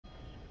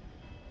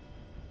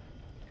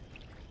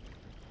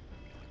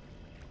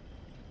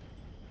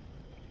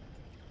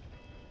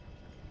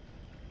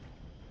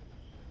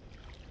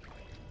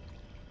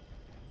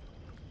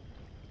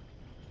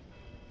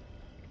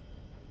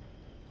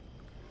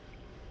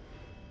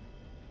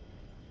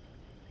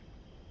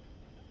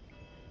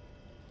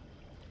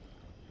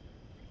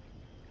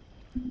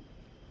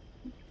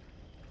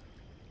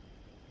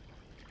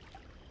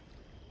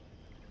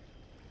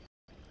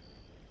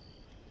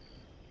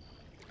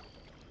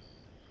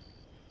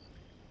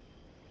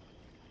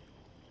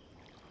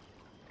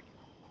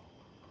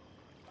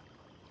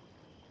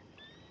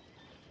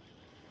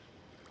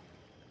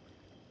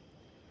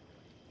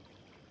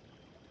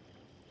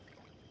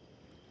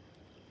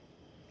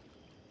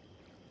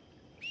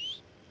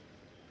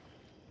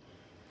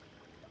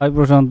Hi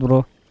Prashanth bro.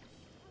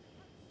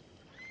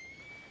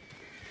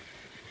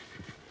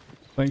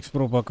 Thanks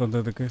bro பார்க்க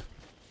வந்ததுக்கு.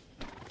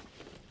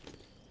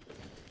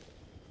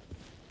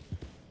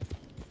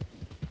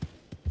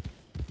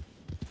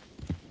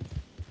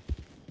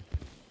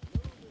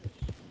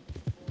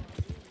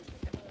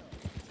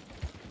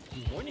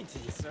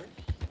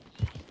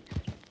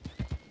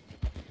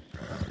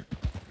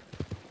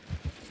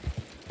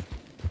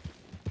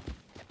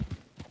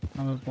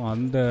 நம்ம இப்போ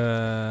அந்த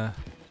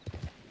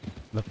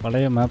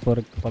பழைய மேப்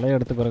வரைக்கும் பழைய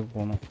இடத்துக்கு வரைக்கும்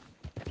போகணும்.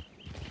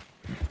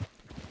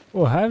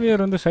 ஓ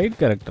ஹேவியர் வந்து சைட்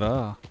கேரக்டரா?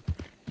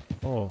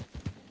 ஓ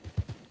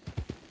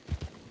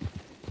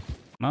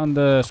நான்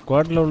அந்த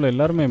ஸ்குவாடில் உள்ள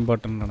எல்லாருமே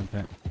இம்பார்ட்டன்ட்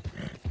நினைப்பேன்.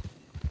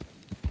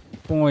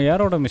 இப்போ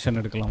யாரோட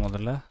மிஷன் எடுக்கலாம்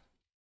முதல்ல?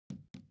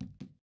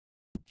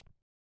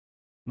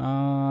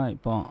 நான்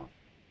இப்போ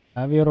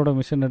ஹேவியரோட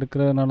மிஷன்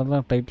எடுக்கிறதுனால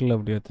தான் டைட்டில்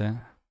அப்படி வச்சேன்.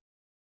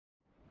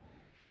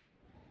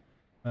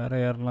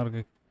 வேறு யாரெல்லாம்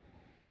இருக்கு?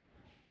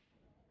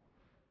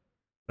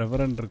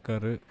 ரெவரண்ட்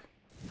இருக்காரு.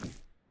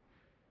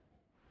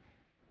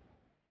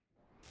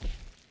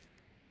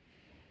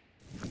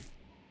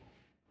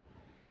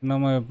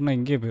 நம்ம எப்படின்னா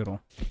இங்கே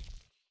போயிடும்.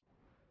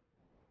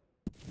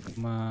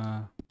 நம்ம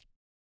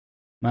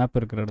மேப்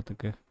இருக்கிற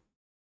இடத்துக்கு.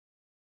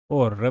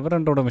 ஓ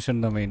ரெவரண்டோட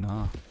மிஷன் தான் மெயினா?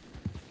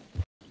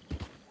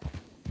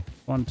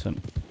 வான்சன்.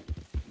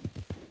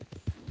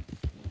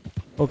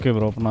 ஓகே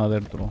ப்ரோ, அப்போ நான் அதை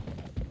எடுத்துருவோம்.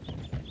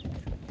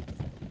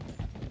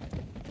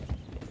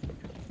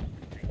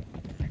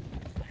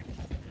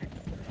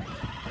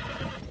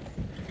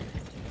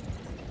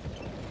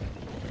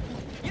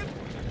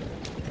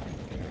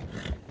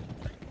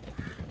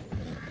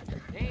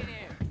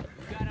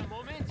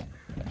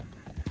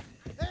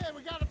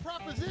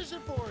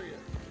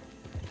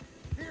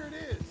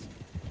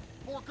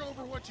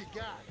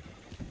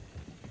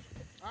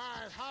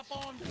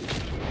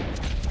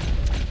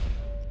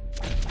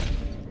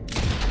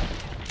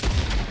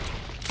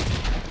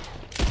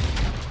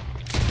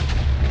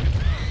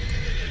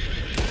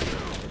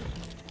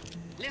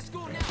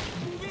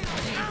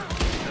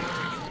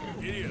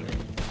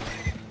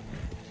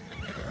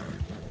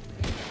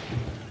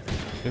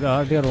 இது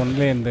ஆர்டிஆர்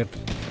ஒன்லேயே இருந்துட்டு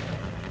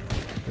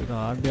இது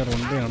ஆர்டிஆர்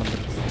ஒன்லேயே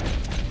நடந்துருக்கு.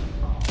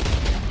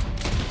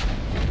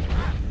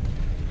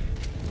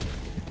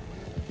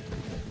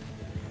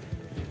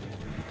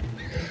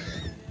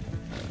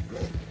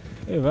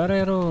 வேறு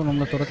யாரோ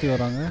நம்மளை துரத்தி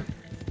வராங்க.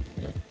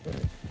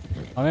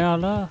 அவன்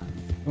ஆளா?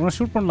 இவனை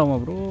ஷூட் பண்ணலாமா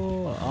ப்ரோ?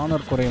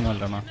 ஆனர் குறையுமா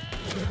இல்லைண்ணா?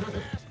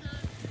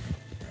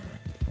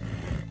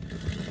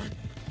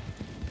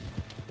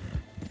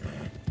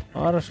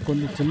 ஆர்எஸ்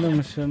கொஞ்சம் சின்ன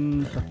மிஷன்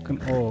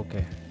டக்குன்னு. ஓ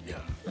ஓகே.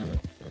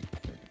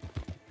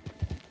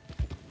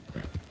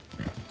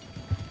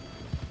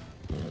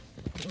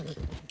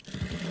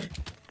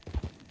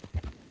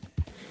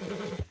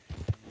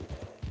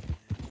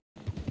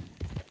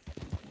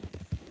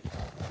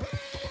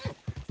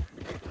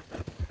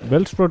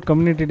 பெல் ஸ்ப்ரோட்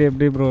கம்யூனிட்டி டே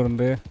எப்படி ப்ரோ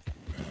இருந்து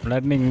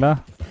விளையாடினீங்களா?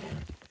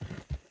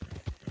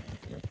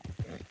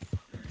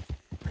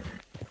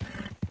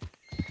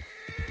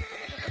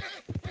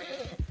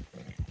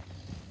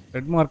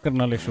 Red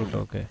மார்க்கர்னாலே shoot.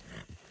 ஓகே.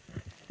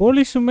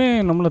 போலீஸுமே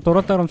நம்மளை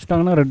துரத்த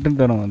ஆரம்பிச்சிட்டாங்கன்னா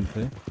ரெட்டுன்னு தானே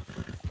வந்து.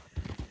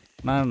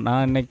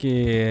 நான் இன்னைக்கு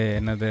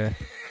என்னது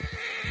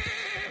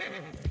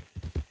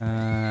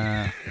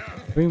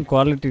ட்ரீம்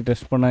குவாலிட்டி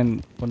டெஸ்ட் பண்ண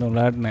கொஞ்சம்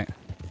விளையாடினேன்.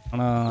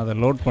 ஆனால் அதை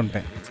லோட்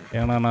பண்ணிட்டேன்.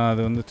 ஏன்னா நான்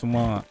அது வந்து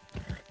சும்மா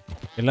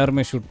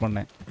எல்லாருமே ஷூட்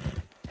பண்ணேன்.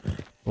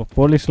 இப்போ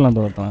போலீஸ்லாம்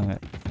துரத்துனாங்க.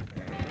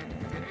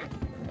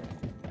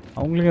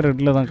 அவங்களுக்கே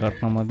ரெட்டில் தான்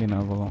காட்டின மாதிரி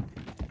ஞாபகம்.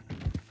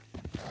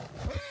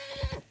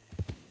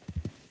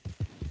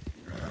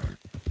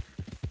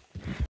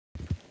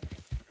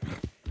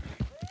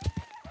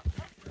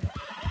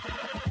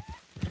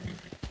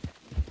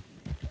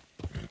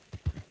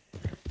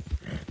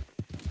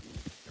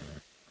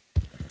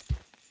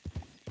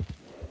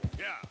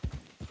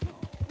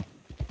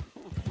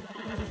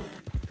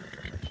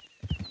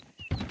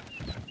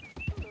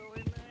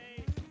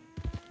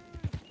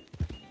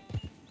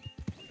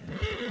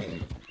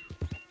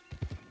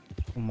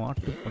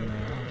 மாட்டு பண்ண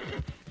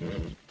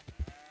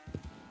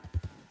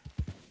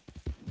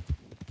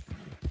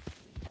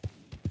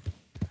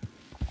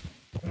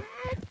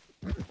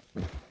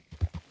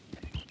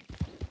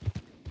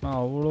நான்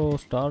அவ்வளோ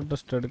ஸ்டார்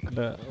டஸ்ட்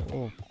எடுக்கல.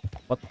 ஓ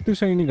 10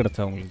 ஷைனி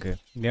கிடச்சா உங்களுக்கு?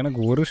 எனக்கு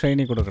ஒரு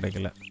ஷைனி கூட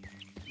கிடைக்கல.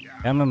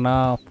 ஏன்னா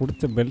நான்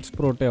பிடிச்ச பெல்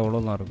ஸ்ப்ரோட்டே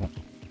அவ்வளோதான் இருக்கும்.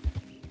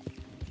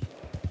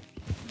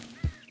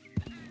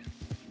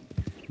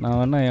 நான்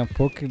வேணா என்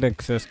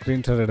போக்கிடெக்ஸை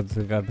ஸ்க்ரீன்ஷாட்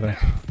எடுத்து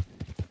காட்டுறேன்.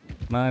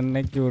 நான்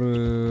இன்னைக்கு ஒரு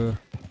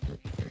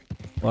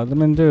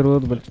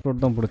 15-20 பெல்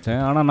ஸ்ப்ரோட் தான் பிடிச்சேன்.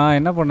 ஆனால் நான்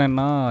என்ன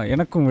பண்ணேன்னா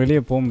எனக்கும்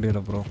வெளியே போக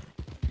முடியல ப்ரோ.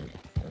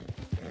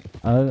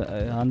 அது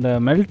அந்த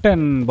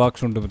மெல்டன்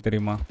பாக்ஸ் உண்டு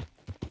தெரியுமா,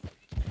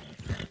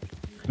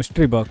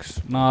 மிஸ்ட்ரி பாக்ஸ்.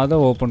 நான் அதை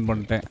ஓப்பன்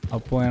பண்ணிட்டேன்.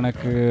 அப்போது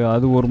எனக்கு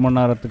அது 1 மணி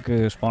நேரத்துக்கு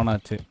ஸ்பான்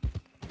ஆச்சு.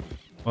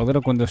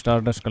 அதில் கொஞ்சம்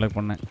ஸ்டார்டர்ஸ் கலெக்ட்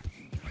பண்ணேன்.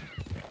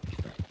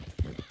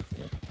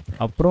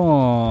 அப்புறம்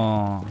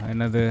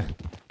என்னது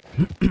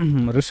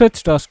ரிசர்ச்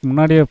டாஸ்க்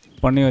முன்னாடியே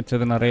பண்ணி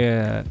வச்சது நிறைய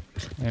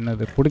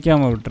என்னது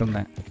பிடிக்காமல்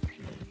விட்டுருந்தேன்.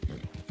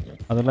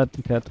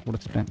 அதெல்லாத்தையும் சேர்த்து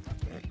பிடிச்சிட்டேன்.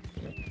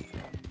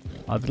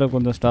 அதில்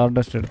கொஞ்சம் ஸ்டார்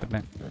டஸ்ட்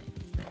எடுத்துட்டேன்.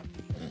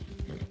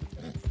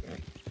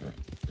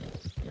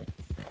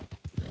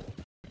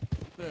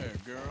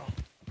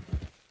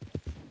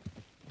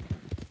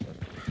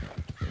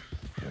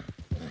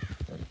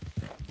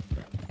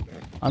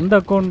 அந்த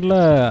அக்கௌண்ட்டில்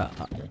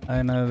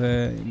என்னது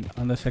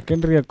அந்த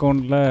செகண்டரி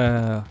அக்கௌண்ட்டில்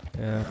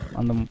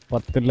அந்த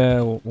 10ல்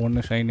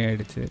 1 ஷைனி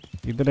ஆகிடுச்சு.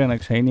 இதில்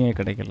எனக்கு ஷைனியே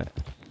கிடைக்கல.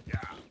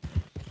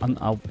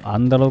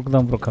 அந்த அளவுக்கு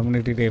தான் அப்புறம்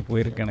கம்யூனிட்டி டே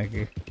போயிருக்கு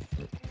எனக்கு.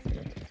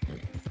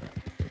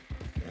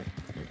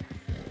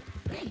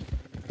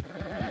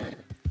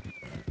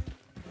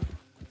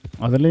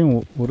 அதுலேயும்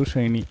ஒரு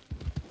ஷைனி.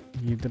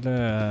 இதில்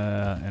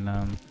என்ன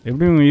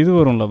எப்படியும் இது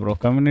வரும்ல ப்ரோ,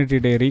 கம்யூனிட்டி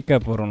டே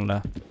ரீகேப் வரும்ல,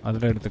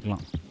 அதில்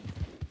எடுத்துக்கலாம்.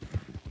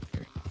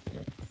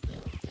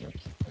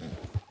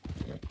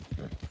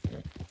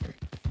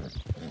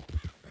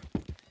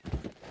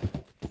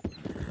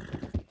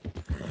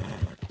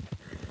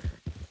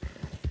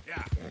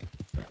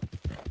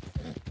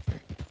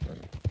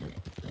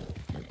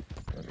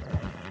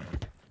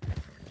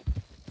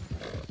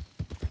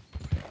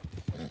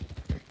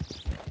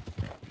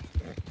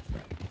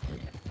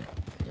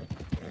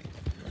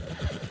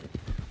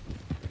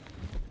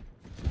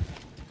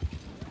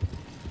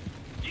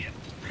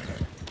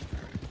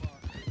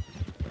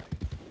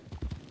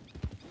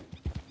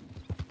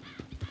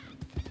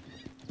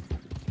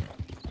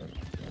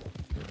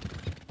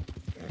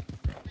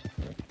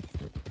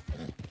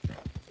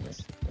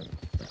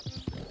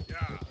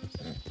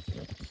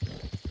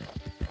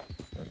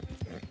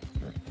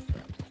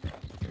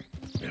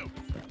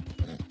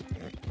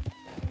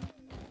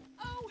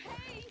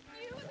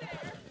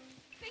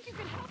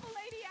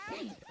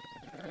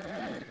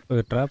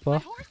 My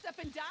horse up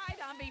and died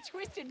on me,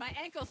 twisted my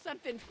ankle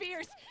something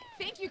fierce.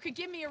 Think you could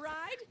give me a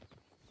ride?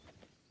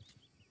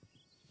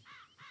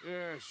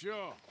 Yeah,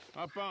 sure.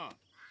 Hop on.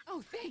 Oh,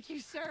 thank you,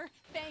 sir.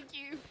 Thank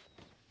you.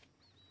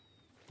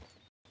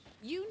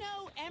 You know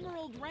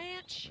Emerald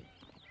Ranch?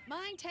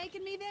 Mind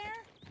taking me there?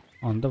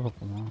 அந்த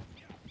பக்கமா?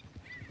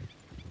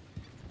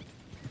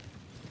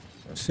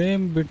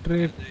 Same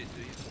bitrate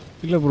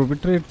இல்லை bro,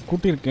 bitrate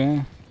கூட்டியிருக்கேன்.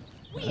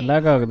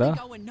 Lakh ஆகுதா?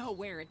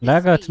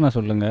 லேக் ஆச்சுன்னா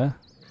சொல்லுங்கள்.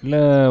 இல்லை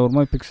ஒரு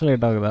மாதிரி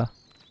pixelate ஆகுதா?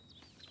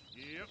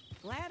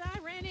 Glad I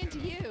ran into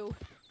you.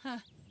 Huh.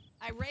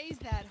 I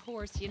raised that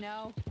horse, you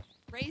know.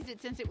 Raised it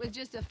since it was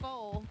just a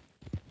foal.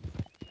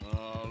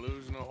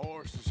 Losing a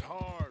horse is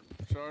hard.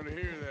 Sorry to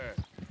hear that.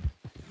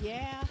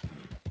 Yeah,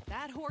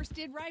 that horse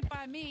did right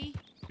by me.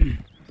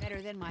 Better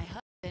than my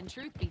husband,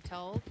 truth be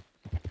told.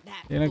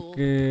 That fool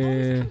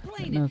always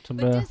complaining,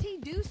 but does he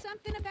do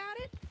something about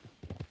it?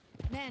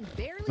 Man,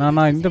 barely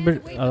நான் இந்த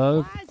away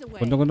அதாவது the flies away.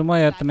 கொஞ்சம்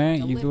கொஞ்சமாக ஏற்றினேன்.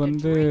 To இது lift a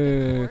வந்து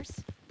drink, of course.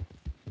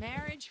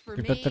 Marriage for me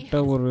கிட்டத்தட்ட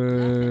has ஒரு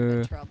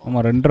nothing but trouble.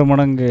 2.5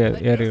 மடங்கு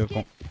But ஏறி Biscuit,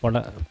 இருக்கும் he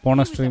was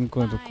போன a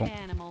ஸ்ட்ரீமுக்கும் fine இதுக்கும்.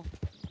 animal.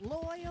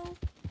 Loyal,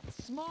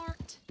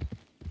 smart,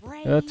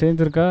 brave. ஏதாவது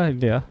சேஞ்ச் இருக்கா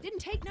இல்லையா?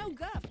 Didn't take no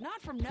guff, not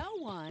from no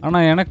one.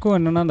 ஆனால் எனக்கும்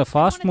என்னென்னா அந்த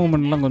fast One of them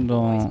மூமெண்ட்லாம் mountain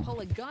கொஞ்சம் boys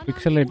pull a gun on me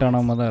pixelate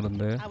ஆன once. மாதிரி தான்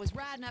இருந்து. I was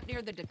riding up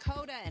near the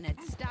Dakota and had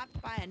stopped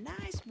by a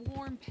nice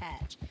warm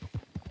patch.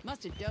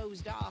 Must have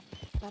dozed off,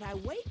 but I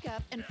wake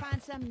up and find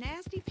some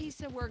nasty piece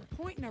of work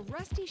pointing a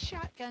rusty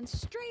shotgun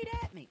straight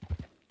at me.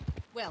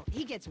 Well,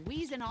 he gets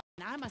wheezing off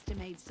and I must have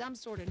made some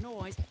sort of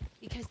noise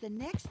because the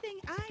next thing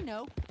I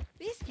know,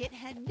 Biscuit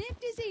had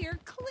nipped his ear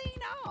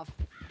clean off.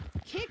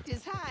 Kicked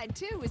his hide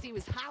too as he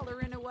was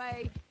hollering away.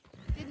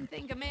 Didn't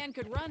think a man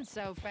could run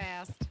so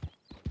fast.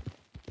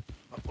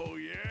 Oh,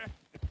 yeah?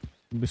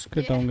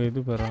 Biscuit அவங்க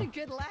இது பெறா. Had a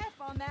good laugh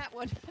on that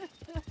one.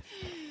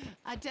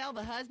 I tell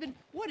the husband,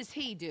 what does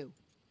he do?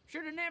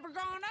 Should have never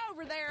gone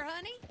over there,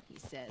 honey, he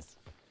says.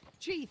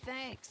 Gee,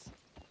 thanks.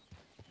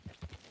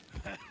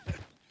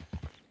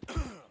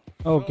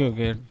 Okay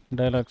okay,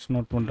 dialogues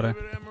note பண்ணுறேன்.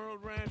 Live at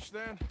Emerald Ranch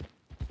then?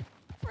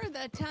 For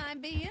the time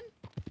being,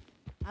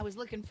 I was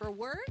looking for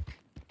work.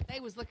 They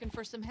was looking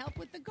for some help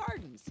with the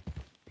gardens.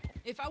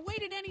 If I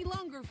waited any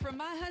longer for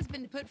my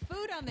husband to put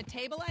food on the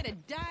table, I'd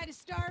have died of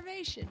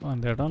starvation.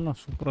 அந்த இடம்லாம்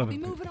சூப்பராக I'll be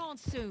இருக்கு. moving on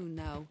soon,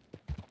 though.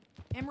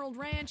 Emerald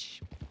Ranch,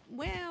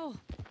 well,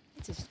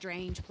 it's a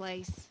strange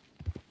place.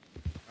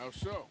 How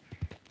so?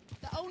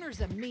 The owner's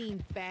a mean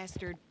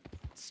bastard.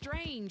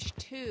 Strange,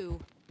 too.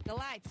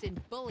 Delights in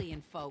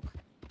bullying folk.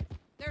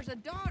 There's a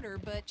daughter,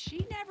 but she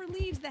never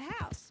leaves the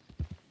house.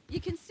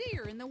 You can see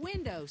her in the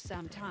window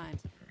sometimes.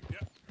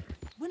 Yep.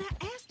 When I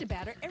asked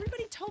about her,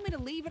 everybody told me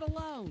to leave it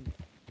alone.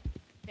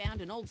 Found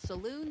an old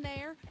saloon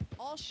there,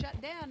 all shut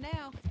down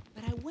now,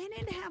 but I went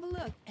in to have a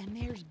look, and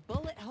there's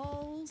bullet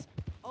holes,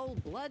 old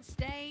blood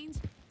stains.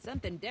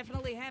 Something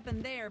definitely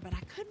happened there, but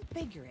I couldn't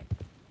figure it.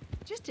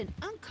 Just an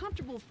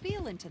uncomfortable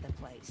feeling to the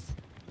place.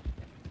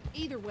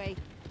 Either way,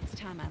 it's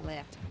time I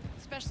left,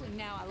 especially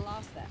now I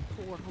lost that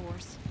poor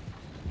horse.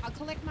 I'll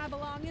collect my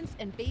belongings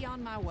and be on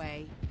my way.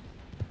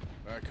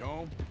 Back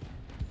home?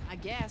 I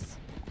guess.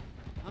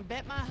 I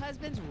bet my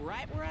husband's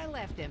right where I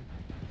left him.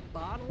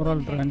 Bottle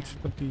overall in hand. Range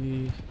பற்றி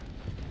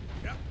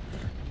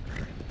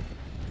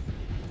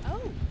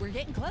Oh, we're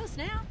getting close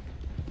now.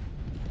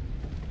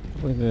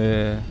 இது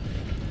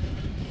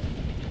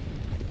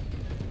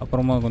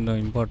அப்புறமா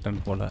கொஞ்சம்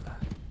important pole.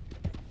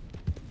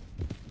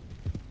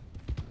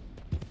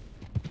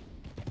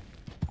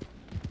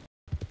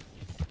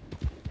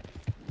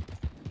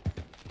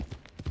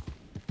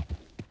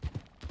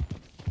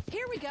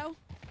 Here we go.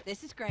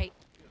 This is great.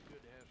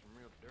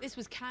 This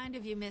was kind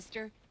of you,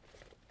 mister.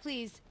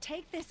 Please,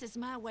 take this as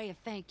my way of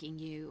thanking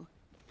you.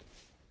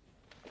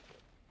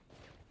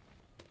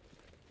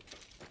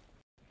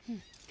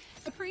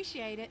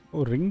 Appreciate it.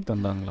 O ring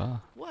தந்தாங்களா?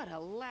 What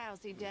a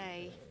lousy day.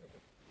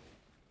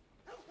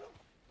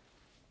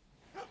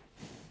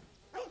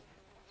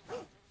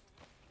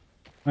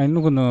 நான்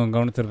இன்னும் கொஞ்சம்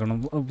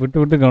கவனிச்சிருக்கணும், விட்டு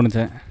விட்டு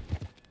கவனித்தேன்.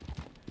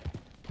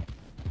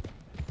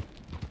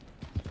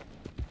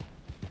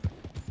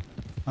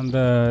 அந்த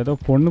ஏதோ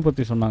பொண்ணு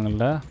பற்றி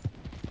சொன்னாங்கல்ல,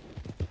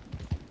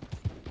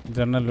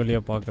 ஜன்னல்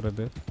வழியாக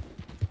பார்க்குறது.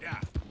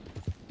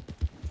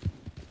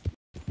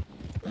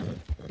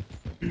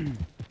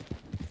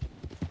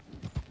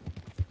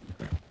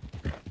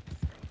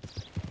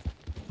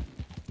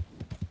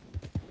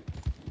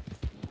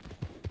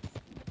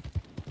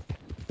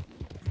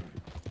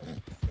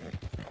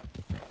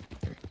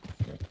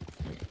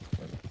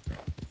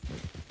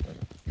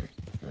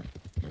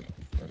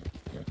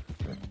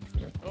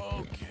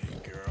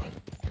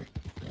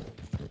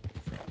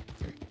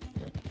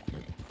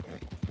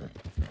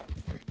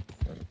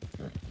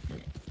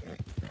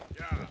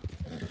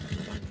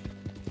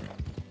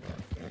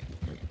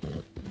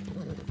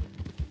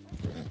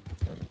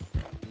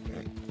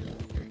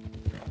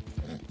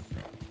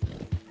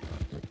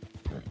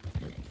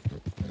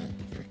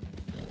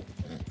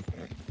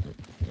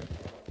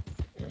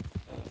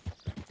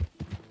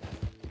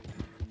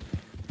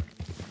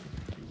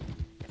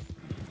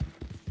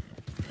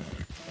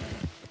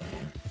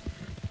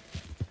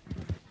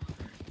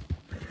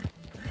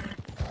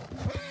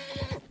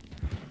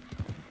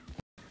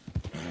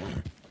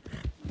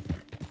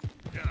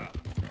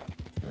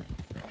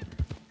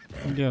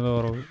 இங்கே ஏதோ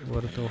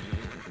வருதோ.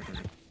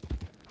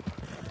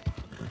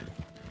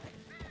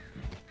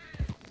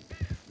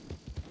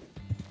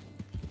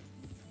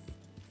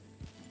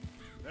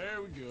 There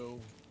we go.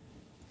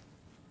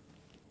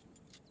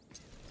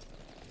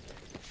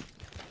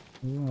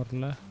 இதுவும்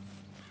வரல.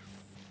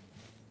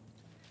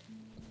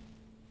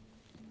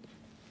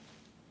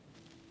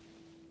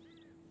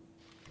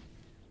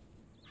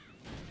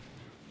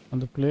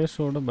 அந்த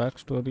பிளேஸோட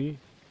பேக் ஸ்டோரி.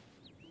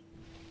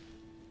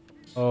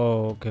 ஓ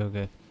ஓகே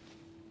ஓகே.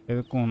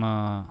 எதுக்கும்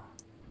நான்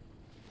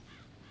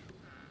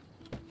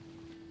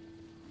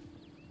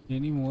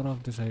எனி மோர்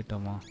ஆஃப் திஸ்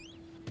ஐட்டமா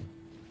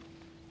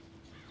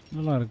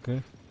நல்லா இருக்கு.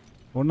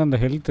 ஒன்று அந்த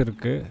ஹெல்த்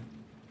இருக்கு,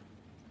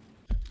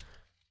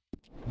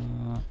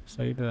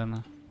 சைடு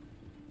தானே.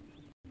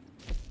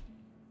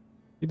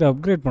 இது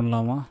அப்கிரேட்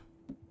பண்ணலாமா?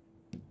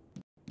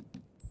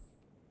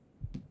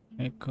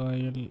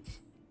 Coil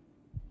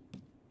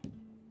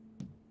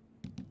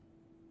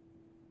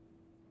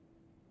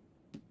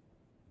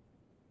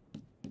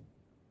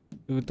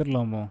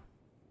வித்துடலாமோ?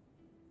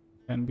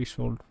 Can be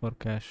sold for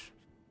cash.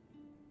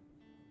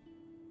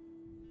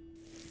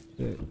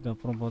 இது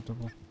அப்புறம்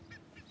பார்த்துப்போம்.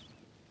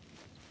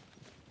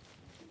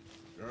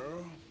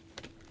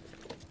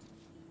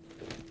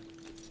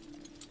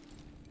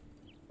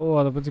 ஓ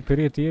அதை பற்றி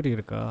பெரிய தியரி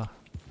இருக்கா?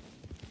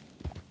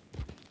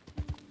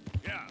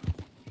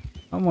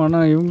 ஆமாம்,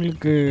 ஆனால்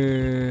இவங்களுக்கு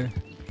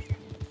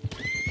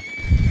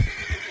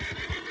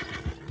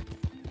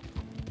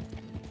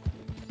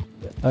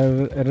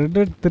ரெட்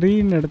டெட்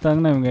 3ன்னு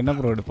எடுத்தாங்கன்னா இவங்க என்ன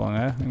ப்ரோ எடுப்பாங்க?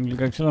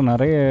 இவங்களுக்கு ஆக்சுவலாக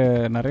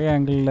நிறைய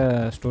ஆங்கிளில்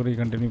ஸ்டோரி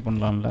கண்டினியூ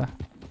பண்ணலாம்ல.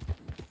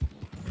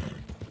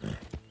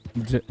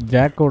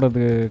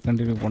 ஜாக்கோடது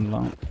கண்டினியூ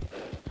பண்ணலாம்.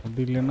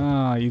 அப்படி இல்லைன்னா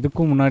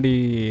இதுக்கும் முன்னாடி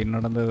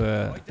நடந்ததை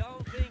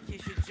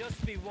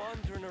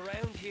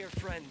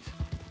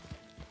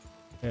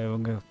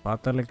இவங்க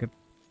பார்த்தாலே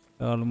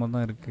கெட்ட ஆளுமா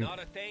தான் இருக்கு.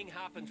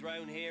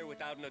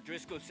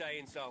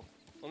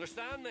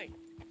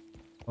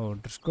 ஓ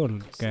ட்ரிஸ்கோல்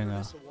கேங்க.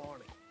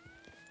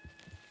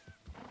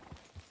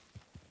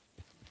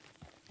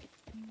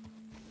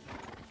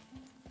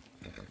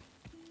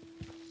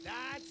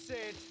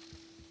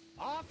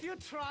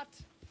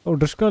 ஓ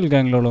ட்ரிஸ்கோல்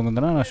கேங்கில் உள்ளவங்க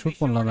தானே, நான் ஷூட்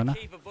பண்ணலாம் தானே.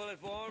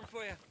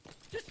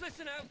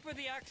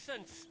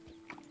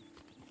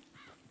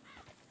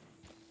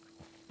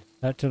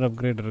 நேச்சர்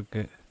அப்கிரேட்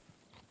இருக்கு.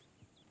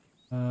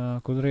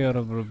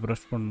 குதிரையார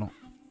ப்ரஷ் பண்ணணும்.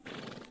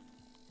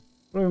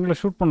 ப்ரோ இவங்களை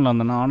ஷூட் பண்ணலாம்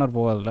தானே, ஆனர்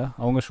போகாதில்ல.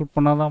 அவங்க ஷூட்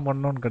பண்ணால் தான்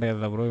பண்ணணும்னு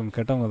கிடையாதுல்ல ப்ரோ, இவங்க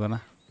கெட்டவங்க தானே.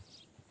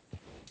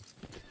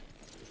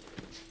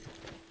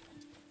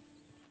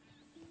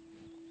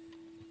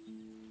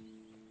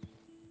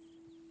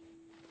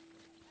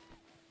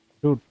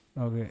 Shoot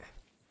okay.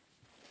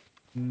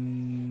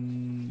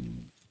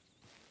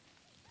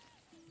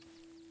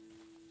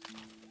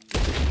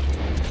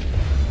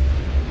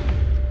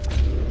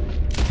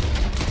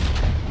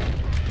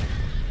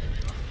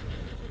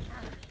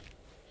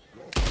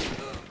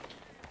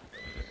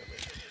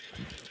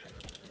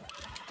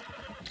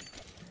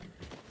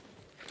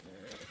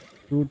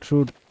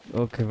 Shoot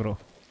okay bro.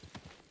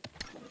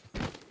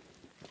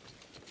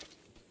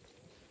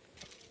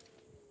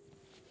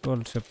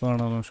 Step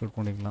ஆனாலும் ஷூட்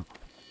பண்ணிக்கலாம்.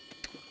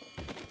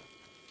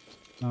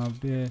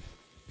 அப்படியே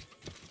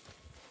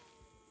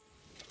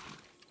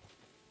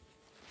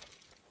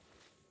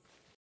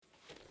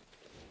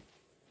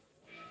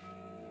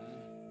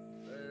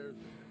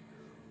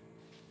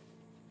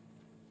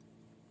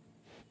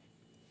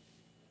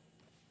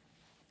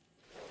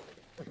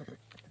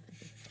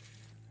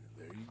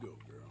There you go,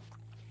 girl.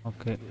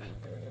 Okay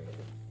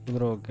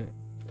குதிரை ஓகே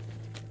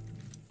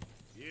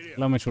Get up.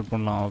 எல்லாமே ஷூட்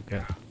பண்ணலாம் ஓகே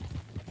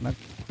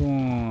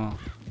எனக்கும்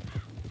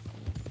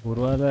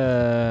ஒருவேளை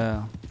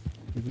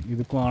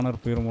இதுக்கும்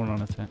ஆனர் போயிருமோன்னு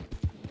நினச்சேன்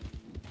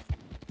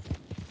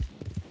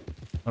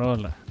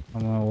பரவாயில்ல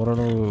நம்ம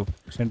ஓரளவு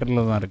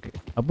சென்டரில் தான்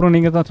இருக்குது அப்புறம்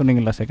நீங்கள் தான்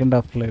சொன்னீங்களா செகண்ட்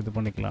ஹாஃபில் இது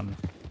பண்ணிக்கலான்னு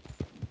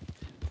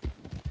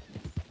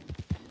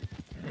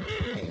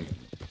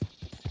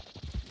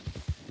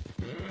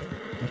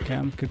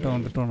கேம்ப் கிட்ட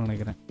வந்துட்டோம்னு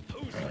நினைக்கிறேன்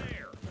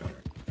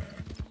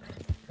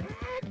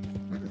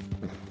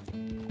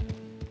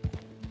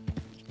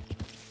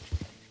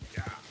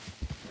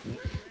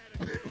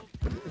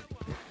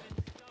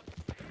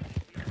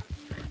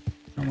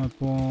நம்ம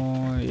இப்போ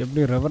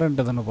எப்படி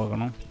ரெவரண்ட்டை தானே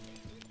பார்க்கணும்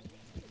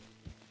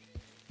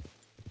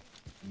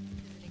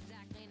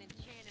Exactly an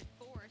enchanted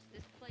forest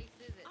this place,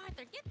 is it?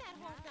 Arthur, get that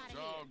horse out of It's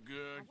here. all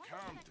good.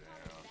 Calm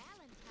down.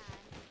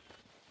 Valentine.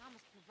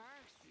 Thomas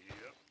perverse.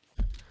 Yep.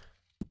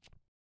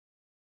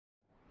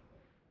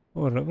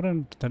 O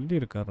reverend தள்ளி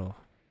இருக்காரோ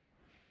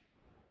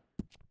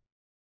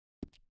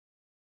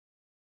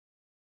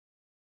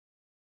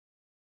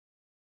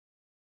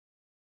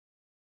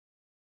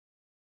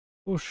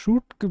ஓ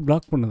ஷூட்க்கு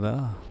பிளாக் பண்ணுதா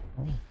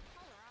ஓ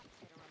Polar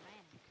opposite of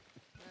romantic.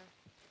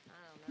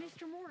 I don't know.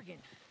 Mr. Morgan,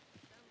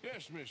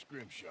 Yes, Miss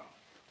Grimshaw.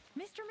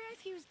 Mr.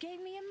 Matthews gave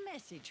me a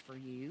message for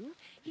you.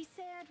 He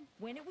said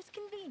when it was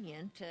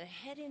convenient to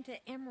head into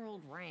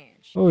Emerald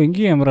Ranch. ஓ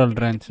இங்கேயும் emerald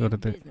Pick up range a few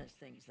வருது business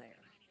things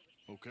there.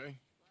 Okay.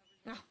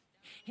 Oh,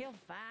 he'll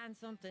find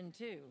something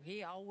too. He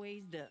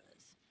always does.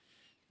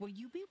 Will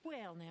you be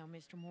well now,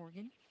 Mr.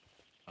 Morgan?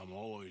 I'm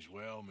always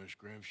well, Miss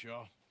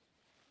Grimshaw.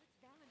 What's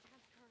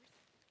Valentine's curse?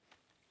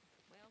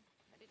 Well,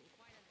 I didn't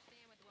quite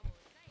understand what the woman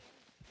was saying.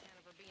 Kind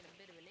of her being a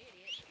bit of an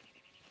idiot.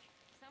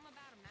 Some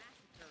about a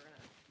massacre and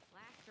a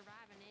last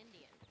surviving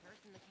Indian,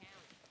 first in the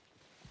county.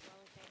 So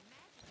if they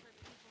massacred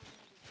people in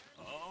the desert,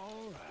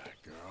 All right,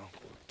 girl.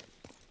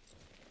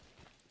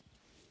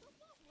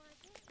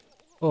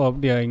 ஓ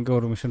அப்படியா இங்கே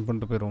ஒரு mission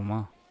பண்ணிட்டு போயிடுவோமா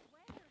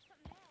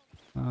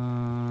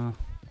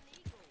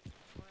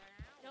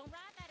don't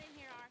write that in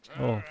here, Arthur.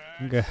 ஓ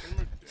இங்கே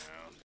Simmer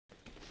down.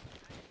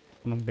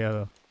 பண்ண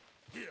முடியாதோ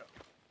Yeah.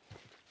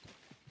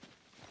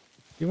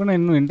 இவனை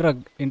இன்னும்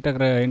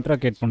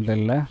interrogate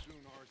பண்ணல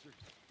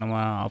நம்ம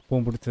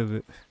அப்பவும் பிடிச்சது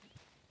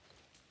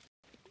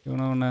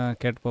இவனை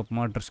கேட்டு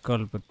பார்ப்போமா ட்ரெஸ்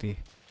கால் பற்றி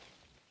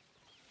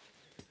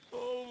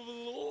Oh,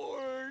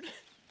 Lord,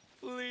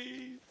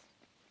 please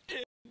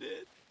end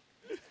it.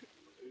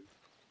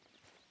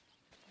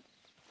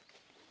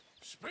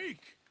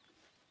 Speak.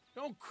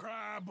 Don't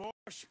cry, boy.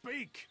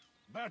 Speak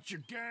about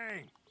your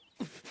gang.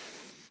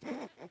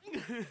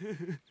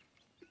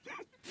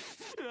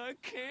 I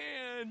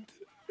can't.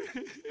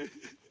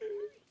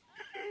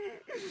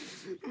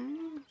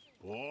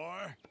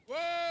 Boy.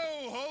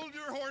 Whoa! Hold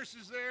your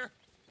horses there.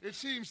 It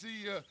seems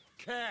the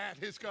cat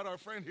has got our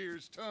friend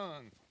here's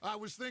tongue. I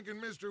was thinking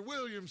Mr.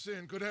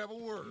 Williamson could have a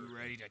word. You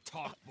ready to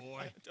talk,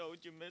 boy? I told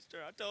you, mister.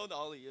 I told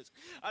all of you.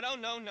 I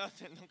don't know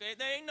nothing, okay?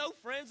 They ain't no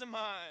friends of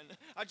mine.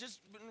 I just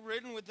been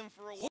ridden with them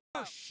for a while.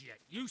 Oh, shit.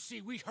 You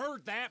see, we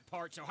heard that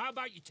part, so how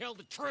about you tell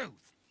the truth?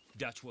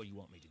 Dutch, what do you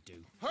want me to do?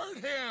 Hurt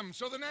him,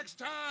 so the next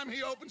time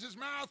he opens his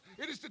mouth,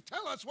 it is to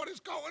tell us what is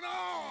going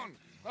on.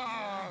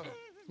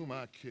 Who am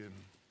I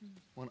kidding?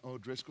 One of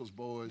O'Driscoll's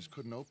boys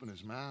couldn't open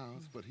his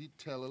mouth, but he'd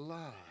tell a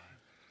lie.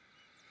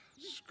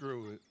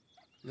 Screw it.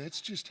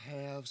 Let's just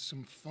have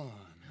some fun.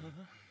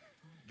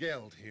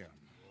 Geld him.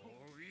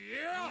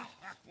 Yeah!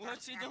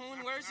 What's he doing?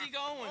 Where's he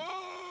going?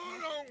 Oh,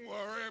 don't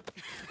worry.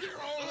 You're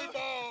only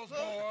balls,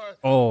 boy.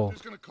 Oh.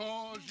 Just gonna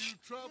cause you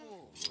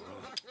trouble.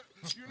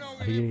 You know,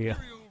 in Yeah.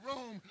 Imperial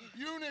Rome,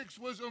 eunuchs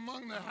was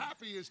among the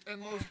happiest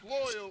and most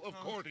loyal of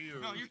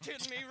courtiers. No, you're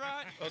kidding me,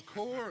 right? Of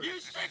course. You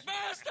sick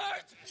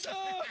bastards!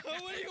 Oh,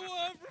 what do you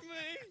want from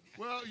me?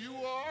 Well, you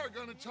are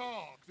gonna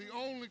talk. The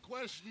only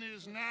question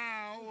is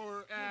now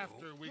or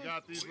after we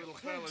got these little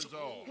fellas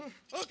off.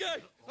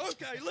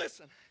 Okay,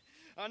 listen.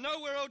 I know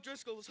where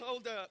O'Driscoll's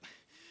holed up,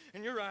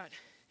 and you're right.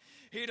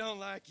 He don't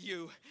like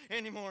you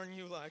any more than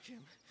you like him.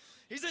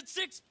 He's at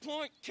 6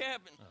 Point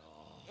Cabin.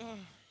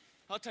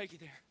 I'll take you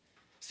there.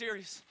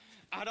 Serious.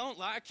 I don't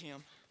like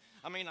him.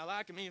 I mean, I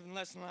like him even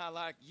less than I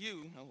like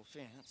you, no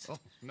offense. Oh,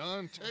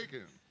 none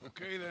taken.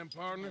 Okay then,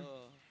 partner.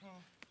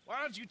 Why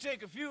don't you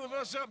take a few of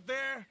us up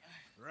there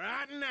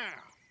right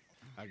now?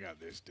 I got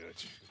this,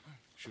 Dutch.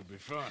 Should be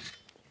fun.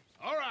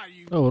 All right,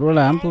 you.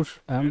 ஒருவேளை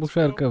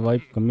ஆம்புஷாக இருக்க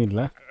வாய்ப்பு கம்மி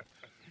இல்லை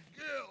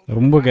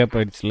ரொம்ப gap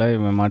ஆயிடுச்சுல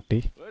இவன் மாட்டி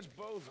Let's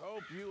both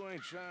hope you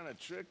ain't trying to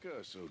trick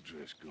us,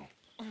 O'Driscoll.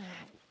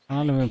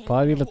 ஆனால் இவன்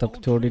பாதியில்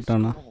தப்பிச்சு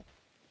ஓடிட்டானா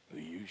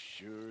You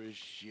sure as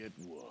shit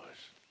was.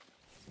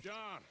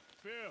 John,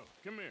 Phil,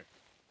 come here.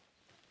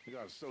 We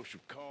got a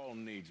social call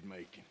needs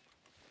making.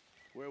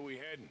 Where we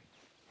heading?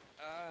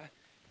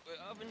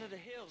 Up into the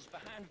hills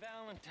behind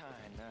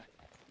Valentine.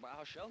 Well,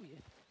 I'll show you.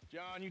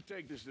 John, you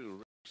take this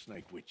little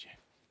snake with you.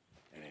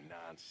 Any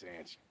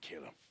nonsense,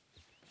 kill him.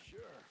 Sure.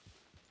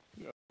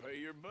 You pay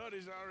your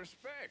buddies our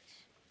respects.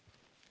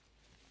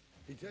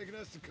 He taking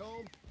us to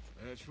Combe?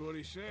 That's what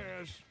he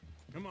says.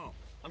 Come on.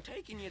 I'm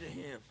taking you to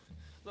him.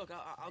 Look,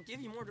 I'll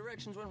give you more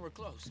directions when we're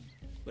close.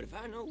 But if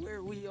I know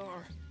where we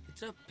are,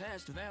 it's up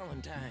past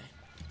Valentine.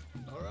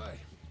 All right,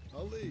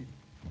 I'll lead.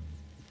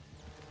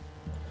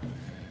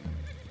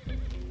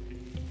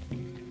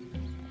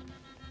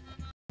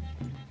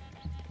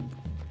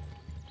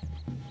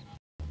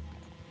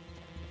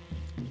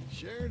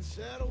 Sharing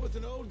saddle with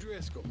an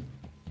O'Driscoll.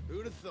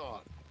 Who'd have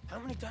thought? How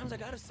many times I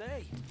gotta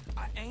say?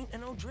 I ain't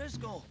an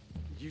O'Driscoll.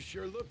 You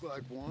sure look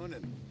like one,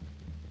 and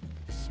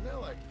you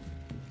smell like...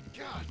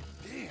 God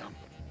damn.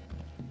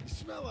 You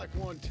smell like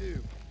one,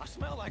 too. I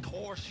smell like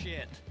horse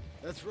shit.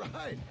 That's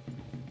right.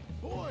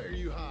 Boy, are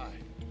you high.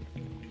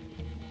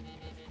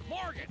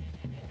 Morgan!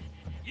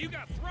 You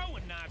got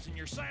throwing knives in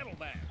your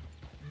saddlebag.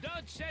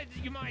 Dud said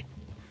that you might...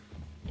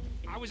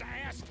 I was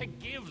asked to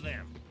give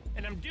them.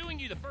 And I'm doing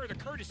you the further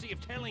courtesy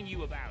of telling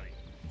you about it.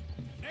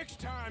 Next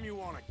time you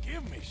want to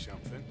give me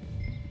something,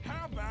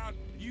 how about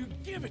you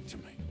give it to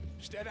me?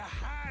 Instead of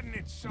hiding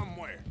it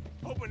somewhere,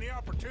 hoping the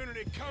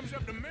opportunity comes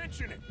up to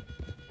mention it.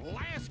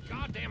 Last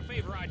goddamn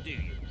favor I do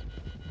you.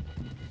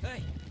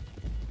 Hey!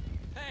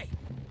 Hey!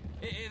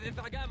 If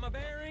I got my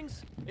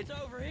bearings, it's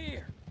over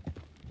here.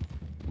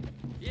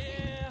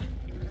 Yeah,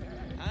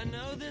 I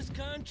know this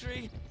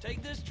country.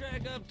 Take this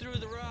track up through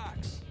the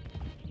rocks.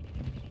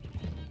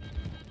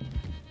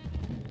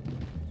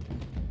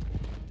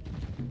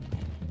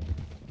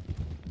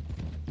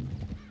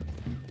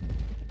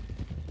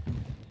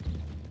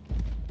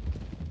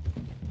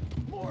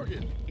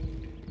 Morgan,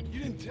 you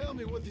didn't tell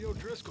me what the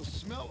O'Driscoll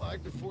smelled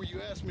like before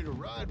you asked me to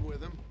ride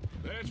with him.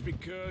 That's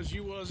because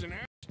you wasn't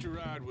asked to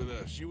ride with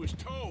us. You was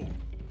told.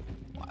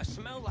 I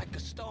smell like a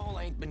stall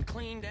ain't been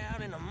cleaned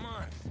out in a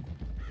month.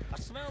 I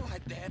smell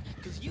like that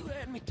because you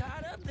had me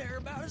tied up there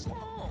about as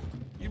long.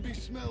 You'd be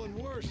smelling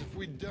worse if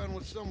we'd done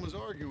what someone was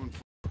arguing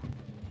for.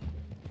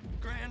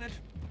 Granted.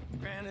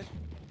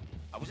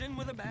 I was in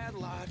with a bad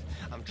lot.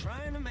 I'm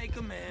trying to make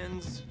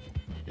amends,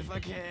 if I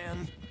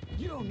can.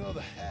 You don't know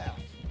the half.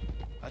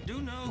 I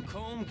do know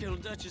Colm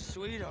killed Dutch's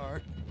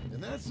sweetheart.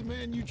 And that's the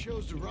man you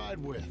chose to ride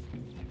with.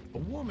 A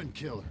woman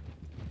killer.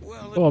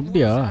 Well, Oh, it was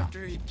அப்படியா?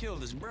 after he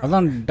killed his brother.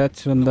 அதான்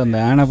touch வந்து அந்த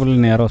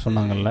ஆனபிள்னு யாரோ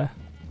சொன்னாங்கல்ல.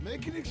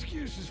 Making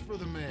excuses for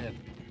the man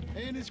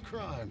and his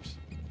crimes.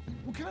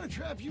 What kind of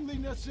trap you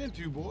leading us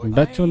into, boy?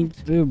 Touch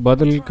வந்து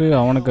பதிலுக்கு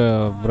அவனுக்கு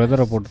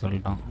பிரதரை போட்டு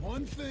சொல்லிட்டான்.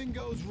 One thing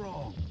goes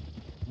wrong.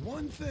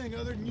 One thing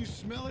other than you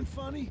smelling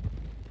funny,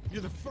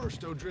 you're the first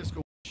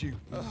O'Driscoll shoot.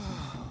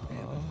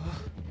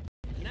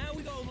 Now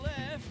we go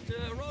left.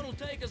 Road will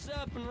take us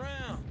up and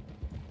round.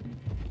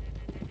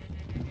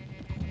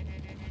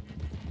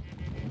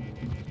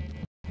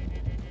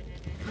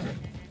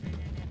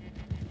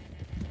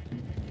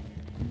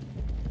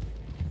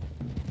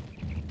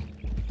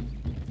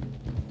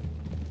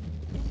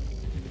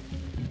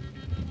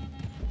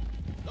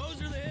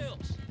 Those are the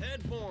hills.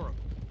 Head for them.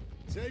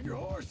 Save your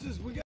horses.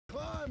 We got to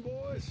climb,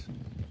 boys.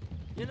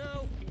 You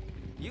know,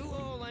 you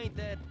all ain't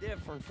that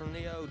different from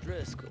the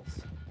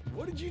O'Driscolls.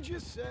 What did you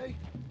just say?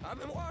 I've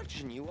been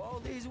watching you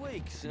all these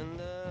weeks,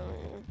 and,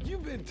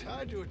 You've been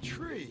tied to a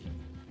tree.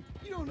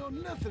 You don't know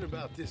nothing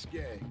about this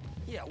gang.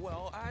 Yeah,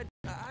 well,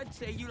 I'd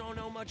say you don't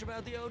know much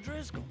about the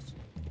O'Driscolls.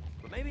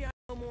 But maybe I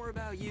know more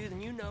about you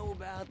than you know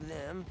about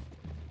them.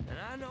 And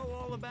I know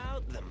all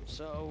about them,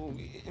 so...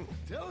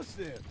 Tell us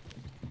then.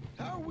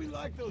 How are we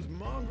like those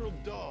mongrel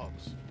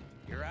dogs?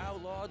 You're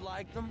outlawed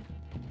like them?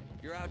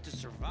 You're out to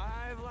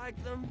survive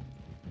like them?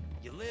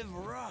 You live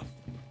rough.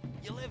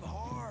 You live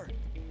hard.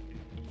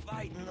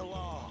 Fighting the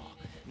law.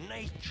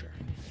 Nature.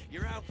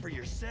 You're out for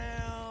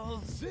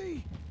yourselves.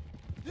 See?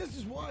 This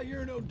is why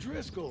you're an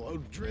O'Driscoll,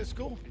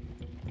 O'Driscoll.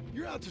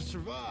 You're out to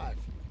survive.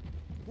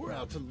 We're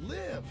out to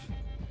live.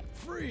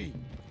 Free.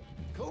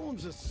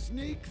 Colm's a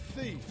sneak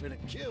thief and a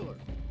killer.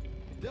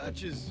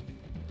 Dutch is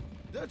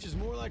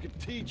more like a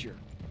teacher.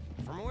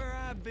 From where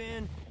I've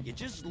been, you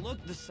just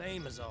look the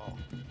same as all.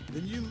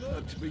 Then you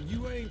looked, but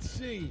you ain't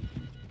seen.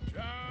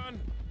 John,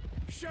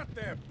 shut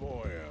that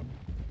boy up.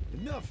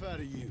 Enough out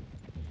of you.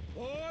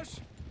 Boys,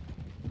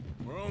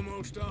 we're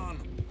almost on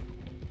them.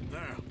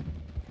 Now,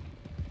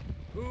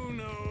 who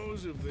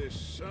knows if this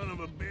son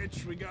of a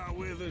bitch we got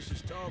with us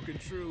is talking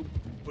true,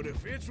 but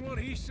if it's what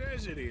he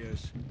says it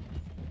is,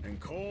 and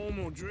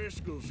Colm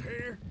O'Driscoll's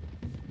here,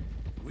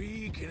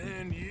 we can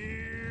end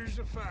years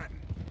of fighting.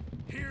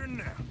 Here and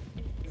now.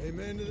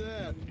 Amen to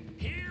that.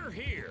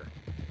 Here.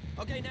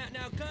 Okay,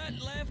 now cut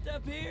left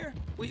up here.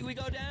 We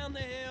go down the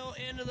hill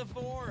into the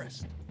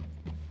forest.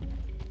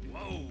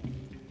 Whoa.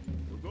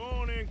 We're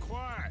going in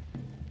quiet,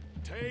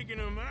 taking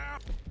them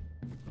out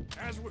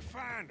as we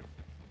find them,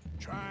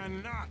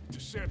 trying not to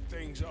set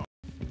things off.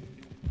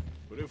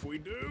 But if we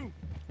do,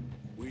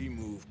 we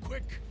move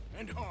quick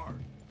and hard.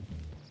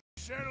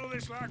 Settle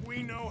this like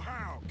we know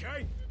how,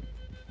 okay?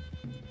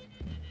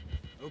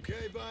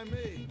 Okay by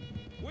me.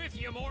 With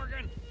you,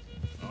 Morgan.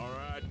 All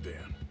right,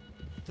 then.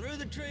 Through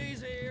the trees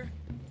here.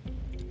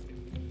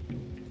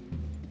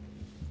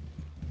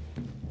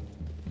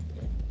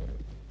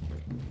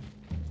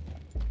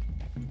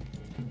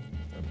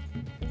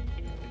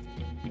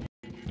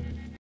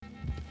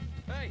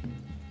 Hey,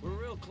 we're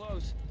real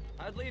close.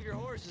 I'd leave your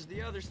horses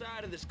the other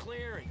side of this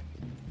clearing.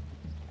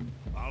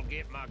 I'll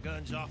get my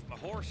guns off my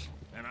horse,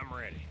 and I'm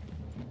ready.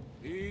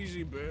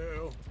 Easy,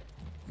 Bill.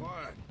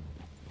 Quiet.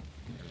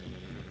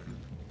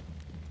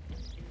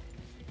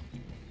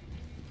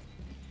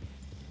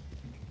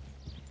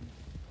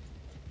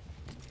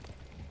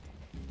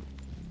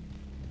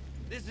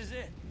 This is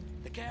it.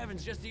 The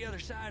cabin's just the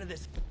other side of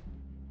this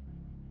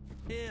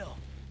hill.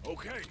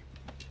 Okay.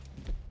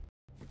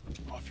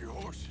 Off your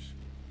horses.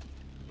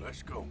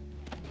 Let's go.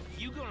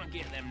 You gonna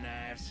get them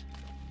knives?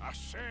 I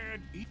said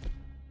eat.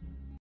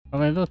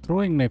 அவன் ஏதோ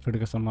throwing knife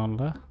எடுக்க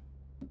சொன்னான்ல.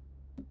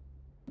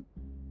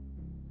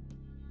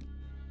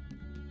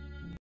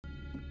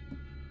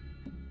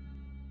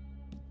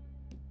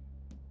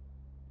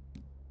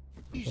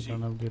 Easy.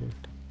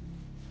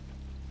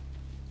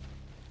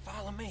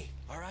 Follow me,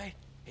 all right?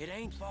 It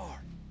ain't far.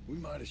 We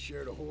might have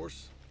shared a horse,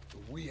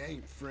 but we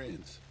ain't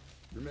friends.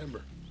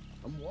 Remember,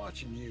 I'm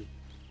watching you.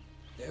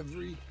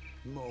 Every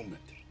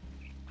moment.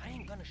 I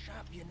ain't gonna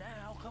shop you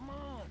now, come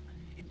on.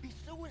 It'd be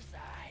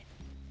suicide.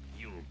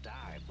 You'll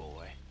die,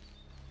 boy.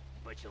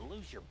 But you'll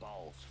lose your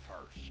balls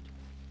first.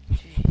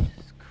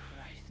 Jesus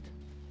Christ.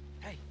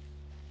 Hey,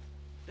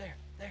 there,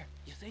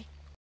 you see?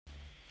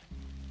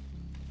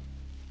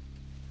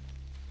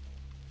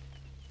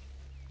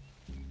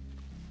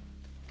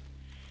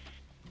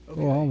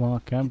 ஓ ஆமா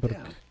camp Get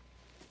இருக்கு. down.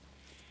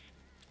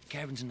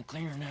 Cabin's in the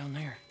clearing down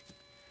there.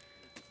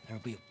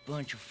 There'll be a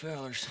bunch of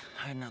fellers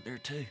hiding out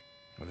there too.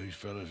 Are these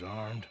fellas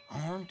armed?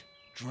 Armed,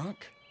 drunk,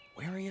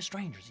 wary of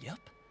strangers,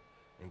 yup.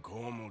 And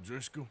Colm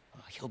O'Driscoll?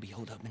 He'll be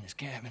holed up in his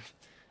cabin.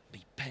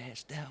 Be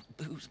passed out,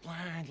 booze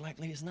blind,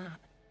 likely as not.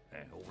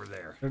 Over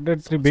there. Red Dead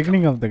 3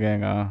 beginning of the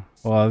gang.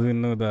 ஓ அது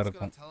இன்னும் இதா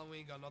இருக்கும்.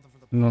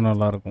 இன்னும்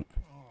நல்லா இருக்கும்.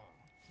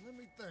 Let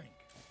me think.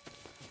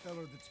 The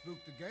fella that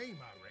spooked the game,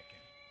 I reckon.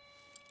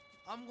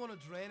 I'm gonna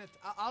drain it.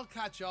 I'll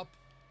catch up.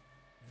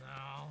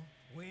 No,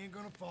 we ain't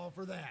gonna fall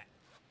for that.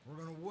 We're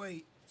gonna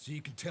wait so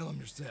you can tell him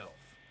yourself.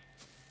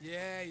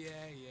 Yeah.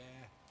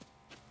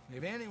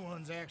 If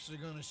anyone's actually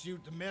gonna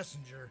shoot the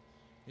messenger,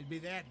 it'd be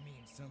that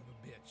mean son of a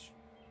bitch.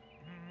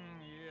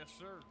 Yes,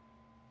 sir.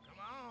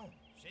 Come on,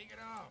 shake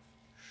it off.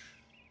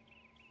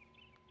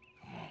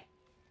 Come on.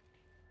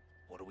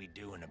 What are we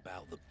doing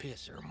about the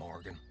pisser,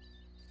 Morgan?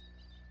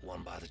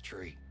 One by the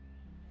tree.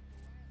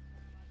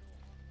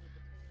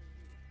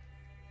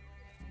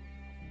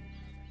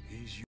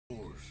 He's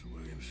yours,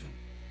 Williamson.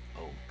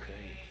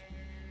 Okay.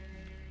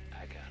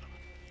 I got him.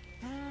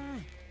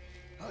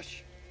 Hush.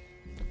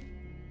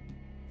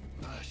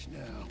 Hush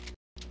now.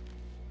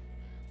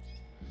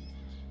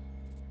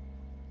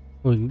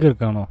 ஓ இங்க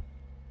இருக்கானோ.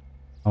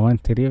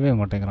 அவன் தெரியவே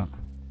மாட்டேங்கிறான்.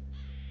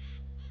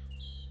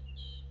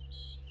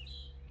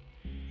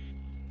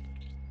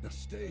 Now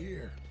stay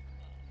here.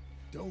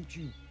 Don't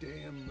you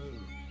damn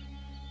move.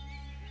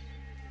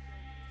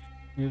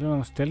 இது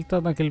ஸ்டெல்த்தா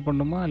தான் kill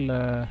பண்ணுமா இல்ல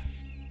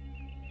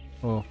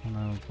ஓ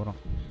நான் போறோம்.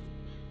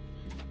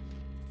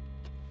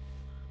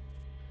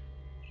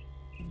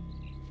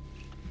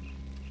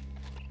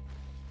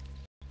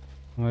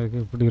 அதுக்கு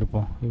இப்படி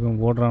இருப்போம். இவன்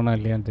ஓடுறானா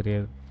இல்லையான்னு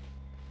தெரியாது.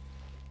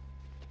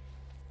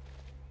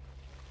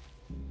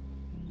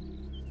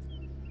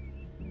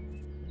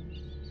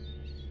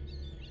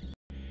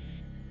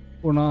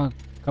 ஓ நான்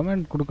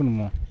கமெண்ட்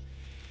கொடுக்கணுமோ?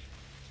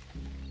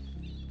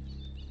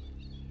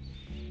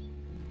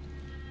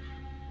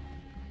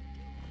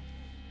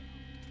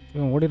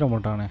 இவன் ஓடிட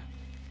மாட்டானே.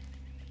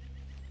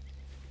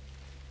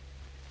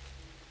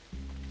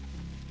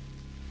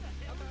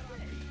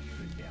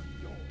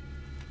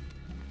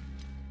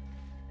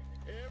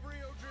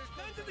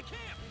 Guns in the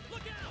camp!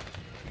 Look out!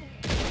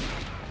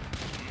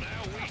 Now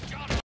we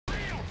got a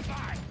real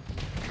fight!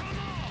 Come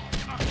on!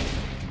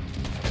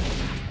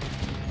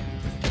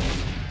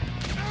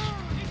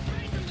 It's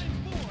Rangerland's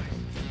boys!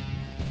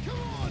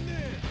 Come on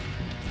then.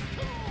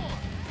 Come on.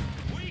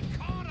 We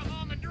caught him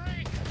on the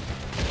drink!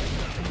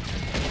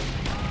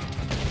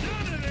 No!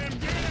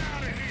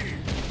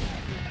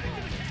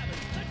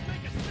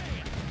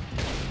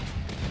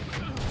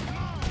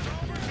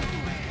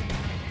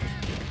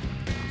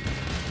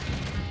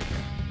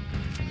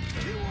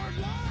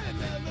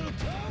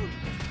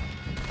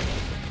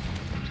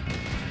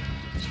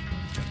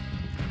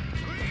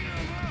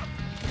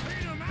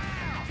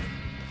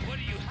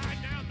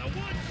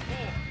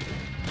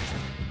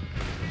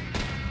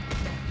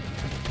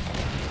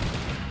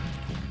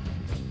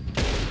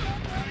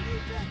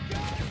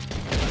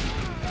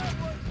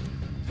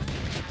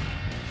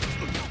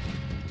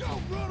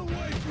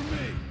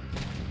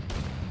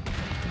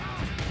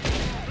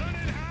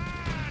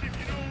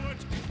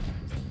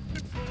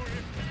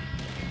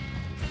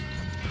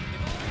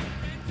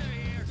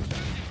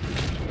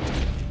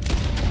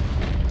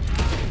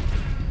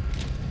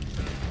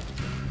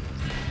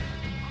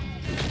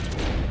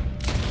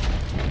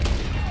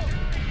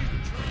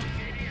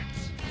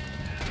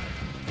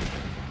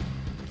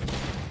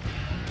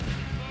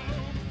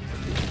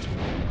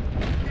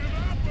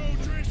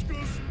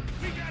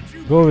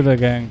 Go with the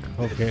gang.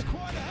 Okay.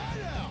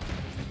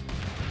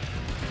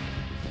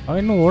 அவன்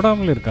இன்னும்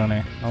ஓடாமல் இருக்கானே.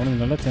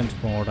 அவனுக்கு நல்ல chance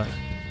போகும் ஓட.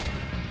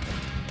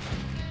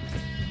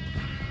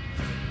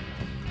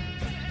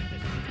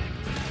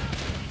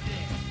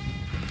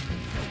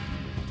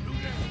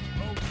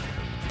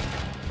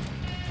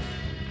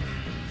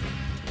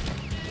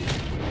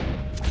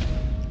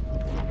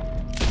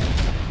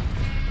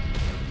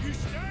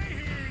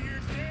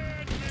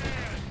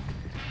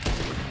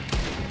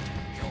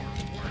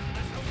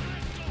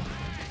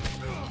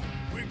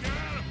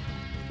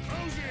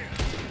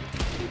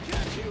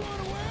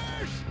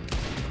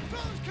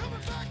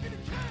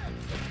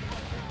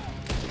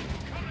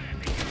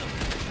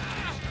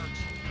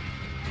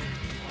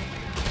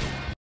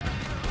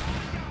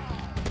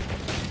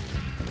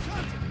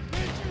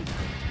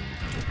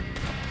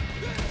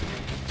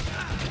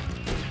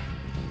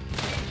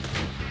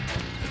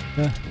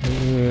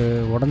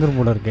 உடஞ்சிரும்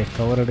போல இருக்கே.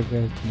 கவர் எடுக்க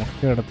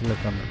முக்கிய இடத்துல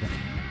உட்காந்துருக்கேன்.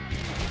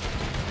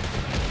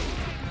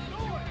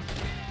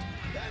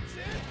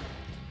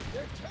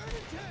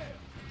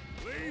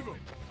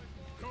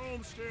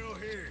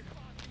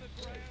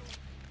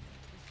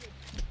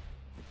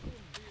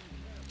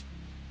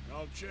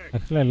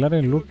 ஆக்சுவலாக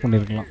எல்லாரும் லூட்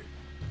பண்ணியிருக்கலாம்.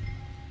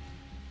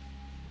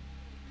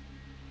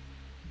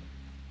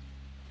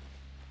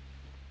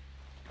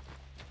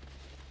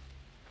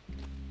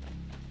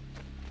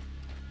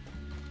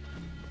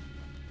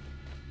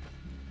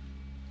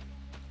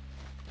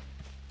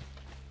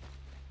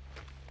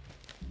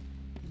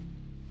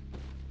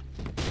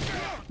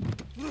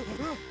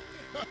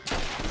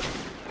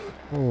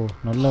 ஓ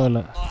நல்ல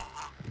வேலை.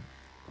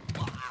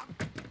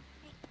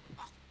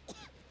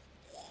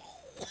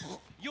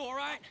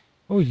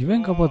 ஓ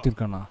இவன்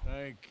காப்பாத்திருக்கானா?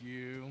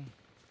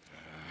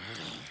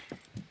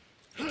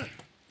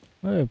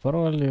 ஏய்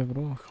பரவாயில்லையே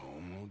bro.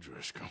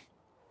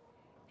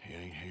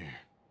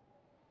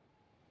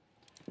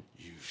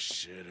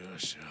 Set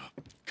us up.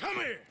 Come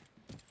here!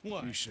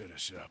 What? You set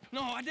us up.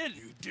 No, I didn't.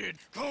 You did.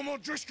 Colm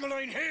O'Driscoll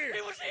ain't here!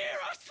 He was here,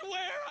 I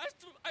swear!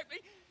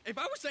 If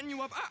I was setting you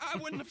up, I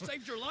wouldn't have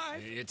saved your life.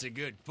 It's a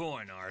good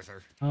point, Arthur.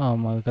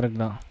 ஆமாம் அது correct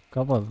தான்.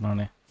 காப்பாற்று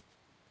நானே.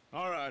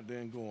 All right,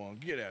 then, go on.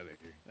 Get out of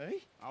here. Hey?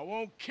 I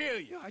won't kill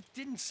you. I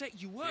didn't set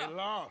you up. Get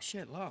lost.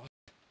 Get lost.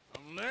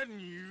 I'm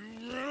letting you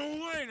run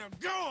away. Now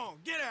go on.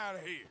 Get out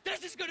of here.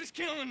 That's as good as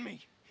killing me.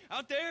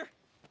 Out there,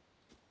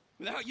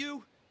 without you,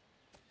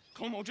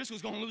 Colm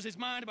O'Driscoll's gonna lose his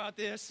mind about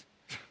this.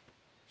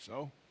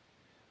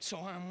 So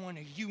I'm one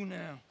of you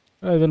now.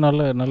 இது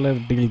நல்ல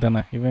deal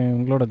தானே. இவன்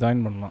உங்களோட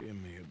join பண்ணலாம். Give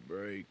me a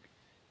break.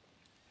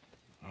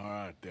 All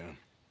right, then.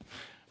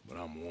 But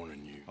I'm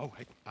warning you. Oh,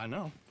 I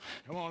know.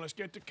 Come on, let's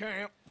get to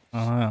camp.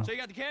 So you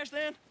got the cash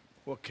then?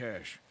 What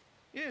cash?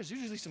 Yeah, there's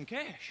usually some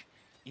cash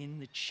in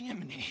the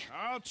chimney.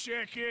 I'll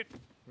check it.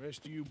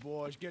 Rest of you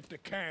boys, get to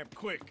camp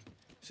quick.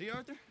 See,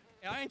 Arthur?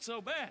 I ain't so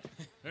bad.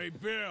 Hey,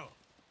 Bill.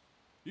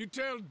 You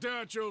tell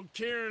Dutch old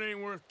Kieran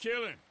ain't worth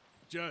killing.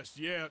 Just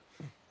yet.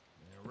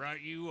 Yeah,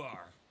 right you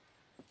are.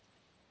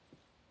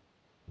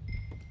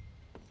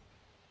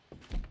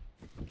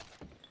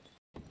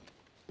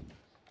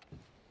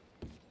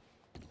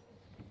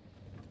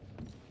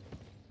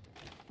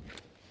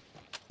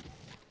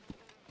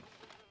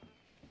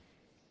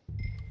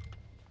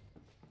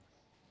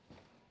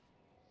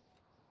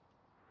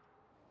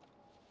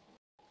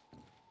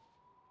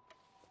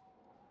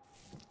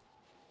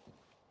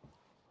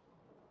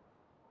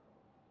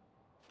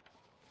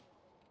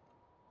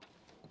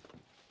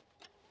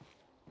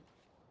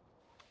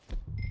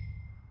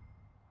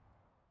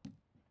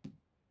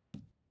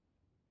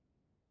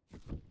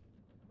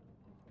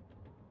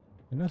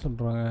 என்ன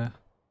சொல்கிறாங்க?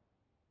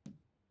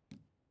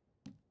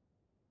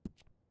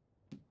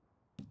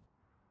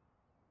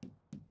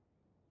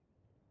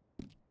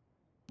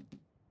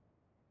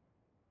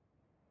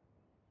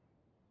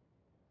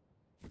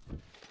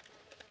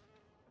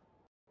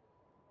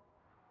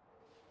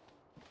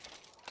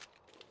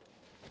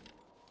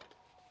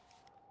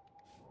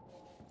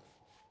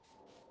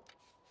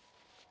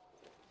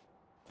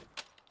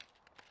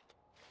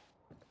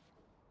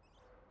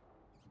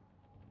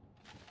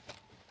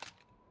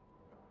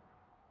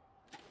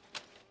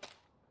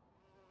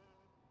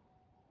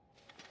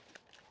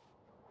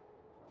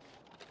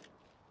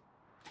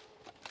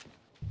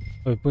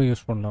 இப்போ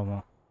use பண்ணலாமா?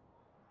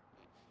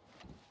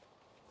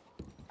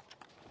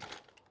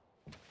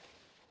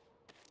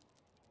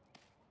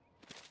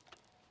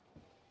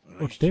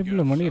 ஓ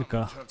டேபிளில் மணி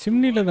இருக்கா?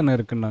 சிம்னியில் தானே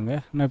இருக்குன்னாங்க.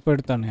 நான் இப்போ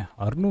எடுத்தானே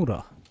 600.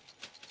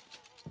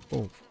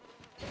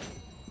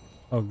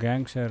 ஓ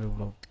gang share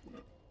இவ்வளோ.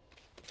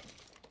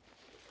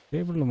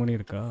 டேபிளில் மணி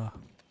இருக்கா?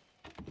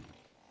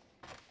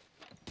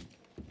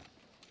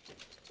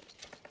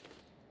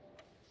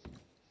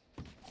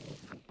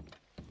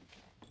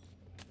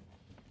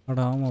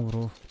 அட ஆமாம்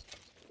ப்ரோ.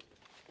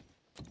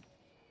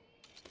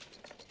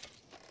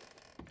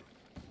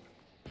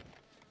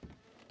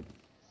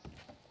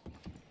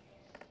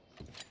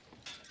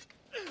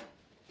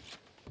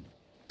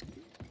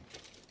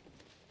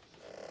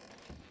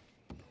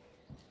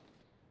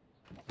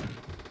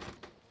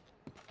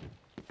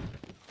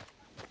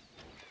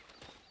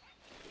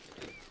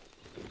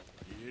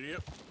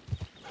 Yep.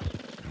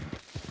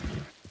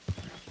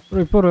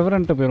 ப்ரோ இப்போ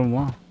ரெவரண்ட்டை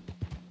போயிருமா?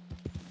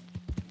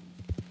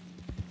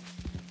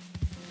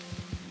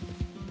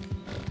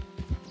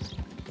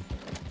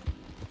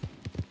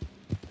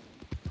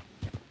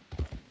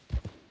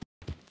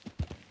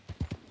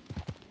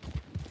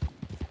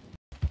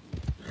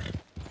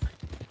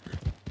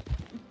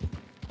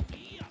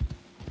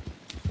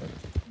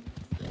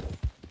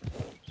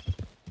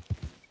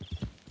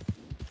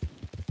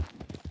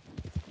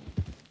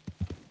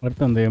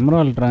 அடுத்து அந்த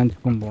எமரால்ட்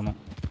ட்ரான்ச்சுக்கும் போகணும்.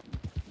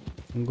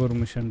 இங்கே ஒரு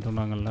மிஷன்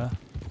சொன்னாங்கல்ல.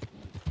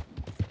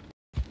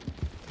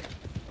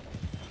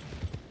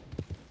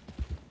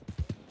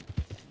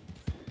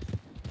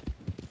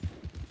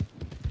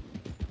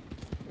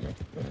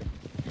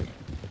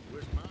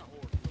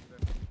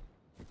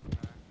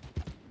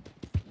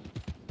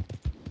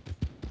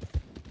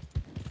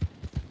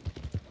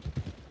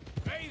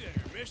 Hey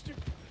there, mister.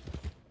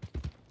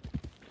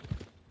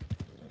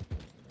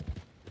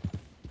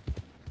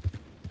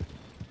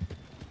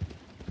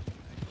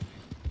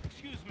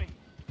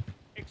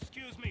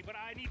 Excuse me, but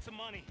I need some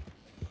money.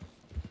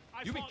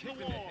 You been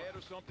kicked in the head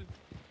or something?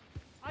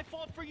 I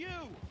fought for you.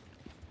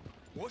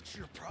 What's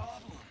your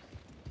problem?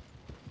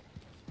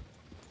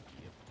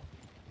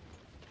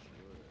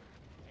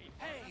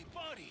 Hey,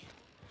 buddy.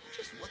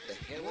 Just what the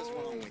hell is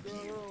wrong with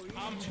you?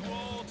 I'm too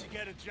old to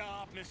get a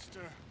job,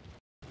 mister.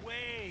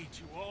 Way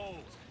too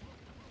old.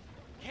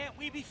 Can't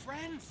we be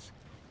friends?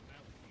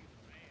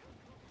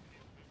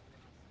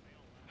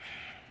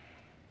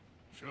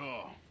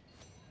 Sure.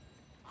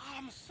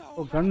 I'm so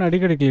ஓ கண்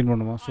அடிக்கடி clean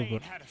பண்ணுமா? I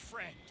super. ain't had a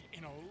friend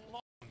in a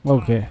long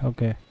okay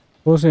okay.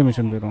 Jose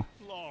mission போயிடும்.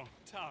 long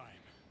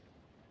time.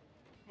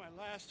 My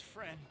last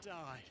friend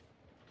died.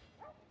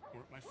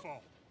 Weren't my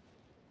fault.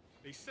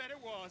 They said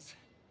it was,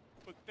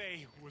 but they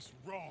was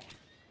wrong.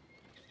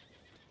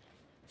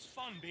 It's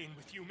fun being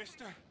with you,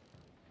 mister.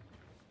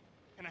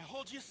 Can I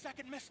hold you a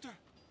second, mister?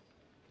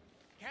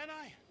 Can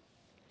I?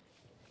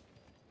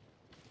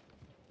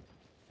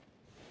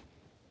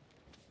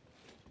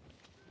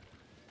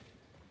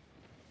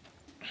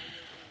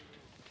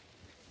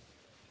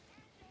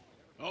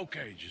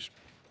 Okay, just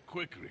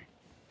quickly.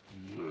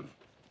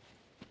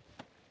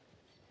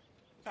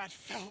 That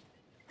felt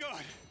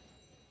good.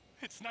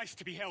 It's nice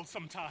to be held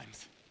sometimes.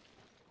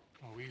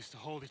 Oh, we used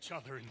to hold each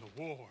other in the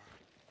war.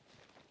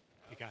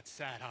 You got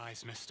sad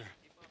eyes, mister.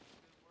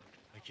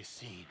 Like you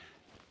seen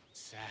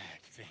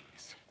sad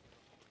things.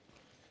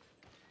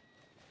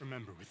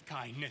 Remember with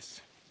kindness.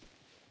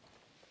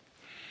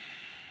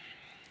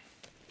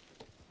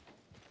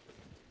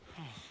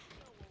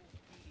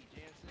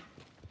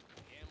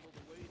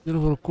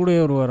 இதில் ஒரு கூடையே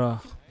வருவாரா?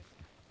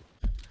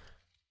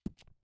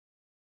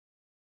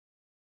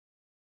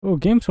 ஓ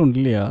game sound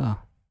இல்லையா?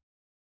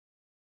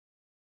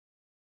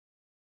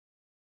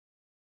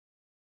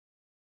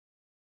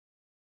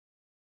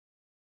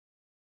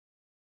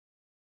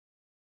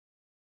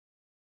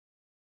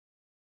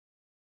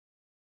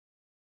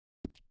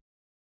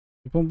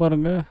 இப்போ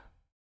பாருங்க.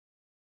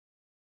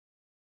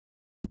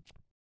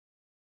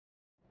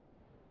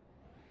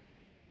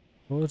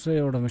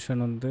 ஓசையோட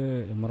mission வந்து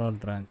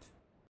emerald ranch.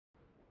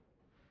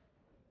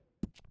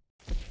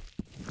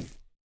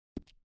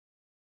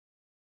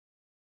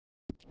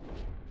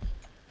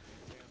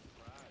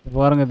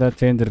 பாருங்க ஏதாவது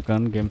சேஞ்ச்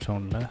இருக்கான்னு கேம்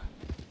சவுண்டில்.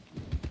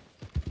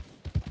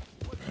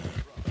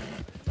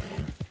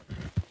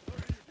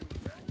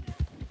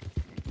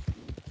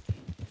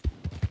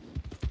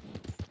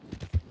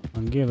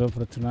 அங்கேயும் ஏதோ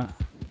பிரச்சனை.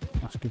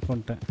 நான் ஸ்கிப்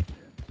பண்ணிட்டேன்.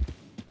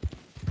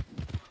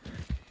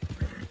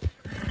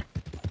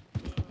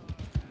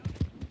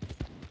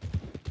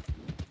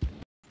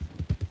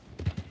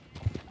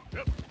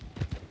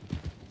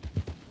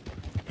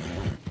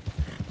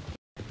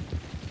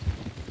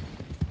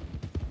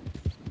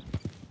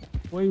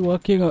 போய்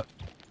ஓகேங்க.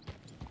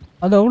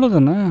 அது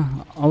அவ்வளோதானே?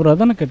 அவர்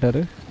அதானே கேட்டார்.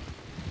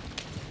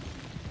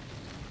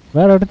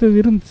 வேறு அடுத்தது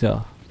இருந்துச்சா?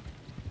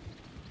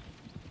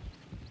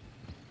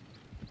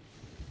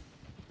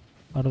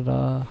 அடடா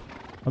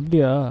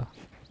அப்படியா?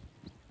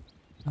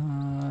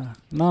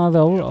 நான் அது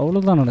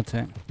அவ்வளோதான்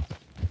நினச்சேன்.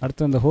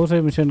 அடுத்து அந்த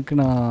ஹோசை மிஷனுக்கு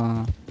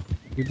நான்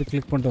இது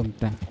கிளிக் பண்ணிட்டு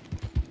வந்துட்டேன்.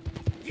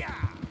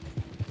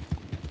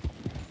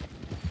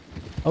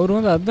 அவர்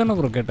வந்து அதுதானே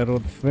அப்புறம் கேட்டார்.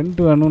 ஒரு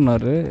ஃப்ரெண்டு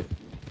வேணும்னாரு.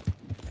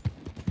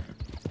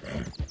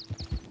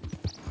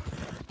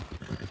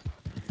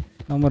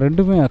 நம்ம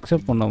ரெண்டுமே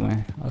அக்செப்ட் பண்ணோமே,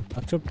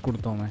 அக்செப்ட்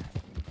கொடுத்தோமே.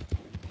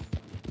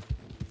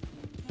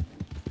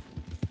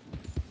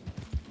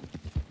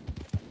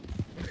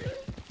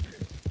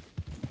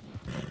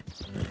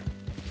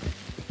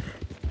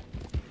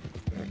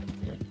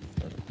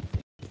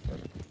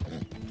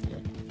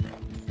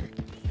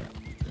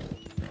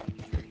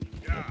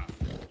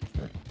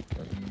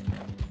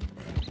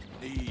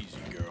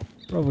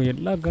 அப்புறம்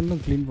எல்லா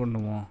கண்ணும் க்ளீன்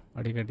பண்ணுமோ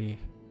அடிக்கடி?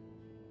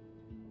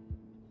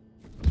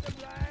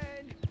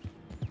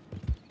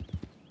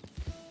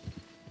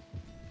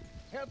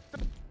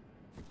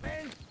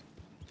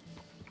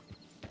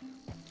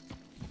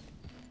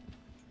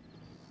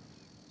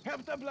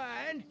 Help the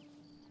blind.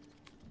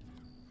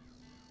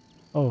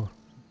 O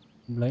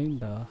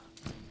பிளைண்டா?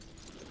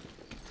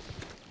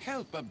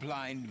 Help a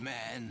blind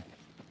man.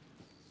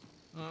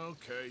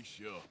 Okay,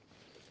 sure.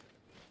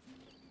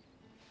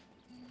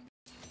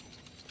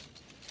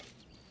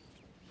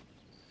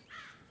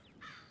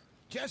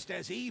 Just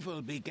as evil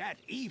begat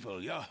evil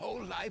your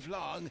whole life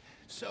long,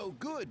 so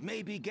good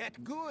may beget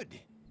good.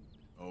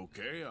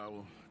 Okay, I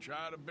will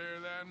try to bear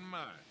that in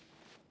mind.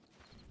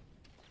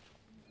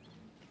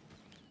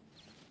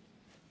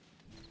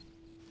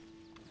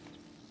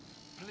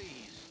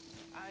 Please,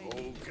 I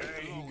Okay,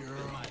 need to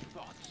girl. my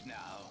thoughts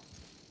now.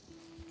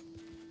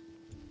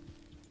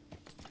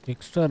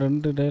 Extra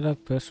 2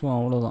 dialogue பேசுவோம்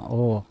அவ்வளோதான்.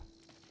 ஓ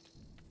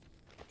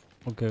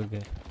okay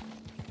okay.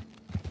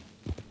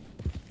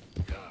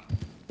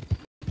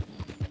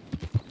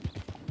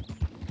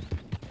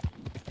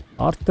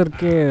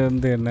 ஆர்த்தருக்கே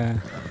வந்து என்ன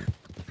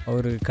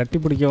அவர் கட்டி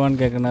பிடிக்கவான்னு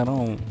கேட்க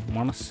நேரம்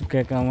மனசு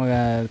கேட்காம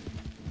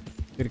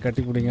சரி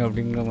கட்டி பிடிங்க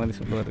அப்படிங்கிற மாதிரி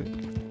சொல்லுவார்.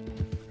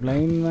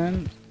 பிளைண்ட் மேன்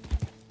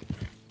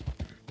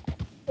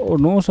ஓ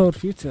நோஸ் அவர்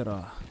ஃபியூச்சரா?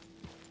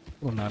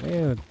 ஓ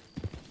நிறைய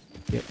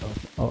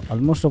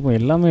ஆல்மோஸ்ட் அப்போ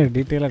எல்லாமே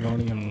டீட்டெயிலாக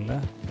கவனிக்கணும்ல.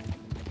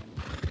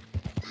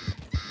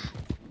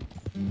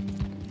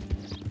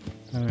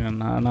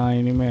 நான்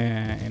இனிமே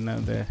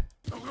என்னது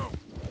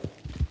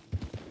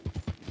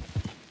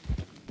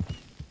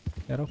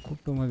யாரோ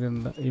கூப்பிட்ட மாதிரி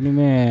இருந்தால்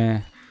இனிமே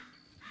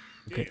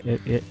ஓகே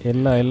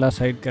எல்லா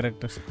சைட்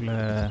கேரக்டர்ஸ்குள்ள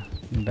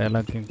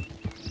டைலாக்கையும்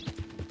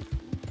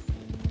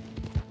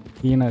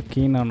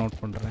கீனாக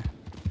நோட் பண்ணுறேன்.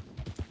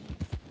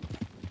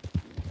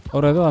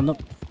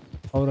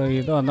 அவர்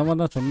ஏதோ அந்த மாதிரி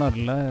தான்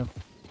சொன்னார்ல.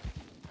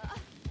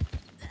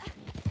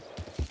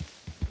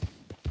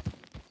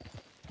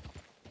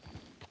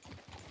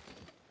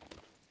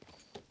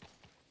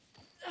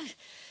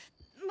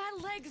 My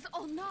legs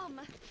all numb.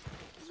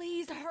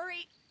 Please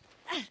hurry.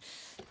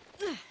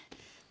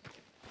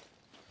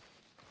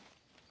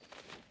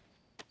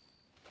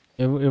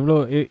 எவ்வளோ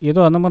ஏதோ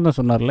அந்த மாதிரி தான்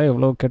சொன்னார்ல.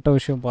 எவ்வளோ கெட்ட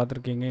விஷயம்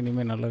பார்த்துருக்கீங்க,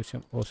 இனிமேல் நல்ல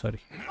விஷயம். ஓ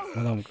சாரி,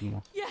 அதான் முக்கியமா.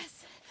 Yes,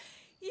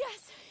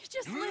 yes.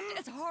 Just lift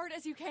as hard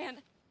as you can.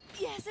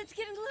 Yes, it's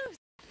getting loose.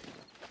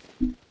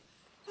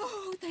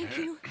 Oh, thank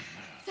you.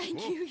 Thank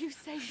you. You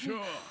saved me.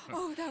 Sure.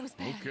 Oh, that was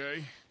bad. Okay.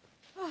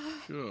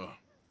 Sure.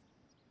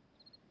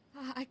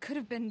 I could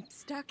have been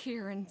stuck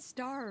here and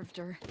starved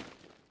or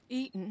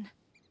eaten.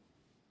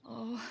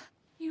 Oh,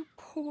 you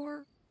poor,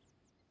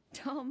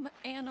 dumb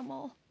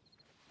animal.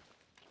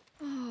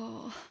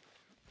 Oh.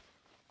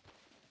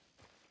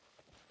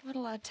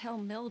 What'll I tell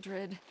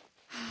Mildred?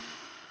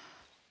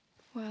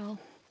 Well,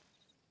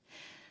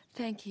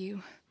 thank you.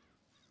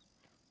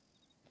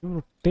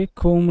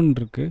 Take ஹோம்னு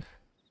இருக்கு.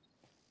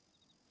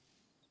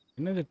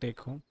 என்னது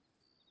take home?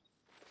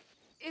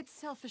 It's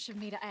selfish of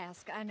me to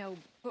ask, I know,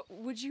 but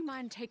would you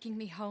mind taking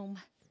me home?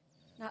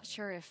 Not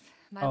sure if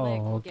my leg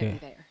will get me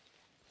there.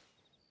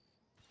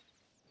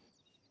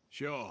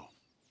 Sure.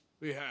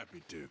 Be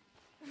happy to.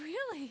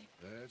 Really?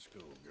 Let's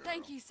go, girl.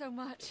 Thank you so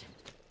much.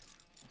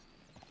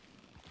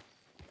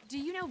 Do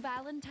you know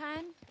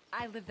Valentine?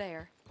 I live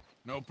there.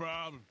 No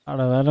problem.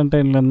 அட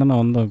வேலண்டைன்லேருந்து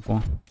நான் வந்தோம் இப்போ.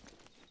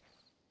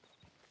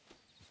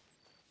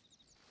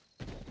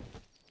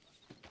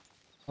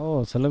 ஓ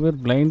சில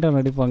பேர் பிளைண்டாக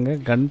நடிப்பாங்க,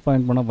 கன்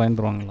point பண்ணால்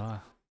பயந்துருவாங்களா?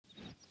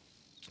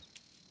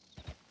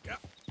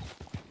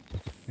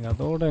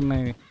 அதோட என்ன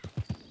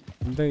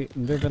இந்த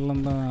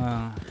இதெல்லாம் தான்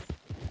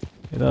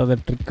ஏதாவது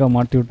ட்ரிக்காக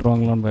மாட்டி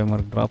விட்ருவாங்களான்னு பயமாக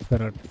இருக்குது. Drop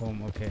fair at home.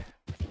 Okay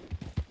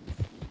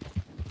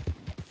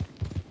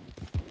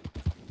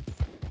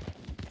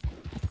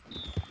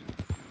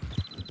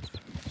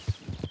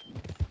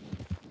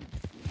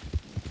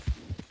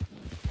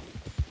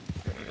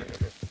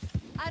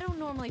I don't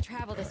normally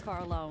travel this far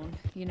alone,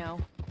 you know.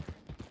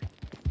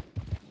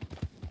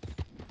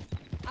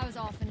 I was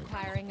off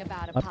inquiring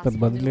about a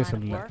possible new line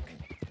of work.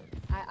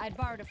 I'd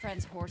borrowed a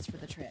friend's horse for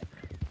the trip.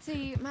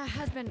 See, my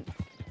husband...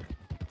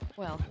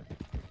 Well,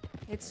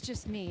 it's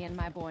just me and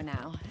my boy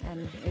now,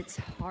 and it's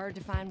hard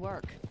to find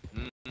work.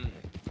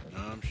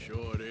 I'm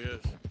sure it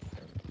is.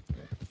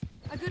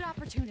 A good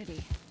opportunity.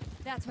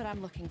 That's what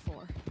I'm looking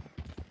for.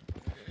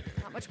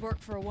 Not much work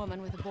for a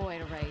woman with a boy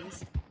to raise.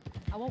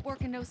 I won't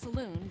work in no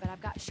saloon, but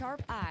I've got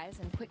sharp eyes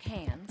and quick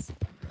hands.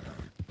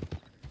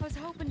 I was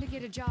hoping to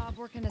get a job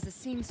working as a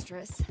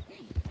seamstress.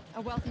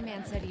 A wealthy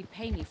man said he'd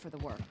pay me for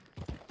the work.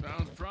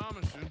 Sounds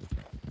promising.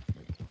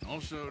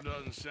 Also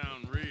doesn't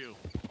sound real.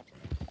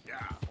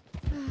 Yeah.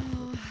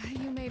 Oh,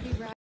 you may be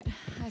right,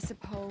 I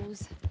suppose.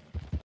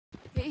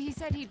 He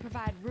said he'd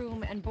provide room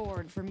and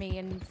board for me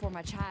and for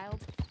my child.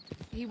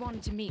 He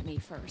wanted to meet me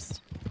first.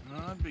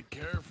 I'd be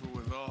careful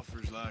with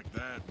offers like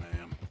that,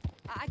 ma'am.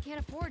 I can't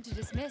afford to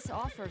dismiss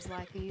offers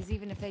like these,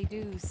 even if they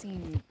do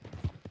seem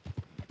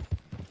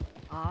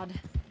odd.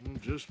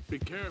 Just be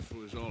careful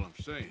is all I'm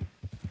saying.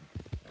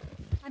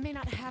 I may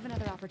not have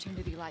another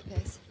opportunity like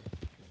this.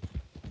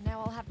 Now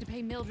I'll have to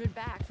pay Mildred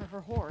back for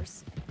her horse.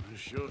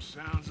 It sure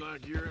sounds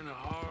like you're in a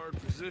hard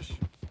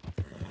position.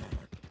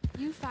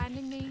 You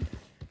finding me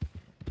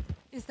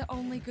is the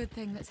only good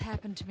thing that's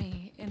happened to me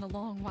in a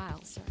long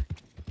while, sir.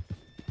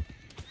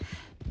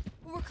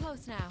 We're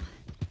close now.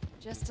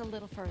 Just a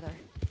little further.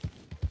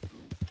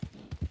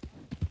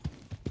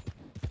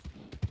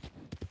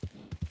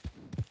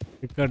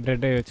 பிக்கா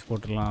டேட்டே வச்சு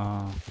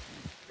போட்டுடலாம்.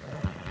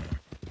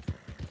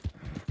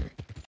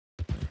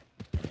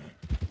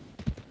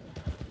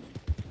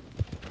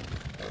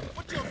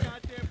 What's your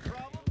goddamn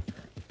problem?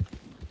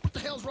 What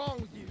the hell's wrong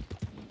with you?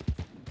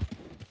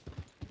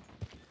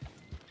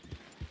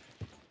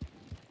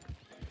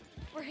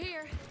 We're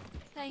here.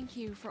 Thank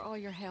you for all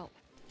your help.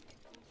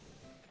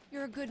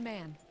 You're a good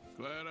man.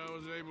 Glad I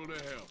was able to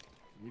help.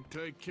 You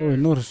take O care.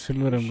 இன்னொரு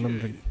silver emblem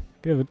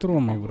இருக்கு.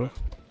 வித்துருவோமா bro?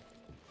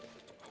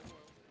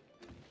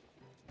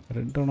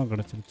 ரெண்டோனா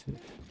கிடச்சிருச்சு.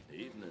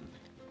 Evening.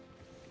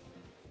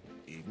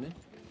 Evening?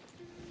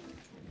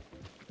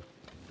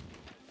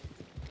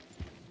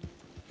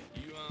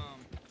 You,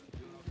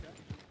 okay?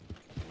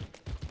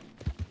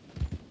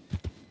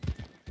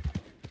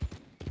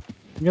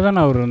 இங்கே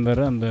தானே அவர்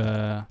இருந்தார், அந்த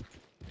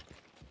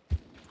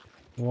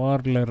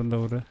வாரில்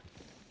இருந்தவர்.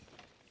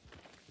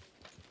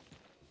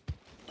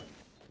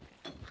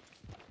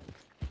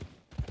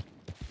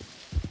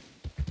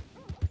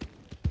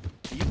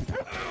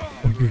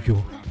 ஐயோ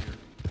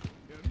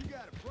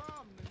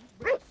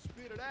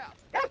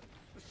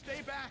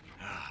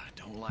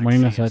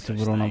மைனஸ் ஆச்சு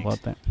ப்ரோ, நான்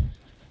பார்த்தேன்.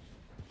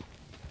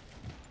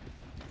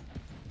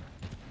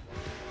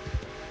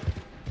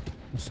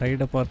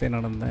 சைடை பார்த்தே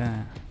நடந்தேன்.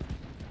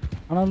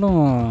 ஆனாலும்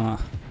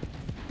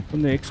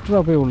கொஞ்சம்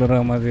எக்ஸ்ட்ரா போய்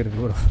உள்ளற மாதிரி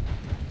இருக்கு ப்ரோ.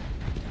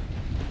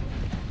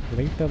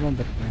 லைட்டாக தான்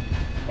தட்டினேன்.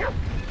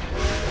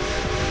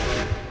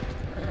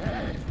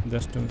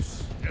 Just miss.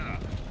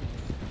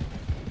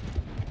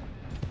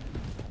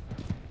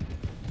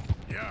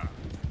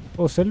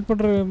 ஓ செல்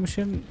பண்ணுற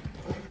மிஷின்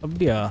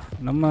அப்படியா?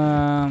 நம்ம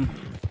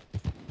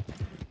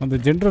அந்த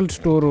ஜென்ரல்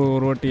ஸ்டோர்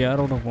ஒரு வாட்டி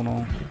யாரோட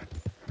போனோம்,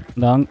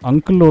 அந்த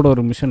அங்கிளோட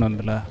ஒரு மிஷன்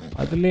வந்தல,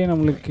 அதுலேயே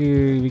நம்மளுக்கு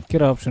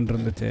விற்கிற ஆப்ஷன்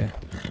இருந்துச்சு.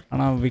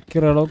 ஆனால்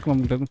விற்கிற அளவுக்கு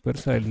நம்மகிட்ட எதுவும்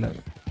பெருசாக இல்லை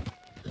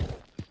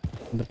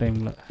அந்த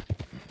டைமில்.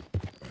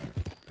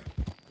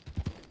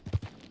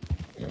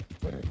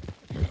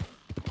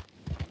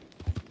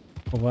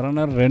 இப்போ வர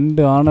நேரம்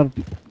 2 ஆனர்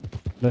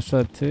ப்ளஸ்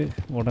ஆச்சு,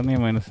 உடனே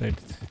மைனஸ்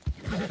ஆகிடுச்சு.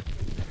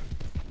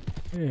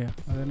 ஏ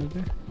அது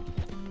என்னது?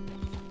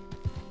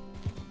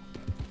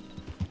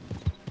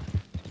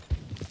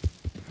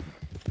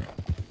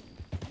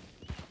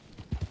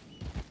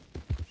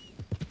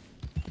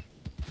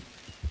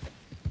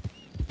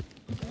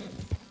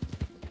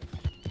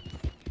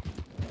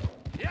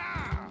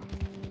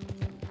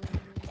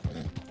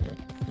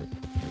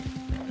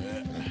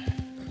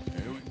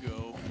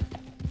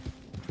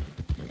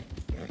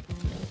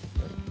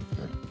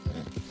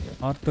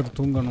 ஆர்த்தர்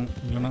தூங்கணும்,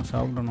 இல்லைன்னா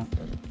சாப்பிடணும்.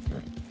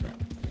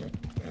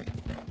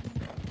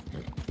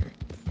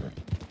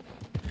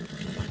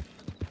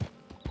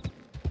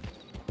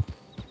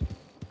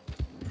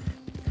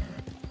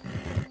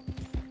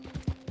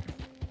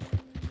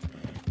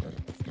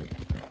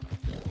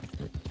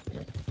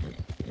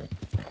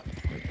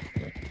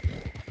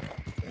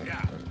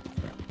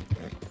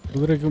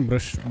 குதிரைக்கும்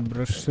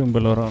ப்ரஷ்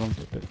சிம்பிள் வர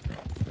ஆரம்பிச்சுட்டு.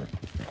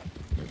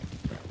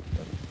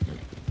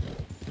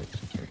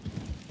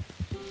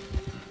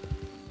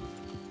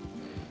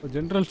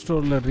 ஜென்ரல்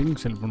ஸ்டோரில் ரிங்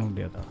செல் பண்ண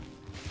முடியாதா?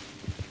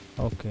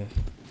 ஓகே.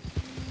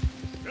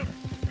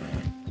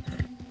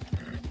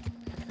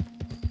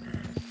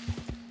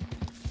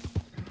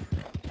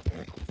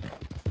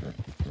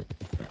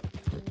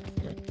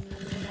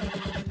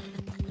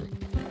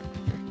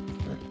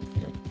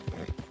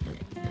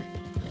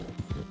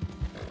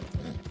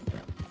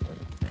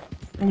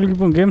 உங்களுக்கு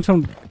இப்போ game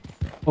sound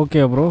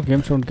okay bro?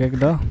 Game sound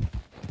கேட்குதா?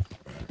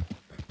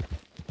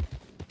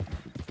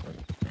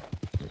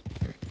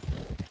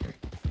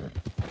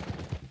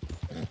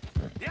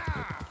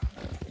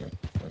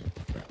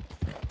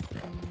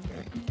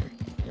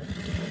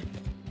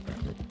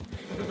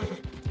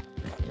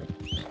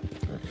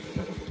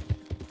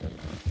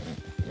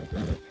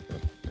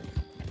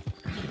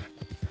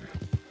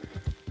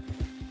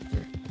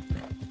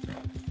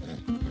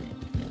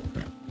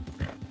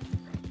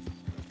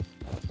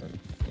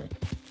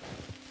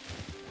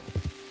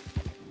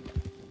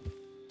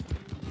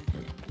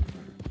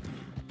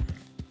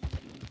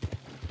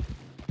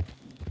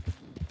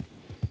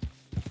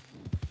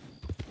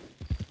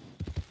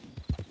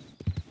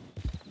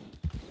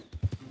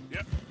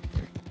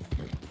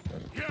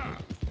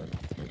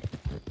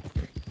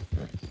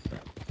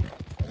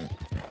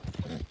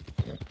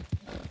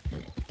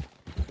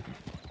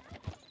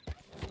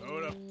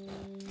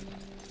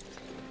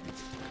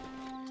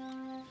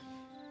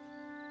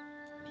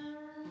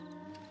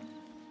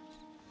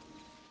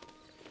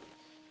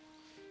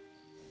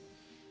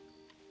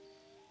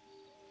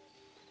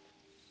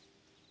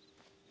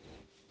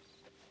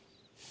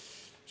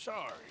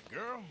 Sorry,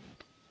 girl.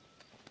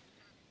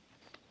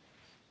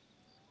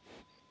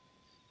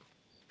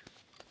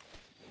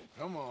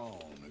 Come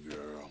on,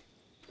 girl.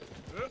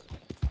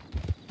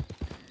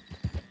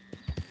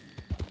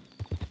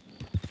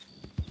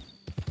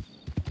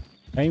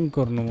 Time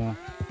வரணுமா?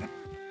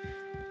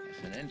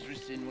 That's an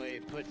interesting way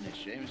of putting it,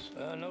 Seamus.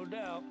 No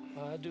doubt.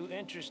 I do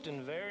interesting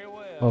very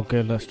well.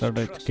 Okay, let's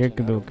start it.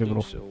 கேக்குது okay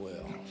bro.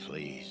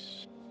 Please.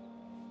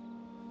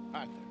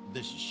 Arthur,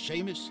 this is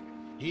Seamus.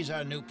 He's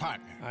our new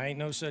partner. I ain't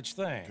no such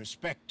thing.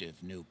 Prospective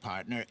new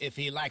partner, if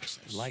he likes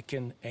us.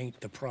 Liking ain't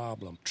the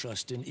problem.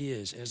 Trusting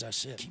is. As I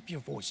said, keep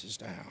your voices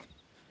down.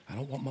 I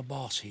don't want my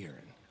boss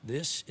hearing.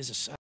 This is a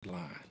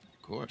sideline.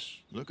 Of course.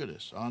 Look at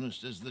us.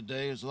 Honest as the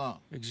day is long.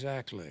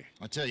 Exactly.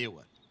 I tell you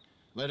what.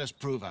 Let us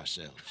prove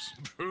ourselves.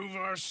 Prove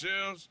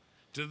ourselves?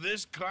 To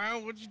this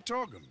clown? What you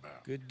talking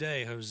about? Good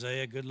day,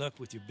 Hosea. Good luck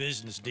with your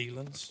business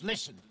dealings.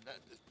 Listen,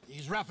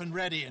 he's rough and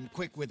ready and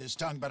quick with his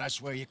tongue, but I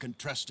swear you can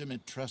trust him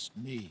and trust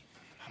me.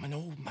 I'm an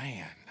old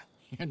man.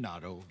 You're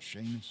not old,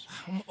 Seamus.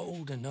 I'm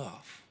old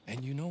enough.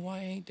 And you know why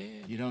I ain't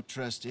dead? You don't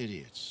trust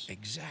idiots.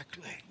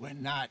 Exactly. We're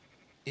not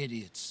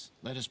idiots.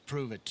 Let us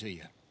prove it to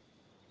you.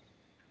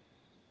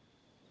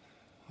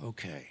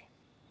 Okay.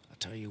 I'll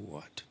tell you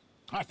what.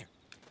 Arthur.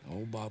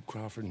 Old Bob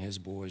Crawford and his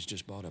boys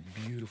just bought a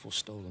beautiful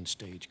stolen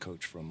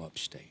stagecoach from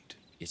upstate.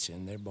 It's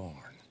in their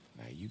barn.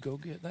 Now you go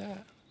get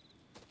that,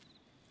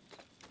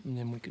 and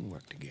then we can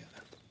work together.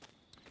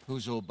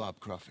 Who's old Bob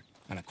Crawford?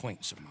 An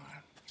acquaintance of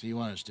mine. So you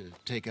want us to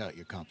take out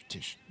your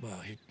competition?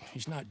 Well,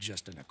 he's not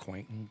just an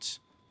acquaintance,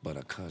 but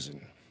a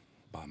cousin.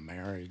 By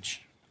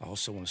marriage. I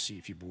also want to see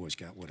if you boys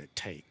got what it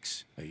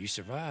takes. Now, you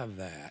survive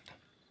that.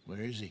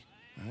 Where is he?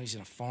 He's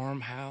in a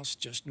farmhouse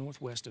just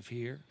northwest of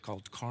here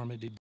called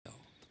Carmody.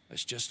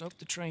 It's just up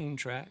the train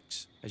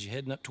tracks as you're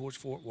heading up towards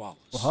Fort Wallace.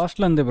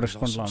 Hostel and brush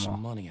There's also பண்ணலாமா?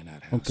 some money in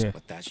that house, Okay.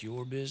 but that's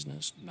your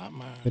business, not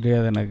mine.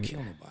 தெரியாது Don't எனக்கு.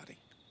 kill nobody.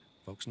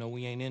 Folks know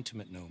we ain't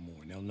intimate no more,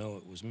 and they'll know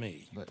it was me.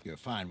 But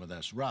you're fine with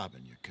us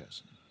robbing your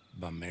cousin.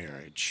 By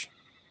marriage.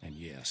 And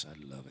yes,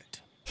 I'd love it.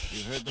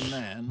 You heard the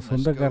man. Let's go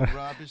சொந்தக்காரன்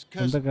rob his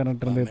cousin. சொந்தக்காரன்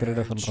இருந்தே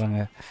திருட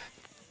சொல்றாங்க.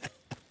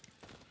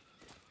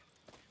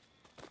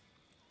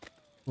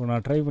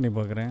 நான் try பண்ணி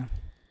பார்க்குறேன்.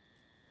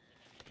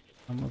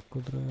 நம்ம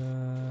குதிரை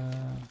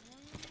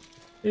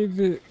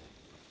இது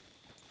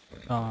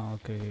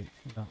ஓகே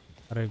இதான்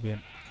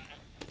அரேபியன்.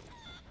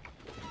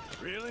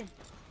 Really?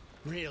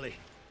 Really?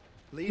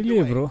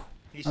 இல்லையே ப்ரோ,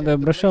 அந்த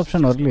ப்ரஷ்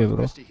ஆப்ஷன் வரலையே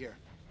bro.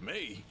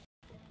 Me?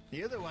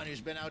 You're the one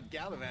who's been out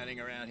gallivanting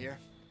around here.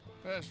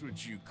 That's what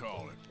you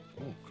call it.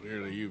 Oh,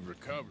 clearly you've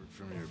recovered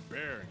from your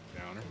bear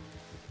encounter.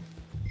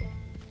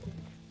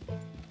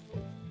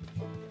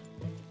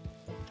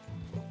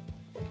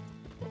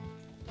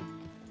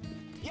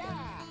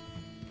 Yeah!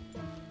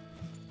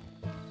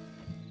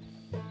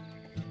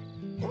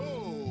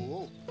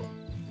 Whoa!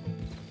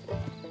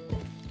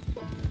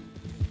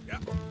 Yeah.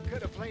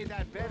 Could have played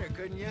that better,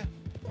 couldn't you?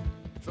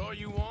 Thought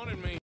you wanted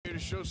me here to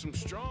show some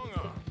strong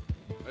arm.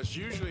 That's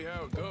usually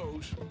how it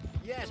goes.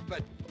 Yes,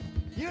 but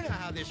you know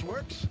how this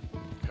works.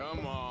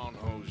 Come on,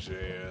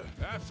 Hosea.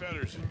 That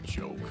feller's a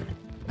joke.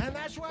 And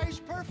that's why he's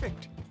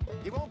perfect.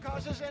 He won't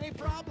cause us any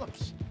problems.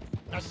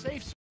 A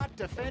safe spot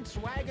to fence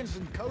wagons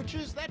and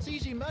coaches, that's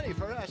easy money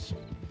for us.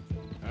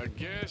 I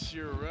guess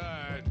you're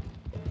right.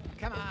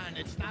 Come on,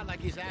 it's not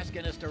like he's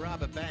asking us to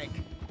rob a bank.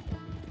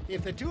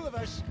 If the two of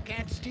us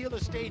can't steal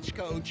a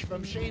stagecoach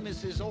from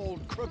Seamus's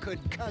old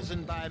crooked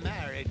cousin by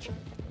marriage,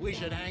 we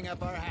should hang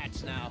up our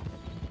hats now.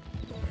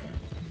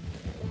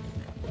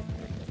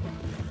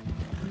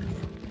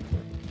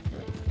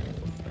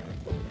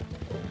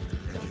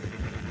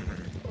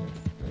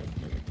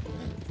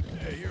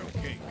 Hey, you're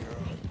okay,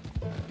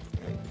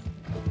 girl.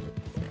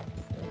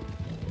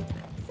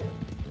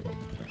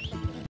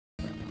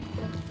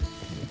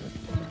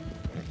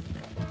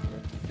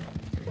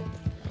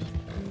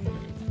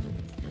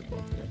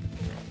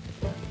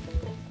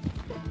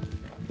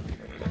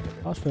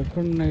 Last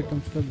weapon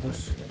items like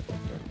this.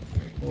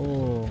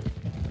 Oh.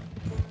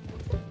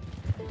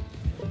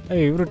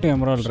 Hey, every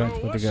emerald ranch So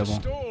put what's the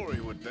together. story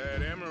with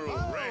that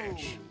Emerald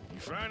Ranch? You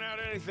find out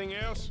anything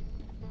else?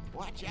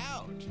 Watch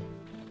out.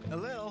 A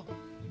little.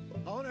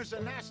 Owner's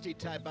a nasty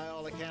type by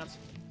all accounts.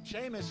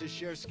 Seamus is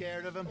sure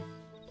scared of him.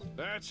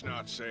 That's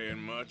not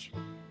saying much.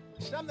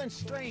 Something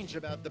strange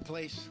about the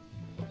place.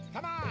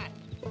 Come on!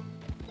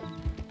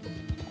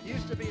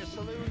 Used to be a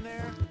saloon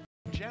there,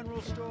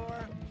 general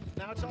store.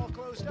 Now it's all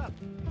closed up,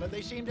 but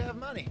they seem to have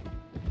money.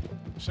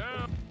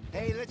 Sound?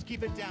 Hey, let's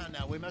keep it down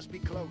now. We must be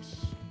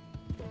close.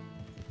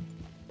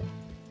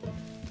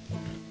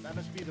 That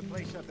must be the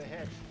place up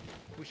ahead.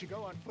 We should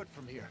go on foot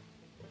from here.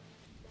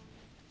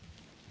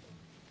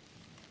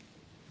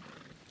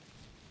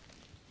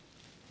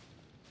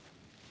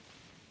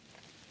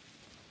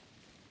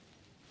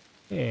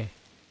 Hey,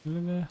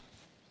 இல்லைங்க.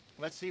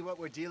 Let's see what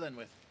we're dealing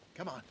with.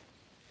 Come on.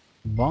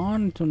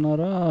 பான்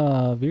சொன்னாரா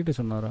வீடு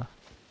சொன்னாரா?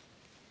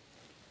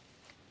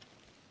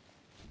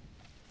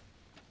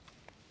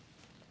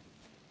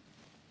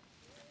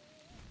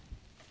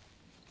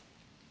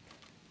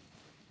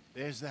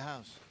 There's the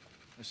house.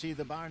 I see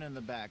the barn in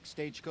the back.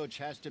 Stagecoach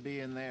has to be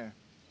in there.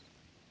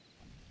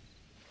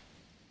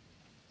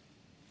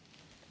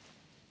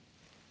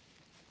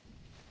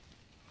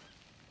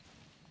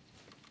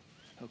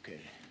 Okay,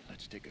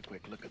 let's take a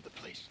quick look at the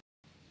place.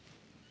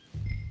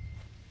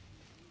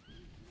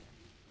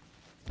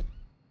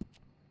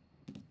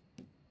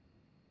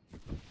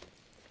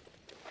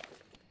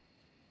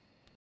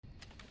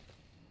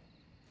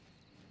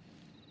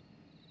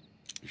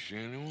 You see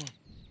anyone?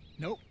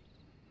 Nope.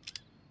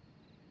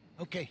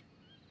 Okay.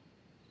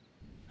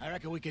 I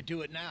reckon we could do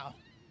it now.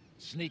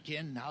 Sneak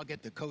in, I'll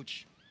get the coach.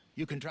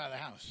 You can try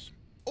the house.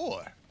 Or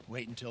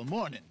wait until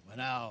morning when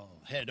I'll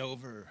head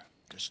over,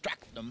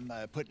 distract them by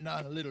putting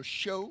on a little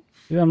show.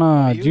 இதனா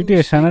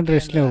GTA San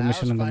Andreasல ஒரு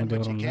mission இந்த மாதிரி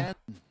you வரும்ல. can,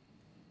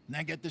 and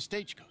then get the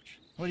stagecoach.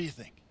 What do you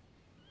think?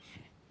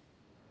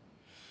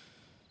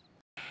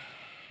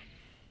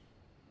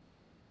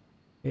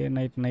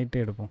 Night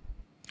எடுப்போம்.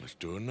 Let's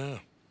do it now.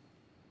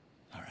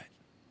 All right.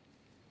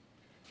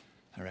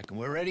 I reckon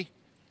we're ready.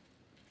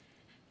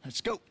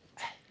 Let's go.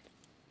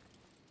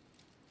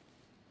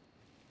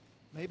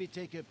 Maybe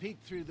take a peek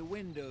through the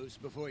windows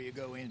before you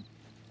go in.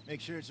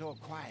 Make sure it's all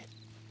quiet.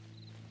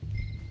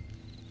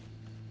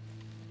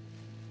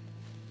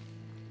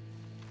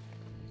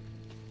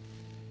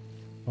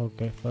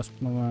 Okay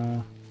first நம்ம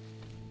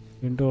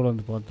விண்டோவில்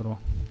வந்து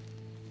பார்த்துருவோம்.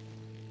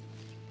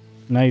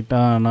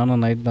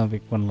 நானும் night தான்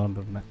big பண்ணலான்னு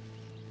இருந்தேன்.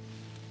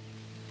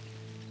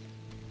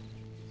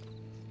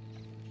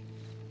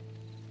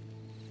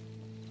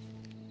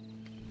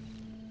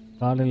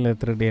 காலையில்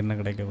திருடி என்ன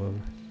கிடைக்க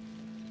போகுது?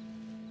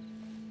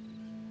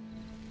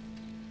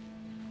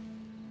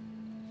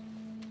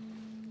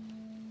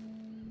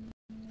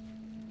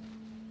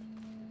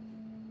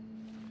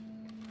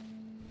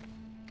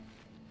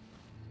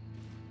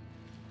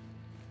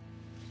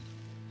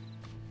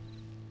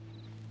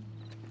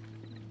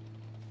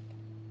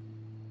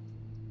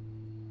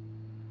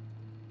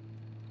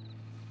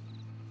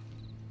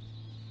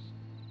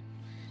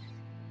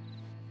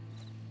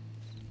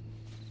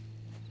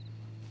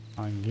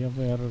 அங்கேயே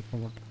போய் யாரும் இருக்க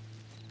மாட்டேன்.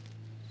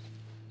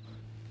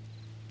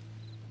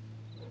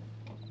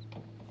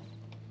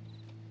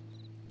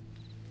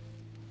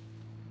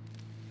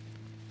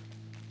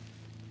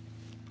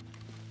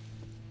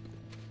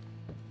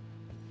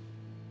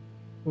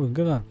 ஓ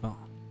இங்கே தான் இருக்கான்.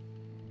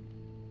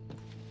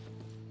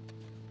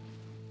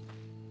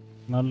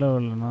 நல்ல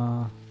வேலைண்ணா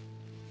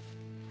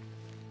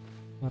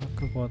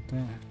பறக்க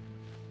பார்த்தேன்.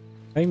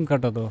 டைம்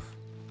காட்டாதோ?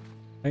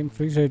 டைம்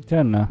ஃப்ரீஸ்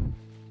ஆகிடுச்சா என்ன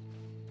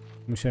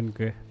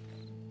மிஷனுக்கு?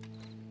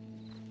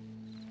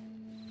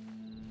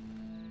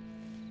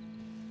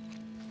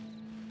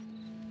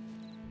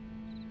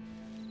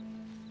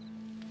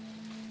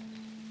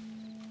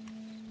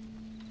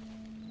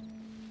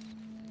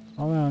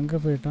 அவன் அங்கே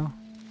போயிட்டான்.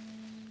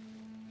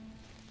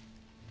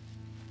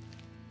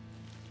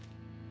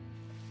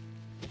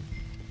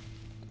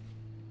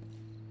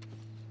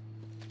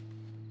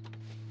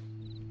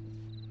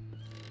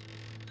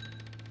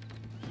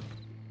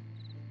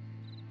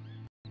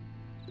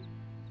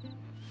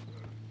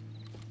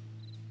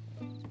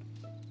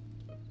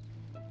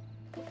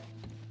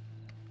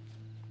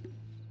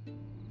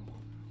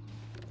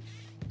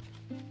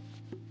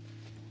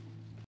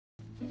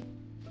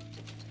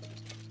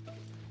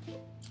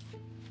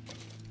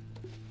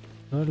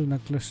 கேர்ள்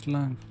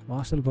நெக்லஸ்லாம்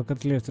வாசல்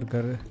பக்கத்துலேயே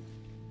வச்சுருக்காரு.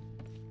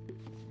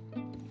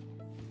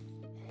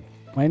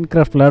 மைண்ட்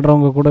கிராஃப்ட்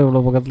விளையாடுறவங்க கூட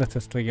இவ்வளோ பக்கத்தில்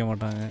செஸ்ட் வைக்க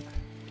மாட்டாங்க.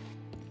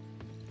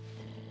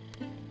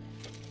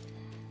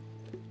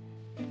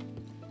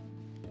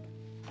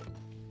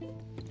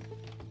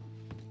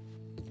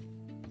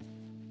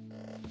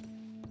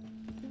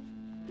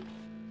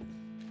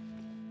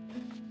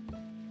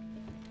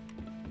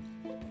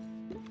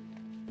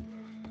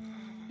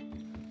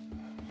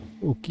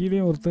 ஓ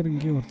கீழே ஒருத்தர்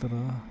இங்கேயும்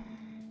ஒருத்தரா?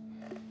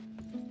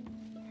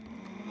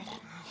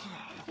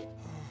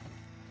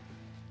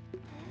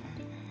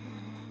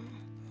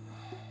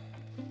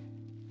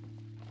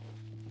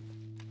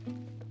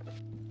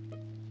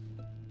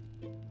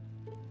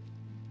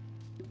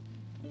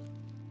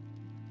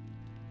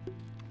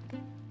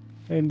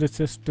 இந்த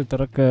செஸ்ட்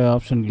திறக்க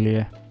ஆப்ஷன்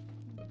இல்லையே.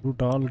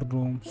 ரூட் ஆல்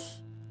ரூம்ஸ்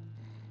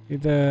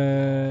இதை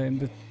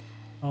இந்த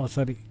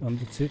சாரி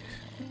வந்துச்சு.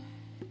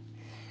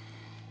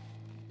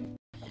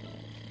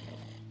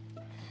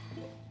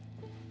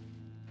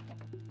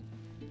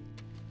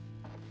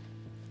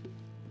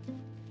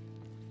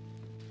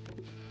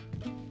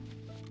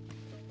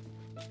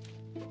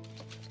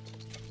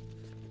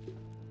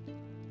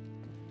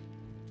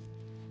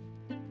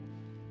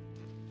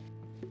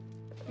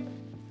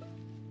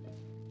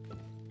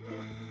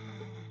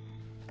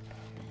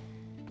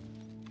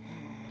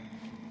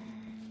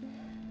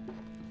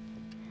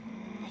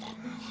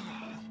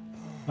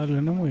 அதில்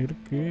என்னமோ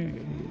இருக்கு,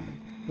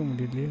 இருக்க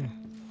முடியலையே.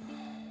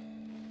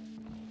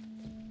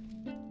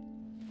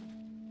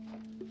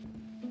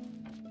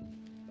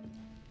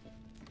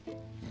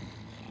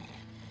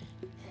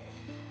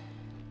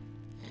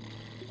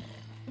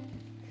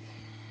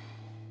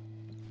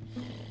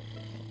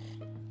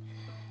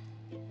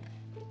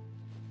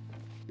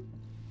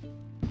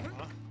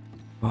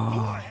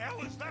 Who the hell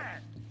is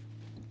that?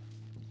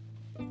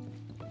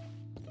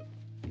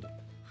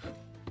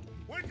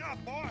 Wake up,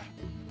 boy!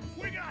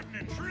 We got an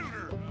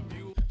intruder!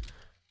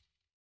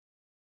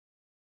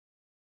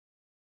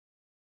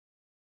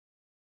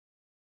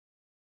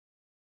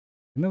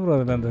 என்ன ப்ரோ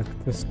அதில் அந்த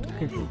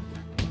ஃபஸ்ட்டு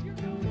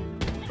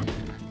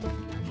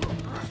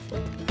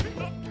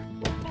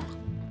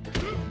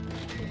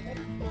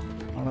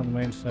ஆனால்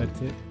மைண்ட்ஸ்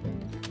ஆச்சு.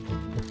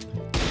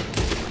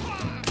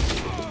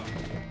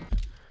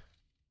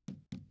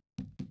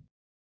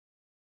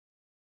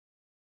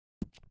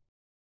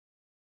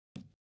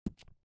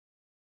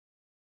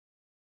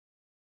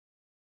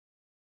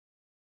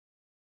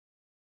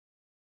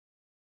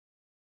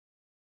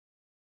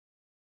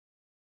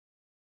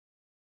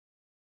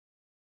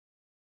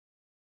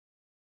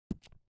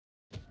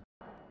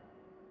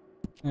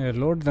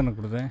 லோட் தானே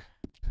கொடுத்தேன்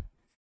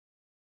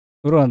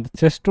ப்ரோ. அந்த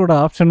செஸ்ட்டோட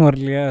ஆப்ஷன்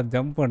வரலையா,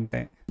 ஜம்ப்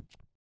பண்ணிட்டேன்.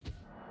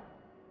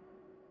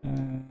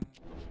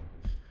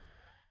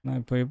 நான்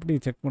இப்போ எப்படி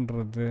செக்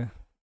பண்ணுறது?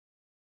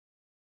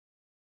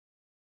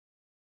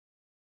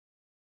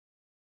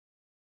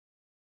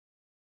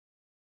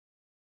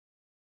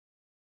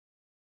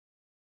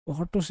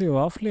 ஆட்டோ சேவ்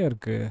ஆஃப்லேயே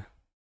இருக்கு.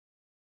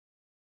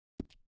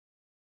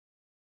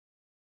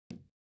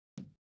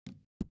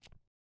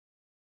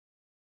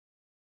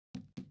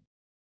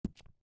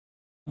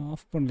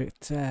 ஆஃப் பண்ணல.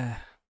 சே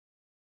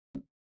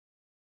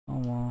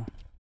ஆமாம்.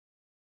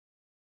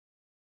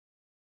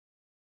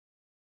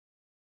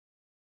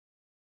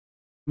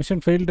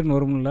 மிஷன் ஃபெயில்டுன்னு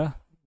வரும்ல,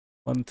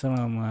 ஒன்ஸ்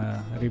நம்ம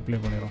ரீப்ளே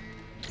பண்ணிடுறோம்.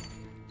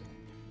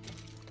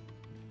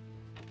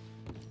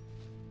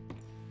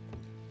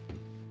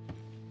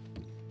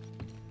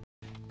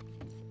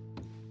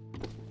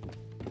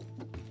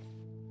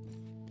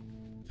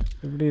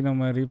 எப்படி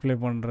நம்ம ரீப்ளே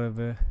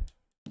பண்ணுறது?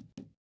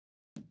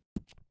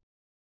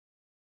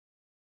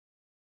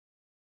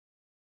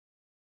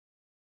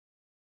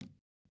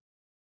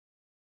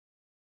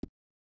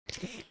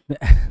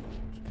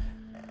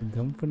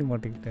 ஜம்ப் பண்ணி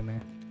மாட்டிக்கிட்டேனே.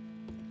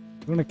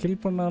 இவனை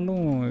கில்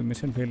பண்ணாலும்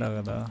மிஷன் ஃபெயில்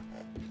ஆகாதா?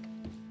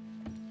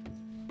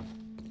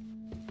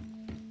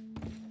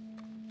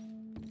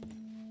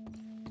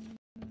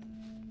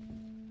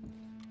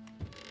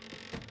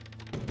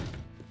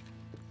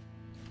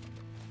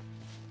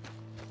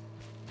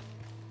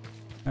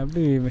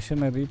 எப்படி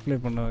மிஷனை ரீப்ளே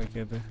பண்ண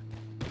வைக்கிறது?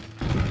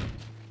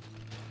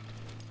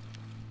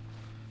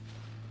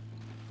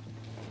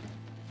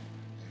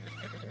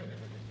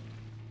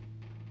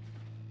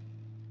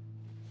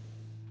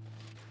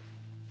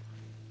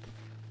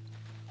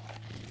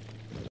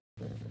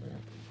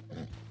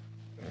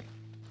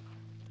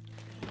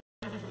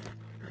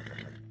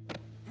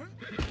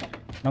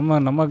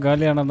 நம்ம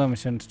காலியானதான்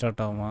மிஷன்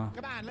ஸ்டார்ட் ஆகுமா?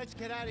 Come on, let's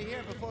get out of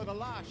here before the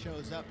law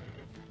shows up.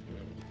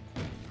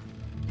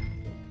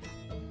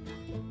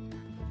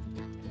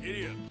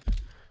 Idiot.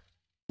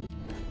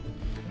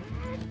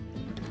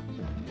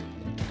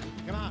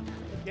 Come on.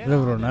 இல்லை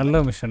ப்ரோ,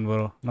 நல்ல மிஷன்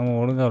ப்ரோ. நம்ம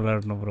ஒழுங்காக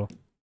விளையாடணும் ப்ரோ.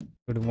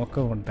 இப்படி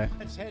மொக்க பண்ணிட்டேன்.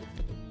 Let's head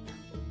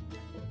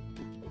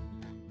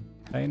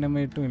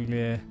டைனமைட்டும்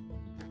இல்லையே.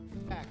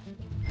 back.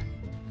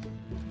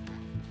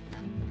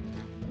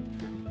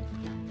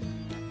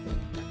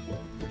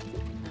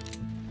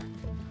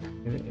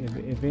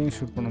 எதையும்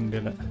ஷூட் பண்ண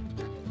முடியல.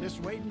 Just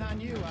waiting on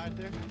you,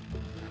 Arthur.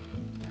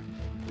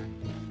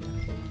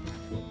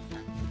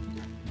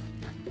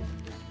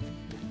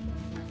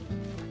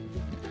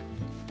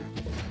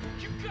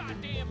 You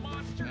goddamn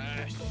monster!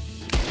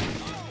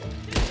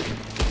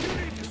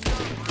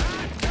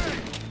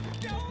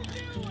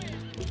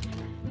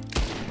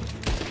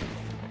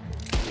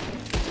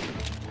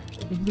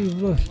 இப்படி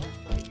இவ்வளோ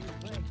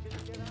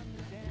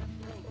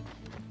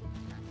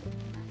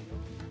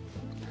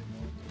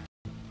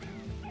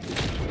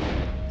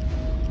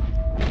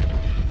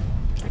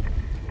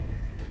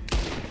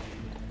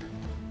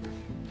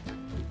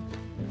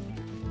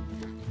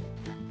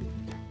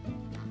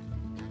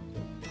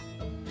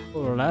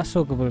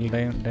லாஸ்டோக்கு பதில்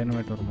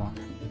டைனமைட் வருமா?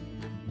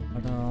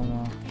 அதான்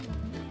ஆமாம்.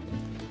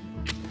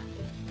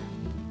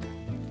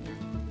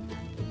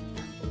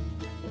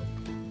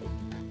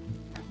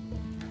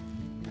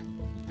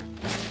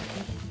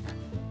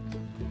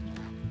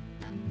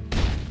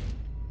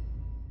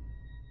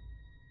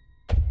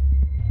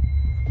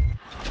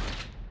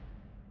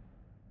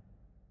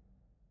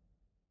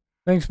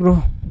 தேங்க்ஸ் ப்ரோ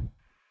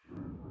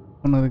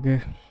பண்ணதுக்கு.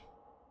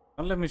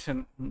 நல்ல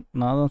மிஷன்.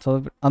 நான்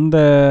தான் அந்த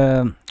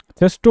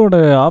செஸ்ட்டோட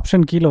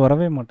ஆப்ஷன் கீழே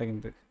வரவே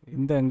மாட்டேங்குது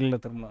இந்த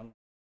ஆங்கிளில் திரும்பினாலும்.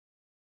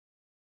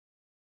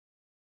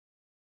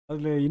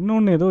 அதில்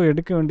இன்னொன்று ஏதோ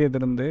எடுக்க வேண்டியது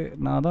இருந்து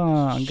நான் தான்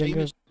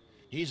அங்கங்கே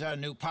He's our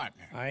new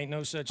partner. I ain't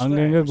no such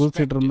அங்கங்கே thing.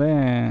 குதிச்சிட்டு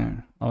இருந்தேன்.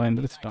 அவன்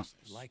எந்திரிச்சிட்டான்.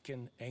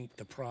 Liking ain't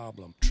the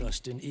problem.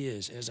 Trusting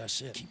is. As I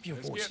said, keep your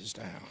voices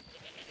down.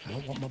 I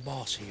don't want my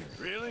boss here.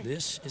 Really?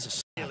 This is a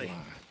sideline.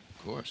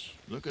 Of course.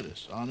 Look at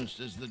us. Honest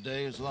as the day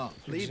is long.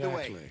 Lead the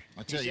way. Exactly.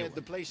 I He tell you said what,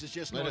 the place is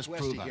just let us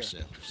northwest prove of here.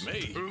 ourselves. Me?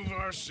 Prove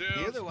ourselves?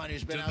 You're the one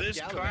who's been to out this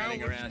gallivanting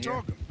clown? What around you here.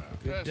 talking about?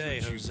 Good That's day,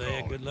 what you Jose.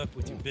 call Good it. luck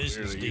with your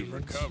business Clearly you've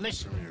dealings. recovered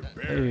Listen, from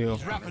your ஐயோ,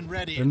 He's rough and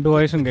ready. ரெண்டு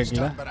வாய்ஸும் It's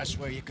கேட்கல. done, but I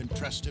swear you can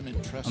trust him and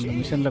trust அந்த me.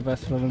 மிஷனில்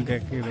பேசுகிறதும்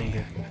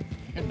கேட்குதுங்க.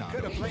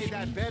 Could have played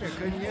that better,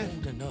 couldn't you?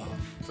 Old enough.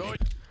 So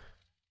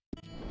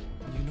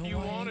You know you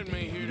why? wanted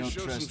me here You to don't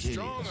show some trust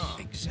strong idiots. arm.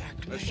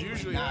 Exactly. That's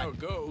usually how it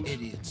goes.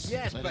 Idiots.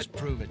 Yes, Let but us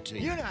prove it to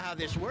you. you know how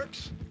this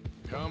works.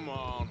 Come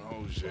on,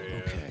 Hosea.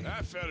 Okay.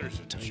 That feller's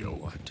a Tell you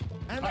joke. what.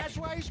 And that's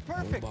why he's Old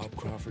perfect. Bob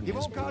Crawford He and his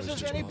won't cause boys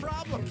us just any bought a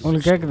problems. beautiful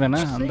உங்களுக்கு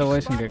கேட்குதானே? அந்த Safe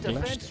வாய்ஸும் spot, கேட்கல.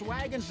 defense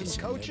wagons and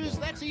coaches,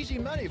 that's easy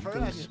money for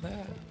Go us. get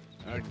that.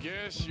 I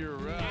guess you're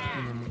And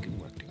right. then we can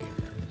work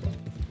together.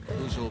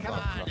 Who's old Come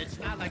Bob on, Crawford? it's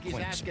not like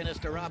he's asking us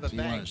to rob a So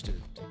you want bank. us to...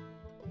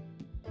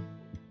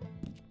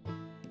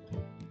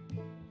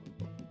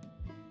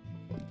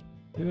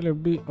 இதில்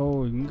எப்படி? ஓ,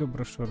 இங்கே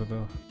brush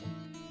வருதோ?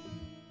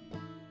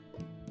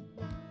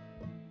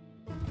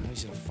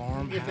 He's at a If the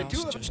farmhouse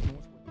two of- just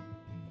north.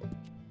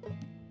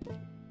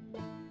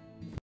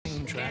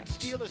 Can't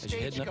steal steal a as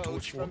you're heading up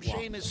towards stagecoach from Fort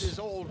Wallace. Seamus's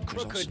old There's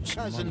also crooked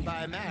some cousin money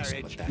by in that,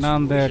 marriage. but நான்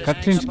அந்த We should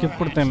கட்சின் hang up skip our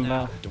கொடுத்தேன்ல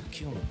hats now. Don't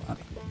kill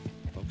nobody.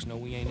 Folks know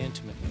we ain't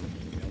intimate no more.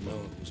 They'll know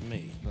it was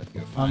me. But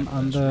you're fine with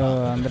அந்த us,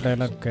 Rob. அந்த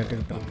dialogue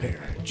கேட்டுக்கிட்டு My இருக்கேன்.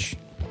 marriage.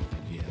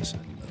 Yes,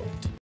 I love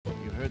it.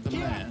 You heard the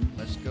man.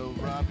 Let's go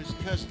rob his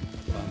cousin.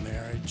 My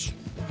marriage.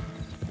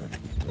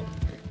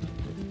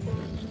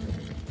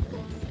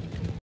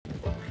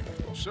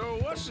 So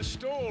what's the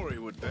story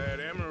with that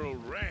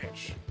Emerald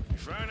Ranch? You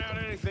find out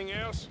anything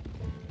else?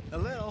 A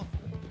little.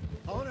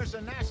 Owner's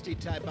a nasty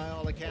type by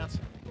all accounts.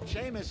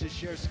 Seamus is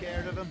sure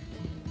scared of him.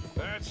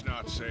 That's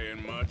not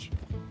saying much.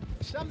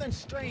 Something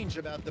strange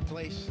about the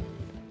place.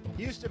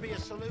 Used to be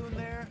a saloon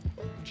there,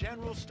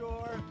 general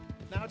store.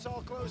 Now it's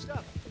all closed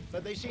up,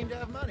 but they seem to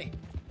have money.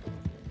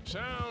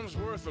 Sounds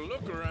worth a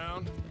look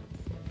around.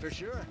 For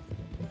sure.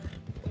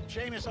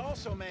 Seamus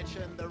also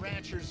mentioned the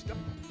rancher's...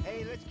 Hey,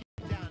 let's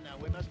get down now.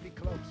 We must be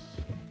close.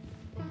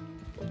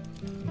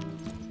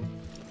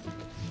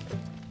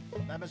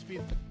 That must be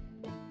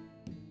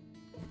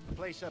the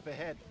place up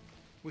ahead.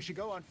 We should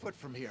go on foot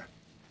from here.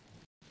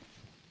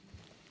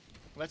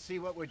 Let's see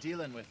what we're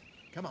dealing with.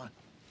 Come on.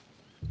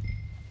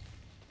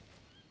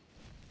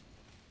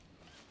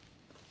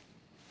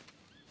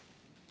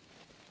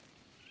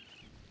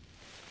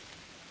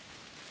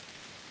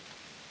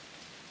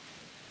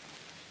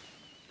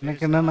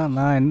 எனக்கு என்னன்னா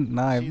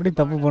நான் எப்படி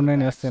தப்பு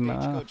பண்ணேன்னு யோசிச்சேன்னா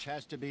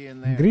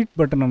greet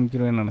button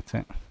அமைக்கிறேன்னு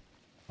நினச்சேன்.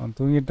 அவன்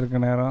தூங்கிட்டு இருக்க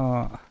நேரம்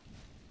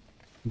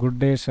குட்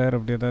டே சார்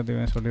அப்படி ஏதாவது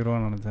இவன்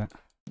சொல்லிடுவான்னு நினச்சேன்.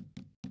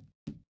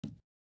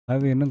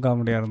 அது இன்னும்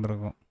காமெடியாக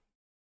இருந்திருக்கும்.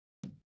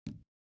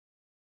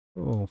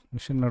 ஓ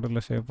மிஷின்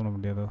நடுவில் சேவ் பண்ண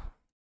முடியாதோ?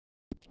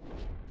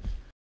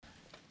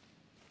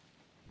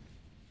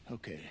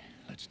 Okay,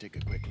 let's take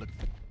a quick look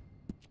at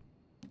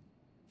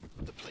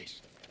the place.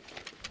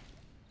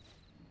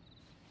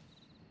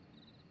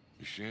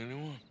 You see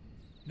anyone?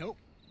 Nope.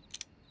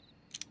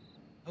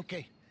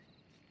 Okay.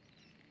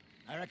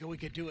 I reckon we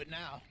could do it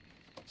now.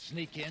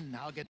 Sneak in,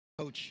 I'll get the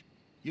coach.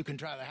 You can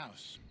try the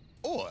house.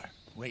 Or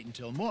wait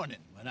until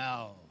morning when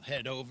I'll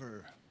head over,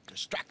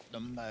 distract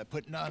them by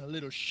putting on a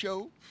little show,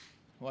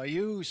 while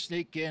you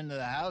sneak into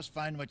the house,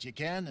 find what you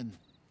can, and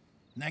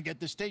then get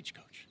the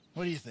stagecoach.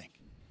 What do you think?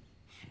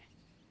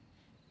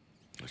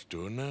 Let's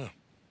do it now.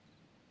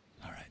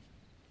 All right.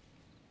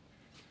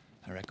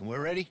 I reckon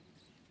we're ready.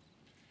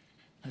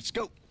 Let's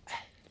go.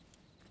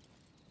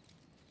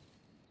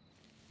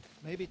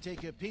 Maybe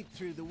take a peek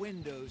through the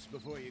windows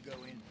before you go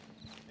in.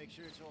 Make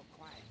sure it's all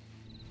quiet.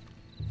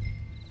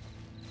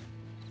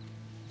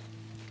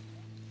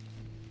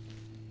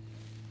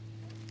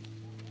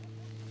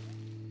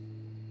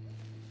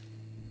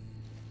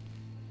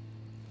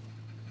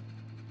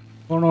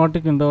 போன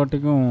வாட்டிக்கும் இந்த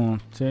வாட்டிக்கும்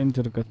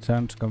change இருக்க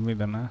chance கம்மி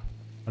தானே.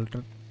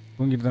 Ultra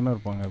தூங்கிட்டு தானே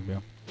இருப்பாங்க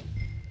எப்படியும்.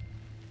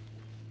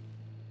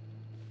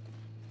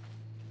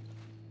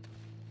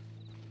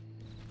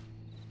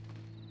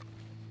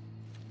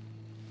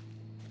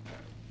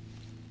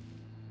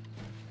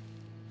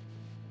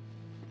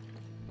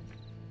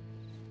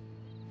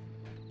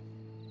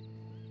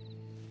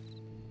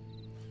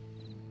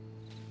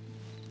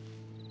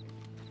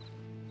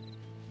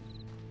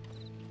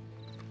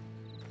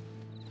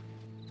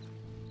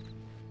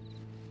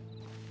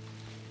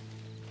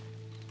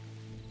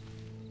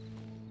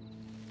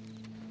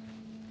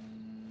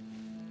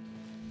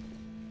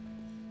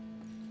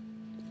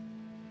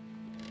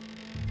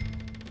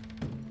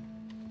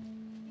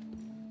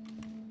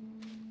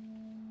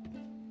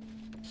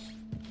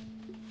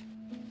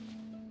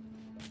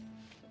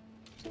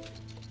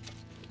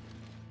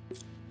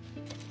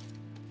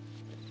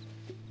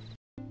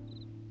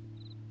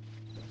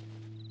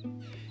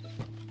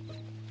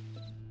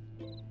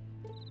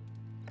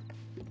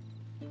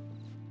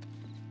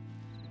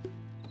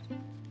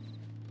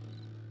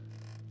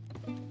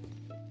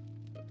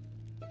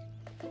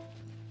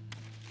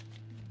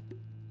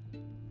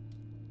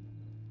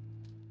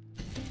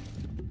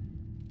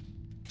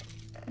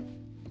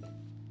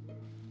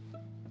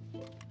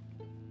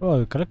 ஓ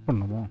அது கலெக்ட்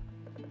பண்ணுமோ?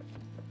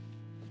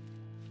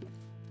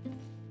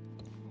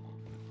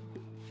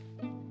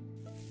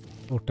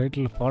 ஓ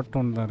டைட்டில் பார்ட்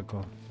 1 தான்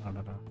இருக்கோ?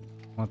 ஆடா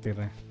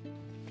மாற்றிடுறேன்.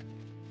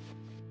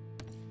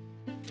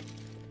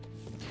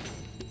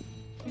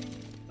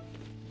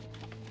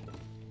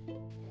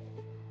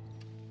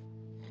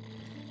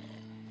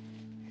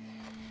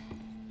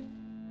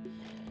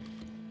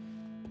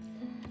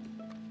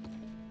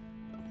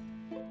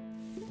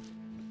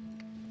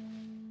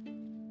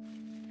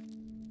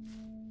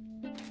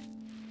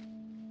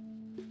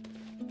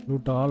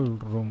 Loot all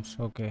rooms.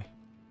 Okay.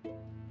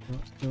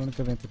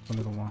 இவனுக்கு எதாவது செக்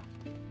பண்ணிடுவோமா?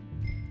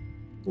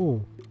 ஓ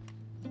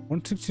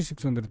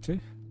 166 வந்துருச்சு.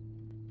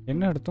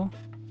 என்ன எடுத்தோம்?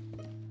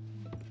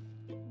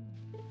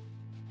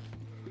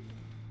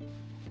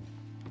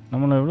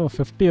 நம்மளை எவ்வளோ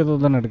 50 ஏதோ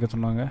தானே எடுக்க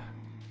சொன்னாங்க.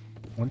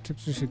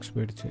 166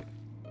 போயிடுச்சு.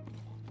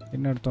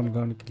 என்ன எடுத்தோன்னு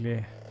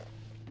கவனிக்கலையே.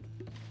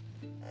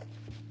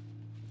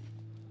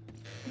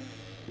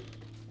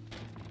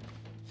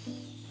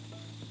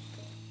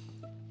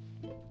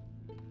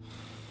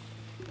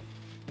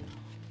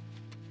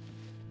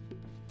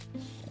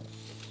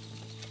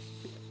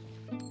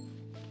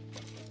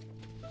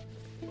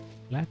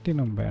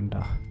 பிளாட்டினம்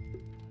பேண்டா?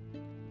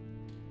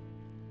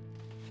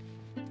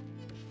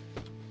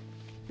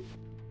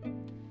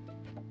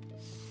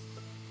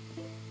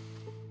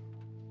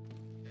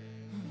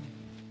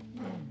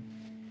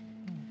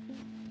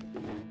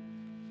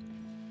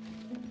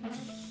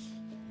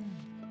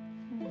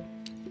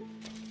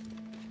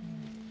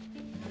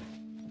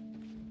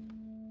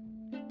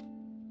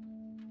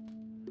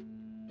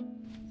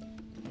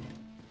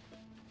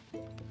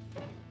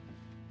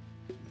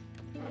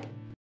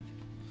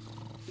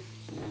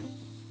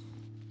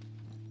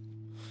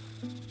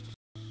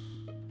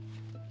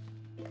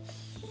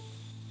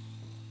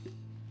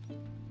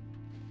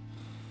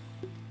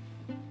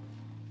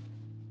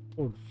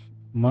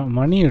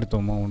 மணி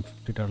எடுத்தோமா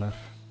 $150.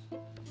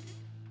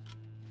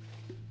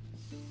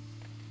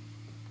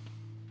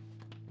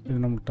 இது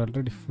நமக்கு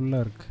ஆல்ரெடி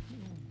ஃபுல்லாக இருக்கு.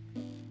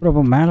 அப்புறம்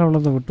இப்போ மேலே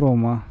உள்ளதை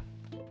விட்டுருவோமா?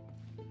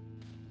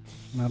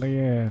 நிறைய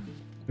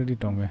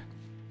கிரெடிட்டோங்க.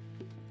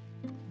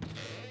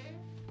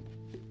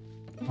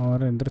 அவன்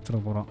வேறு எந்திரிச்சிட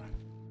போகிறான்.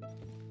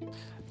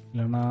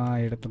 இல்லைன்னா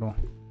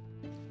எடுத்துடுவோம்.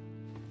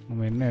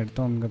 நம்ம என்ன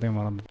எடுத்தோங்கிறதே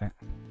மறந்துட்டேன்.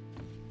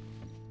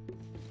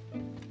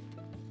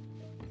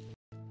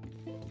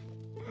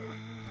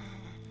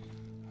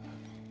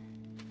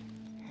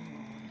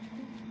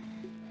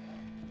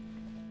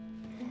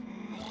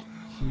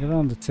 இங்கே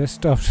தான் அந்த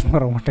செஸ்ட் ஆப்ஷன்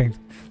வர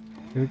மாட்டேங்குது.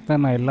 இதுக்கு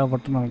தான் நான் எல்லா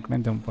பட்டனும் நமக்குனே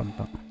ஜம்ப்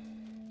பண்ணிட்டேன்.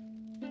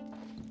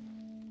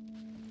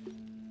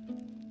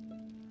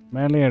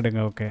 மேலே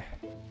எடுங்க. ஓகே,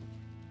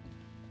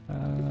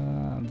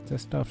 அந்த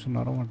செஸ்ட் ஆப்ஷன்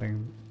வர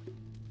மாட்டேங்குது.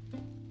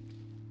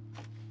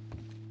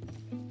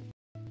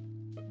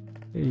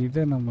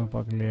 இதை நம்ம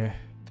பார்க்கலையே.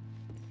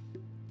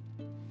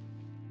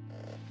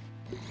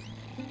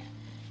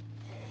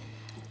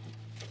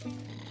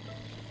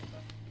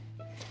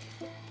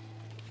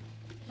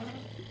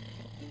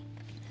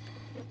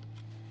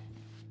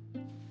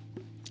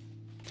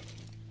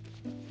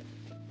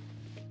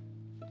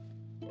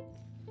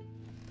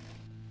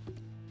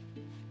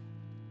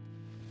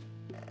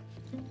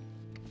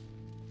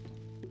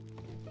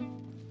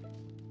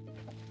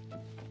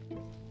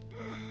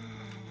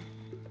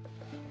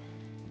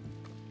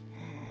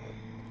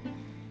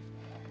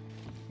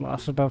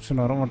 லாஸ்ட்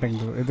ஆப்ஷன் வர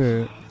மாட்டேங்குது. இது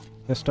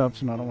பெஸ்ட்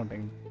ஆப்ஷன் வர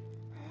மாட்டேங்குது.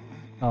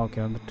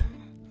 ஓகே, வந்துட்டு.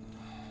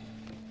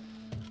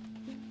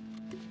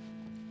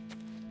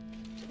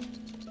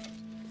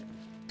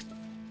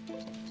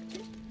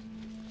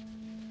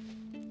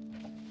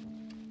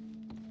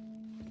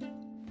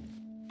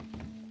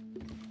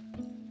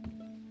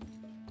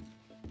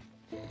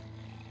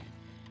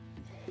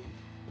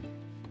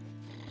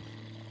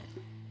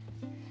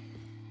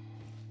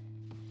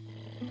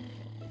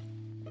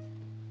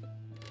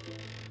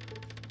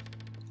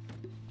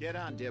 Get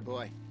on, dear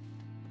boy.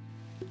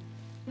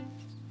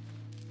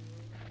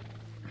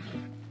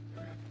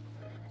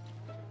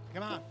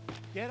 Come on,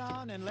 get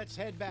on and let's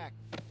head back.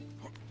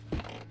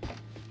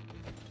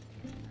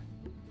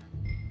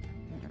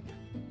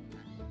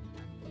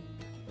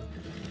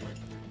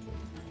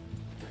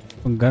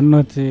 கன்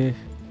வச்சு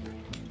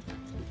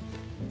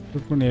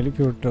ஷூட் பண்ணி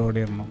எழுப்பி விட்டு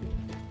ஓடிடணும்.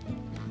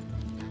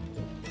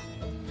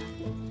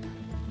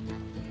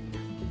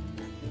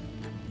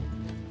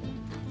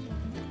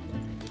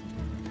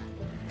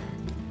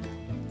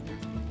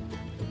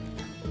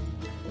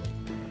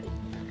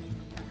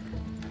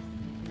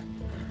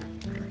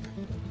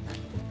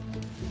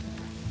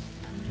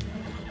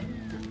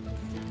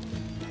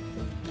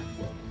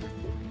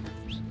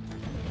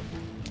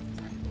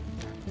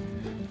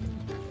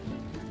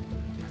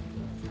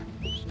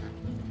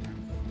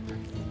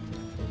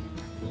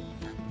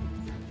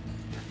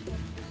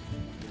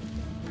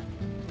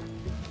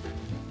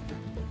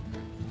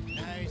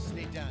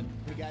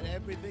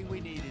 Everything we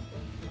needed.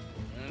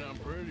 And I'm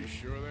pretty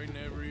sure they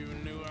never even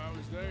knew I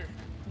was there.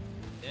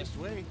 This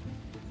way.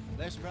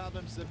 Less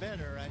problems the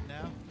better right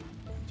now.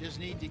 Just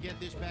need to get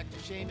this back to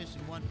Seamus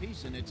in one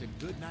piece and it's a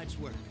good night's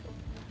work.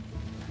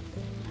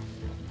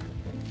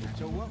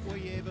 So what were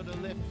you able to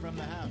lift from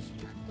the house?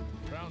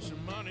 Found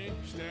some money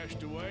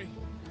stashed away.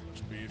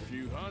 Must be a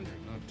few hundred,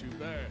 not too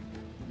bad.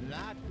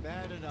 Not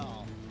bad at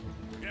all.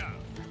 Yeah.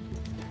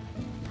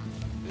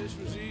 This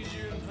was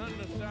easier than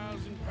hunting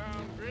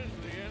 1,000-pound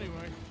grizzly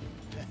anyway.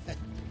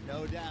 No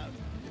doubt.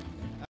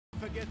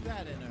 I'll forget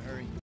that in a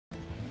hurry.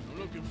 I'm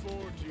looking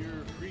forward to your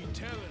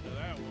retelling of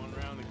that one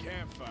around the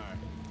campfire.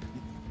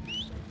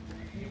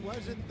 It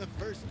wasn't the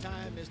first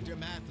time Mr.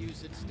 Matthews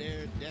had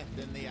stared death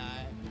in the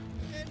eye.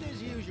 And as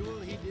usual,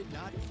 he did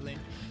not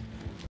flinch.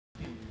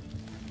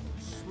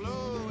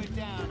 Slow it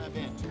down a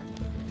bit.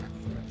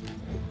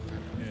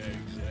 Yeah,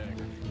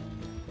 exactly.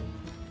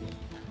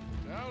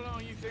 How long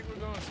you think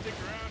we're gonna stick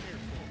around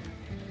here for?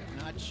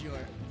 Not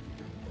sure.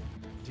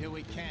 Till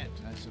we can't,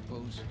 I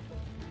suppose.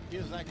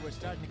 Feels like we're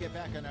starting to get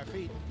back on our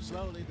feet,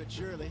 slowly but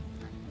surely.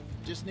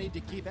 Just need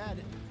to keep at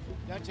it.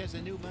 Dutch has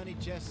a new money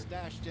chest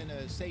stashed in a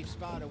safe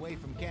spot away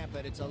from camp,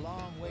 but it's a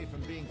long way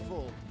from being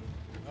full.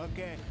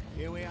 Okay,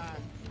 here we are.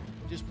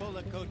 Just pull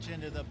the coach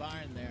into the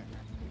barn there.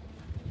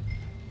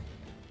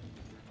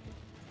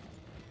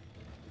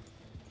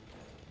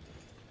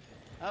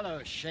 Hello,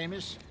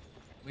 Seamus.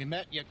 We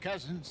met your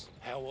cousins.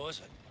 How was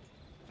it?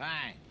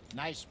 Fine.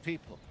 Nice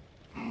people.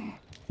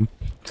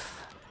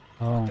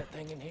 Put that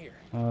thing in here.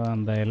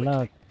 அந்த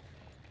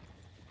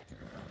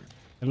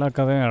எல்லா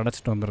கதையும்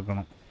அடைச்சிட்டு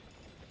வந்திருக்கணும்.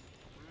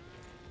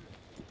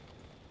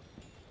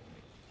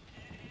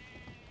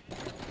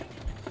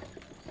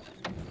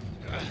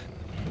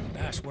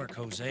 Nice work,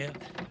 Hosea.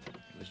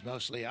 It was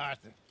mostly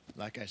Arthur.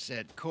 Like I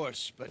said,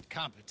 coarse but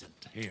competent.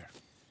 Here.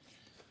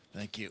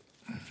 Thank you.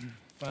 If you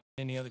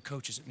find any other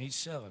coaches that need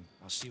selling,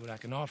 I'll see what I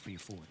can offer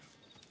you for them.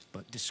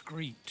 But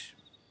discreet,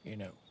 you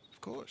know. Of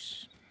course.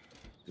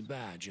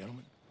 Goodbye,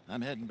 gentlemen.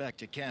 I'm heading back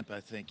to camp,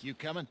 I think. You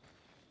coming?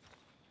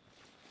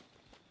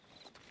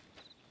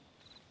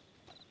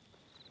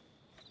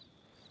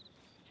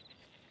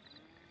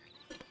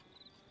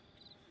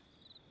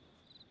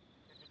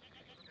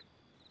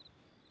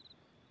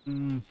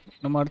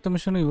 நம்ம அடுத்த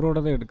mission இவரோட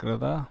தான்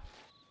எடுக்கிறதா?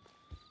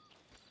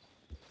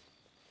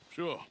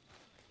 Sure.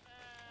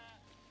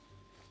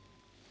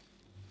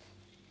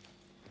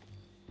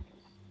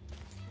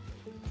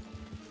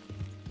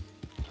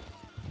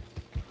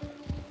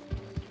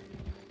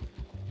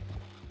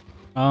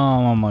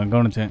 ஆமாம்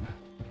கவனிச்சேன்.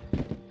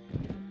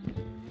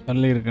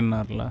 தள்ளி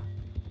இருக்குன்னார்ல,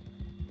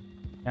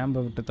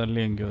 கேம்பை விட்டு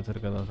தள்ளி எங்கேயோ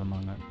வச்சுருக்கதா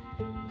சொன்னாங்க.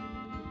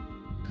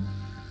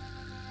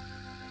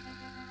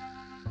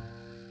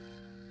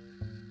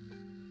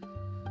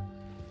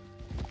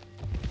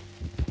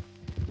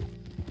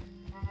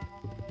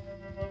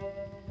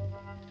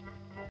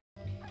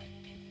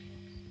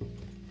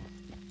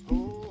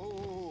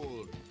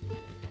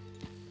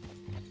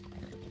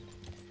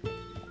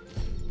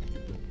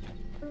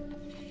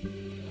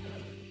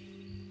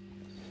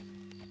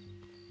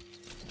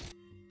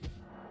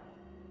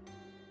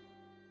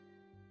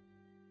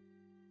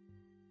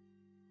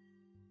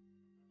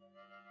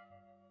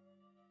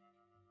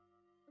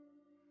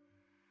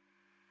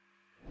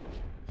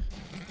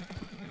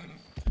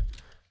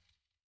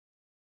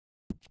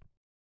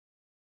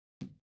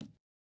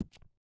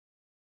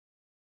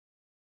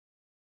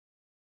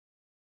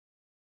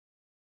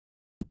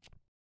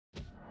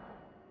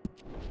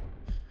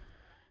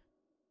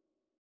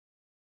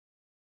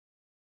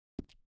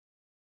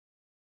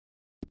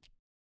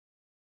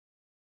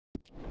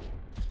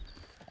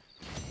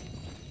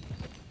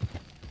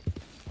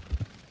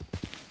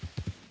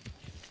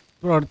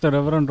 அப்புறம் அடுத்த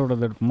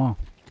ரெவரண்டோடது எடுக்குமா?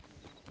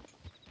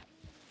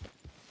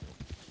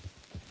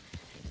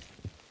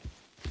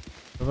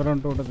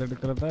 ரெவரண்டோடது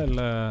எடுக்கிறதா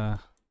இல்லை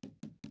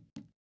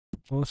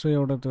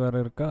ஓசையோடது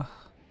வேறு இருக்கா?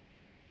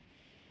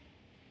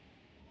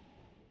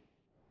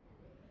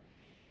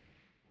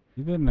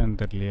 இது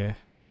என்னன்னு தெரியலையே.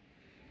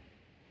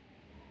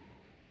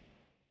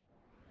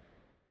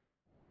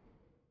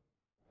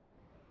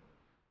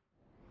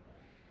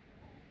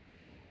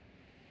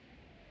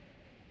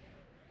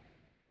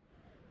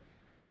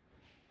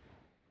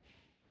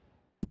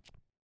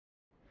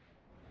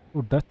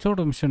 ஓ,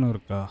 டச்சோட மிஷனும்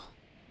இருக்கா?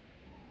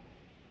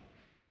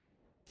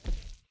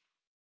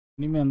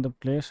 இனிமேல் அந்த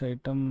பிளேஸ்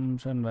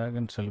ஐட்டம்ஸ் அண்ட்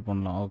வேகன் செல்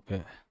பண்ணலாம். ஓகே,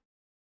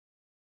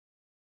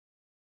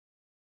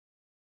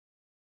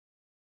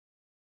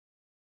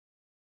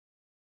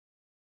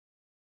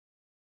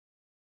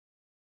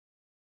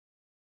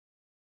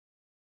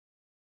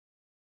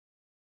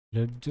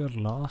 லெட்ஜர்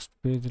லாஸ்ட்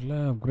பேஜில்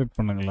அப்கிரேட்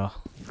பண்ணுங்களா?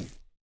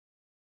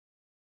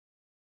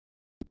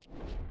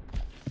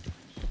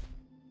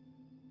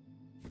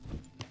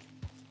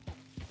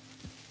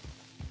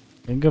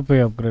 எங்கே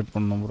போய் அப்கிரேட்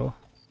பண்ணணும் ப்ரோ?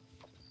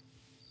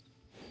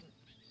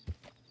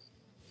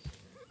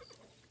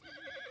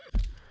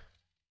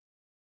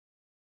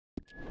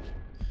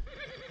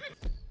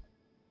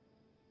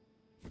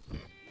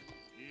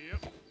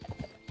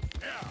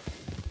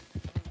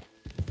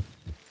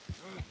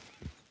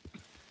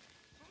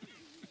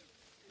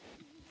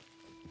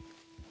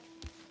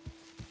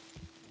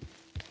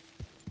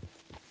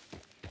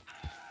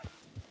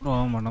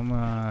 ஆமாம், நம்ம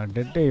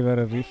டெட்டை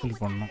வேறு ரீஃபில்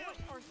பண்ணோம்.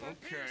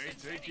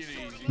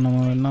 நம்ம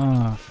வேணா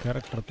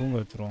கேரக்டரை தூங்க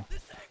வச்சுருவோம்.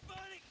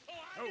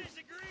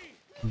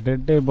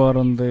 டெட்டை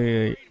பார் வந்து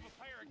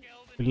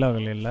ஃபில்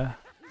ஆகலை இல்லை?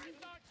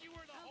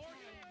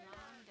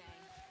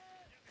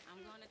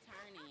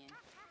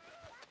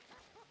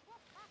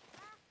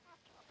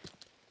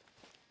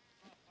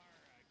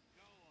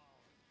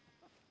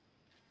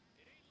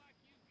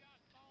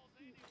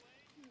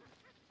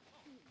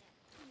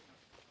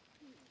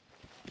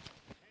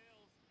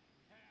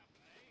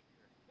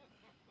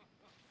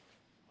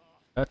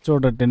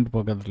 டச்சோட tent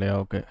பக்கத்துலையா?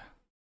 Okay,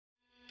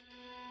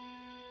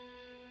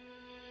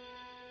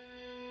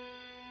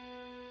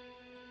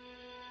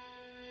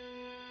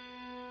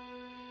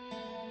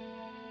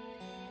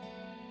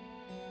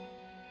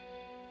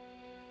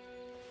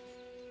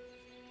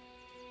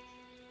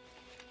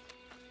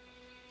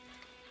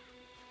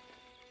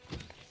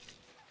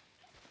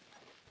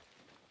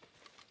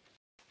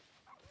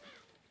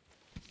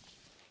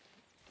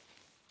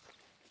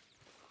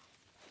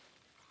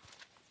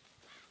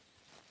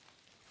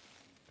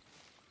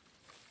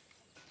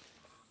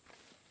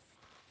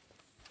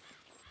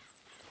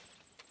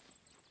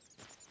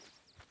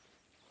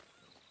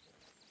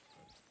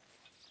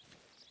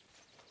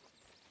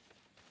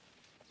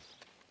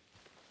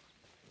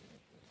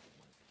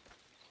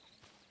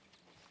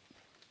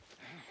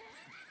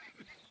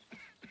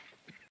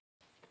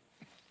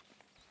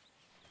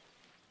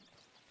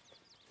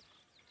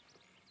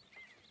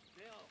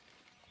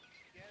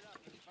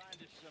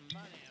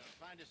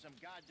 to some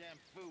goddamn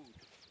food.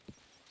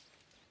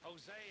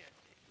 Hosea,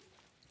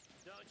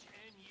 Dutch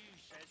and you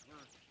says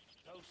we're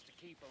supposed to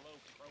keep a low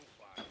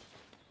profile.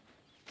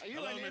 Are you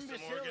Hello, an Mr.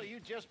 imbecile Morgan. or are you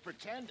just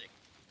pretending?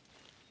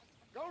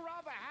 Go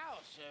rob a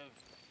house.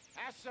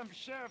 Ask some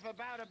sheriff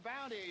about a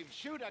bounty.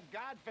 Shoot a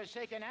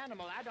godforsaken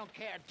animal. I don't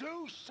care.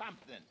 Do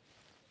something.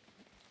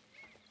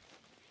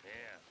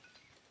 Yeah.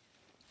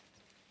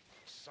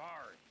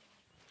 Sorry.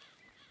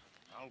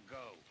 I'll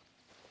go.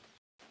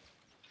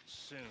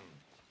 Soon.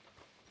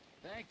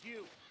 Thank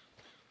you.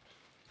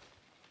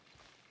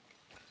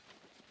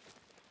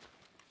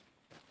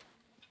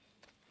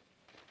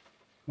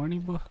 Money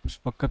box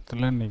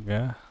பக்கத்தில்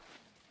நீங்கள்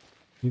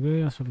இதே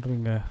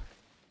சொல்கிறீங்க.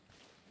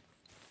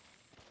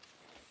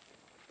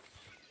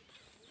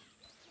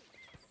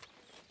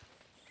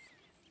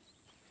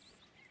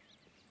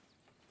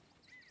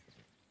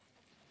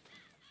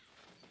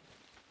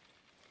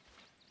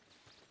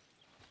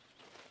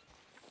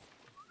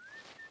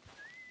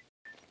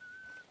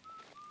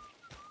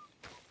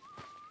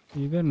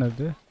 இது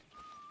என்னது?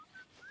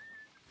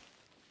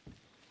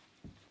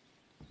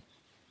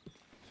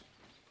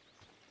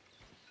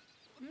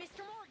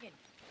 Mr. Morgan!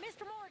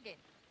 Mr. Morgan!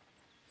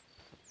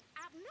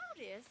 I've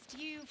noticed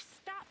you've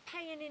stopped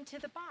paying into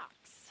the box.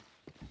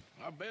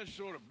 I've been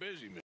sort of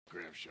busy, Miss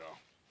Grimshaw.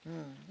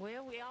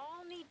 Well, we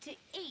all need to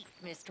eat,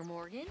 Mr.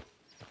 Morgan.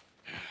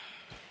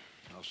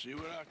 I'll see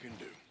what I can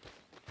do.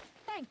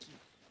 Thank you.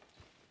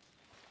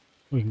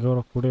 இங்கே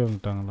ஒரு கூட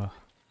வந்துட்டாங்களா?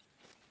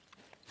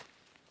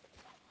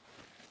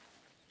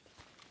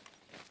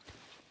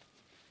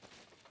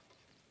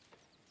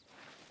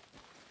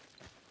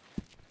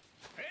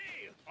 Hey,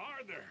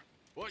 Arthur!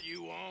 What you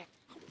want?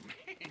 Oh,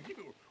 man, you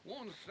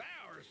one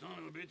sour son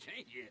of a bitch,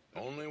 ain't you?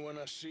 Only when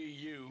I see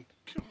you.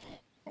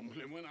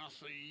 Only when I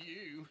see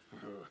you.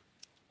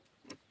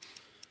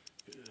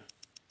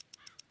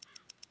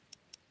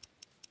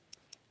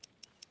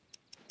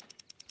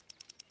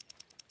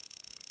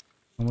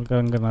 நம்மளுக்கு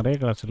அங்கே நிறைய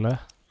காசு இல்லை.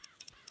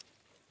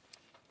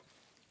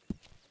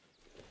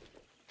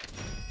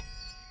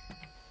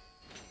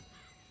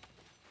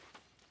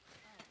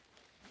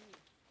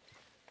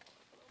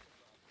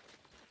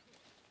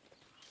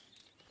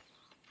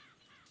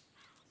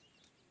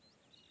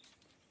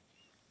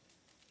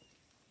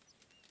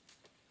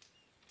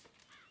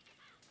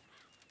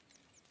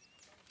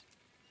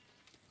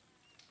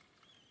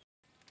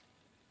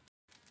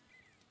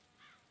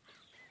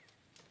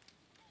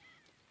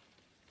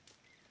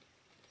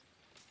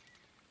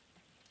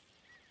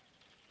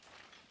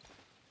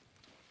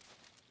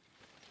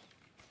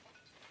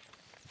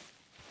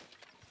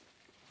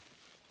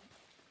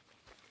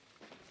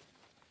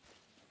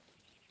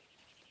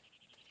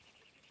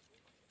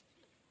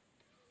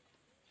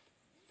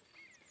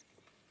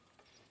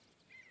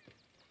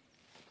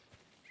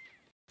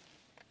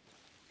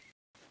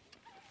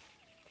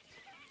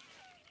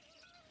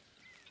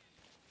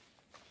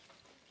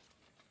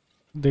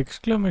 இந்த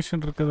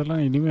எக்ஸ்க்ளமேஷன்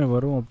இருக்கிறதெல்லாம் இனிமேல்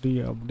வரும்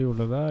அப்படி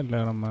உள்ளதா இல்லை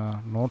நம்ம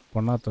நோட்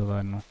பண்ணாததா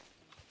இன்னும்?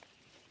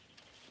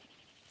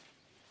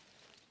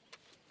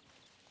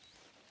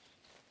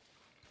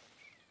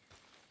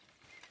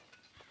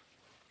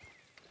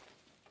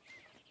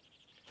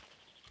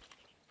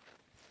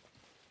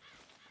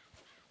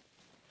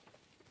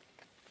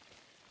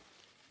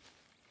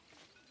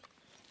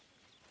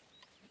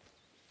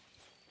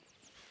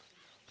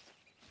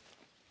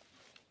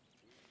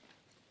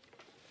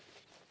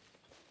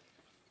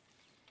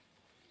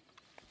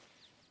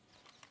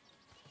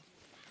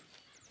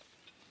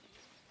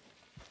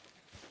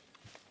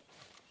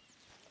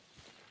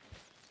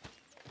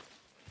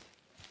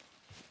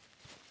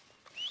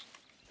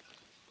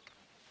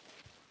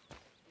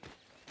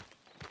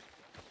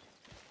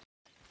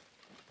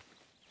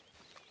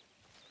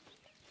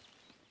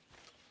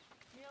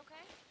 You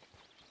okay?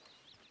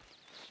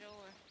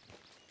 Sure.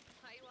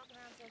 Why you walking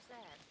around so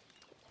sad?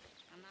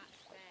 I'm not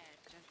sad,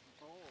 just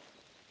bored.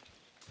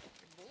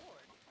 You're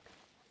bored?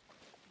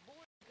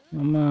 Bored good?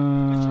 நம்ம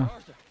Mr.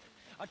 Arthur,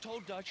 I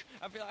told Dutch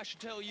I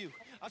should tell you.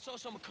 I saw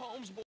some of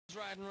Combs' boys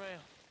riding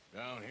around.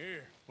 Down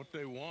here? What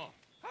they want?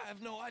 I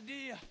have no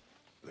idea.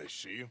 They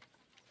see you?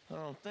 I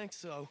don't think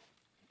so.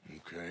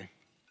 Okay.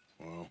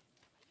 Well,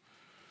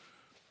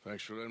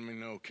 thanks for letting me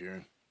know,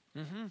 Kieran.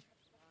 Mm-hmm.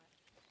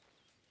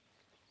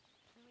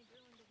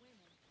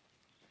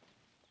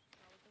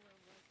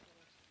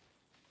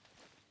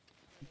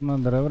 நான்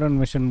அந்த reverend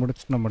mission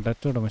முடிச்சுட்டு நம்ம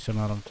டச்சோட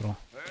mission ஆரம்பிச்சிடும்.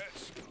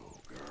 Let's go,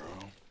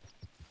 girl.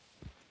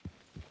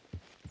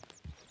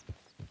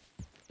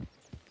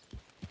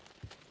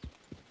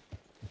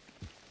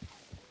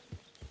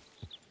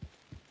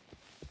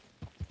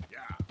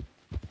 Yeah.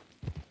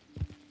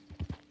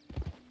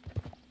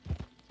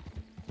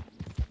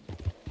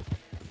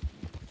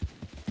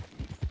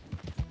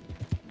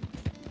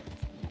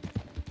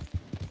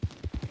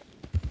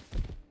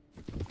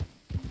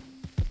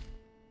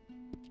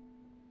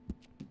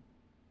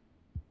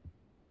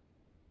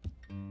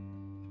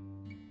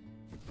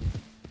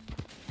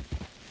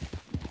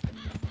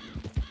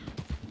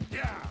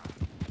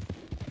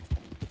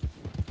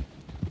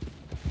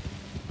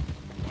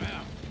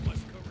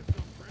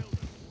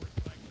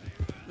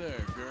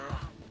 there, girl.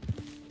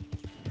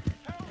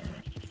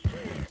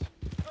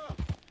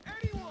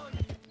 Anyone!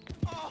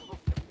 Oh!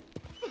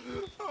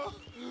 Oh!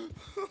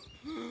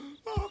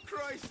 Oh,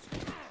 Christ!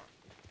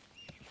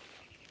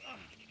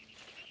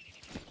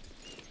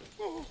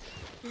 Oh!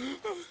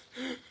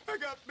 I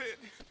got bit.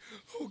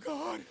 Oh,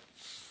 God.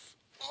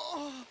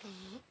 Oh!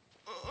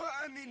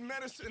 I need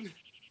medicine.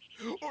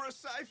 Or a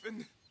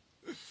siphon.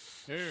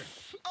 Here,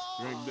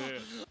 drink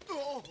this.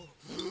 Oh!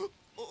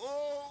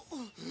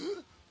 Oh!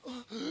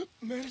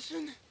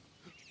 Medicine?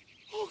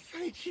 Oh,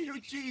 thank you,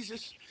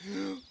 Jesus.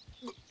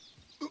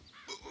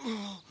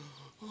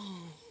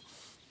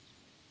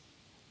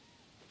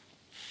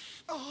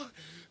 Oh,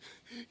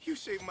 you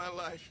saved my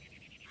life.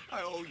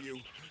 I owe you.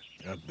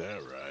 Got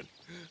that right.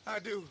 I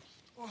do.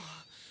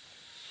 Oh.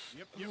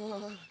 Yep.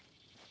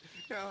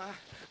 Now,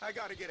 I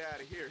gotta get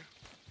out of here.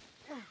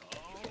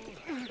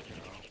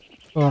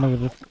 உனக்கு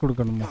lift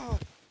கொடுக்கணுமா?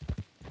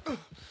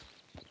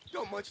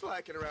 Don't much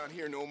like it around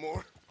here no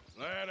more.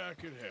 Glad I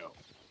could help.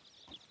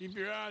 Keep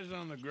your eyes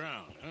on the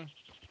ground, huh?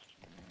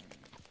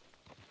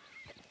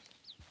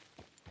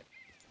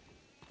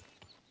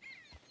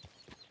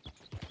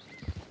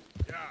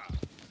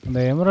 அந்த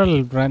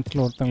emerald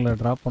பிரான்ச்சில் ஒருத்தங்களை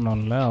drop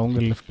பண்ணோம்ல, அவங்க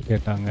lift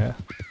கேட்டாங்க.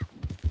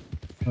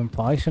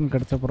 Poison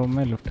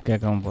கிடச்சப்புறமே lift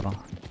கேட்காம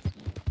போகிறான்.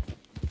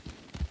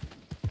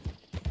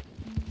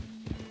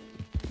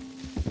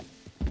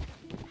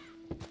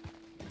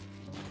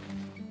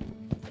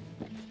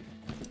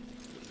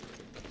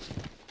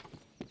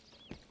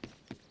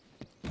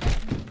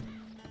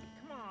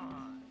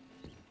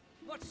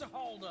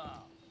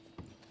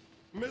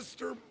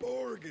 Mr.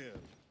 Morgan,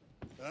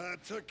 I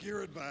took your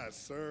advice,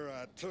 sir.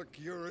 I took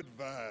your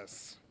advice.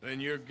 Then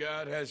your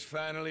god has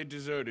finally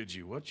deserted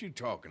you. What you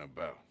talking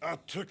about? I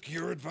took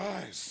your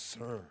advice,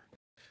 sir.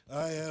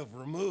 I have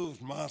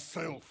removed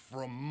myself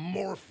from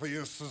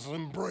Morpheus's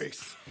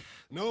embrace.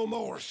 No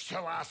more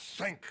shall I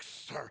sink,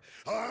 sir.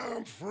 I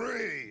am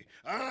free.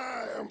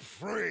 I am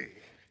free.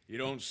 You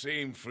don't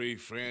seem free,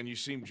 friend. You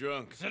seem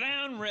drunk. Sit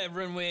down,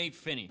 Reverend. We ain't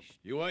finished.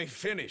 You ain't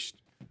finished.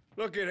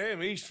 Look at him,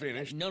 he's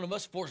finished. None of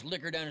us forced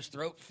liquor down his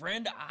throat,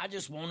 friend. I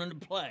just want him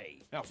to play.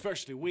 Now,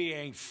 firstly, we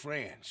ain't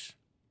friends.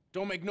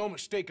 Don't make no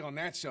mistake on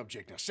that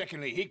subject. Now,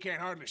 secondly, he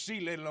can't hardly see,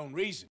 let alone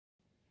reason.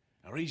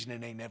 Now,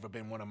 reasoning ain't never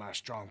been one of my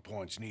strong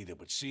points neither,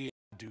 but seeing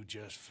I do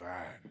just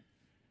fine.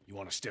 You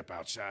want to step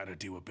outside or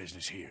deal with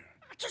business here?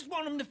 I just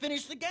want him to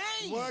finish the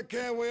game. Why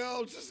can't we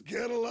all just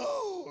get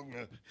along?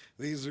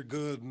 These are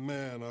good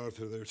men,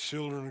 Arthur. They're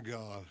children of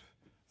God.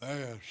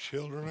 They're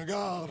children of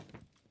God.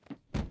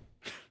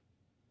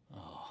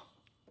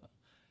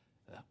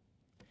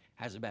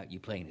 How's about you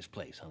playing his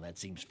place, huh? That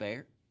seems fair?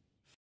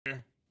 Fair?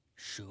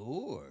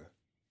 Sure.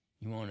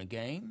 You want a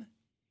game?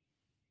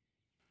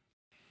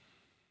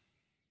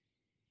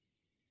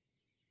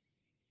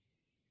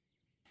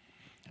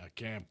 I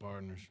can't,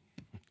 partners.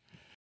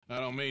 I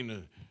don't mean to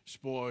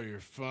spoil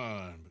your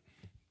fun,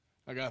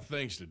 but I got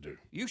things to do.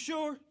 You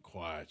sure?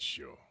 Quite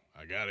sure.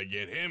 I gotta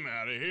get him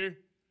out of here.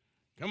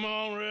 Come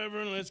on,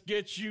 Reverend, let's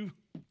get you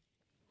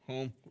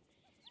home.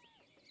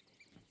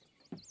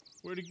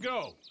 Where'd he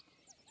go?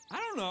 I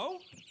don't know.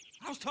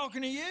 I was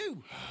talking to you.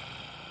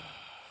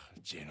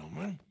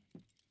 Gentlemen.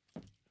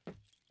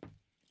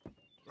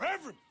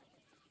 Reverend!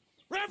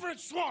 Reverend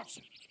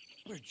Swanson!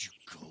 Where'd you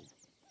go?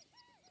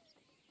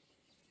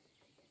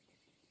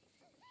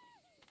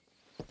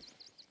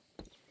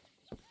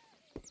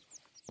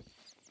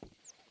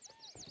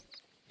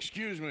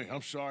 Excuse me,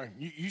 I'm sorry.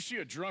 You see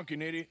a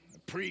drunken idiot, a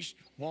priest,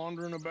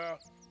 wandering about?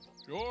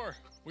 Sure,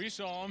 we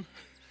saw him,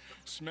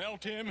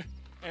 smelt him,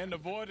 and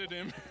avoided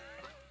him.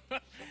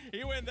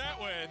 He went that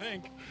way, I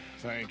think.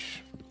 Thanks.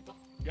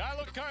 Guy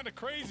looked kind of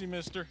crazy,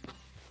 mister.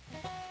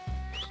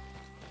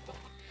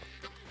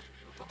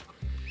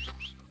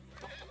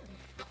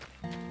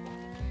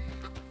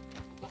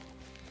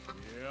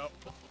 Yep.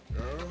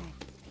 Girl.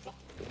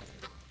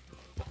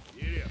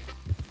 Yeah.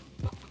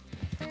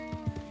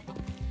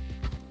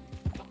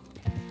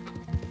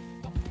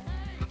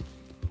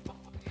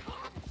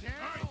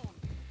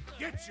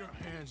 Get your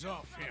hands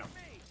off him.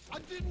 I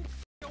didn't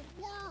say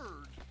a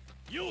word.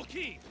 You'll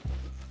keep.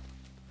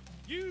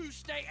 You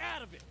stay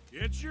out of it.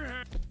 Get your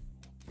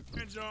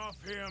hands off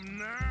him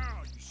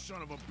now, you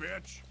son of a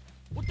bitch.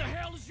 What the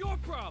hell is your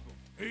problem?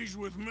 He's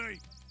with me.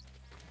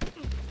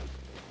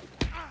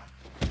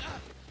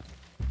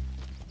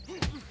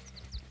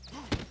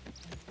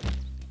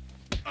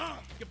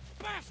 You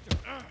bastard!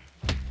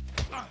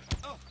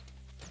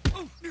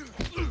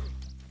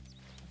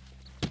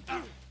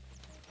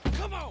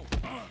 Come on!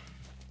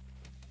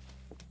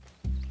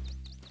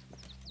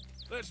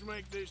 Let's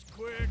make this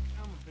quick.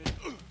 I'm a bit...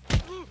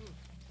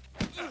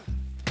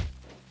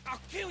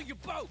 I'll kill you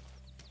both!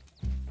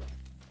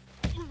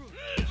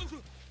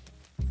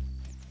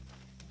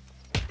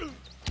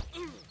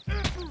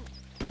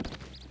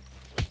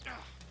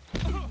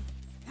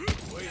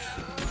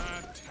 Wasting my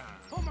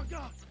time. Oh my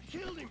God!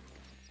 Killed him!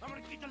 I'm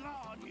gonna keep the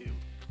law on you.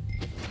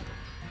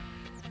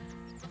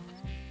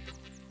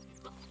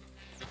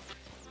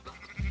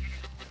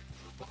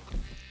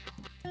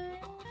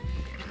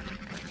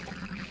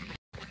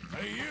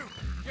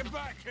 Get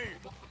back here!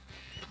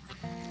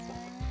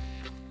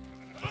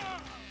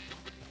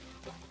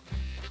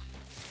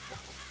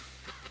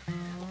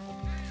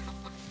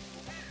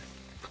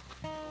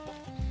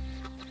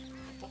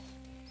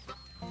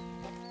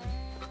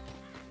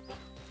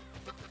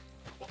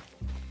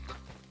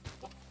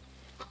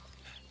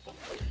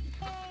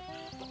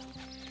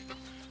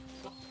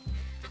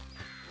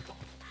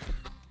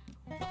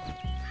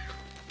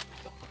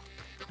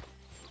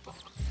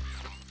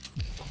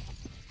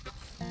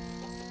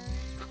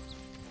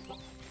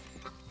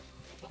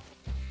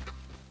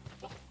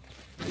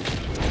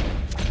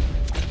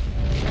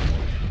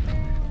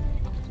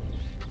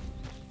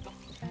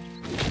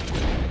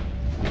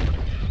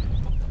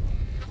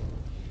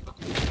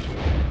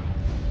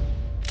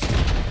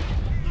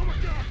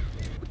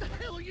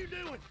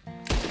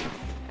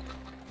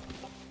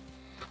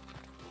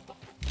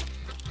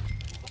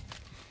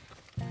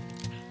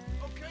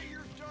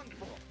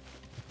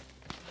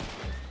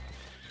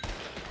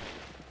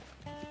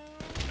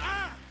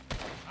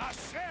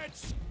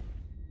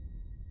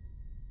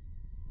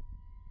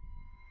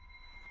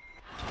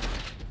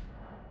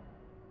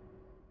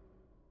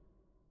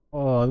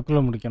 ஓ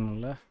அதுக்குள்ளே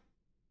முடிக்கணும்ல.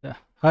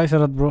 Hi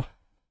Sarath bro,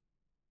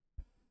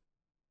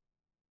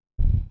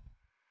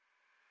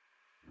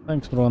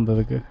 thanks bro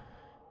வந்ததுக்கு.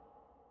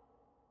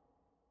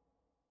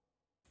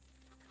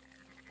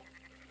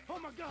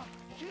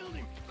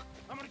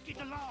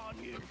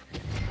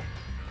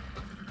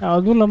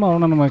 அதுவும் இல்லாமல்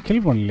அவனை நம்ம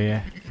kill பண்ணலையே,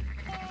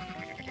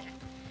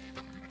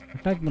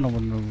 attack பண்ண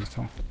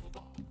முடிச்சோம்.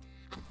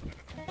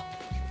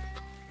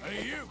 Hey,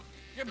 you!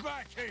 Get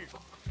back here!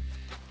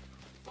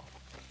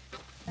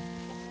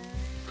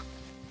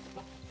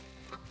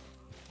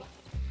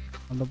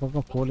 அந்த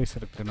பக்கம் போலீஸ்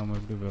இருக்கு, நம்ம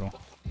எப்படி போயிடும்?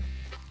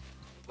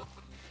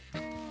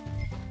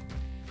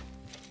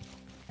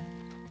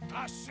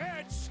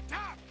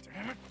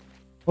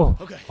 ஓ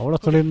அவ்வளோ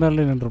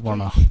சொல்லியிருந்தாலே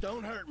நின்றுப்பானா?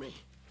 Don't hurt me.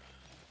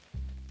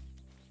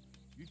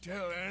 You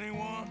tell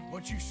anyone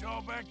what you saw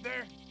back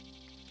there,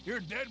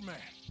 you're a dead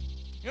man.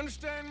 You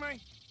understand me?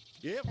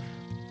 Yep.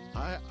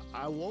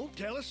 I won't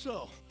tell a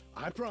soul.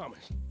 I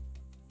promise.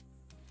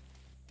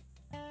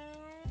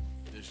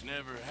 This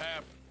never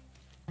happened,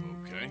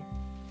 okay?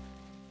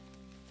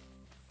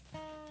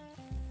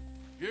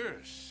 You're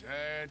a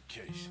sad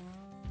case.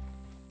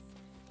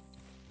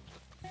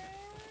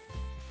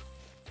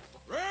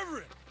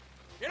 Reverend,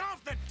 get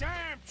off the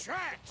damn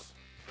tracks!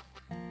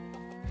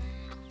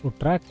 O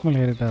track மேலே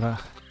ஏறிட்டாரா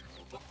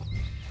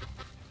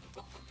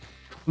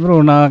bro?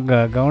 நான்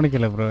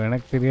கவனிக்கலை bro,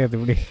 எனக்கு தெரியாது.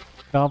 இப்படி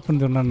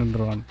ஸ்டாப்புன்னு சொன்னால்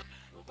நின்றுவான்.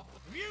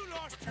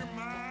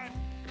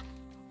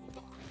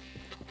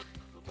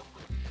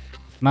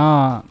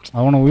 நான்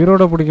அவனை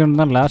உயிரோட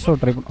பிடிக்கணும் தான் லாஸ்ட்டாக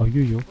ட்ரை பண்ண.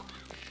 ஐயோ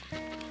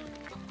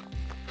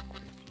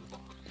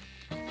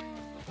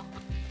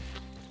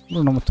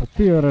ப்ரோ, நம்ம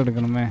தொப்பி வேறு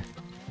எடுக்கணுமே.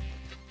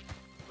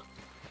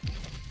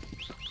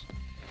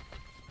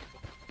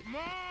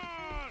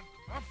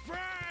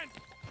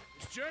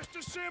 Just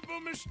a simple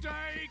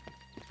mistake.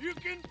 You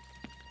can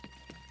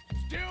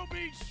still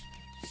be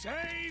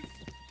safe.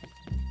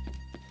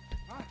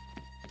 Huh?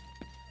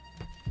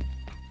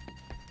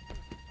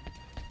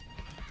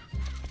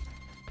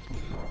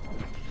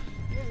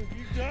 What have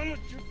you done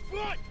with your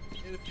foot?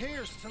 It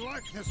appears to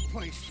like this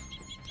place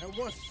and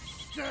wants to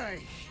stay.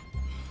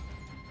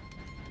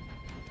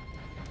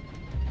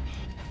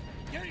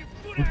 Get your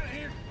foot out of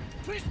here!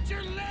 Twist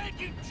your leg,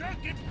 you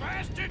drunken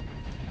bastard!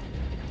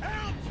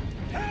 Help!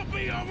 Help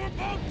me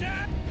overboard,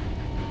 Dad!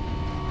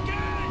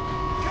 Get it!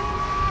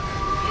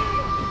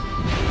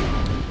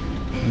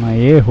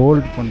 நான்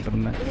hold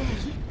பண்ணிருந்தேன்.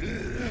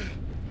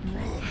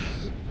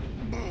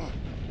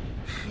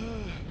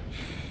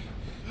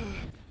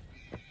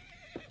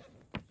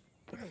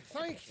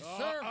 Thank you,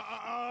 sir.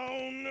 Oh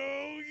no,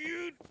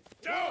 you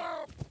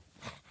don't!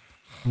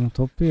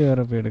 தொப்பி வேற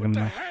போய்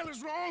எடுக்கணும்.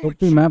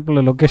 தொப்பி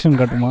மேப்ல location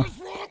காட்டுமா?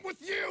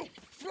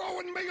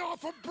 Throwing me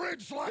off a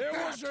bridge like there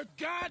that. was a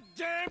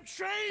goddamn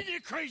train, you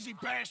crazy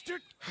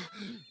bastard!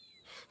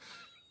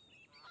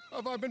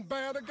 Have I been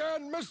bad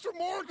again, Mr.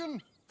 Morgan?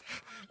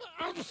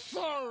 I'm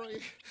sorry.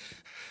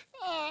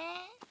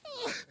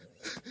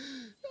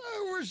 I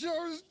wish I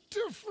was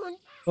different.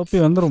 தொப்பி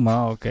வந்துருமா?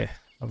 Okay,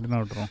 அப்படின்னா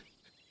விட்டுரும்.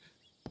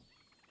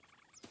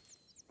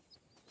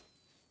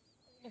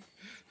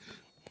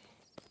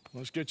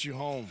 Let's get you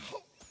home.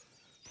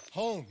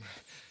 Home?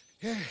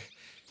 Yeah,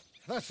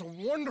 that's a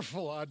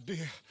wonderful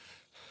idea.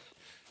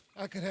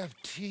 I could have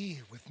tea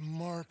with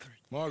Margaret.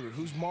 Margaret?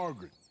 Who's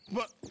Margaret?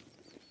 But...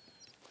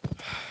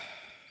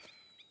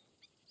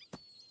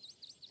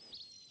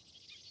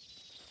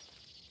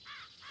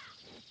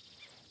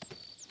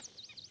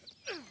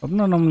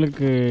 அப்படின்னா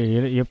நம்மளுக்கு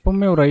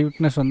எப்பவுமே ஒரு ஐ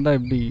witness வந்தால்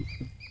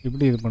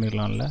இப்படி இது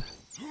பண்ணிடலாம்ல.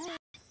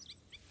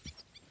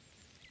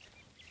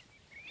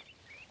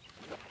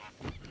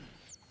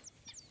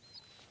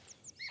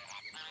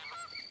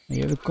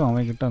 எதுக்கும்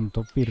அவன்கிட்ட அந்த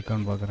தொப்பி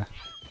இருக்கான்னு பார்க்குறேன்.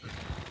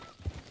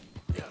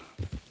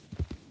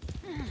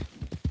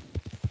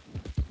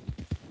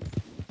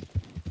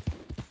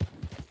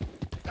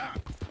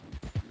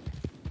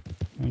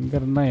 இங்கே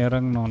இருந்தால்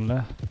இறங்கணும்ல.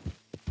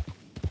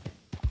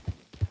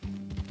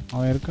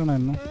 அவன் இருக்கானா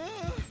இன்னும்?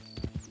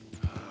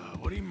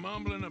 What are you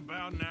mumbling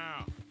about now?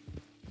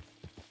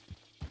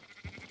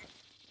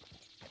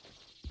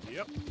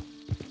 Yep.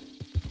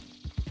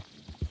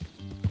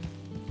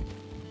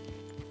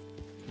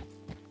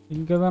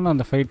 இங்கே தானே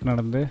அந்த ஃபைட்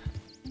நடந்து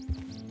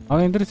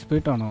அவன் எந்திரிச்சு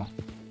போயிட்டானோ?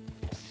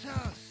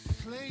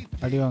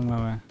 அடி வாங்க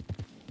அவன்.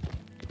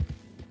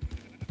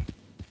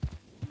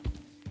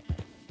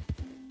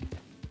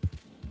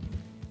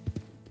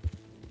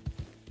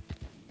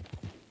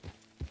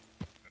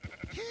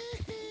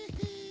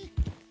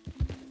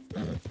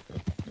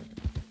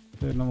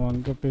 சரி நம்ம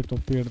அங்கே போய்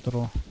தொப்பி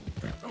எடுத்துருவோம்.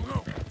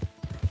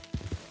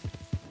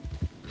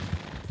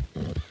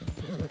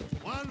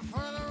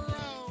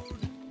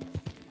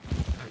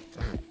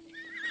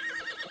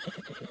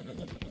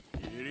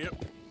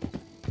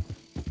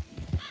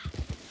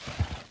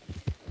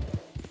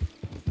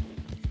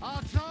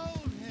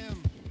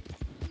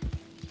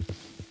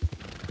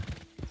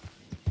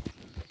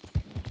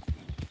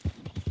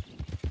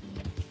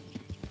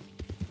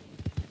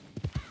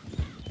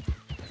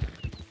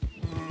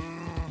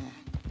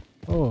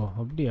 ஓ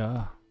அப்படியா?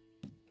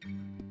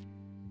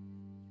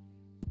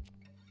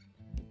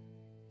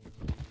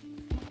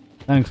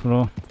 Thanks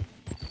bro.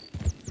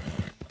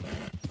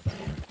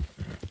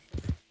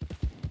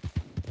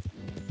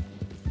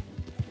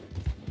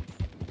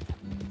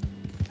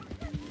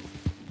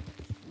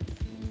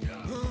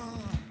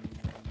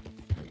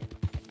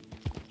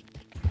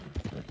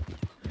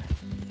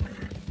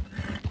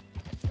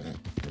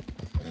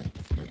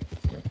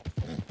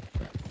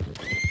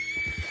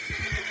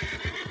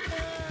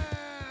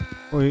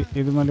 ஓ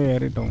இது மேலே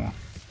ஏறிட்டோமா?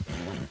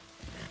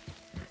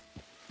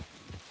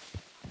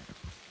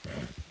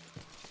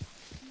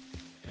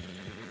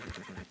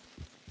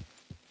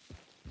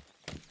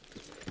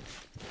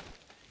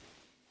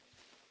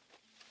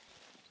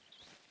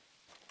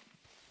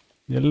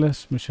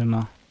 எல்எஸ்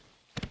மிஷனா?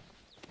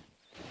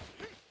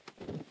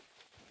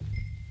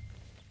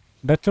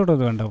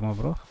 டச்சோடது வேண்டாமா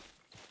ப்ரோ?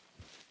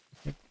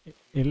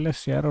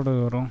 எல்எஸ்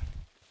யாரோடது வரும்?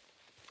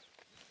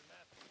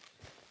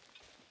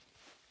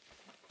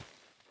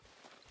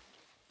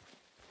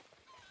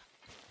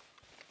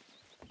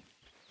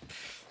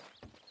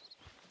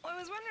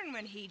 I was wondering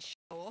when he'd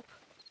show up.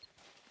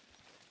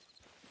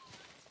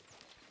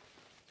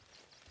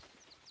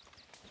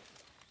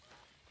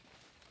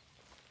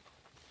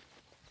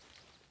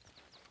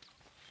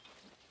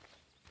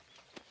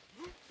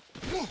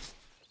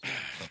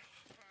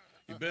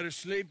 You better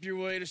sleep your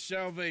way to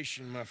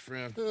salvation, my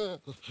friend.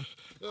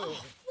 Oh,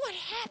 what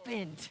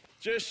happened?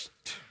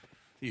 Just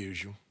the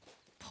usual.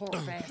 Poor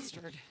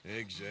bastard.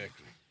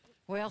 Exactly.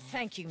 Well,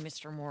 thank you,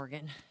 Mr.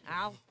 Morgan.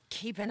 I'll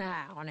keep an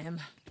eye on him.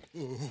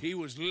 He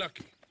was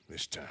lucky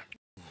this time.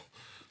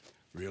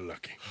 Real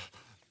lucky.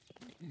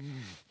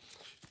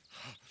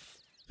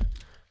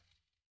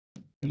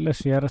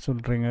 LS யாரை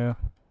சொல்கிறீங்க?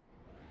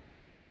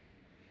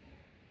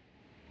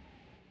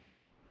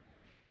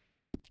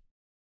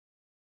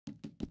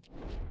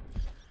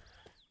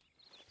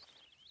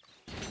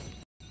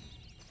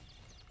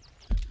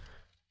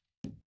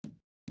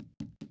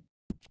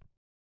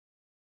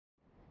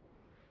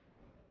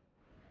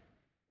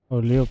 ஓ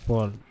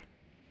Leo Paul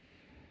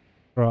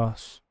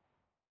cross.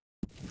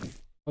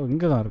 ஓ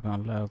இங்கே தான்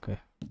இருக்கான்ல. Okay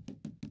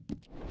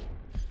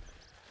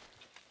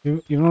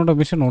இவனோட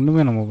mission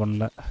ஒன்றுமே நம்ம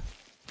பண்ணல.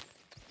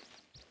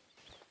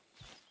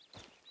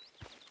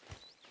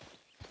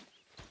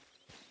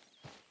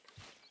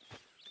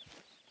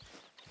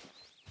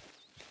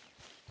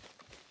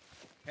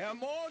 Herr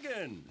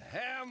Morgan!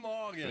 Herr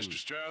Morgan! Mr.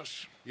 Strauss?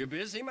 You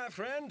busy, my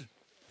friend?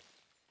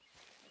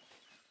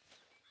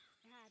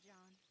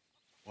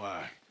 Why?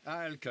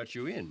 I'll cut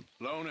you in.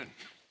 Loaning.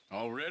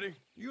 Already?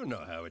 You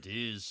know how it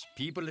is.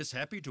 People is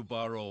happy to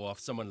borrow off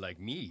someone like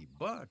me,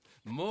 but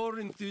more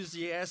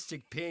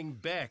enthusiastic paying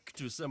back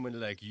to someone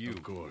like you.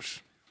 Of course.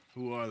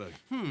 Who are they?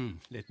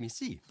 Let me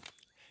see.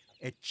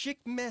 Chick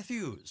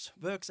Matthews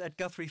works at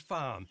Guthrie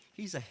Farm.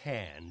 He's a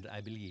hand,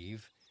 I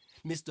believe.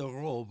 Mr.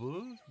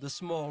 Roble, the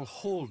small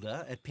holder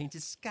at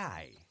Painted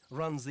Sky,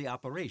 runs the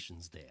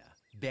operations there,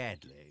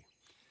 badly.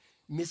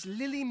 Miss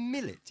Lily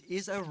Millet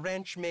is a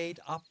ranch maid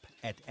up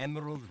at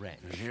Emerald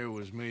Ranch. And here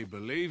was me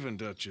believing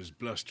Dutch's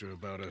bluster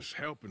about us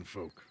helping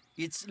folk.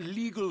 It's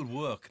legal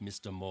work,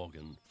 Mr.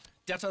 Morgan.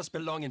 Debtors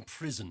belong in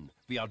prison.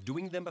 We are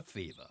doing them a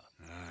favor.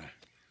 Aye.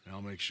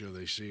 I'll make sure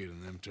they see it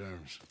in them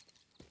terms.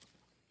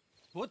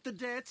 Put the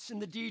debts in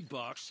the deed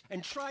box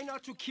and try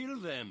not to kill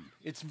them.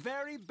 It's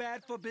very bad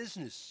for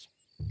business.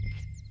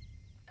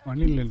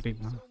 Money lending,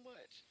 huh?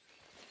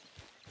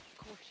 Of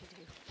course you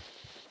do.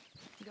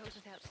 Goes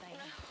without saying.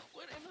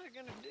 What am I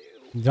gonna do?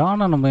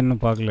 ஜானை நம்ம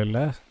இன்னும்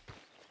பார்க்கல.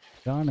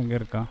 John எங்கே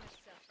இருக்கான்?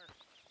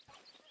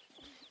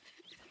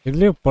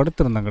 இதுலேயே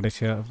படுத்துருந்தான்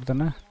கடைசியா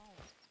அப்படித்தானே?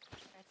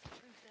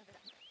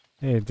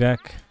 ஏய்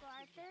jack.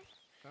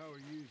 How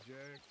are you,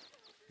 Jack?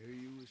 Hear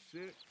you was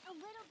sick? A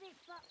little bit,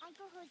 but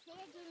Uncle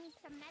Hosea gave me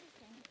some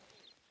medicine.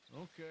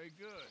 Okay,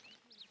 good.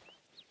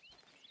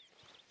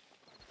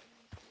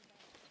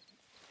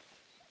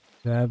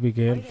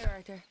 Abigail.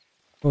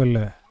 ஓ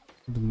இல்லை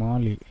இது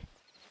மாலி.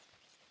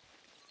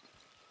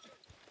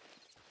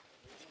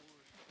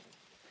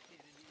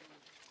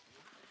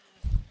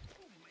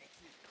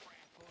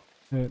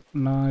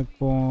 நான்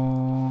இப்போ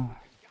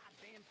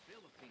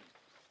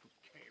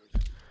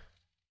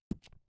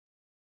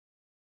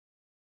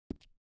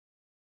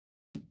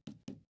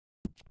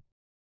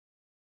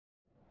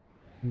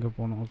இங்கே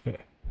போகணும். ஓகே.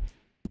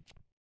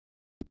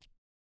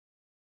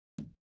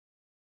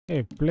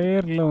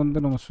 பிளேயரில்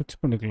வந்து நம்ம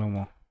ஸ்விட்ச்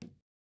பண்ணிக்கலாமா?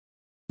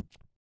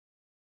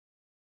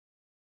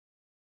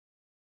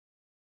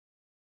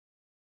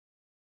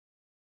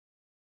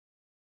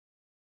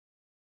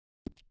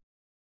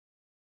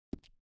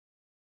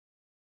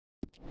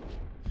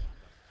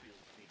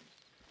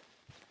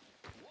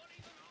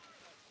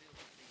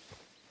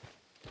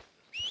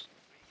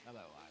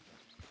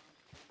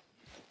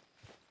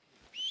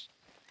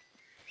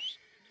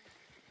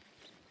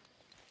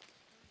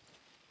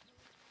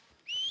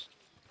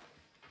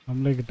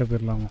 நம்மளே கிட்ட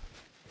போயிடலாமா?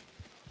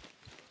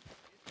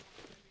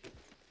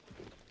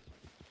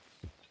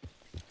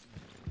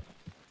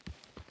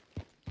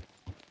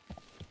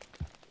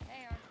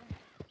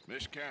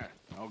 Miss Cat,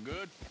 all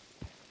good?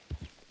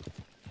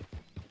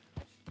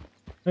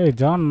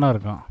 John என்ன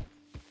இருக்கான்?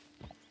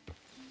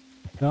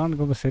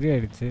 ஜானுக்கு இப்போ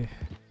சரியாயிடுச்சு.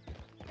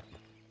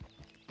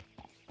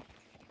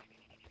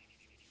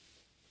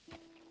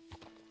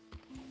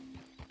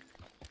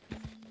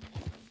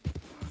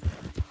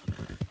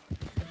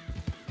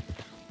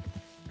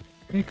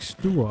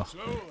 X2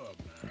 Slow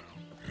up now.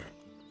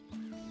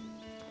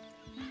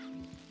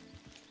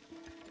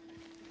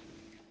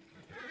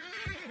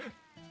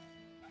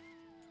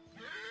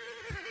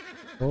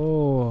 ஓ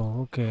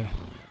ஓகே.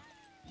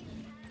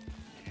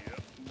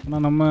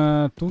 ஆனால் நம்ம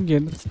தூங்கி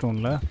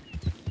எந்திரிச்சிட்டோம்ல.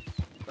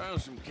 Found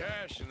some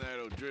cash in that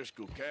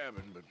O'Driscoll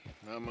cabin, but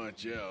not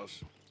much else.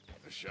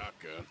 A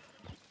shotgun.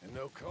 And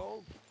no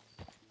cold?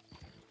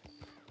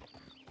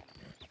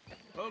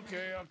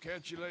 Okay, I'll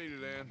catch you later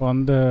then. இப்போ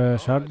அந்த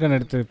shotgun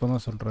எடுத்து இப்போ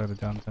தான் சொல்கிறாரு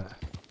ஜான்ட்ட.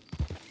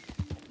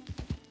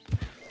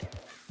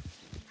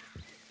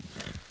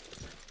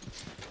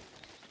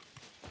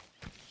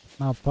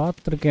 நான்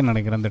பார்த்துருக்கேன்னு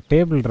நினைக்கிறேன். அந்த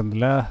டேபிள்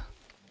இருந்துல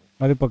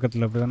அது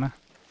பக்கத்தில் அப்படி தானே?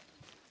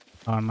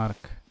 ஆனா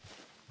இருக்கு.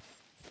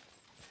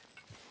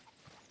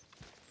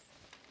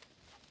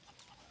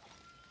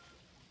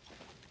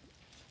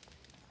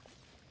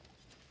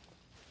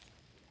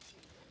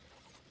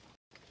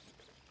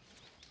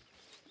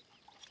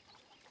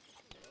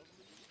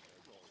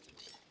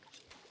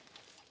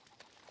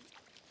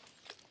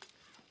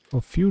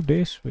 A few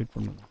days wait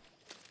பண்ணுங்க.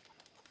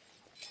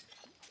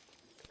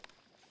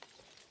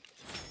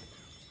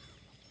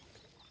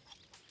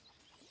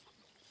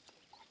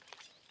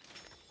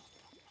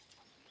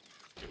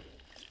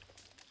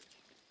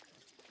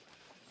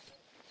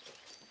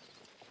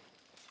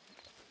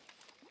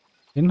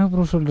 என்ன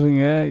ப்ரோ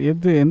சொல்கிறீங்க?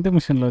 எந்த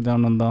மிஷனில்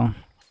ஜான் வந்தான்?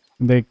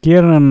 இந்த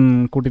கியரன்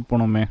கூட்டிகிட்டு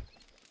போனோமே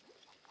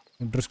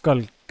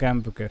ட்ரிஸ்கால்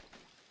கேம்புக்கு.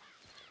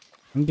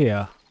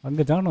 அங்கேயா?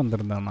 அங்கே ஜான்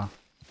வந்திருந்தானா?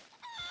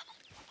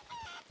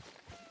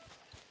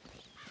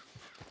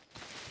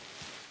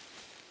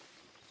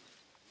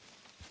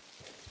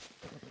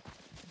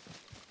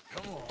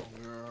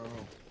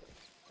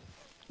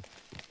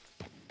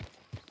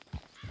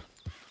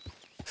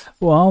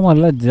 ஓ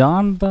ஆமாம்ல,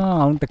 ஜான் தான்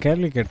அவன்கிட்ட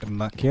கேள்வி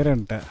கேட்டிருந்தான்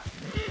கியரன்ட்ட.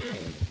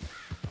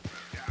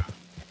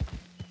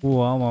 ஓ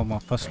ஆமாம்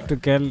ஆமாம், ஃபஸ்ட்டு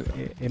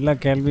எல்லா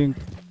கேள்வியும்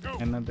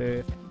என்னது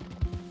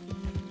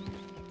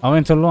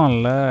அவன்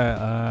சொல்லுவான்ல,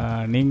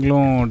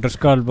 நீங்களும்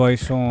ட்ரிஸ்கால்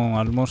பாய்ஸும்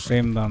ஆல்மோஸ்ட்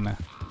சேம் தானே.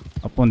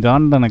 அப்போ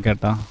ஜான் தானே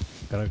கேட்டான்.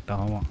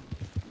 கரெக்டாக ஆமாம்.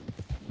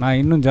 நான்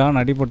இன்னும்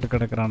ஜான் அடிபட்டு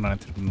கிடக்கிறான்னு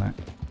நினச்சிட்டு இருந்தேன்.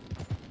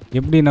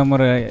 எப்படி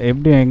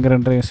எங்கள்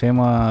ரெண்டையும்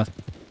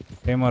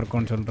சேமாக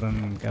இருக்கும்னு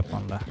சொல்கிறேன்னு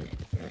கேட்பான்ல.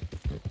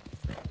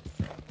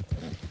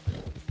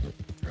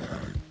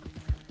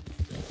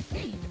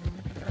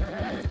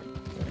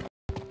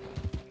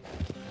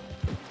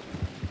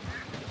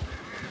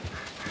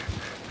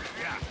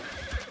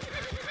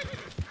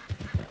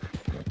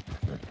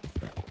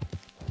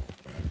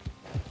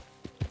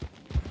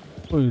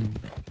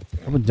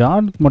 அப்போ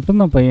ஜானுக்கு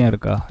மட்டும்தான் பையன்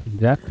இருக்கா?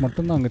 ஜாக்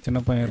மட்டும்தான் அங்கே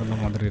சின்ன பையன் இருந்த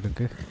மாதிரி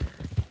இருக்கு.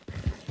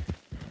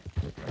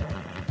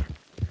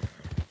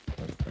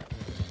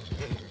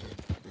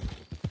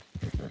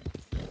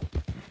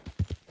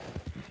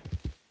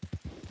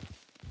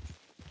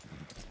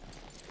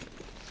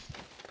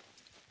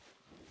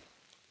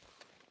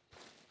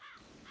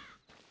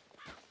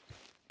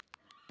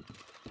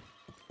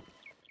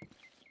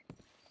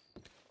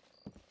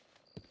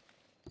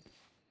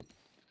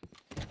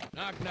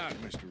 Knock, knock,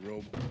 Mr.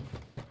 Roble.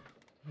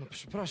 No,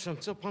 przepraszam,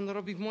 co pan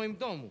robi w moim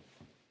domu?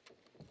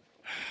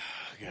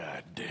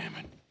 God damn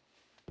it.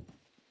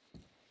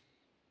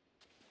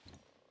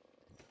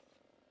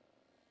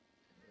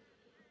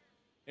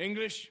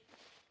 English?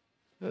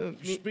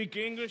 You speak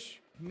English?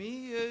 Me,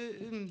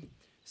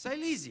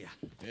 Silesia.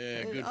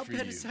 Yeah, good for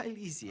Upper you.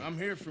 Silesia. I'm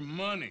here for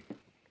money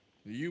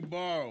that you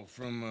borrow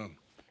from a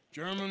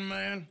German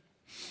man.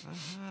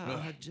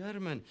 Aha,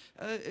 German.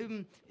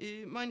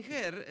 Mein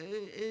Herr,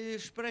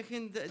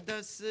 sprechen the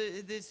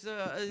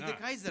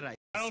Kaiserreich.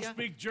 I don't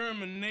speak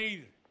German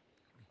neither.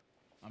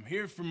 I'm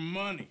here for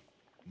money.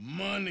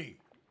 Money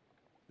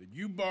that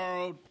you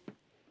borrowed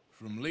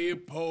from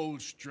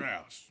Leopold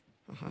Strauss.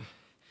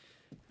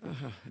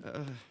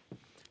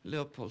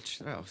 Leopold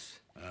Strauss.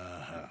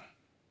 Uh-huh.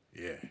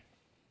 Yeah.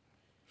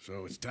 So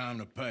it's time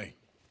to pay.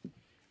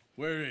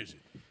 Where is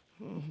it?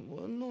 Oh,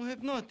 well, no,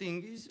 have nothing.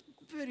 It's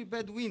very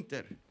bad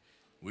winter.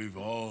 We've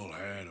all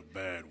had a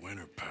bad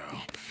winter, pal.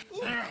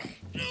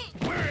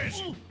 Where is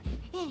it?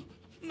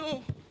 No.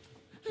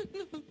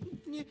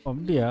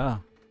 அப்படியா?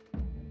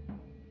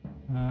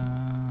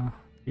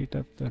 Beat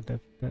up the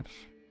debtor.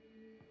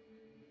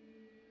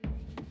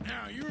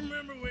 Now, you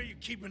remember where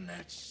you're keeping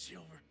that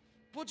silver?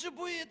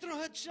 Potrzebuję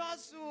trochę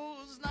czasu.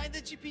 Znajdę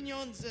ci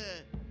pieniądze.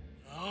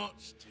 Oh,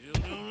 still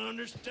don't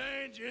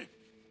understand you.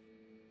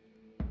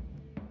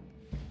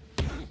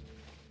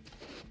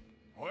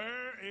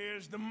 Where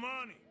is the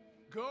money?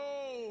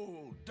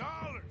 Gold,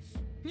 dollars.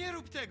 Nie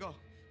rób tego.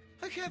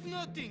 I have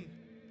nothing.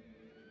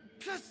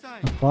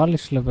 Przestań.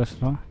 Polishல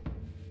பேசுறோம்.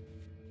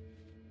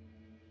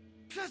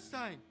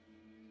 Przestań.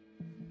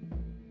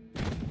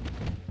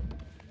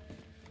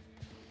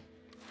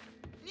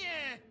 Nie,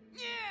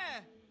 nie.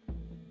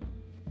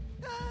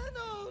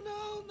 No.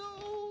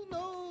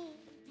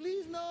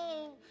 Please, no.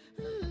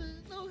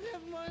 No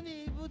have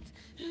money, but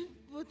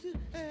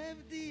I have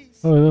this.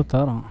 ஓ ஏதோ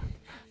தரோம்.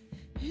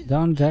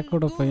 John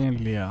ஜாக்கோட பையன்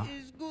இல்லையா?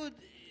 It's good.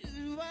 It's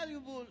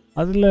valuable.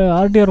 அதுல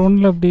RTR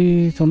 1ல அப்படி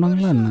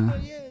சொன்னாங்களா என்ன?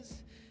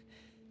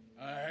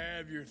 I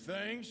have your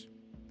things.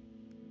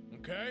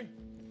 Okay?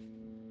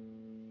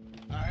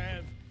 I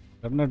have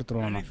கண்ண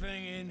எடுத்துருவானா?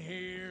 anything in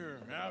here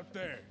or out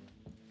there.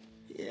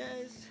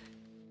 Yes.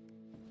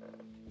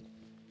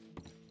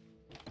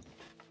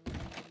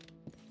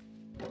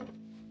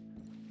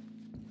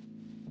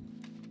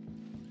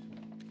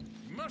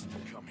 You must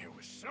have come here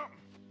with something.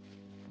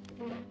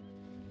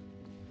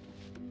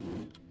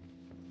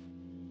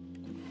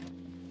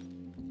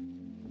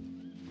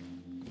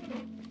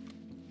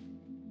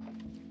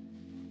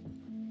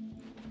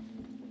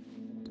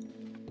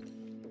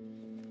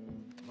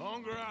 The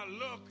longer I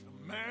look, the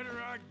madder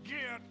I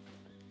get.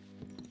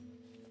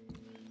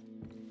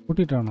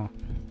 கூட்டிட்டானோ?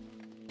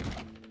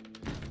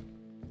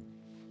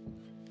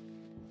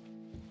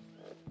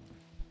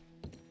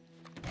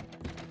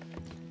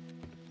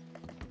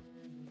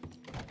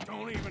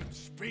 Don't even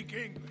speak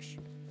English.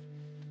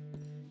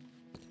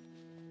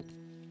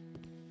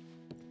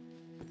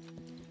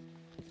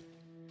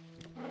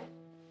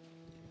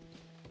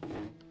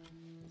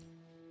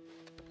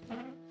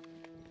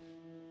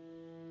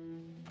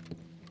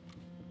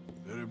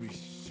 Better be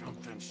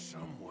something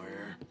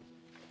somewhere.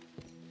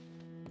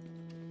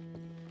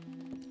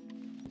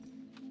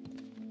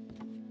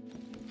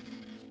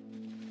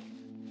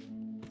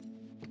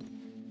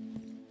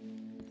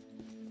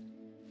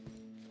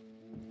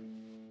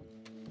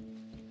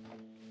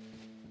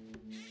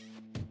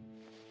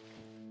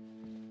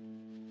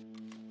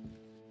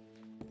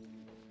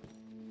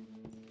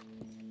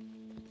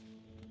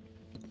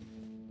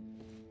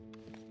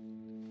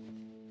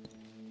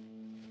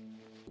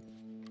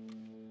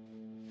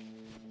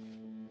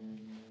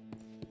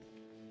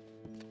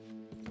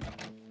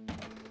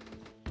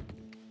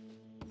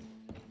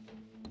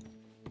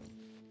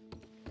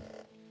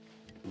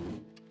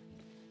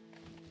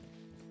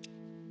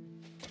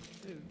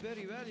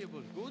 Very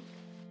valuable. Good?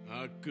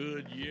 Not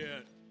good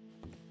yet.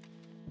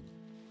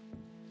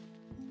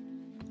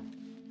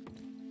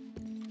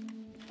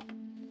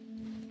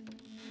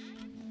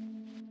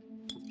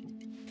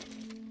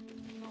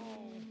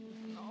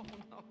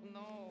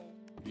 No.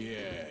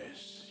 Yes.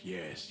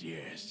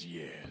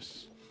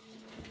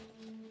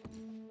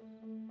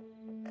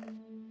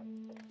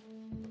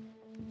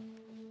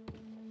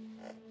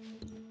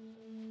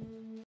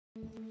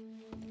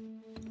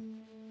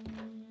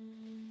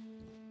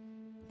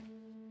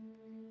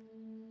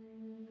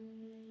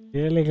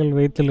 ஏழைகள்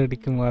வயிற்றில்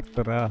அடிக்கும்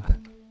வார்த்தரா?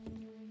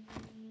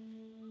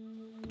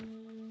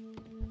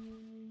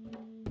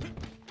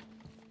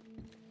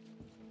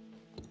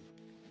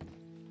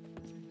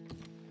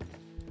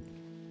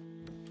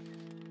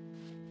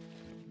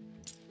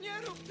 Nie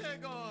rób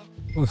tego!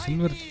 O,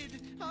 silver.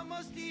 I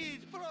must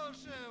eat,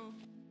 proszę!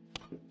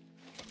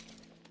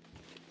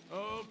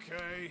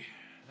 Okay,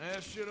 that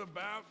should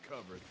about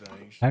cover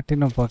things.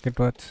 Platinum pocket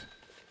watch.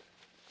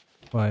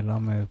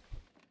 எல்லாமே.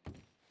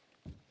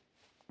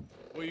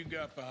 What you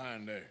got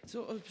behind there? Co?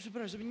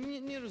 Przepraszam,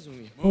 nie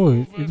rozumiem. ஓ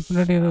இது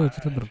பின்னாடி ஏதோ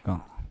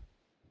வச்சிருந்துருக்கான்.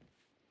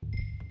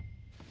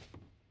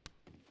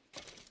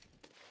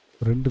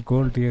 2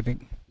 gold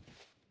earring.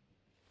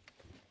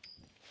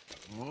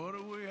 What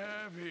do we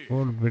have here?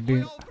 Gold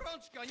wedding.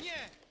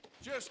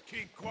 Just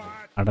keep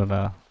quiet.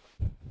 அடடா.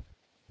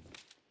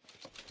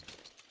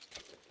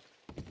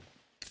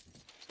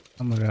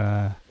 நம்ம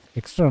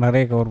extra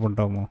நிறைய cover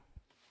பண்ணிட்டோமோ?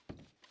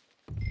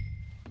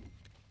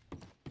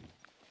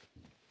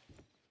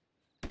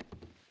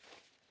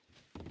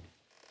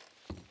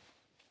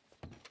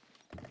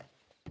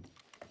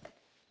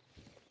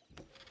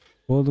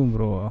 போதும்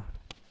bro.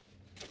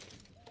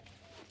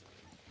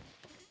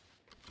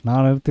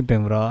 நான்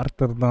நிறுத்திட்டேன் ப்ரோ.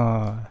 ஆர்த்தர் தான்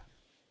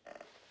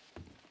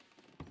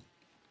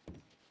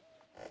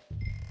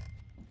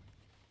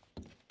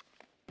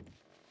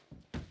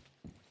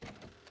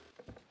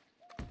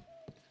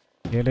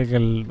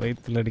ஏழைகள்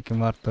வயிற்றில்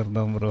அடிக்கும் வார்த்தை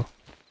இருந்தோம் ப்ரோ.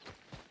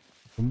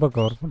 ரொம்ப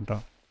கவர்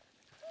பண்ணுறான்.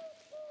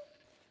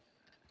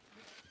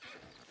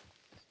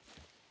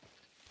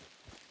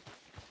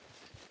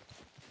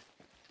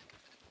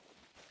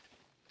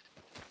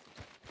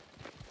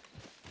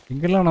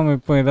 இங்கெல்லாம் நம்ம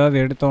இப்போ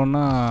ஏதாவது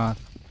எடுத்தோம்னா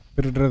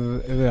திருடுறது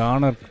இது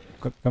ஆனர்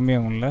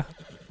கம்மியாகும்ல.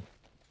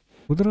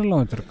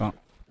 குதிரைலாம் வச்சுருக்கான்.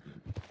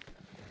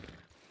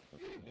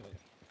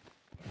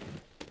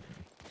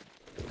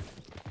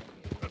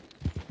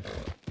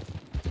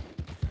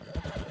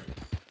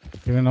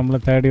 இவன் நம்மளை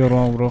தேடி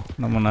வருவான் ப்ரோ.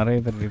 நம்ம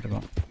நிறைய தேடிட்டு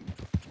இருக்கோம்.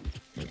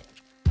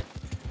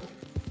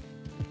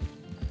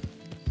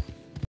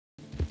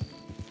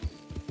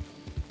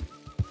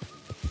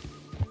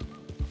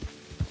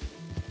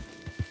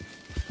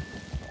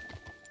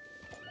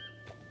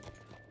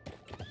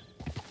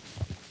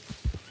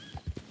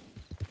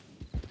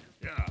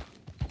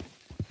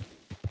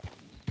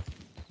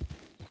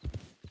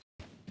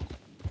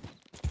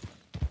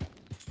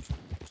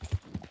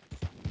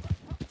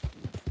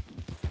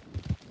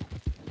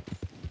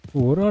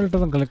 ஒரு ஆள்கிட்ட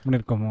தான் கலெக்ட்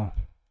பண்ணியிருக்கோமோ?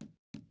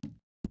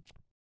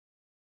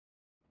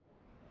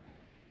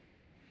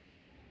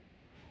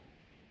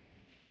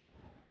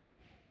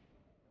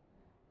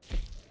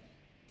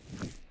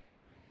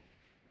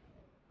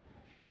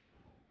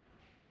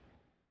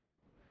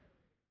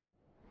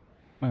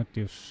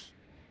 மேத்யூஸ்.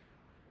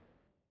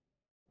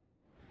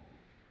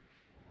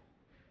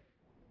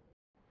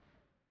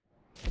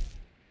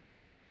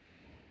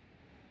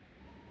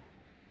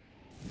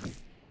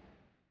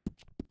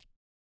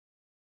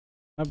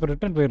 இப்போ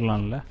ரிட்டர்ன்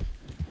போயிடலாம்ல.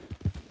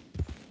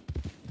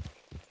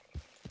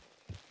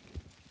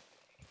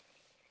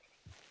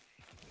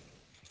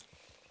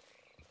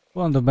 ஓ,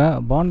 அந்த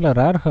பாண்டில்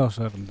ரேர் ஹவுஸ்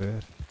இருந்து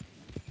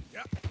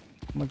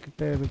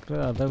நம்மக்கிட்ட இருக்கிற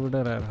அதை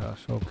விட rare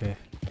house. Okay,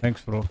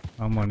 thanks bro.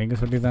 ஆமாம்,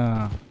 நீங்கள் சொல்லி தான்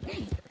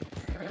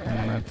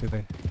நினச்சி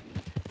இதை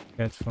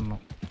கேட்ச்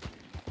பண்ணோம்.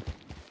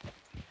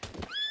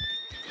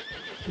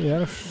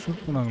 யாரோ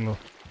ஷூட் பண்ணாங்களோ?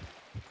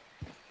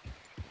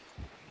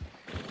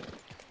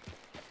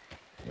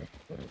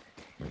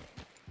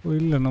 ஓ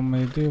இல்லை, நம்ம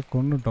இதையே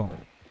கொண்டுட்டோம்.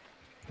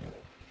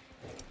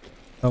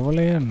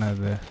 கவலையே என்ன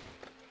அது?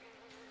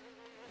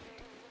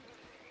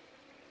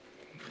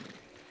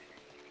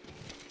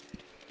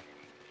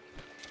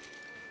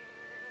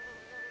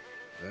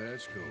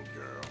 Let's go,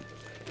 girl.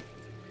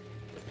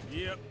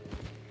 Yep.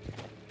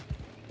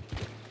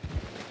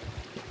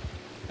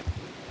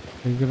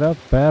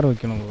 இதுதான் பேர்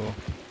வைக்கணும் bro.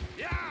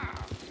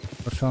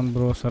 Prashanth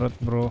bro,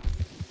 Sarath bro,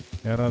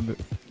 யாராவது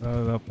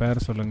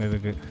பேர் சொல்லுங்கள்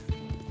இதுக்கு.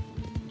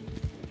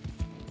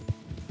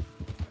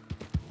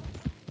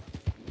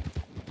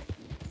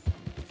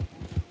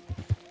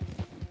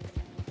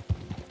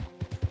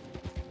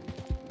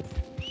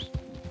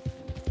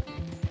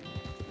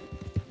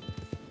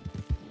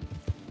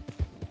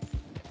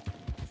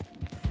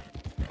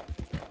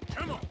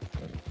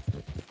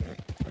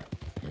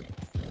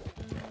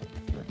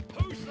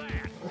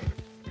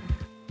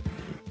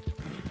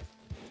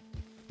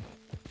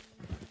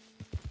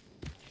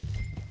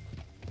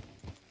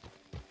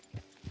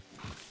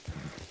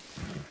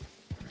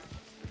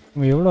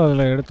 எவ்வளோ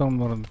அதில் எடுத்தோன்னு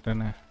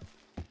மறந்துட்டேனே.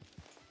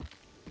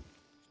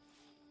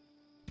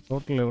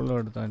 டோட்டல் எவ்வளோ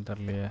எடுத்தான்னு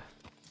தரலையே.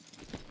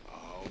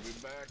 I'll be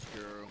back,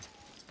 girl.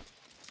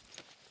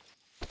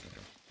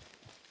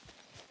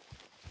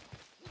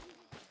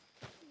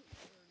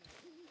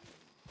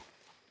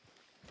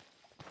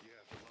 You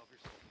have to love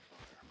yourself a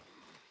fire.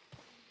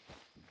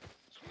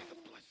 It's one of the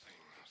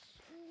blessings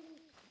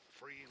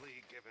freely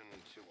given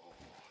to all.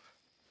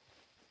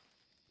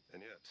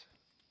 And yet,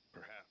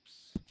 perhaps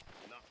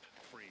not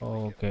freely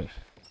okay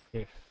given.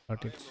 Okay,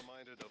 got it. I am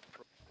reminded of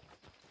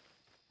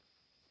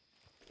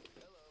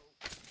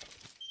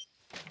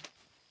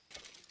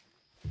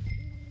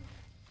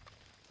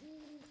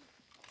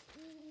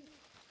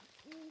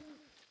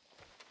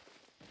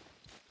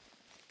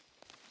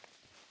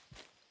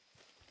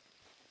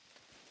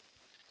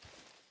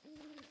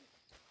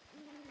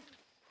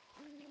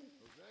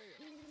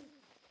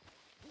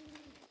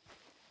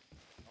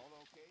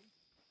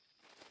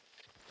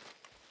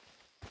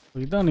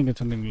இதான் நீங்கள்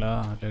சொன்னீங்களா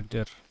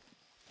ledger?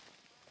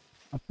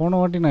 போன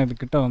வாட்டி நான்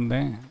இதுக்கிட்ட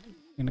வந்தேன்,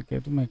 எனக்கு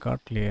எதுவுமே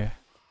காட்டலையே.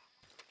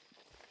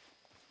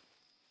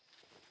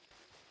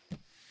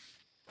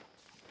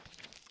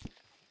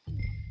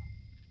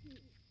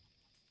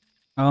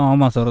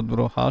 ஆமாம் சரத்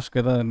ப்ரோ,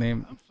 ஹாஸ்க்கு ஏதாவது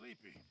நேம்.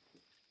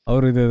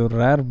 அவர் இது ஒரு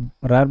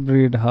ரேர்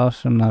ப்ரீட்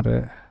ஹாஸ்ன்னாரு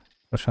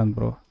பிரசாந்த்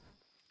ப்ரோ.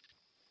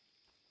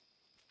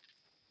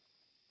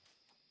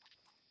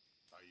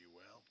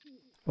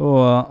 ஓ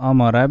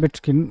ஆமாம், ரேபிட்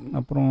ஸ்கின்,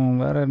 அப்புறம்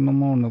வேறு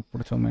என்னமோ ஒன்று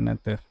பிடிச்சோமே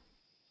நேற்று.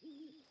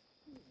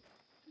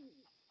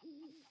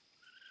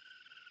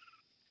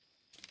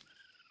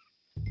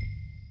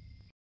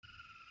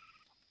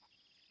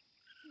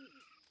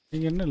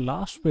 நீங்கள் என்ன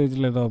லாஸ்ட்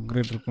பேஜில் ஏதோ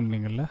அப்கிரேட்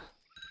இருக்குன்னீங்கல்ல?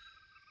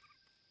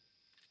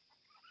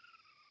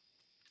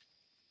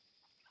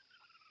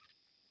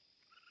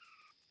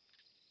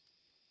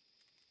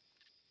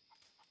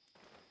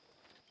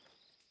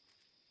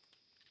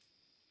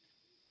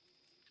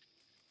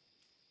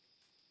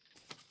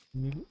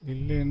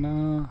 இல்லைன்னா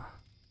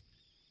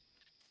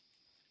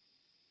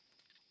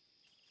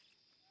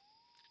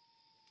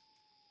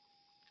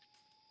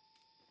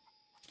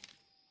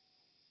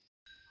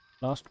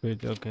லாஸ்ட்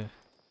பேஜ். ஓகே.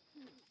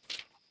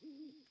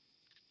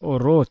 ஓ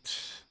ரோச்.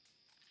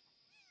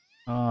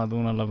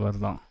 அதுவும் நல்ல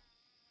பேர் தான்.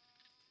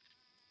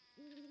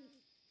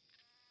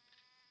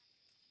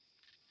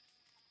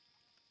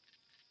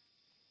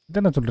 இது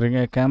என்ன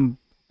சொல்கிறீங்க?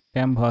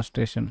 Camp hours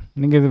station.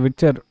 நீங்கள் இது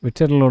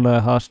விச்சரில் உள்ள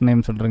ஹார்ஸ்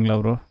நேம் சொல்கிறீங்களா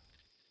ப்ரோ?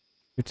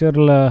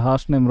 விச்சரில்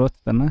ஹார்ஸ் நேம்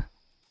ரோச் தானே?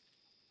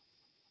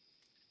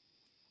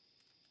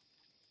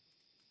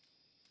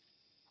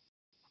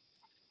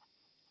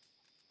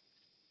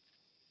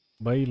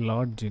 By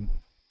lodging.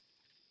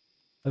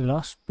 அது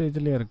லாஸ்ட்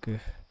பேஜ்லேயே இருக்குது.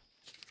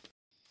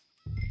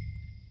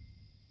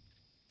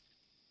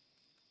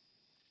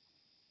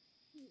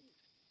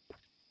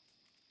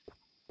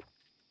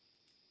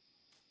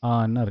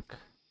 என்ன இருக்கு?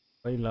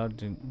 By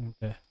lodging.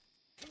 Okay.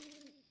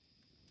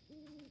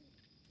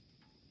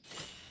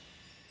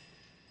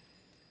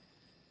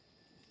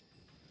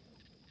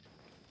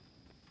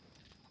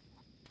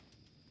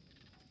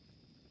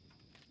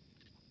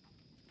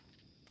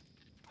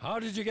 How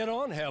did you get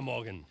on, Herr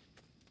Morgan?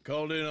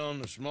 Called in on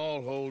the small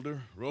holder,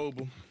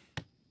 Roble.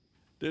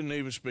 Didn't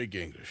even speak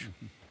English.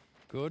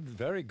 Good,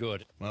 very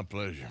good. My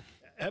pleasure.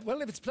 Well,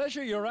 if it's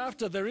pleasure you're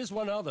after, there is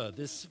one other.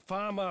 This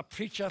farmer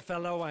preacher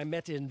fellow I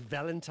met in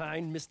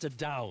Valentine, Mr.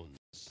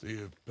 Downs. The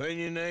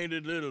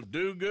opinionated little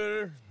do-gooder?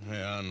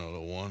 Yeah, I know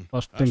the one.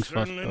 First things I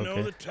certainly first, know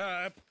okay. the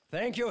type.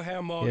 Thank you,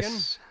 Herr Morgan.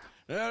 Yes.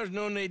 There's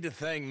no need to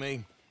thank me.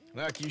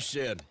 Like you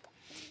said,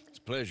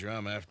 it's pleasure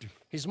I'm after.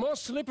 He's more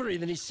slippery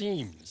than he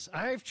seems.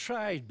 I've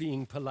tried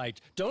being polite.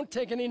 Don't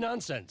take any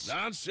nonsense.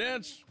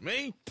 Nonsense? Me?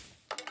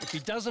 If he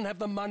doesn't have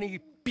the money,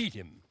 beat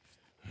him.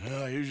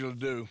 Well, I usually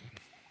do.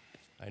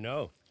 I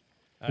know.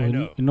 I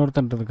know.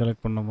 இன்னொருத்தன்றது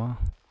collect பண்ணுமா?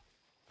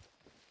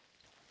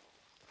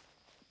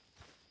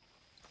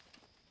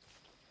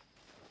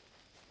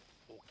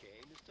 Okay,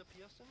 Mr.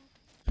 Pearson.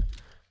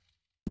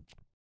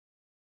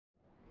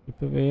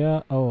 இப்போவேயா?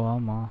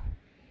 ஆமாம்.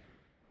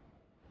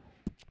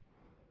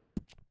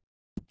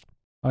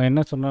 அவன்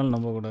என்ன சொன்னாலும்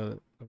நம்பக்கூடாது,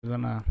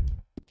 அப்படிதானே?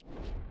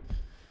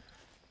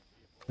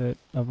 சரி,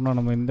 அப்படின்னா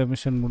நம்ம இந்த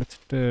மிஷன்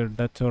முடிச்சுட்டு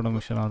டச்சோட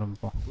மிஷன்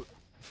ஆரம்பிப்போம்.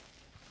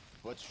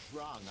 What's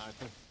wrong,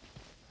 Arthur?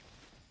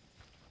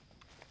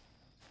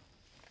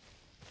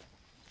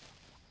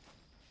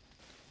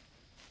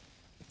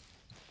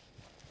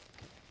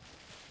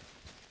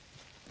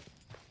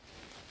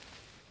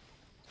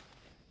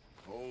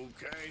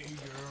 Okay,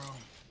 girl.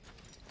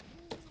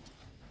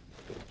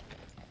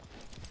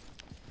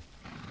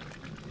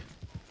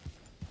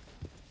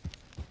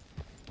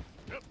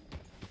 Yep.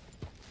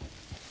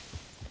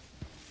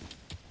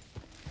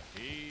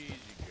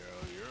 Easy,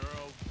 girl. You're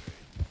okay.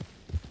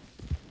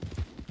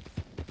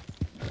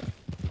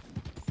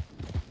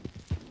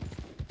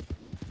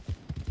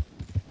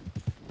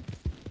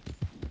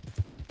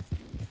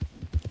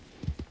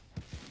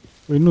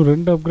 இன்னும்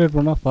 2 அப்கிரேட்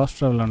பண்ணால் ஃபாஸ்ட்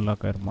ட்ராவல்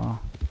அன்லாக் ஆயிருமா?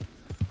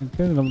 எனக்கு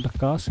தெரிஞ்சு நம்மகிட்ட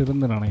காசு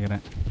இருந்து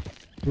நினைக்கிறேன்.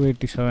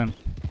 287.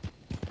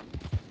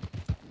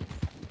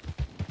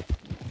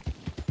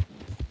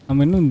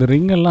 நம்ம இன்னும் இந்த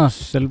ரிங்கெல்லாம்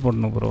செல்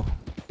பண்ணணும் ப்ரோ.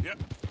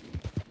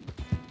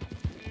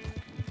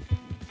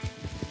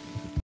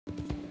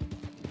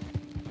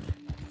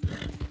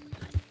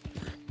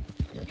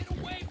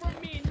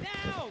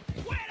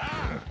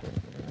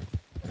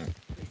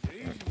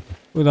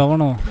 இது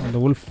அவனோ அந்த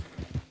உல்ஃப்.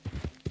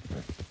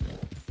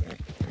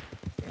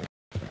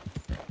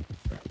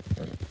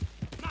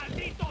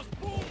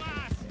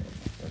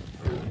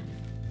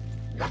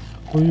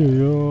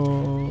 ஐயோ,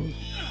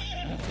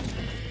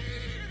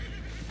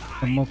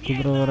 நம்ம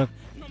குதிரை வர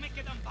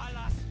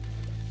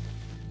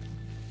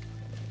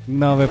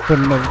நான்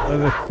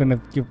வெப்பன்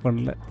எக்யூப்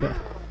பண்ணல.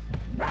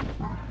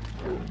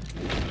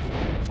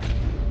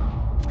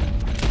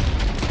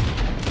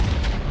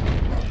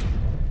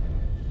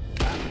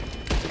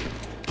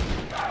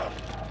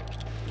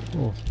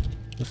 ஓ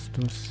ஜஸ்ட்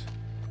மிஸ்.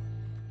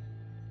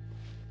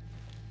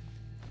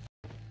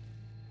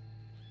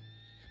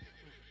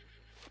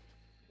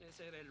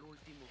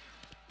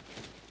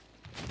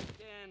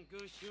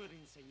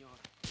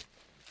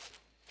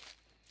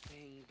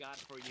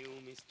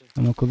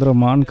 நம்ம குதிரை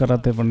மான்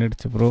கராத்தே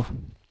பண்ணிடுச்சு ப்ரோ.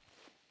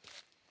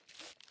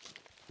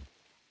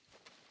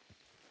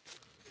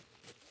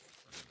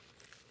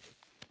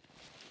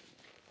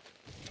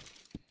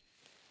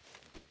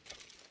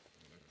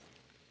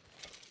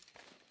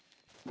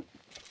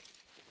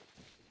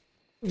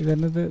 இது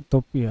என்னது,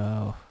 தொப்பியா?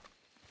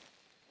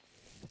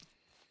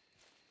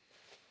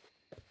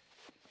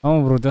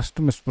 ஆமாம் ப்ரோ,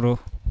 ஜஸ்ட் மிஸ் ப்ரோ.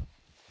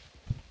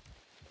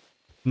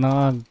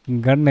 நான்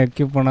கன்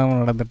எக்யூப்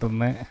பண்ணாமல் நடந்துட்டு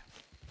இருந்தேன்.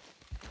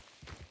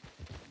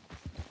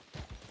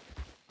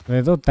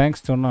 ஏதோ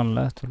தேங்க்ஸ் சொன்னான்ல,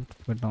 சொல்லிட்டு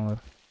போயிட்டான்.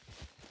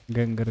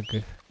 அவர் எங்கே இருக்கு?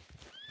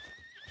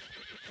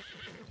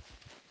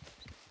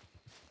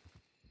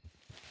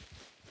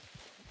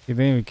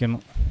 இதையும்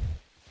விற்கணும்.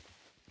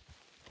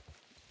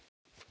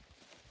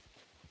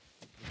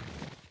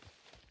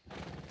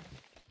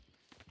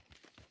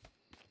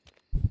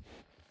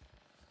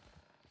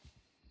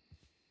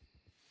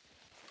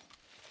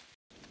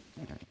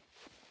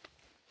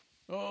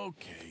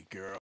 Okay,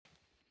 girl.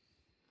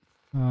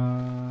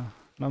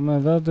 நம்ம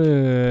ஏதாவது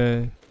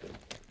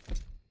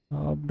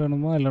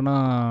சாப்பிடணுமா இல்லைனா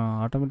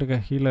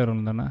ஆட்டோமேட்டிக்காக ஹீல்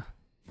ஆயிரும் தானே?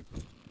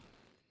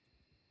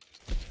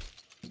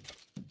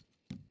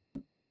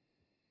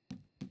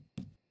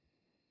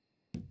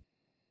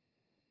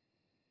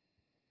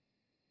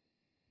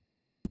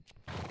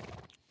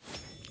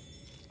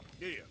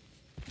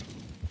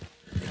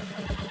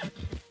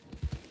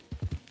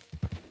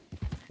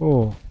 ஓ,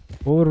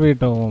 ஓவர்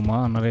வெயிட் ஆகுமா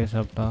நிறைய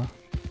சாப்பிட்டா?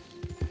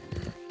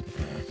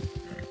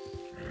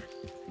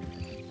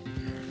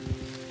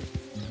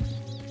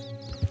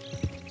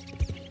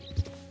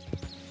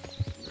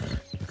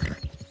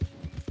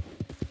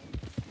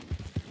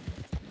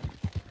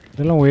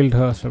 இதெல்லாம் ஒயில்ட்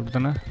ஹார்ஸ் அப்படி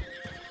தானே?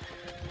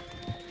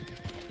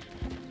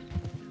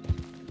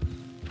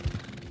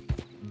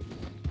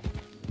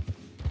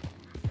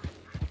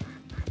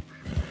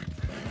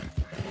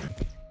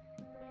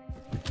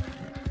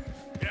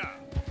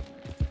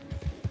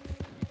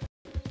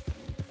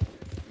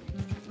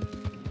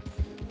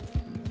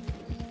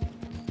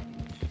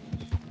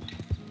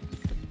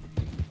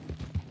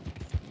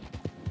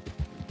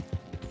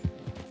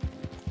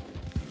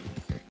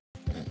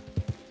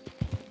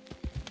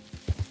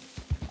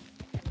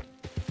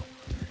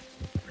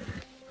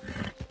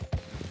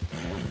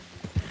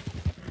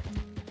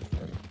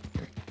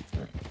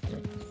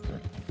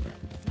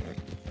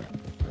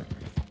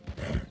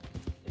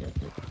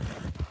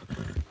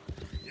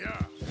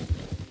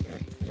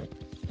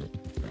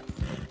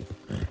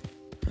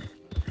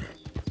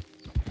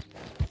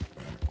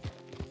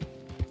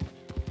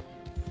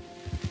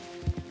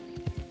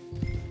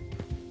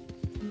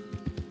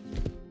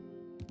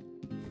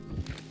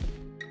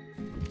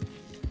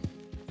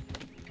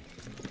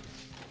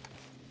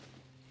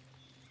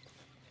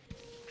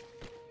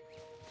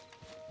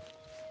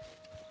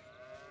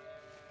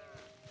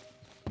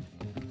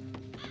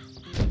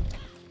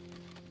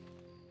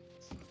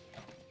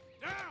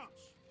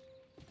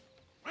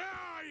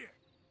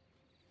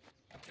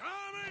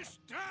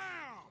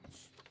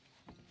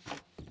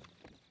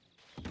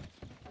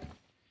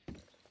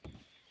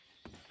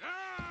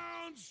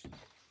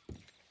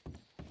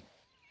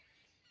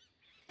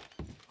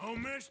 Oh,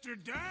 Mr.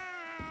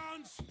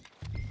 Downs!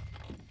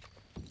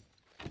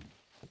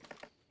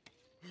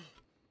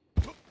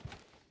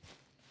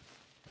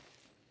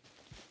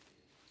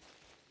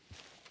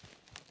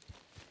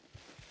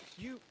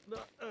 You,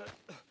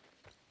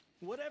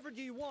 whatever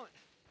do you want?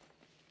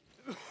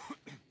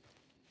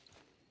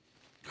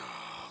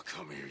 Oh,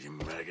 come here, you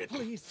maggot.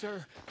 Please, sir.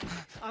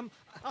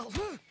 I'll...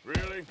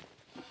 Really?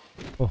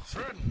 Oh.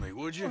 Threaten me,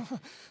 would you?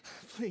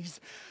 Please,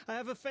 I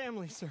have a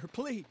family, sir.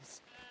 Please.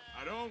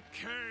 I don't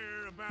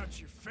care about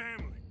your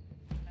family.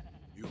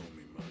 You owe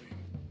me money.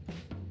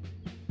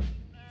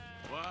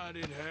 Why'd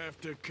it have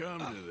to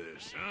come to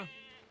this, huh?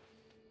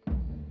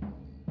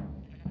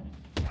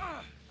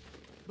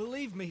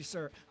 Believe me,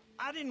 sir,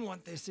 I didn't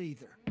want this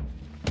either.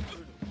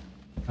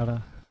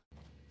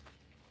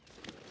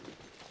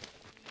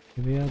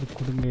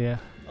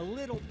 A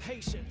little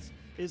patience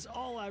is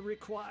all I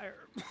require.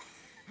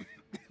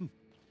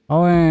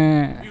 அவன்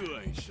You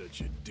ain't such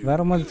a dude.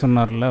 வேற மாதிரி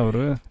சொன்னார்ல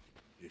அவரு.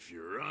 If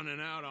you're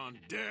running out on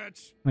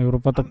debts, இவரை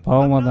பார்த்தா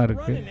பாவமா தான்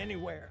இருக்கு.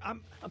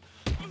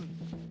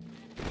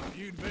 if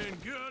you'd been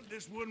good,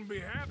 this wouldn't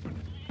be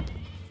happening.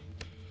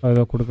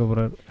 அதோ கொடுக்க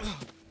போறாரு.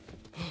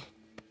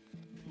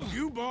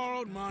 You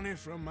borrowed money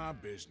from my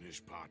business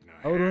partner.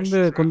 அவர் வந்து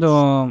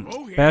கொஞ்சம்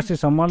பேசி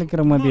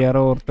சமாளிக்கிற மாதிரி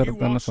யாரோ ஒருத்தர்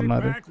தானே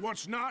சொன்னாரு.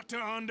 What's not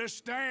to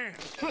understand?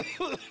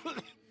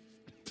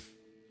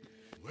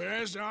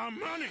 Where's our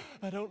money?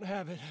 I don't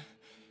have it.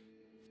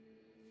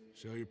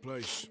 Sell your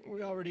place. We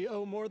already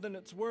owe more than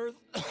it's worth.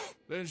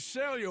 Then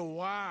sell your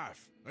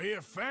wife or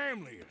your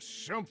family or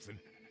something.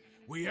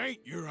 We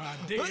ain't your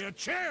idea of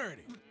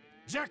charity.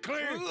 Is that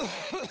clear?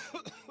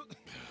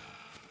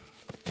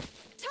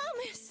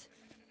 Thomas!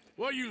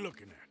 What are you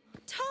looking at?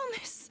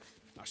 Thomas!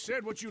 I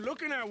said what you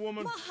looking at,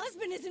 woman. My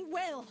husband isn't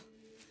well.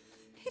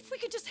 If we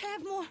could just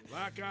have more...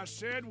 Like I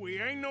said, we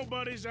ain't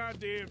nobody's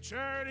idea of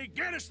charity.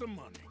 Get us the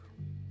money.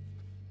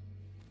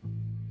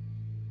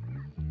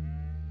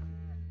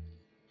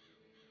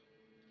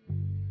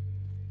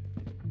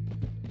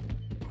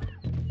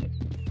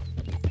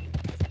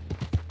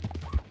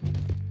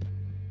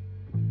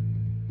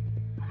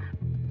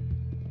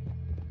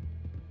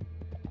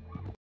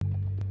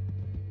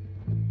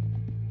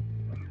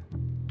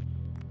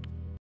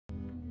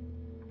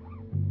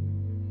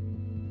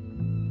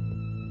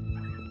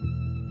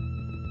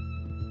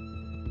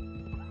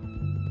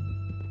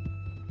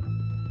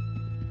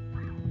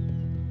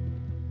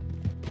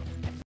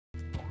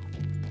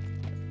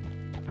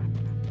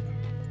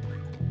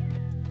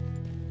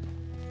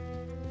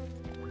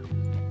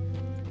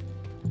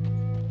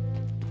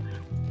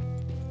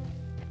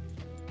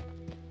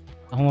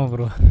 ஆமாம்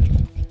bro,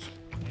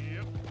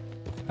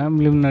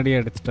 family முன்னாடியே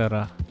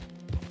அடிச்சிட்டாரா?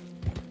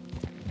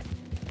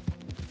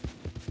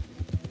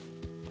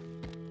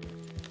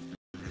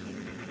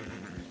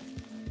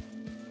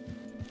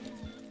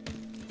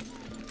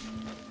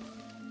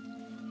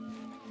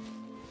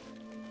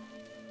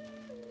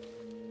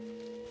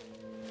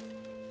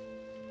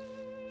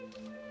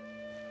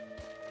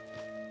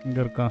 இங்க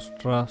இருக்கான்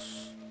Strauss.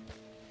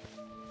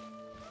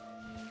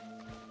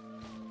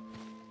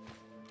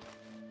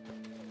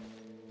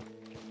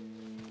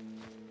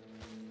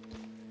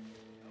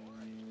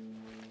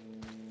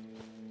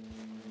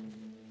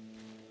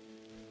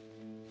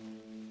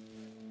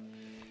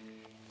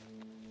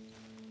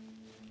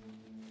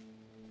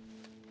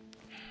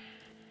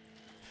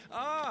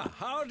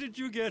 How did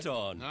you get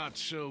on? Not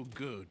so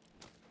good.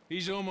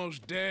 He's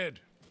almost dead.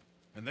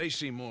 And they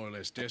seem more or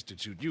less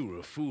destitute. You were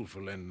a fool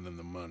for lending them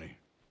the money.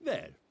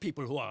 Well,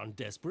 people who aren't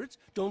desperate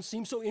don't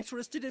seem so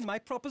interested in my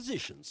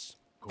propositions.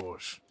 Of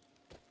course.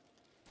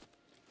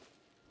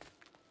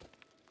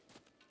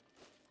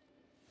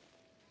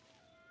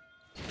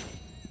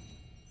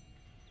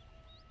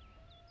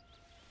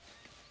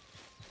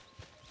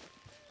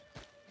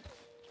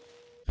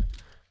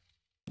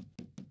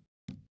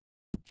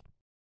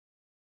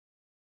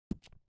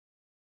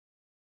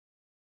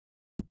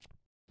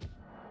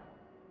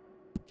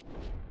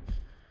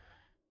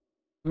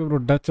 Bro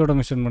டச்சோட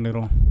mission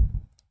பண்ணிடுவோம்.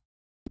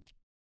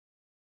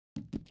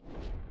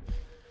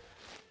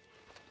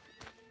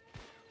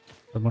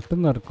 அது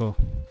மட்டும்தான் இருக்கோ?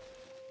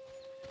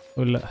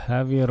 இல்லை,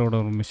 ஹேவியரோட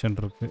ஒரு mission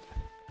இருக்கு.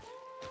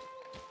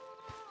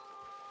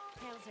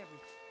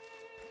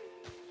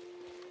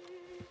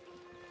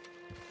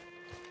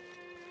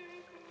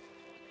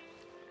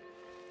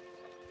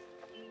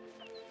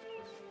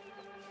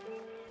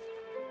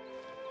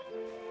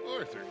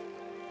 Arthur.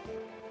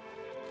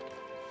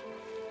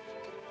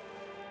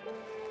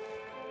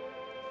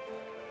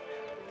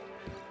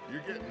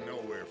 You're getting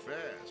nowhere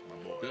fast, my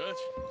boy. Dutch?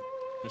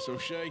 Miss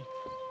O'Shea?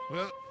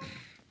 Well,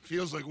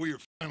 feels like we are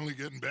finally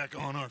getting back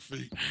on our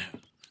feet.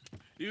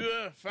 You,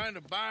 find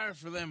a buyer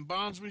for them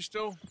bonds we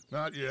stole?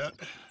 Not yet,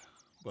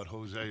 but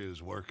Jose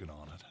is working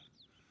on it.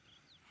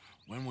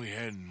 When we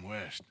heading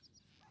west?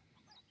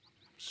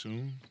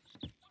 Soon?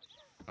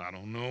 I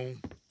don't know.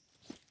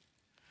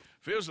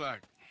 Feels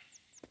like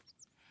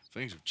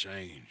things have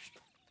changed.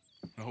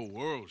 The whole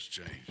world's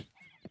changed.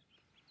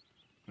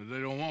 But they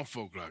don't want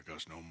folk like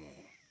us no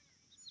more.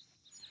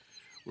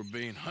 We're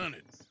being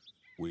hunted.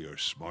 We are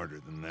smarter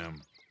than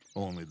them.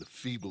 Only the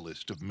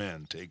feeblest of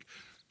men take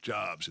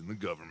jobs in the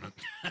government.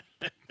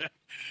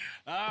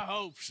 I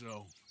hope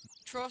so.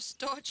 Trust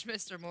Dutch,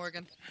 Mr.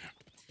 Morgan.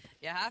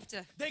 You have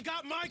to. They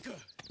got Micah!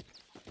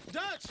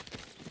 Dutch!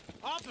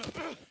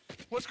 Arthur!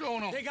 What's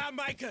going on? They got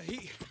Micah.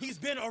 He's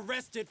been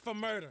arrested for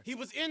murder. He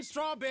was in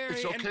Strawberry.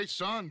 It's okay,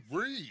 son.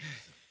 Breathe.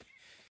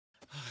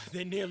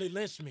 They nearly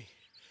lynched me.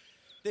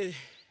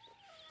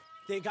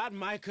 They got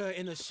Micah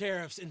and the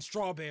sheriffs in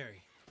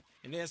Strawberry.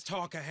 And there's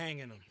talk of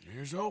hanging him.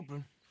 Here's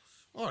hoping.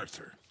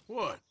 Arthur.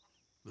 What?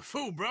 The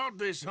fool brought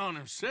this on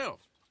himself.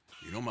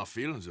 You know my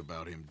feelings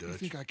about him, Dutch. You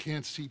think I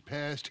can't see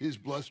past his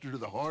bluster to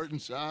the heart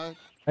inside?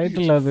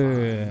 Title அது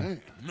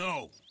No,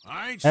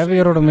 I ain't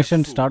ஹேவியரோட saying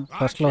mission that start fool.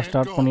 ஃபர்ஸ்ட்ல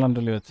start பண்ணலாம்னு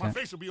சொல்லி My வச்சேன்.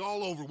 face will be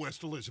all over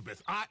West Elizabeth.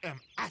 I am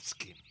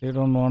asking. They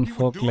don't want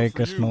folk like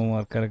us no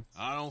more, correct?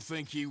 I don't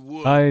think he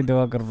would. Hi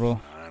Divakar bro.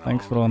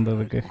 Thanks for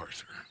வந்ததுக்கு.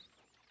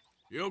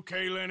 You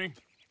okay, Lenny?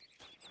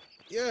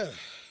 Yeah,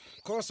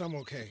 of course I'm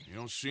okay. You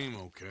don't seem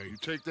okay. You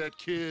take that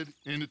kid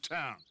into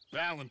town.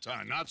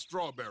 Valentine, not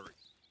Strawberry.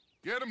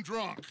 Get him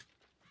drunk.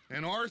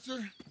 And Arthur,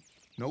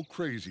 no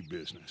crazy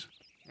business.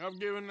 I've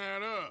given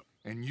that up.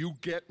 And you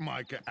get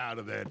Micah out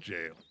of that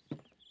jail.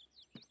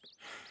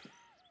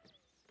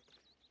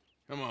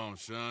 Come on,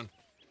 son.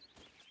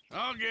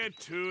 I'll get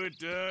to it,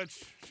 Dutch.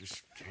 Just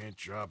can't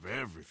drop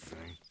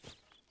everything.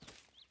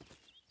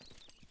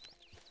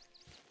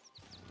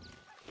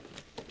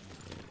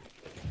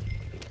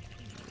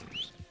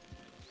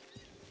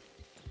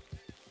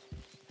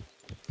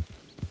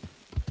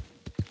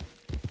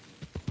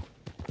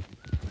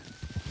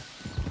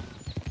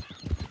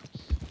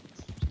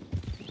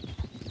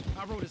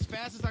 I rode as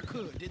fast as I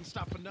could, didn't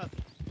stop for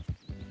nothing.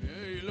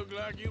 Yeah, you look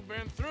like you've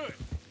been through it.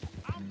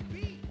 I'm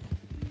beat.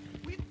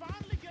 We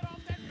finally get off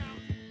that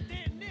mountain,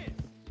 then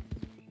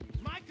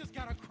this. Micah's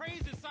got a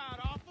crazy side,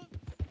 Arthur.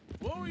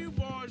 What were you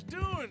boys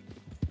doing?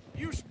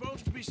 You were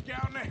supposed to be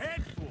scouting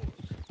ahead for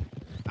us.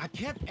 I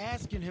kept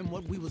asking him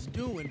what we was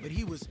doing, but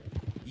he was,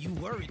 "You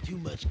worry too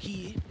much,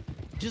 kid.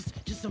 Just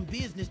some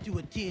business to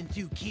attend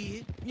to,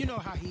 kid. You know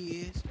how he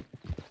is."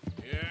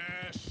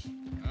 Yes,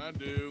 I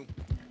do.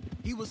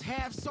 He was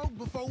half soaked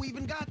before we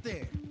even got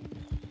there.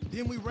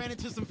 Then we ran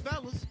into some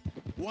fellas.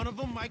 One of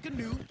them Micah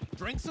knew,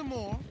 drank some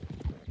more.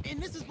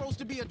 And this is supposed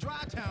to be a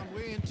dry town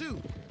we're in, too.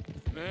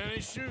 Then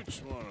he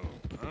shoots one of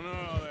them. I know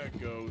how that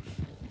goes.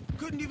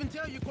 Couldn't even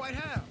tell you quite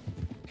how.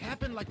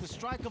 Happened like the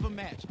strike of a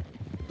match.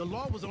 The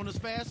law was on us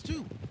fast,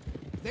 too.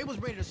 They was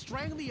ready to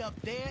strangle me up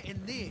there and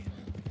then.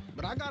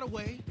 But I got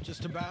away,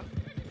 just about.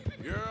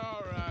 You're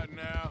all right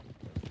now.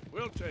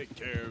 We'll take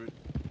care of it.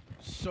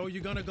 So you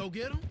gonna go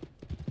get him?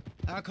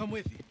 I'll come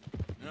with you.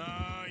 No,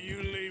 you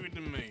leave it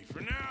to me.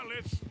 For now,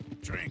 let's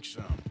drink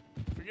some.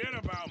 Forget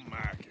about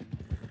Micah.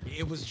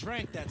 It was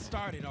drink that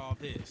started all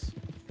this.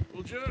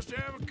 We'll just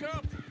have a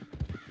cup.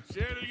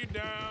 Settle you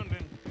down,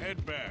 then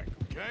head back,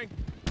 okay?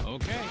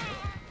 Okay.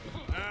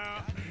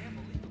 Now,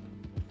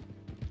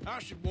 I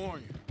should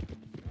warn you.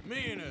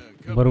 Me and a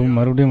couple of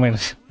மறுபடியும்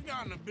minus we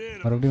got in a bit of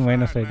a மறுபடியும்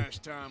minus fight ஆயிடுச்சு.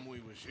 last time we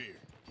was here.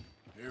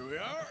 Here we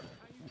are.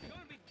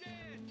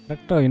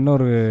 கரெக்டாக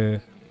இன்னொரு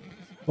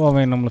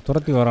அவன் நம்மளை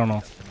துரத்தி வரானோ.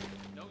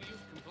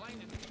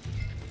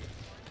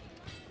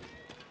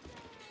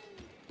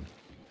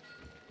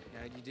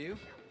 How'd you do?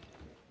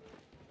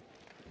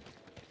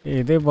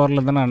 இதே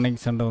பாரில் தானே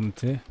அன்னைக்கு சண்டை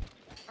வந்துச்சு.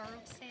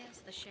 Earl says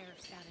the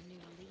sheriff's got a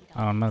new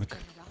lead ஒன்றா இருக்கு.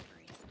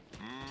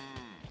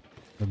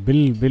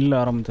 பில்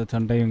ஆரம்பித்த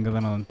சண்டை இங்கே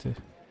தானே வந்துச்சு.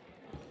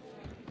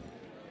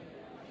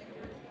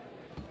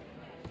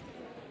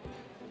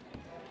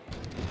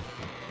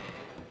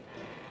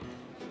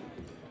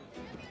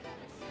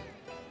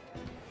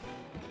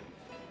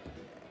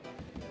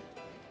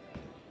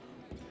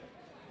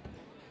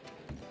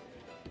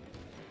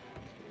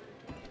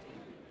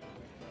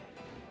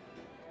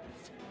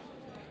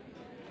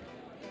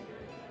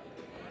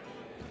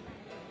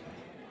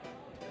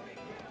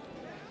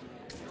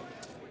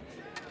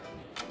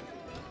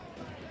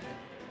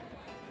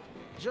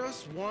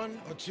 Just one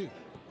or two,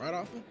 right,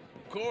 Arthur?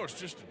 Of course,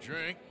 just a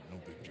drink. No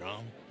big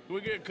drama. Can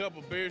we get a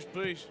couple beers,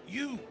 please?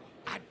 You,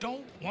 I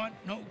don't want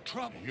no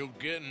trouble. You'll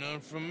get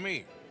none from me.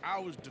 I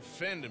was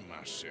defending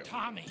myself.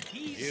 Tommy,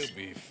 he's... He'll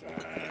be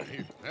fine.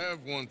 Here,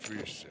 have one for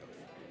yourself.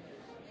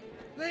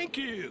 Thank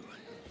you.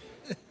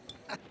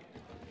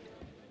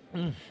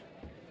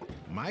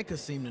 Micah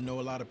seemed to know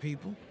a lot of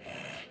people.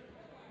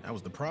 That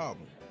was the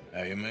problem.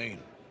 How you mean?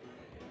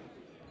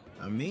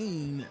 I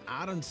mean,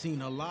 I done seen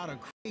a lot of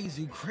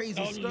crazy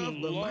stuff,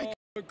 but Micah...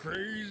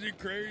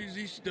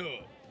 Crazy stuff.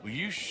 Will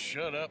you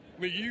shut up?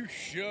 Will you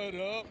shut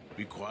up?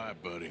 Be quiet,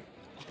 buddy.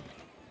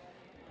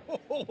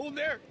 Oh,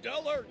 they're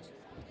dullards.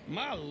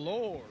 My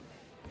lord.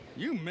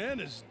 You men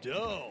is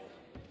dull.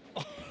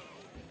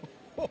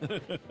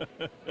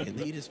 Hey,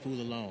 leave this fool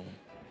alone.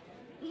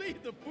 Leave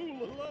the fool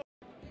alone.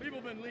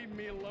 People been leaving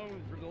me alone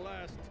for the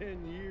last 10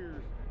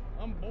 years.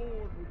 I'm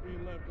bored with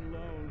being left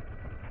alone.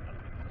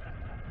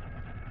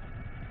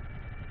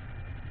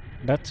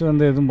 Touch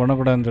வந்து எதுவும்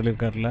பண்ணக்கூடாதுன்னு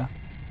சொல்லியிருக்காருல.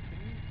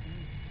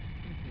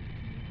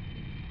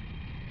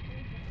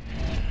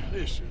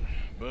 Listen,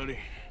 buddy.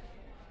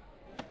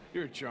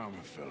 You're a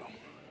charming fellow.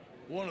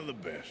 One of the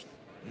best.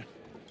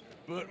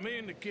 But me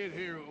and the kid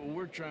here,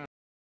 we're trying...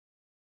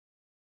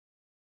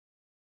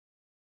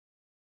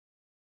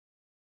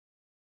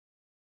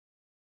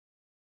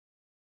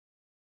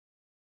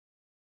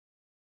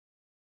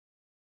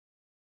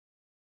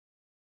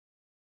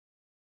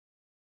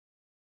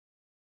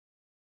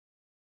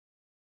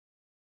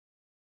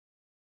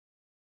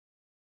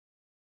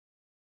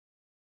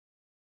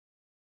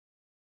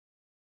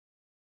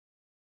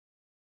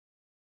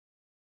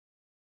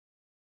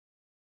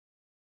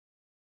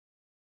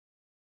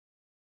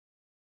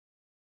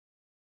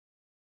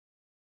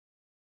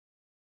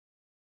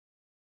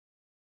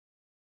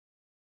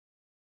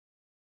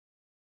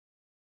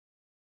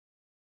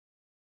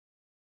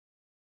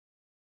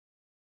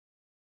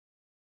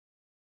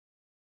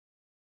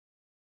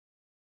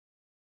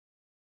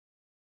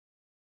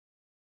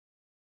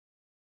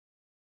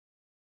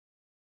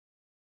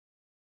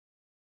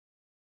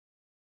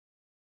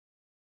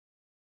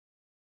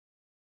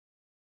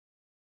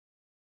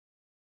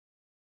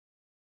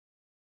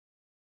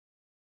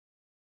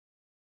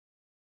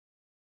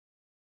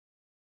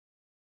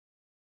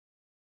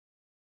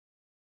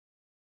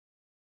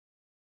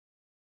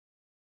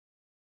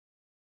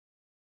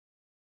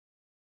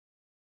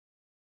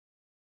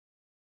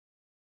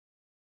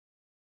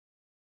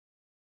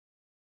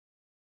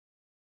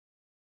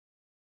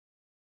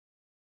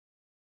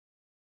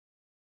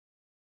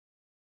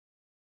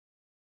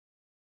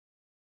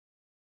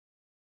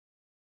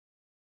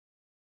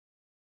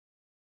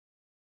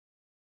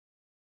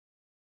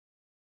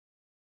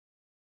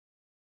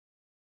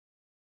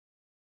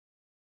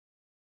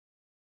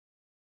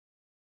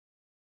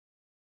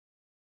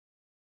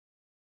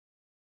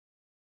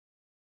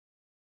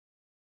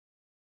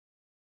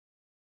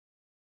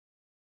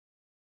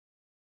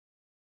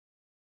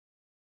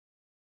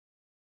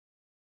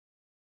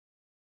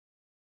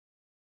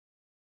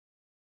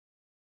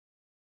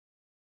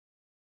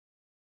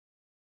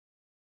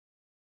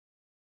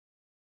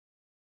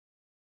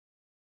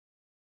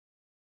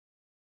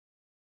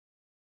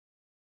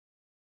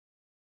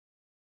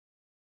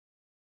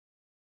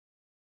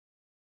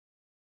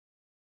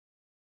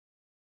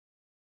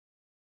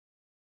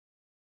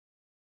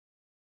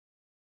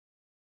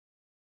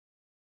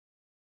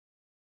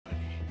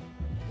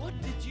 What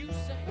did you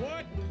say?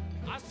 What?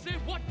 I said,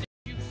 what did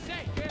you say?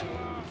 Get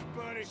lost,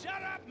 buddy.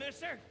 Shut up,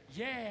 mister.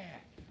 Yeah,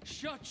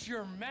 shut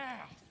your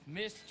mouth,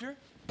 mister.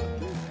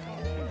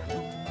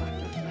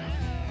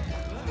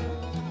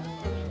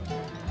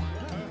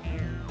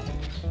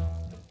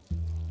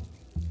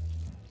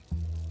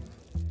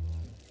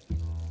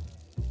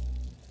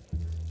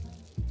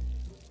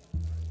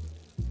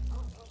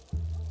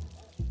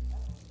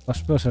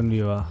 First person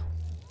வியூவா?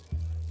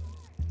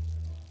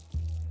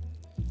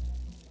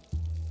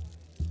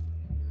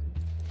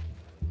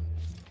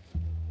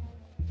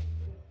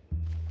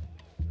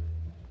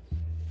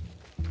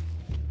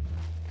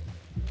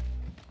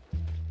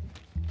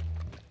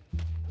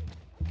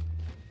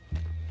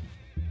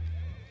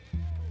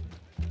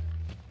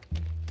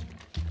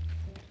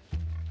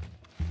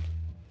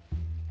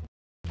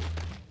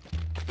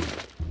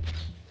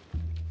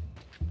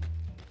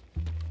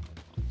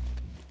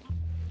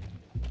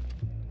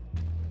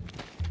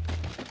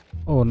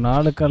 ஓ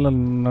 4 காலில்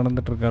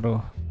நடந்துட்டு இருக்காரோ?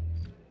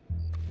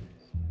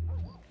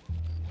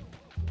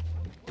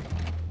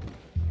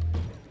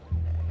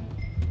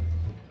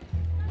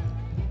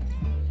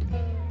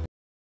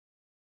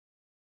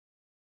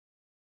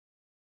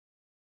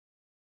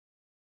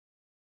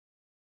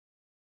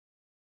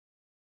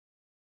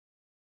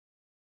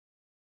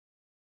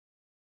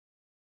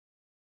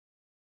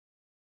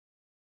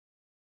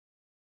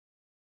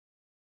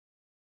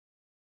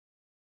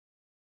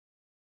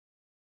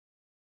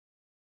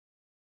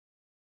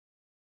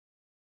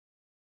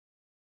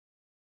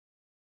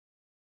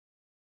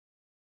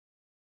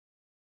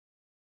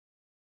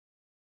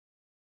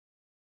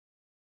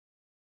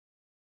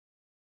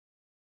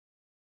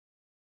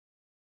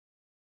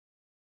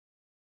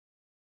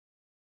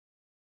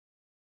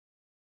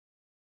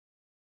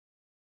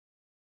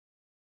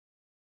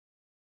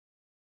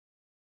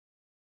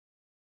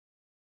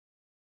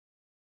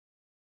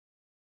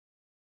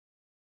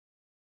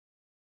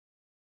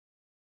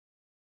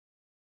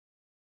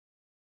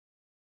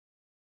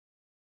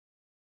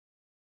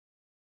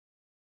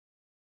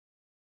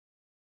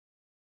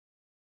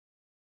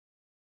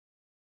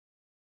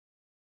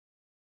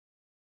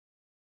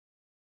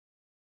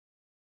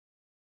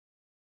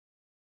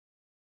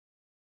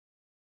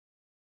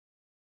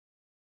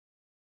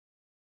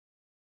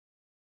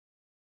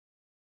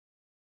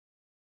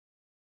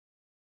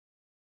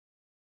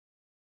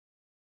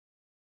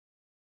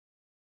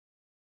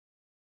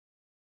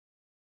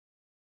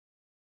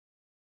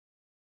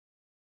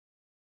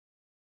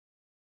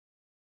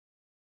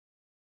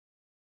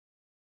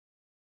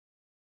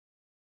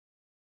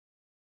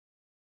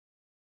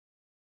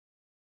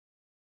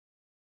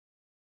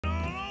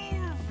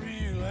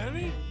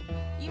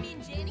 You mean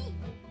Jenny?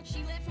 She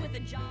left with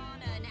a John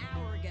an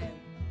hour ago.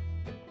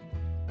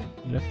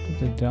 Left with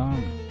the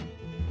John.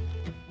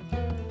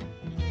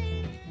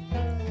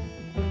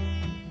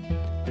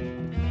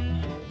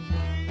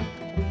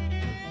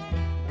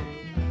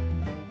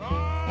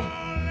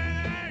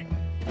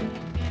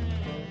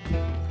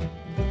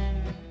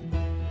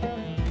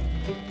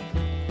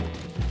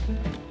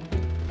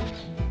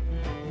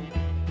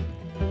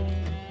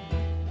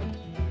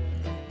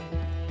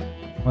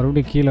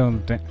 மறுபடியும் கீழே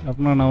வந்துட்டேன்.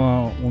 அப்படின்னா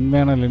நான்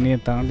உண்மையான லினியை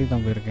தாண்டி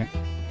தான் போயிருக்கேன்.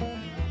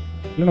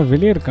 இல்லைண்ணா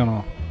வெளியே இருக்கானோ?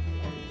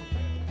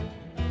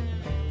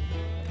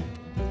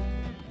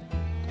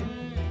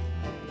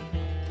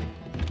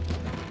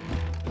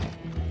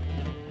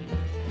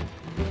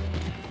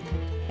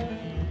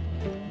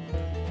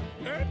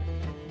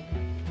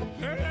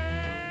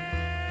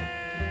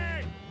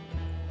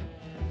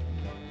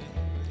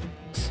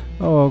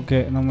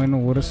 ஓகே, நம்ம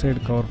இன்னும் ஒரு சைடு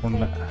கவர்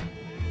பண்ணல.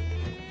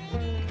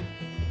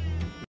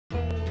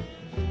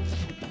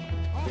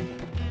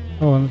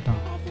 ஓ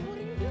வந்துட்டான்.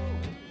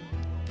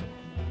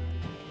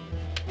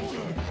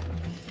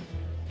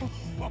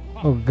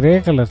 ஓ கிரே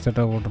கலர்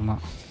செட்டாக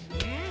போட்டிருந்தான்.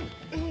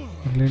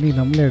 இல்லைடி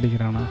நம்மளே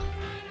அடிக்கிறானா?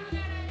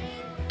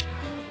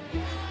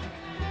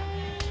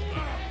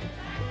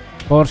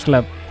 Power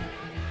slab.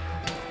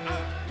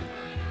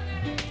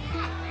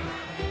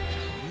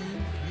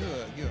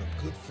 You're a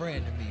good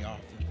friend to me,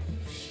 Arthur.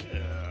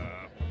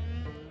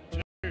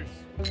 Cheers.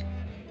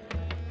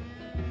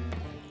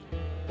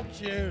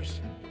 Cheers.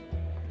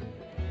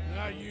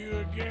 Not you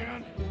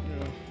again?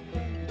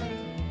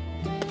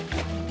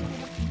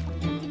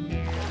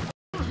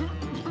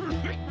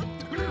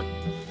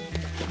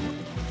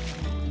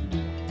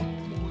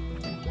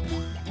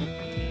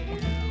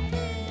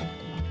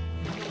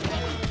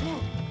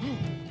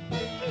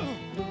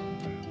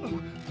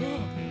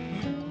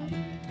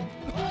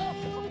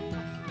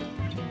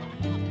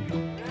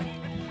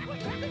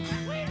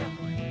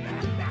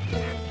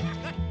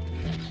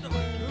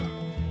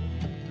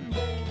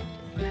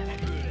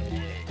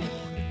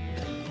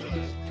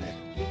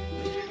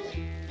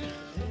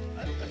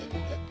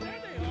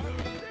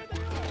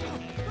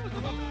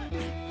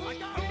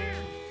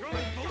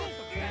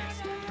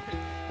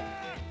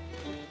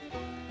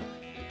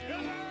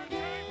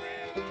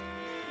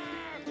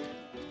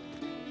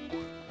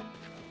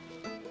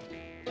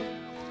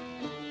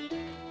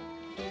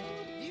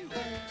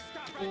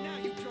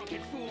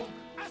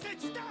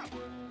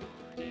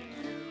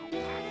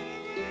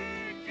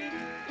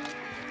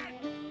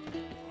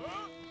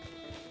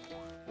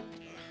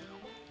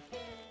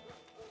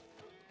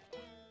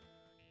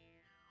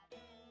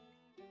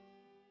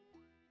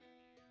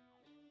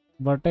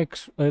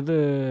 Buttocks இது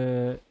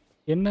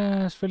என்ன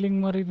ஸ்பெல்லிங்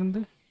மாதிரி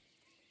இருந்து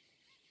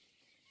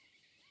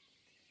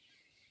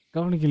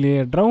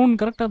கவனிக்கலையே. ட்ரவுன்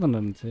கரெக்டாக தானே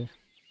இருந்துச்சு.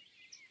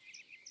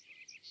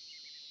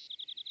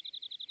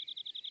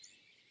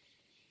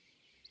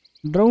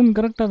 ட்ரவுன்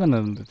கரெக்டாக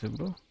தானே இருந்துச்சு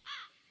ப்ரோ.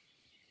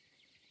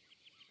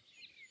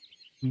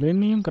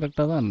 லென்னியும்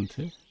கரெக்டாக தான்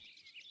இருந்துச்சு.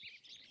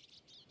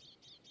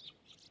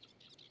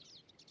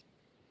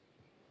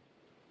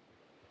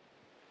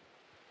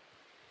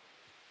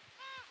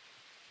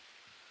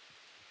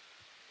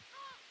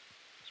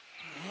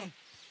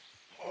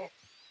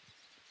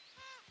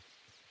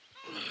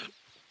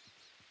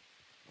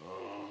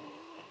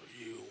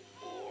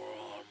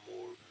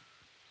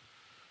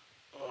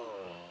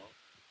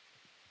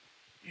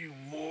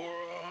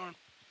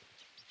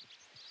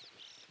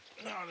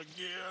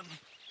 again.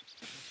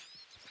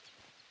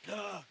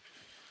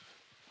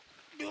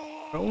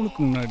 ரவுண்டுக்கு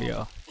முன்னாடியா?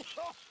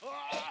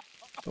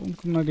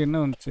 ரவுண்டுக்கு முன்னாடி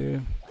என்ன வந்துச்சு?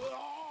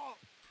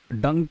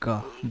 டங்கா?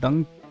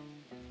 டங்க்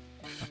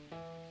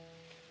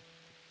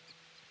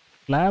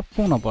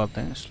ஸ்லாப்பும் நான்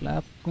பார்த்தேன்.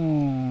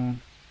 ஸ்லாப்புக்கும்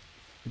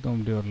இதுவும்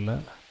அப்படி வரல.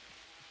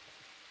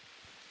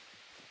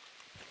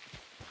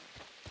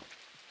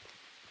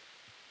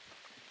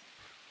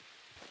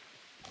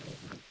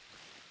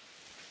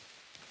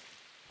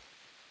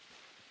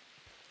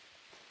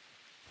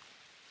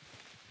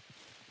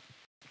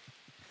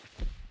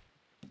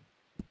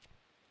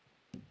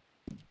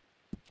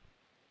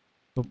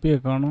 தொப்பியை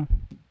காணும்.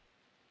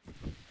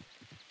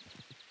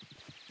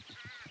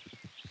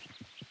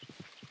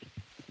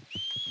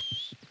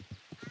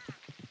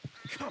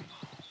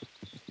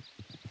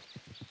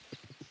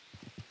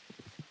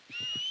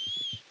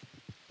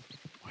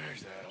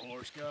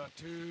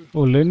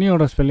 ஓ,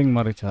 லெனியோட ஸ்பெல்லிங்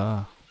மாறிச்சா?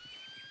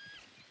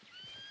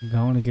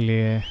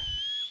 கவனிக்கலையே.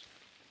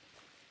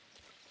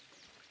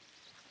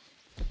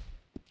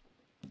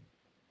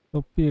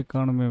 தொப்பியை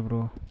காணுமே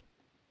ப்ரோ.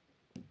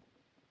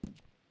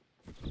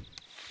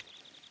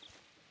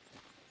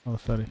 ஓ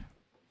சாரி.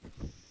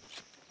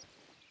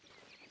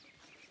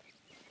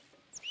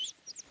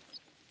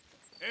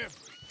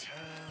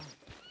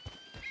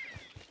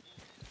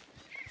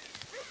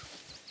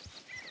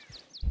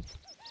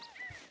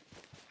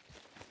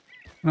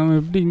 நம்ம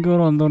எப்படி இங்கே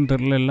வர வந்தோன்னு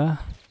தெரில.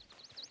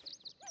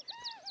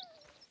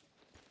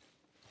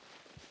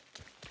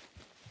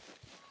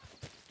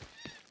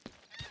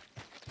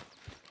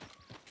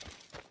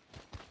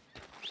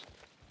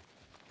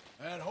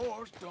 That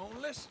horse don't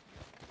listen.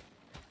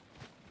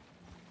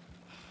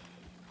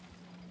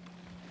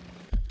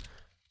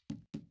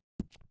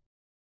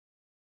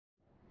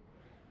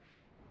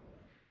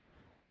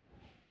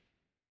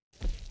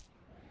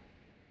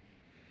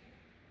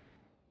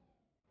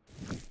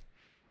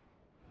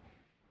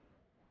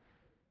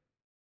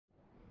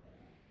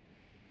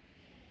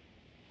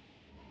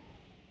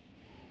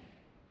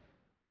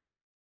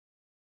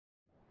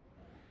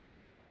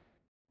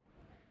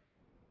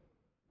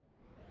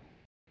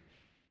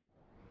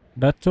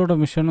 டச்சோட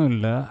மிஷனும்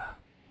இல்லை.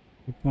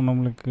 இப்போ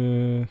நம்மளுக்கு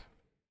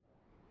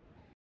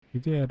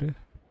இது யாரு?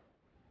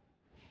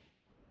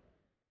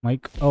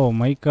 மைக். ஓ,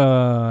 மைக்கா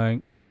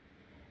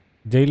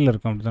ஜெயிலில்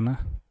இருக்கான் அப்படி தானே?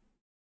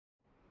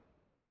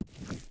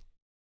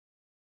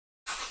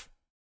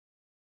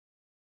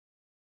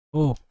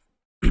 ஓ,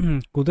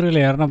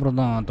 குதிரையில் ஏறின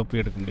அப்புறம் தான்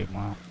தொப்பி எடுக்க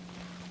முடியுமா?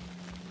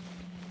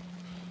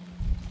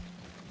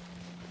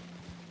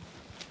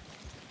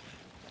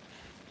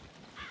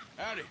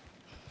 Howdy.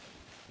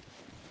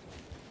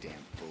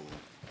 Damn fool.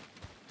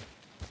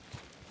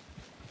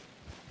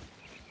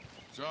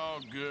 It's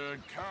all good.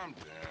 Calm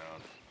down.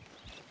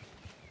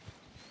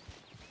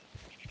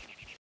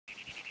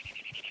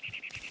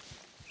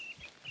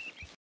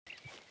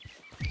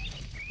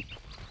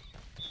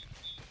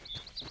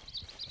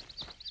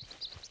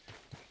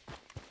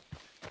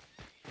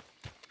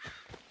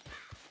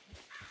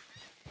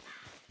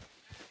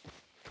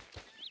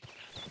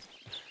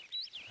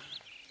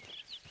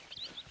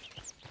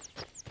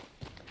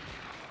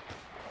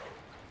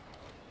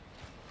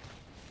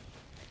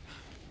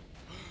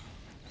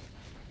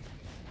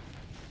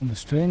 இந்த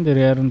ஸ்ட்ரேஞ்சர்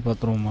யாருன்னு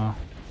பார்த்துருவோமா?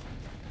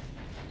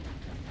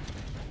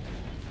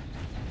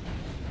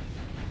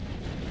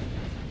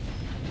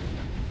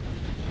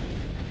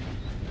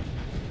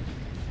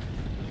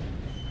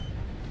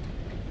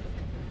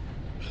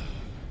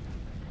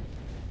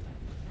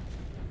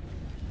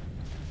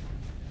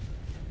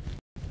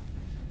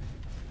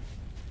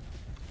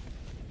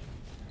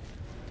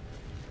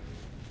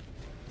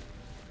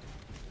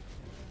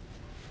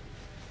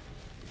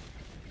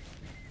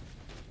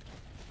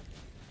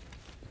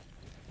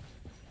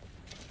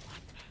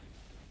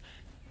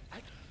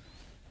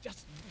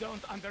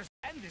 Don't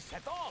understand this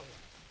at all.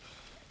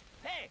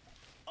 Hey,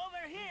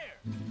 over here!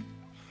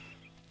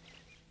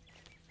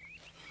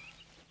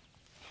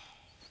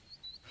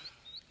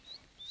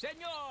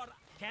 Senor,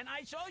 can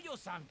I show you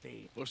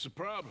something? What's the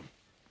problem?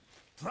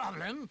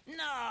 Problem?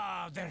 No,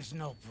 there's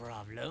no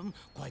problem.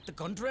 Quite the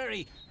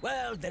contrary.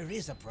 Well, there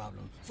is a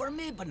problem. For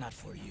me, but not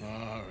for you.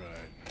 All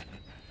right.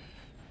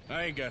 I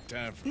ain't got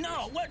time for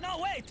No,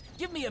 wait!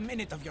 Give me a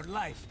minute of your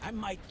life. I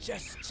might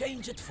just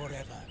change it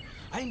forever.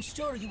 I'm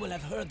sure you will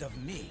have heard of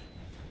me.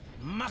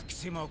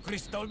 Maximo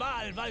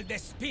Cristobal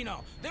Valdespino,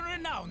 the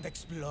renowned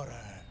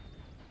explorer.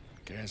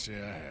 Can't say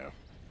I have.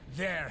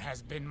 There has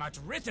been much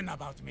written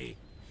about me.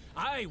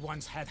 I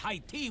once had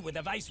high tea with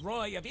the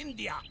Viceroy of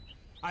India.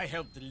 I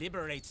helped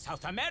liberate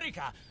South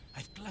America.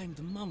 I've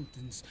climbed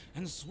mountains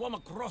and swum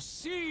across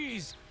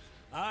seas.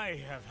 I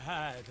have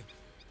had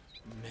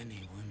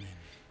many women.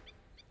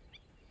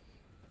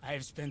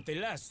 I've spent the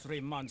last 3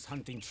 months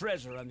hunting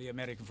treasure on the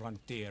American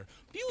frontier.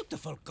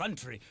 Beautiful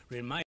country.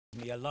 Reminds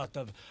me a lot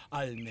of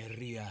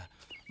Almeria.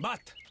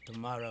 But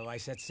tomorrow I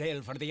set sail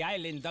for the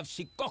island of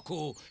Shikoku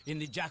in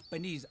the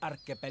Japanese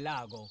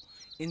archipelago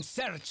in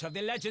search of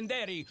the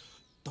legendary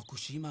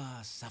Tokushima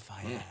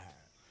sapphire.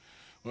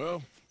 Well,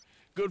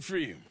 Good for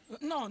you.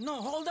 No,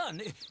 hold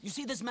on. You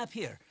see this map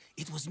here?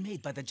 It was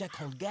made by the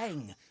Jackhole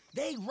Gang.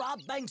 They rob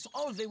banks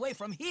all the way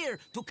from here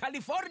to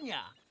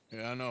California.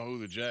 Yeah, I know who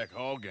the Jack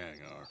Hall Gang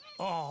are.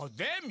 Oh,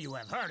 them you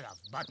have heard of,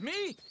 but me?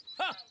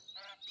 Ha!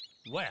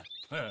 Well,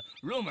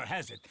 rumor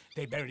has it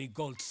they buried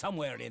gold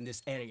somewhere in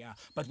this area,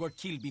 but were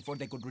killed before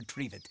they could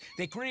retrieve it.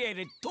 They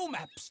created 2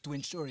 maps to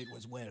ensure it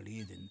was well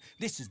hidden.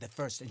 This is the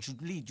first and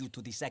should lead you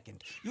to the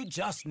second. You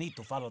just need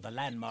to follow the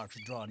landmarks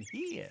drawn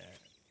here.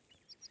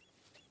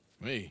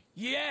 Me?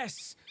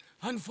 Yes!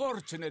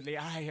 Unfortunately,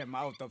 I am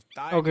out of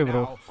time Okay,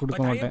 bro. now, Good but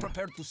I am comment.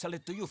 prepared to sell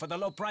it to you for the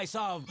low price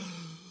of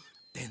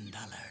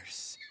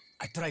 $10.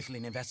 A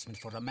trifling investment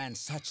for a man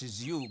such as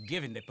you,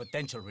 given the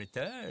potential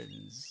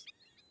returns.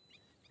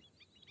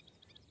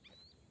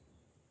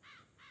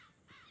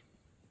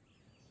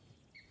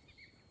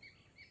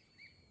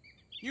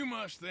 You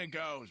must think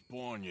I was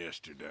born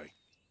yesterday.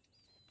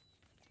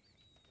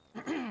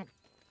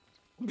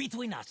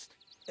 Between us,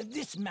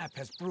 this map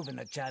has proven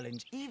a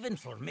challenge even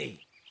for me.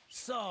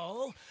 So,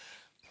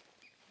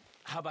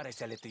 how about I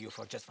sell it to you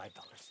for just $5?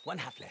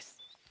 1/2 less.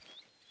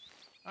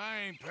 I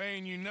ain't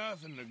paying you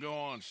nothing to go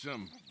on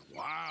some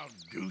wild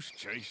goose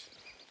chase.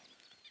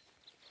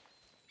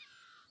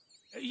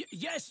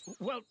 Yes,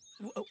 well,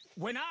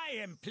 when I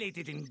am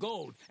plated in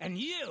gold and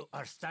you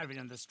are starving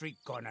on the street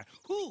corner,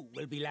 who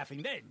will be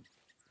laughing then?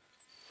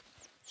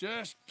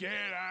 Just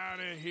get out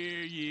of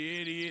here, you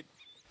idiot.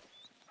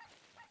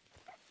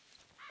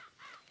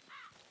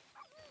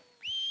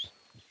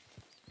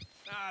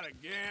 Not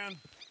again.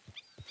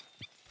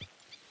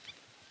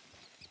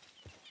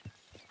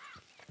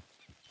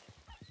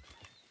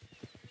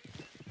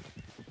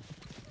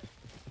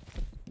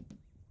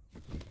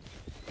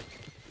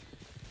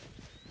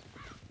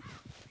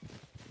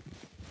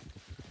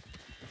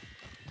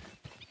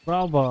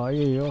 Bravo,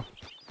 ஐயோ.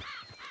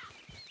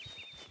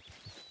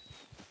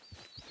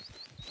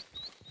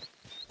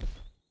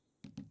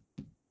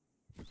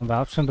 அந்த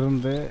option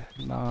இருந்து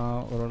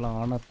நான் ஒரு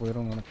honour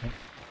போயிடும் நினைக்கிறேன்.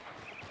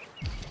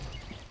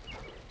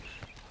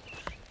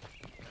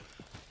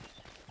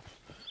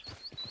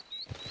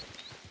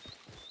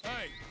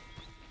 Hey,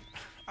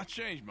 I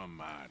changed my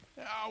mind.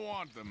 I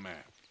want the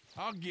map.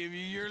 I'll give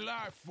you your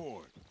life for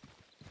it.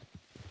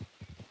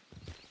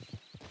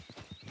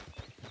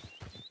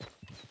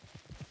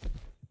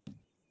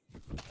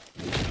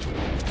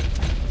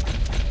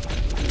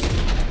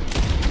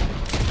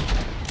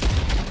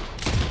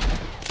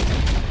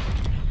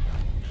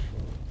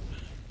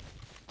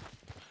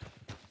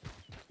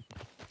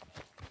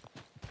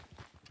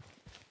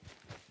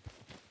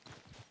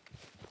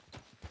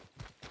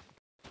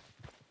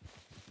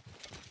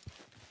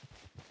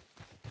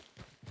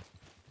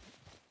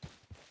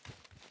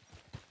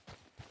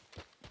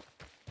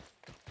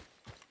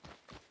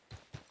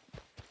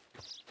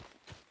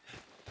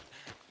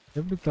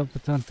 எப்படி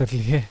தப்புதான்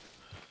தெரியலையே.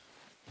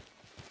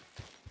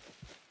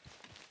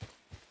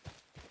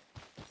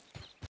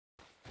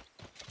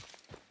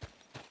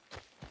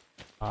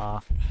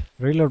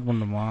 ரீலோட்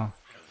பண்ணுமா?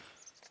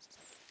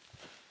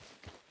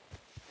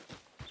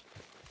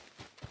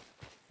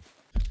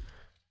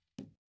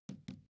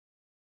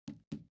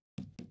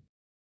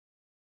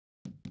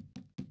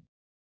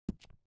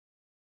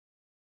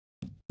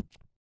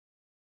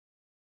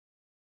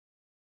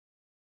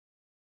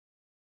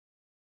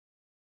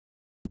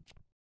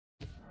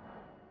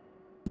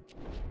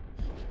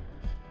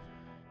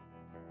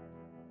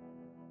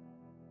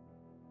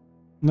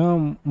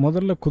 நான்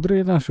முதல்ல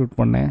குதிரையை தான் ஷூட்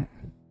பண்ணேன்.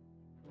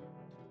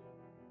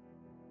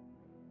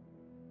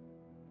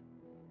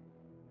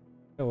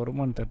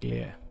 வருமானு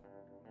தெரியலையே.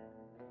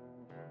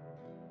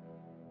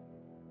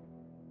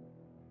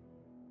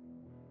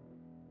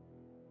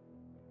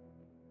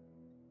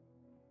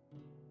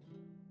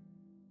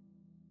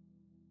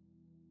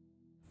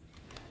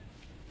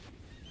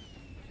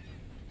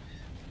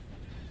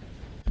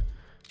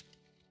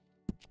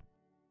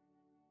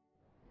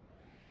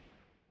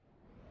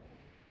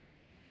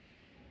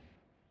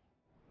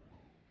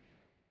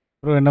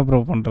 ப்ரோ என்ன ப்ரோ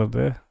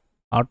பண்ணுறது?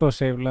 ஆட்டோ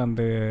சேவில்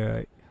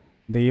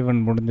இந்த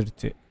ஈவெண்ட்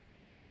முடிஞ்சிடுச்சு.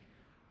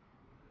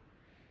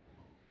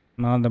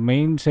 நான் அந்த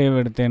மெயின் சேவ்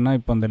எடுத்தேன்னா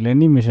இப்போ அந்த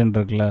லெனி மிஷன்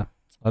இருக்குல்ல,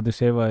 அது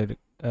சேவ்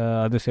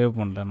அது சேவ்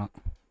பண்ணல நான்.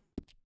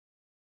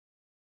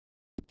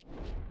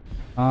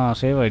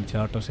 சேவ் ஆகிடுச்சு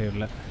ஆட்டோ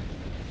சேவில்.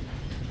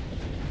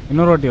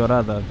 இன்னொரு வாட்டி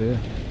வராதா அது?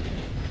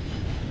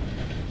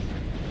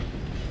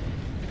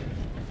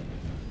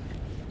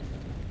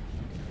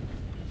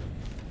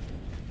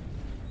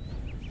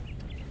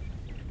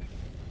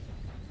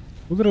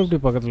 குதிரை எப்படி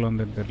பக்கத்தில்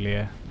வந்து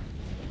தெரியலையே.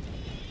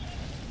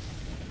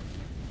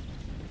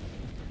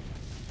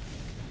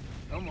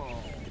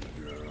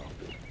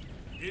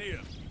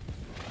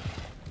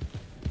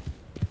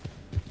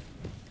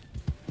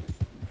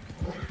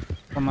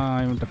 இப்போ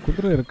நான் இவன்கிட்ட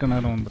குதிரை இருக்க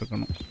நேரம்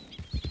வந்திருக்கணும்,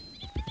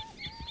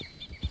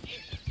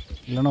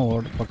 இல்லைன்னா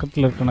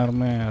பக்கத்தில் இருக்க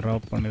நேரமே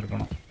ராப்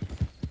பண்ணியிருக்கணும்.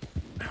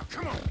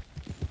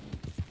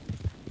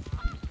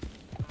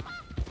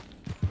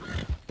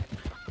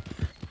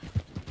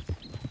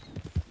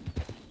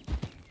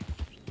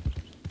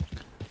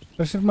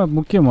 ப்ரெஷர் மேப்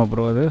முக்கியமா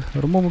ப்ரோ? அது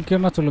ரொம்ப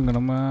முக்கியம்னா சொல்லுங்கள்.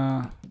 நம்ம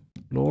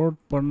லோட்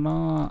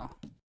பண்ணால்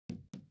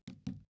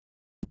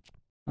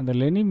அந்த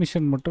லெனி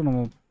மிஷன் மட்டும்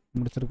நம்ம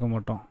முடிச்சிருக்க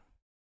மாட்டோம்.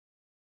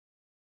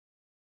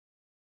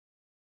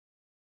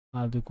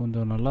 அது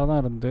கொஞ்சம் நல்லா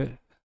தான் இருந்து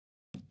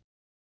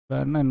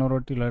வேணா இன்னொரு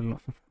வாட்டி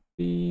விளையாடலாம்.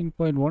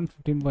 15.1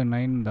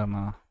 15.9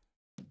 தானா?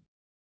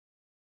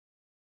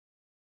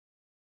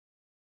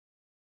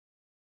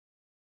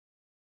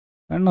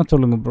 வேணா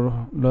சொல்லுங்கள் ப்ரோ.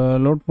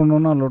 லோட்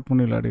பண்ணோன்னா லோட்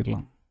பண்ணி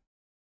விளையாடிடலாம்.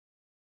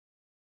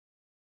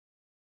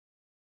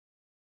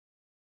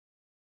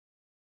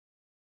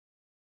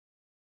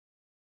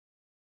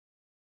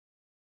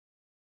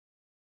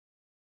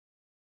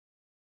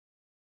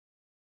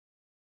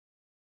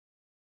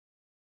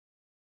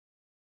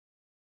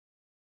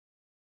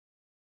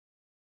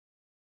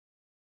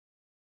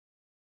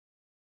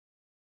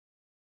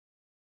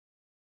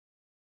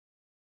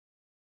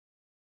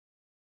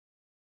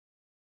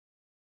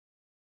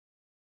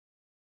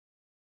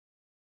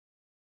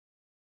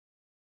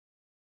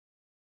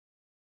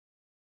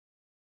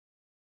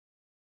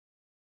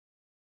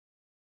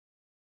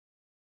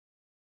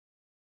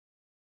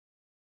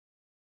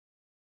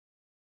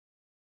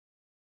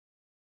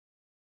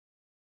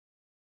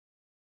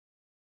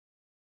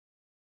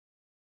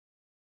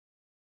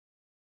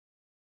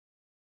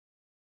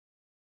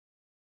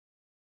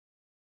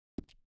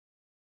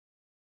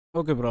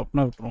 ஓகே ப்ரோ,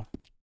 அப்படின்னா விட்டுருவோம்.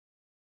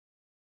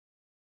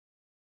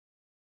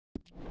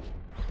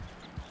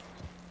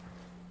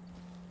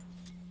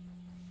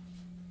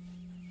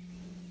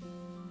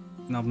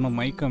 நான் அப்படின்னா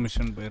மைக்கா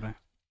மிஷன் போயிடுறேன்.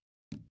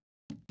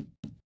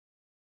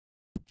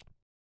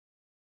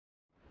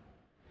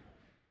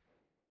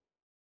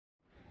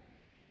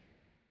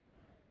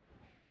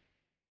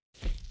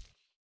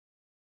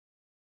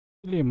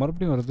 இல்லையே,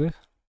 மறுபடியும் வருது.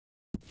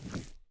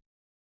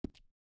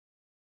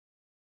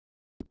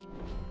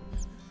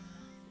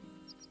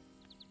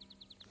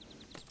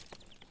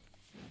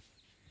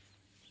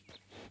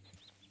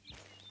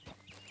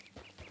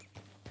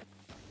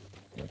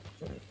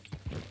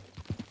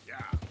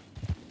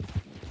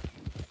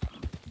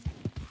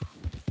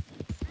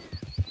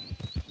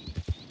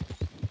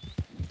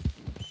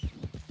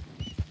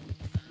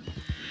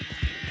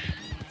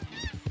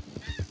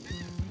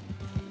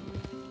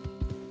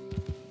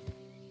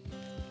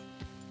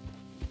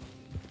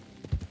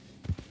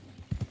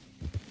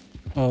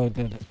 ஓ,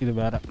 இது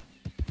வேற.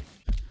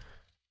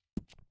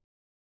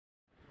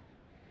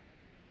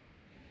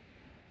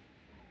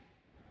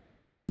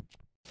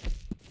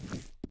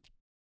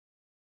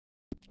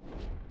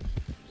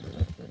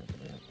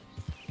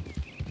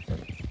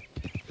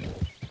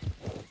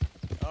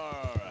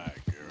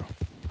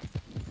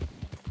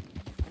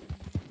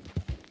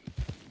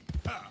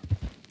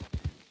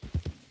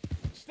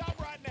 Stop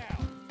right now.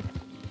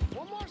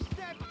 One more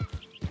step,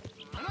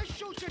 and I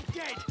shoot you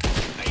dead.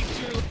 Me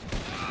too.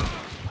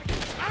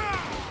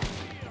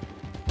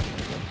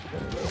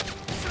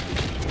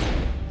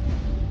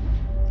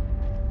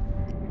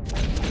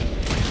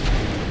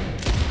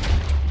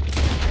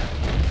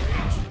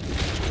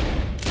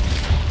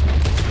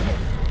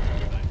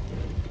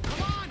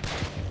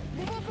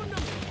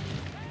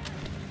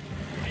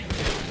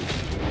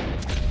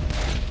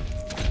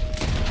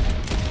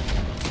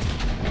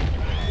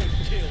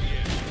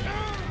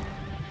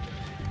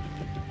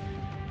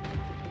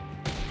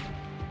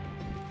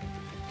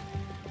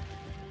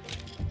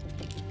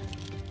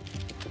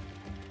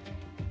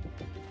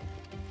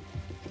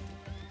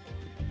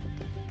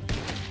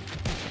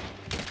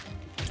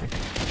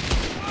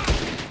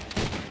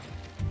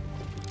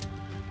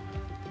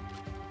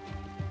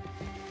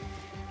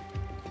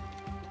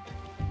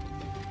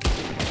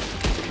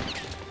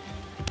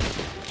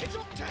 It's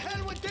up to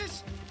hell with this.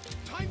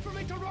 Time for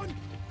me to run.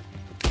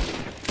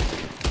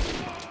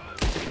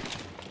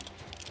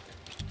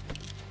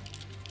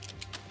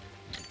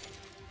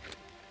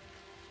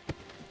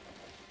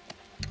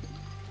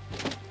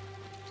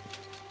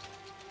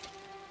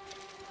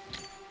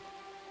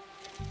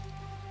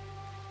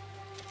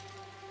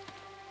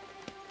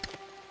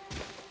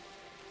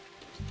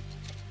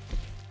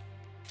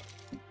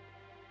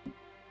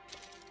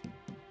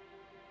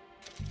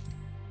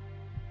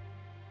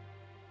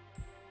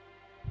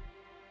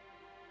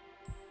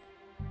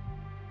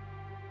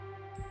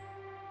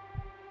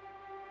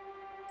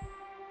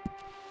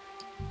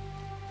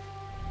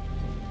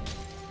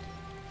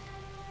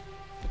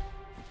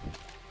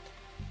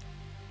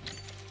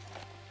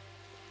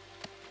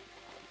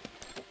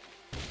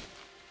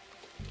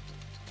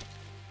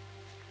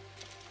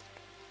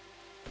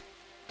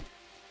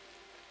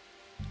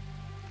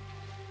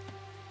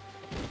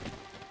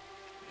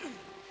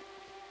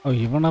 ஓ,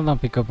 இவனை தான்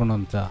பிக்கப் பண்ண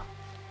வந்துச்சா?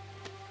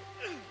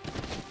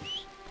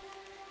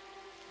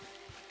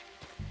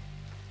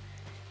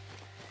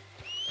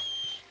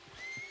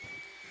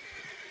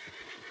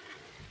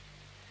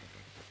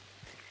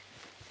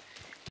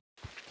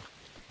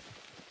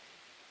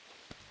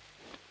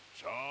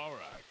 It's all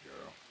right,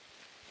 girl.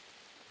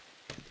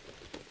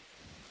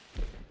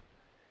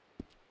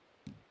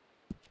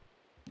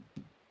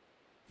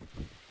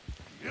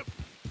 Yep.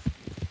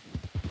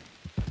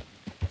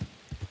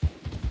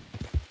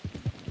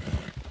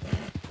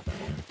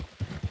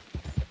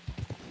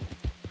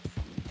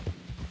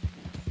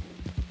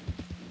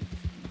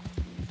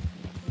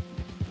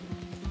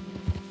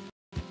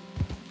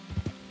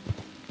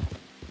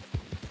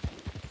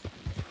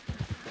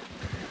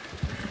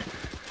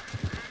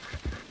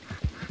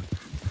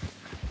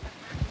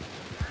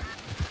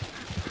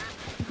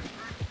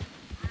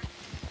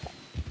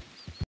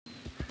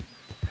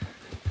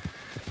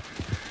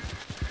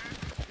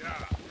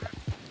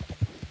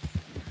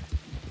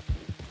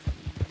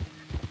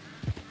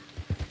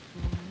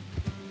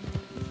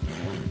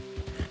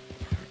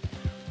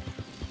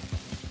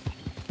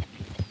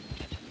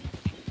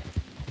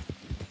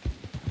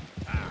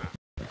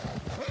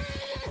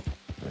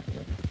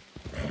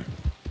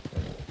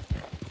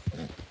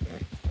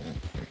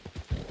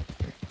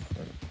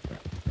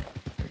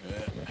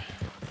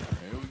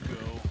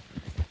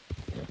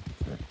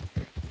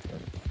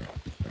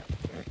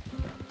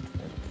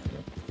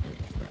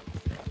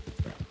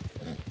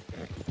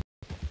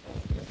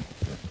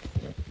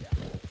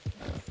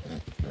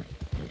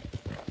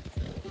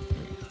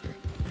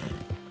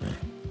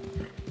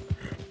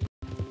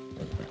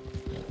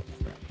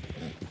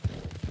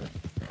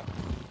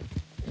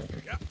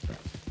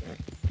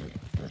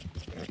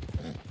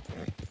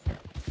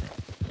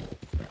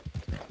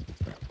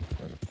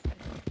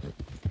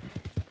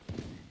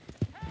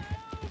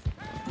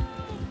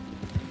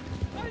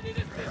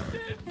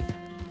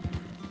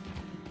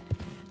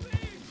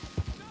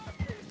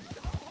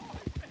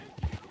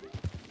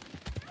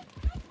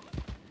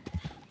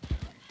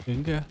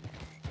 எங்க?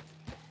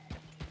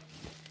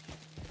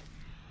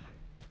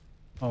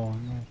 Oh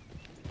no.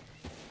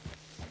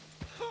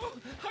 Oh,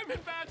 I'm in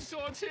bad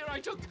sorts here. I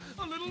took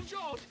a little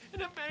jaunt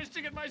and have managed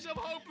to get myself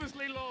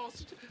hopelessly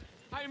lost.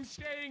 I am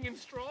staying in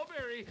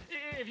Strawberry.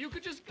 If you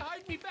could just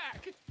guide me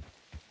back.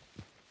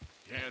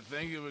 Can't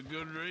think of a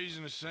good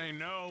reason to say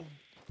no.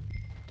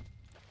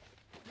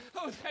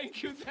 Oh,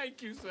 thank you,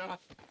 sir.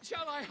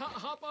 Shall I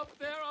hop up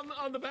there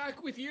on the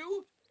back with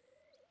you?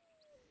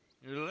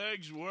 Your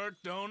legs work,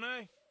 don't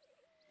they?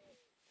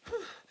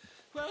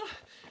 Well,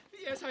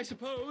 yes, I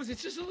suppose.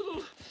 It's just a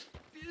little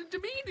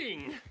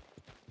demeaning.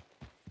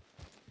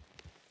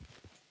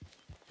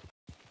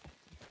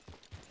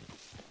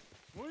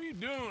 What are you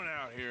doing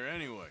out here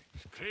anyway?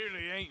 This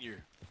clearly ain't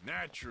your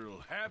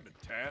natural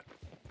habitat.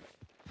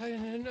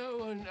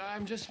 No,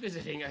 I'm just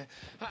visiting.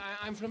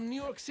 I'm from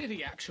New York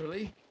City,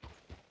 actually.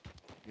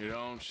 You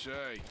don't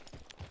say.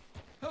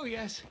 Oh,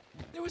 yes.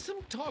 There was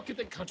some talk at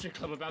the country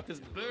club about this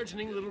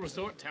burgeoning little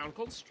resort town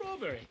called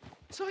Strawberry.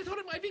 So I thought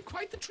it might be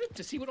quite the trip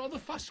to see what all the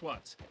fuss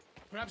was.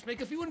 Perhaps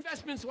make a few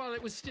investments while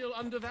it was still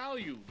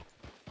undervalued.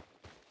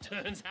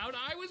 Turns out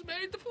I was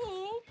made the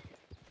fool.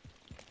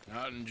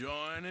 Not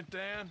enjoying it,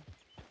 Dan?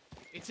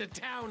 It's a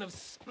town of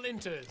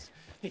splinters,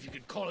 if you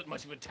could call it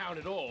much of a town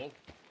at all.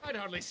 I'd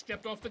hardly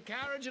stepped off the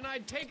carriage and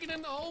I'd taken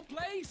in the whole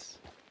place.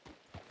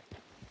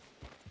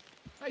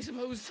 I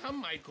suppose some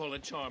might call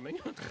it charming.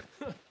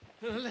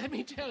 Let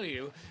me tell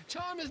you,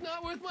 charm is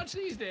not worth much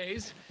these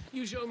days.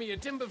 You show me a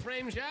timber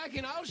frame shack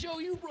and I'll show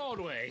you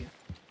Broadway.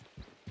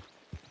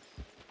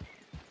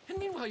 And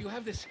meanwhile you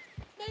have this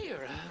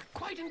mayor, a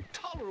quite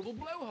intolerable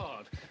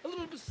blowhard. A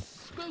little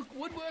bespoke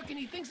woodwork and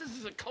he thinks this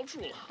is a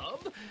cultural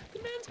hub? The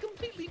man's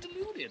completely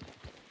deluded.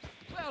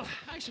 Well,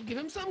 I should give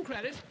him some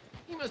credit.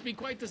 He must be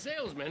quite the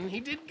salesman. He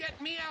did get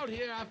me out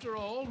here after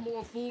all,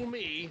 more fool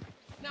me.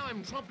 Now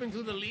I'm tromping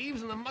through the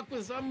leaves in the muck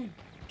with some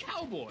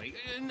cowboy.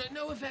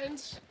 No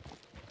offense.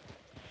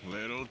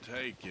 Little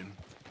taken.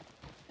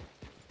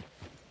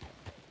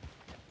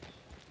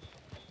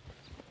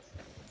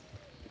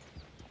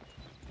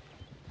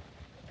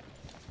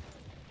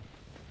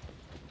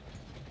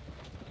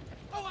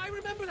 Oh, I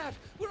remember that.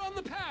 We're on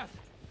the path.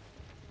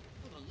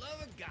 For the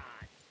love of God.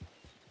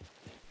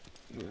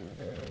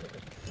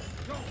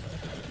 Go.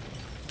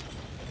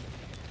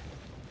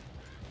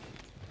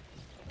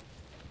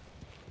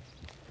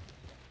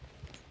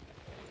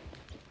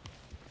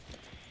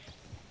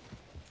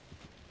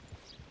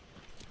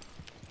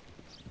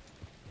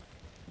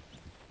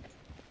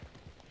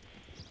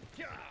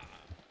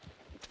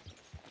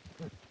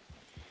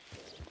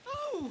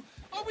 Oh,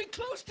 are we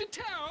close to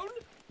town?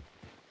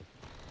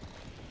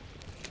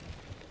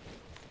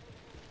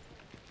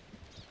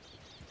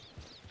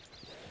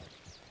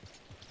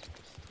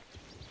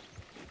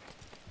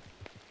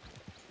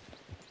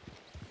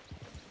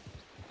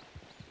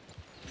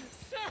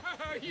 Sir,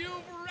 you've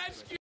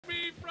rescued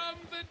me from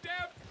the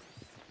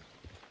depths.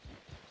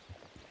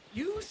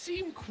 You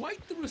seem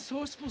quite the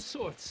resourceful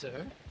sort,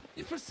 sir.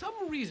 If for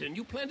some reason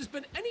you plan to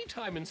spend any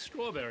time in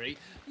Strawberry,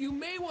 you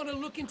may want to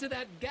look into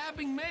that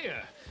gabbing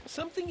mayor.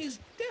 Something is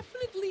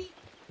definitely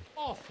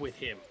off with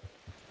him.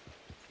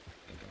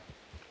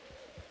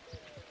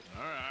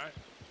 All right.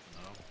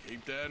 I'll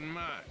keep that in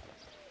mind.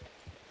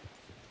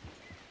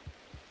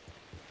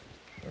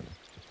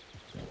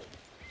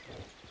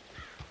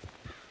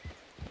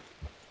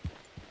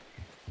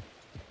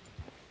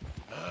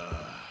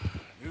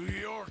 New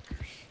Yorkers.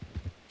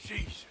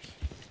 Jesus.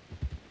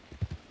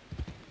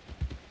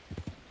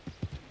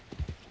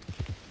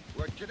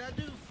 What can I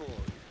do for you?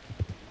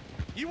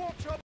 You want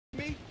trouble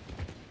with me?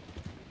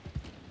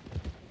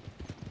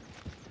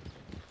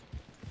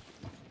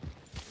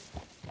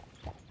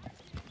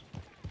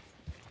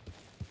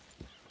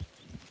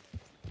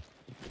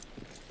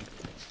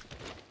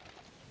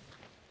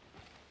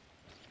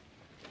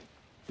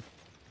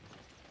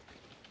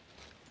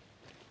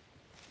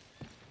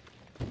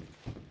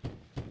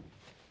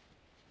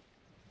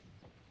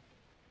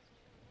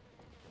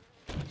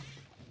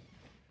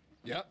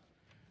 Yep.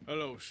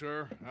 Hello,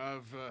 sir.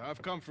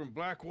 I've come from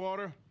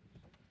Blackwater.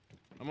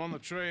 I'm on the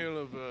trail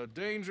of a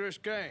dangerous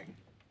gang.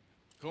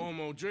 Colm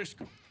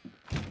O'Driscoll.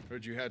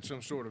 Heard you had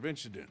some sort of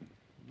incident.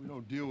 We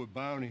don't deal with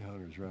bounty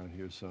hunters around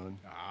here, son.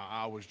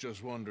 I was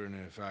just wondering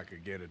if I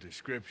could get a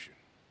description.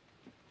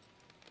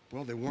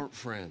 Well, they weren't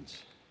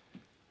friends.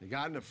 They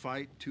got in a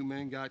fight, 2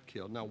 men got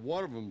killed. Now,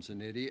 one of them's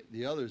an idiot,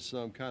 the other's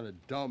some kind of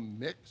dumb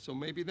Mick, so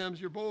maybe them's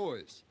your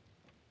boys.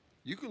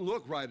 You can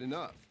look right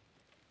enough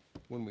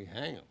when we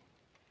hang them.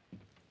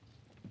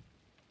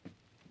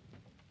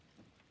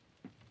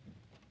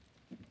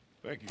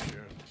 Thank you,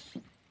 Sheriff.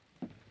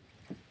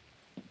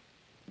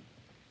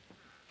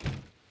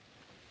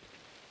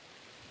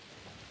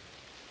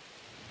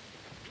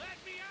 Let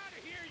me out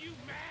of here, you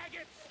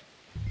maggots!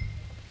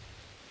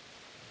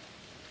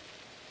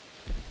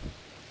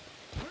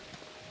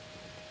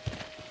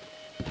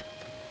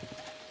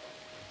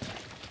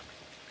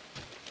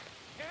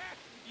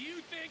 You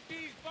think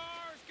these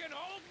bars can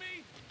hold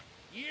me?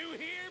 You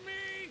hear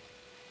me?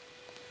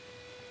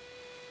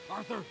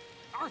 Arthur!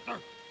 Arthur!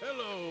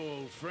 Hello,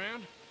 old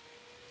friend.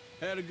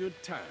 Had a good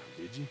time,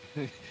 did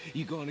you?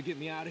 You going to get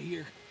me out of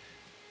here?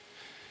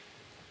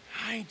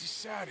 I ain't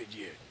decided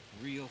yet.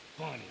 Real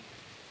funny.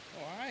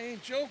 Oh, I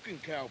ain't joking,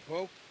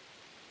 cowpoke.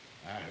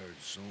 I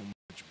heard so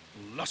much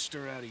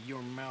bluster out of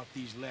your mouth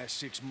these last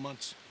 6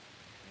 months.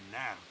 And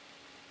now,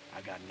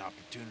 I got an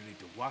opportunity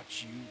to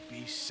watch you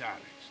be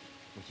silenced.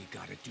 Well, you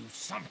gotta do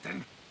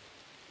something.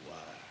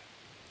 Why?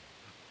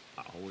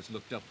 I always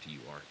looked up to you,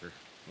 Arthur.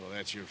 Well,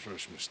 that's your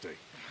first mistake.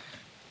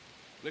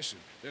 Listen,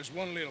 there's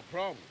one little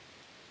problem.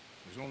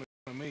 There's only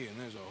one of me, and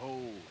there's a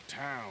whole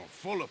town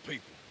full of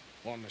people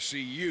wanting to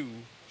see you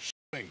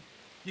swing.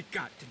 You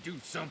got to do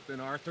something,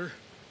 Arthur.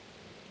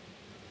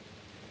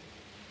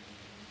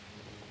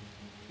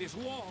 This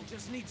wall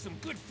just needs some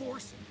good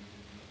forcing.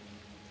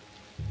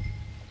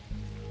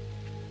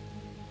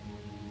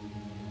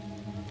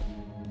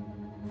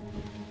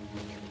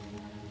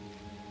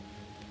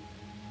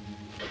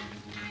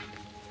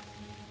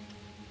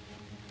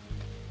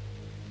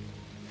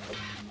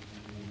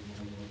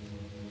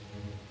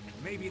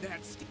 Maybe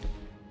that steam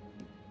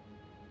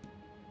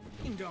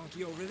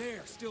donkey over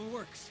there still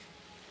works.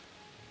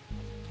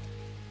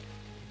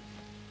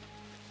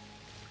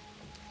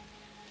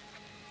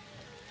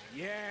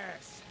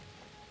 Yes.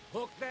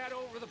 Hook that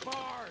over the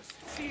bars.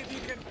 See if you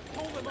can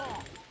pull them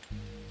off.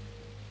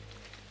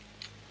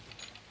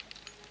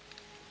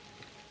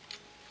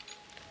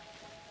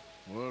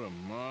 What a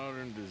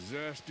modern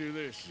disaster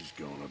this is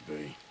gonna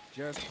be.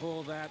 Just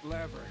pull that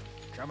lever.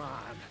 Come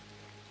on.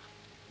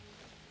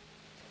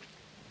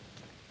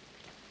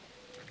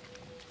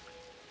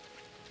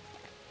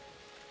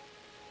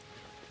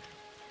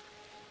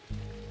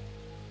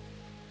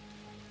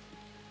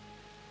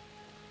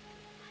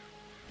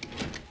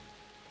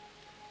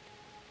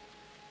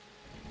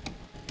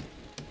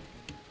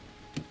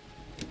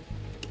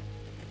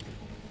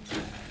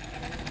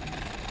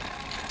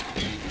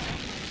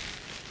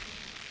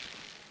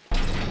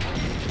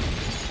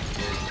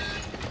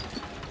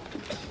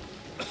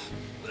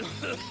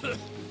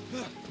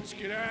 Let's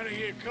get out of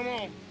here, come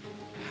on.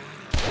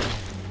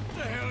 What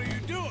the hell are you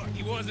doing?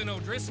 He wasn't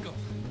O'Driscoll.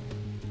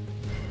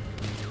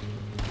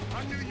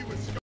 I knew you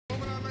was the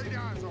moment I laid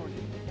eyes on you.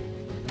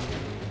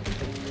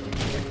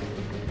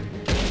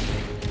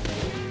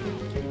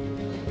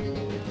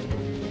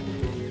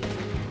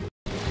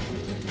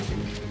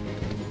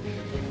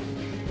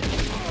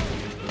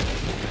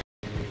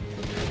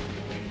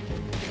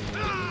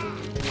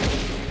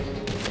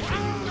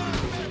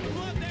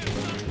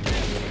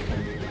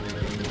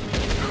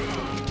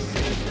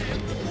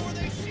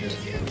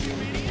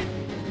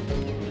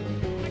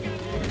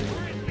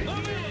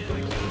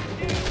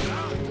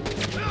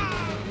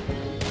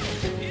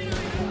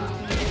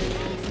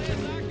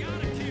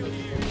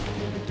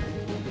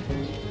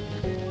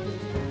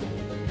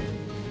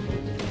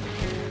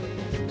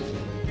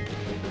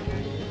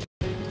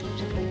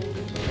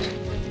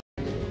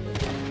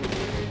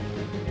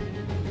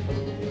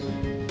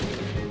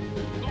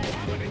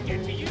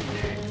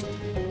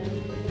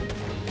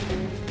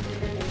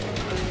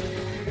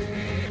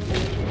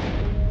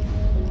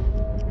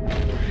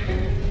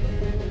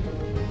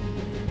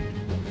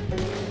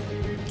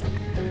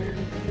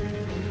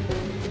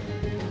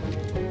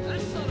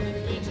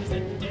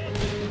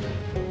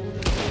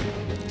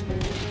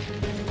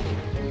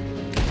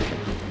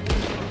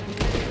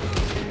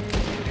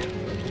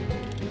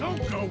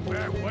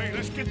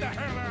 Let's get the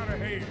hell out of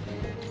here.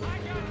 I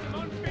got some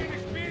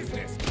unfinished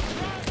business.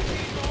 Trust me,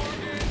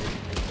 Morgan.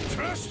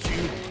 Trust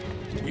you?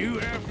 You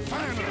have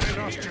finally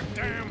lost your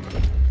damn...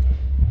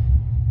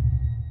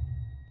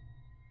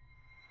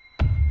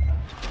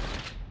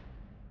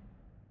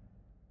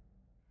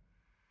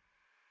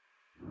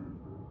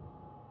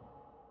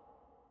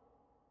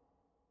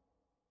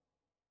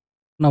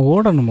 நான்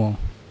ஓடணுமோ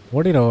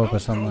ஓடிடவா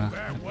பேசாம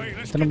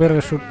இத்தனை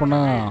பேரை shoot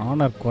பண்ணால்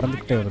honour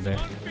குறைஞ்சிக்கிட்டே வருது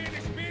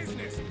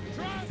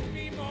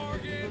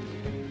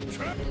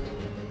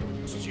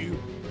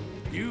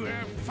You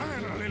have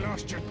finally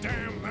lost your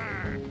damn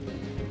mind.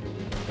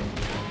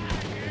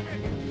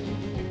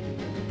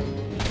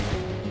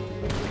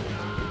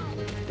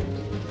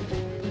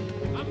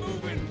 I'm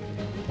moving.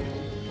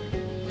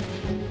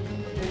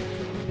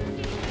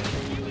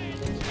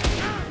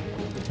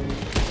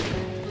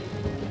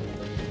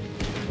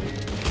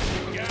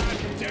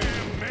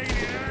 Goddamn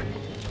maniac!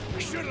 I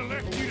should have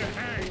left you to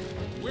hang.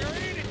 We're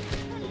in it.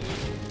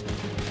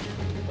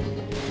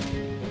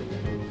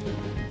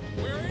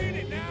 We're in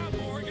it now,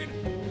 Morgan.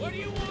 What do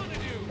you want to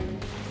do?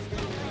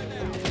 Stop right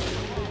now.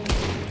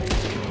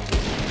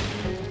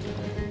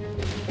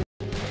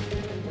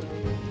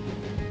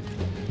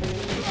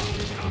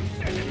 I'm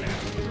sending that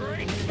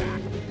straight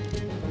back.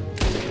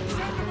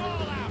 Send them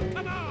all out.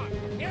 Come on.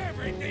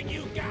 Everything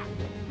you got.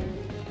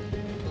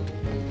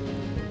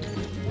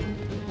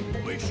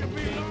 We should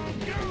be long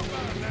gone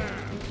by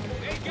now.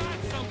 They got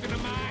something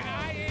of mine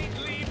I ain't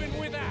leaving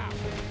without.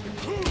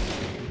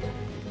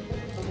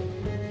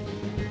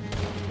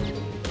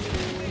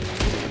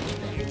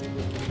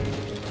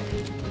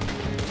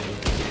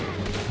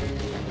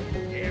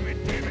 Damn it,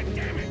 damn it,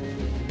 damn it!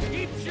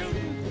 Keep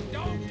shooting!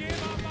 Don't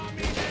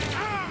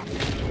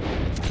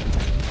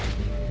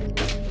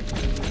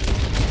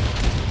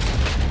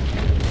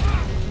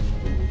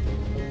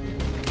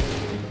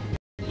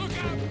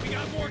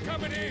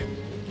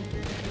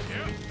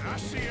I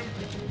see him.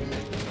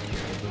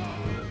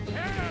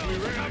 Hell, We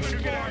really coming should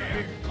for get out of you.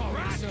 here. Call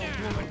Right yourself,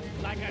 now. woman.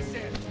 Like I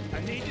said, I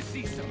need to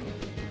see some.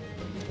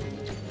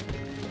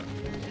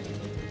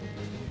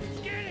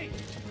 Skinny,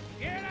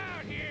 get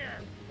out here.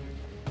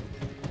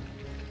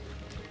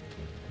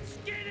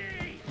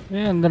 Skinny.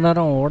 ஏன் இந்த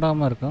நேரம்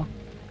ஓடாம இருக்கோம்?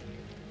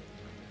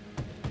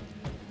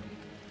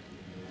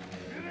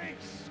 It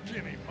ain't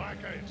Skinny,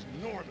 Micah. It's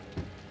Norman.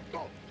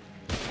 Oh.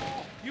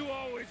 You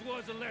always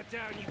was a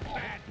letdown, you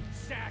fat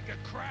sack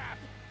of crap.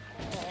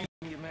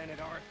 Excuse me a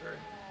minute, Arthur.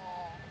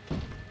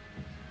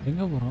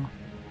 எங்க போறோம்?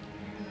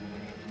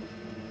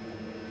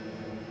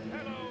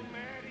 Hello,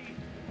 Maddie.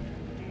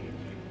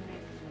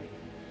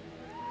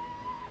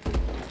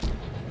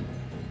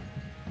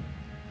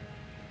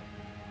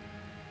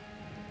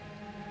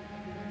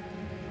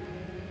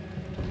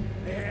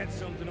 They had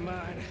something of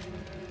mine.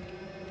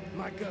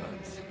 My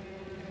guns.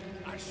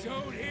 I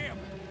showed him,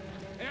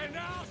 and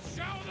I'll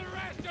show the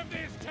rest of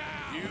this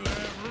town. You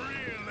have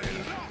really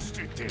lost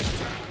it this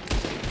time.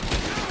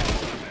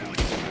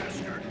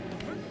 Bastard.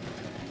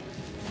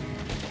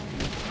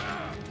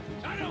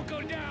 I don't go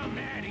down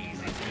that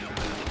easy.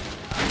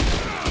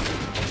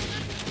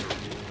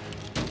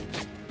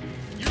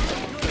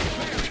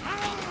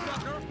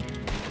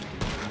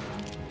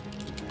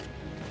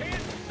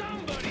 Can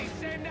somebody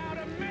send out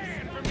a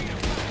man for me to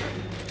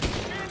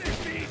finish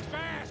these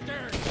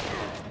bastards?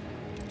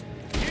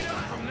 Get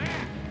up from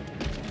that.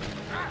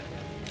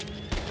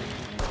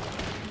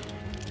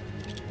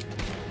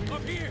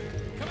 Up here.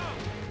 Come on.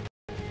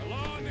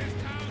 Along this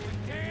town's a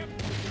damn.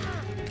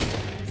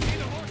 See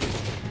the horses?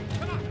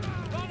 Come on.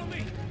 Follow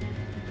me.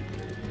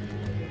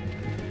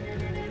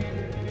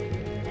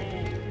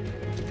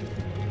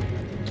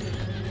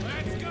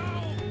 Let's go.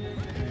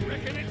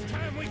 Reckon it's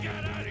time we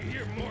got out of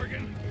here,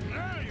 Morgan.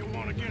 Now you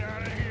want to get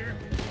out of here?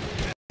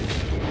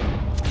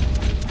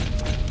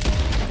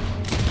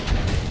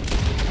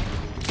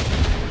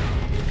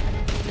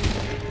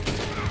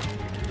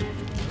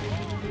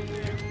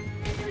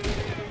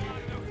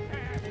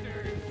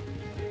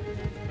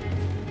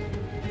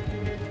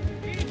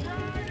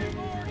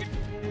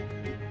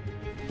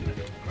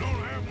 I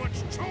don't have much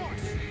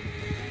choice.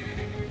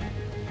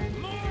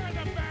 More of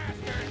the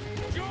bastards!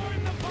 Join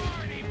the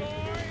party,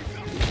 boys!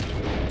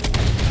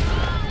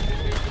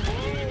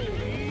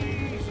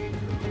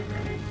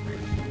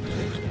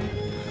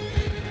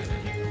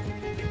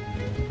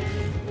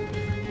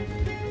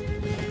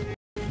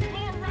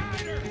 More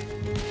riders!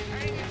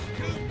 Ain't it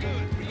too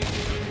good for you?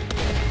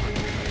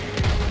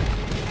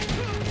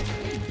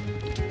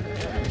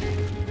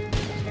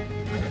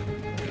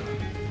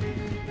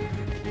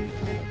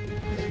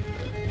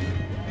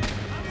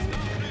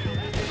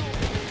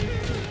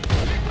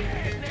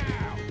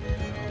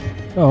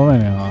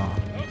 அவன்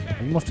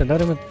almost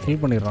எல்லாருமே kill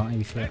பண்ணிடுறான்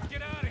ஈஸியாக.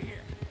 Get out of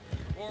here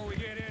before we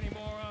get any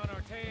more on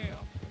our tail.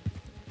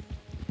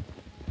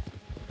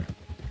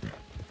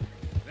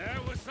 That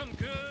was some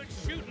good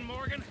shooting,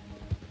 Morgan.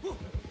 Whew.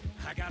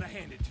 I gotta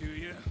hand it to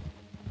you.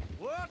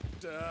 What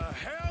the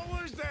hell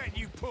was that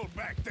you pulled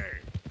back there?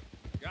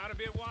 Got a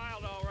bit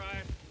wild, all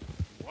right.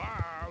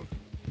 Wild?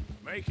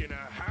 Making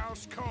a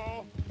house call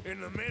in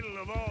the middle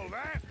of all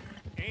that?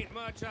 Ain't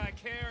much I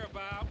care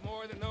about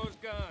more than those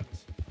guns.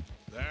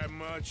 That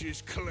much is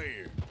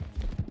clear.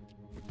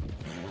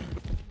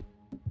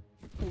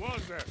 Who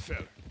was that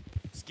fella?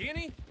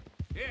 Skinny?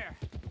 Yeah,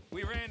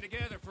 we ran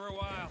together for a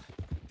while.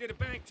 Did a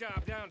bank job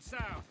down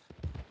south.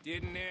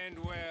 Didn't end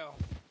well.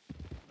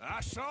 I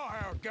saw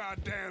how it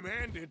goddamn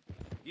ended.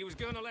 He was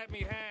gonna let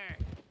me hang.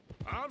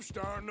 I'm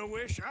starting to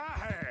wish I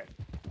had.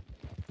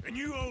 And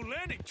you owe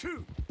Lenny,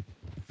 too.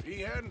 If he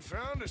hadn't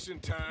found us in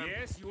time...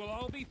 Yes, you will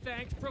all be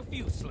thanked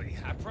profusely,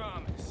 I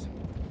promise.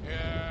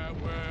 Yeah,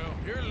 well,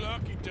 you're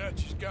lucky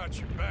Dutch has got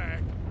your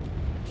back.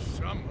 For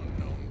some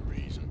unknown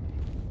reason.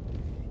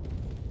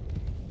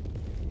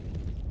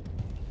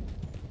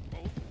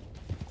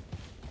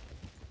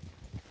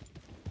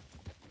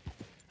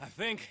 I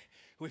think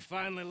we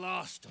finally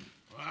lost him.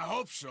 Well, I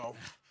hope so.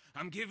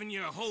 I'm giving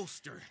you a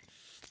holster.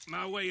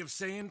 My way of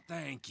saying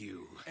thank you.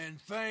 And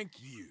thank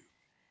you.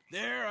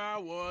 There I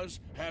was,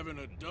 having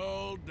a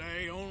dull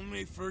day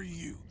only for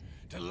you.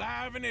 To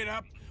liven it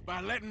up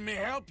by letting me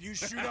help you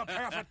shoot up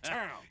half a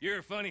town. You're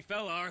a funny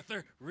fella,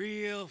 Arthur.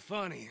 Real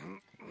funny.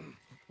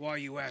 Why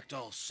you act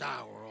all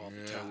sour all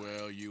the time? Yeah,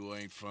 well, you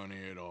ain't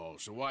funny at all.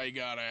 So why you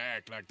gotta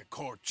act like the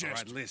court jester?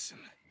 All right, listen.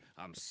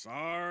 I'm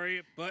sorry,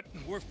 but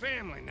we're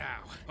family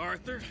now.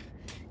 Arthur,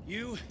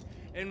 you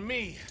and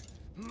me.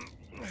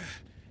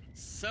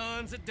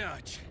 Sons of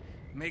Dutch.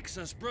 Makes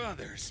us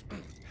brothers.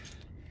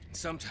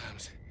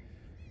 Sometimes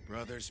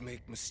brothers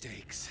make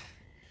mistakes.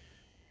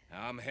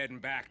 I'm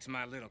heading back to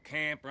my little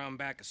camp around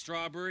back of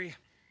Strawberry.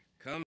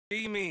 Come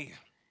see me.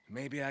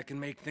 Maybe I can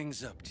make things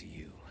up to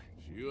you.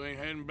 So you ain't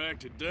heading back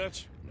to Dutch?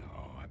 No,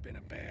 I've been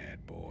a bad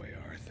boy,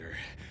 Arthur.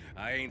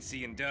 I ain't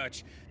seeing Dutch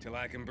till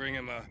I can bring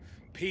him a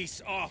peace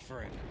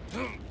offering.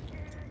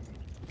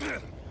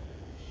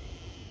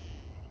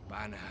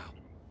 Bye now.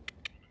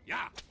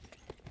 Yeah.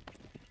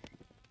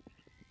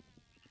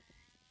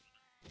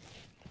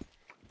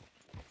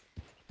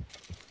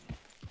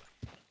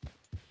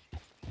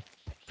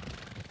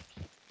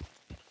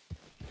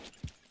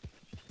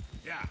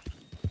 Yeah.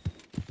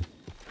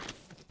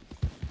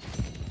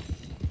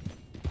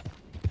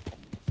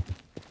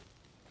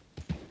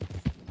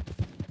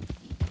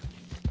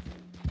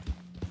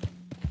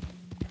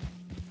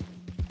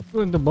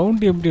 இந்த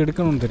bounty எப்படி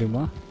எடுக்கணும்னு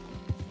தெரியுமா?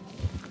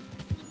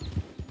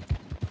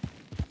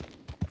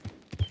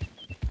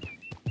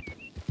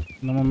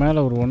 நம்ம மேலே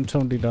ஒரு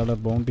 $170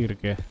 bounty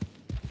இருக்கே.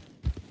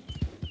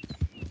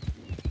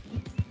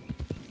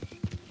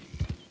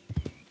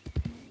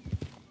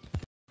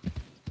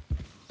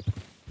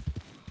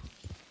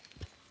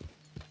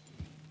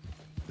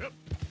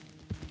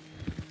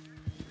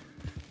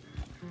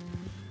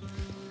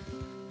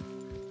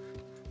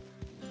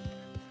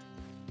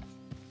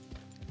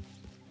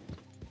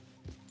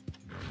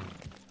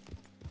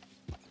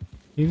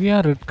 இது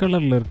ஏன் ரெட்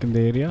கலரில் இருக்கு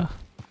இந்த ஏரியா?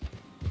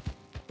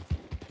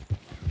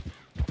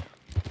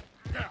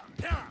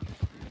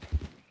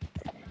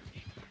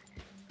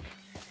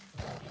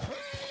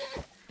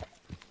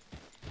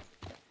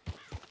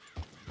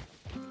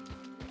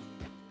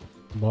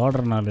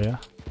 பார்டர்னாலயா?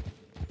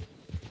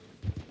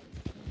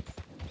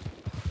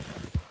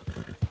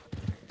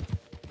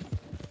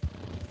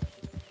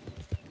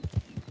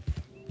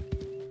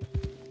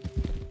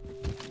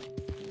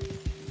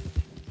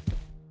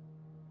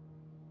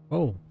 ஓ,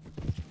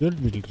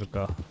 கேர்ள் வீல்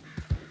இருக்கா?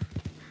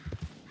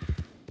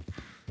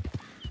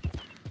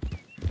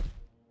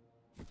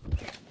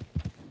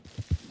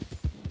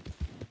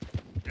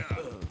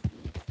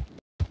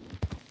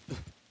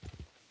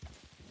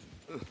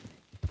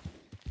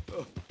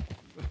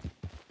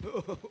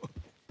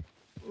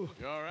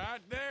 You all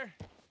right there?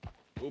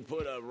 Who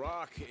put a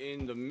rock in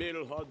the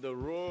middle of the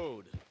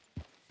road?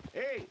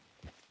 Hey,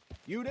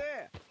 you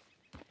there?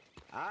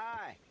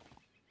 Aye.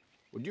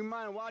 Would you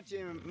mind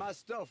watching my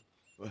stuff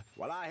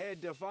while I head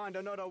to find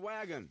another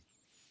wagon?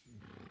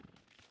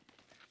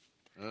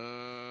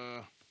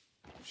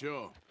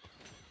 Sure.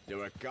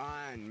 You're a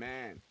kind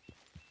man.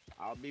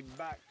 I'll be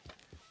back,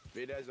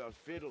 fit as a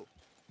fiddle.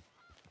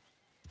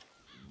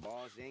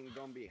 Boss ain't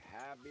gonna be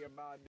happy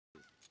about this.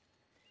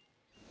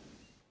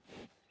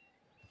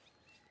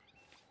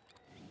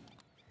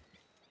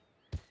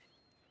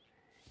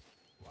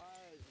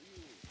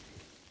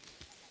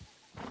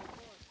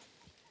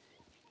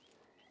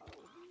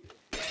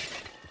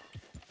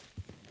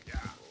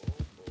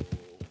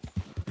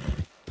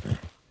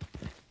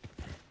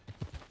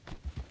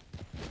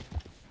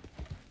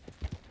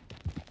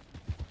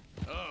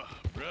 Oh,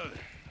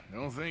 brother.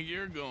 Don't think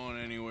you're going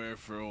anywhere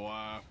for a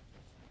while.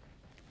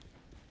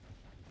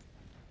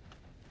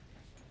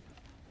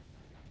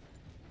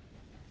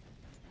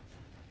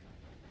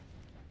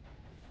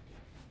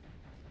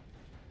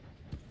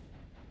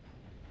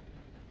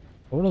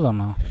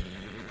 அவ்வளோதானா?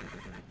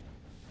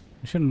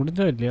 Mission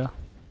முடிஞ்சா இல்லையா?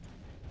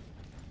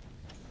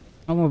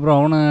 ஆமாம் bro,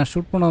 அவனை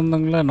shoot பண்ண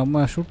வந்தாங்களே,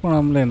 நம்ம shoot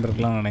பண்ணாமலே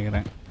இருந்திருக்கலாம்னு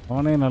நினைக்கிறேன்.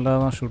 அவனே நல்லா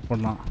தான் ஷூட்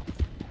பண்ணான்.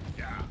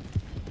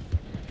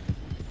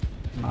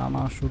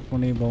 நானாக ஷூட்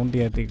பண்ணி பவுண்டி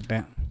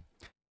ஏற்றிக்கிட்டேன்.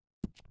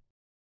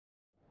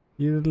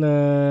 இதில்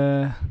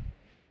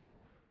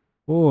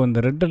ஓ, இந்த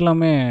ரெட்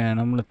எல்லாமே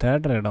நம்மளை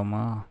தேடுற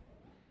இடமா?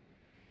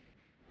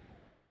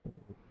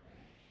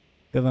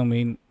 இதுதான்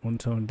main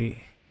 170.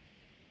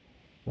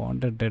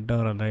 Wanted dead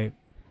R alive.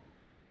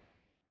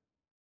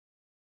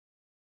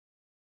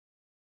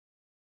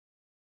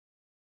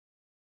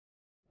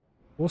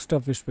 Post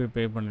office போய்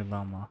பே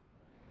பண்ணிடலாமா?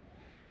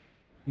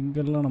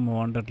 இங்கெல்லாம் நம்ம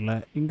வாண்டட்ல.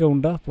 இங்கே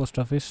உண்டா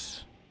போஸ்ட் ஆஃபீஸ்?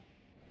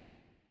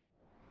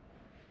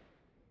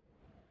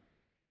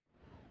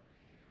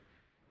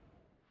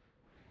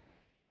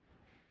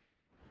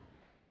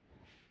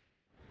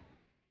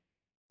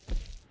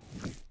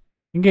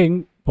 இங்கே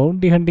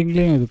பவுண்டி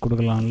ஹண்டிங்லேயும் இது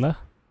கொடுக்கலாம்ல?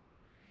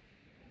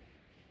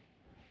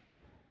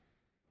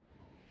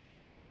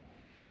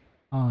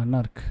 என்ன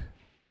இருக்கு?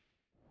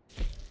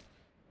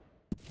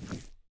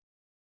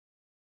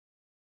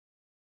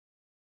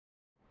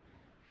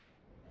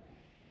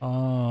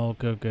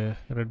 ஓகே ஓகே,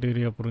 ரெட்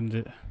ஏரியா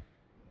புரிஞ்சு.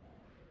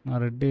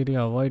 நான் ரெட்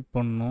ஏரியா அவாய்ட்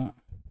பண்ணணும்.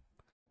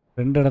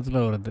 2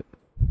 இடத்துல வருது.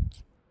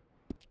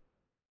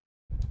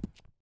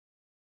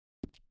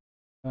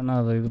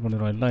 ஆனால் அதை இது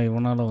பண்ணிடுவோம். எல்லாம்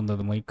இவனால்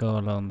வந்தது,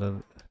 மைக்காவால்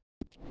வந்தது.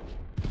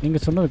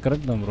 நீங்கள் சொன்னது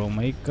கரெக்ட் தான் ப்ரோ.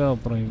 மைக்கா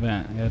அப்புறம்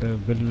இவன் யார்,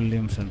 பில்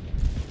வில்லியம்சன்.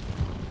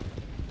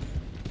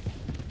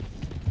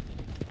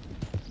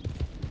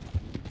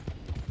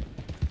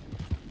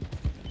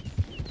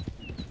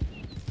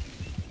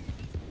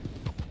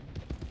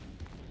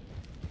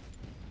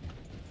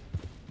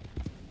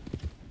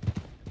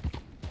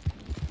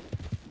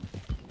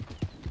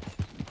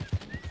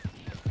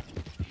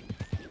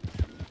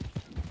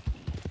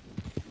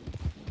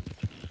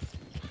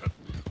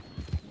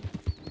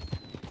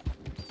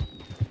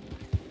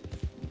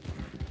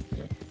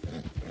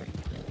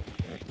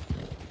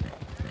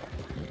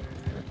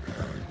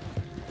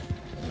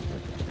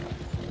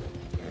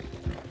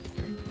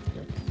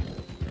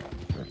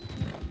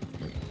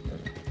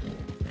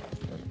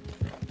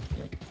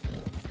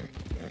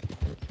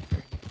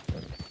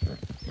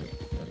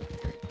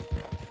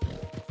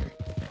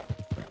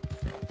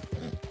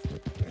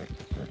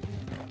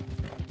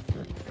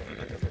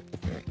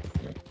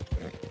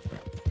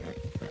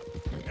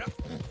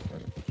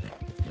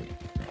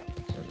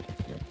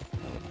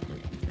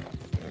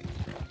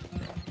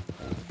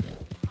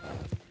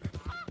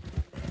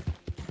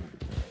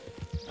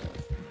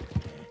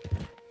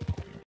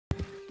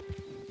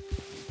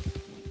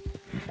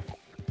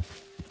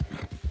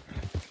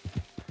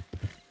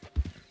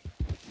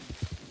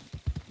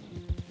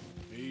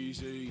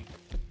 Easy.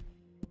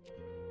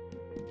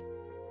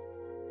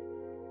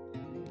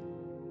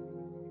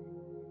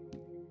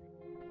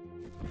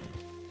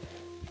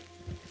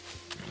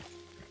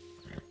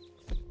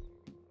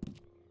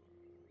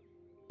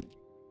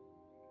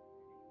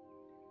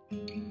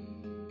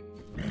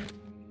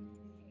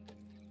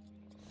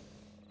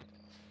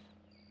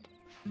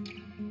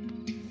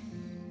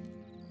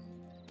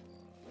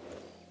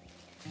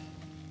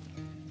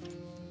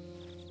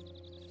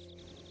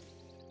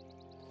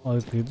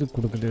 அதுக்கு இது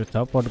கொடுக்கலையா,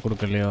 சாப்பாடு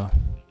கொடுக்கலையா?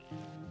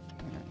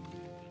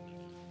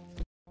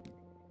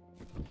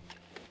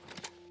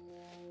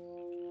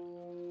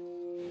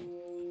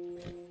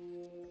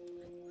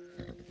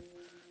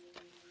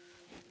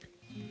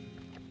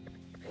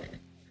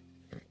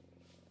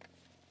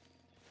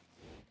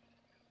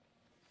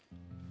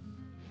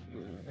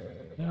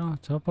 ஏன்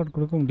சாப்பாடு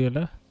கொடுக்க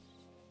முடியல?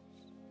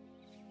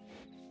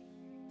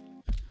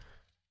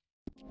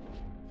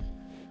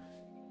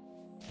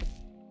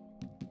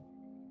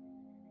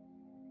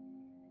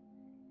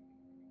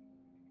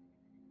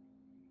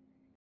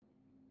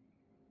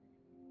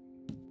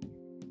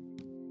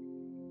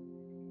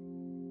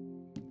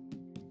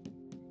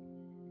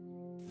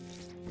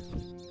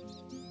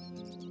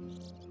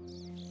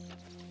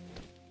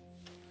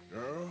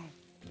 Girl?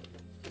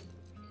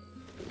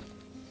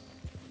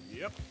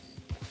 Yep.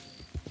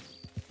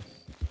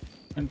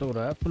 என்கிட்ட ஒரு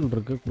ஆப்பிள்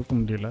இருக்கு, கொடுக்க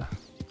முடியல.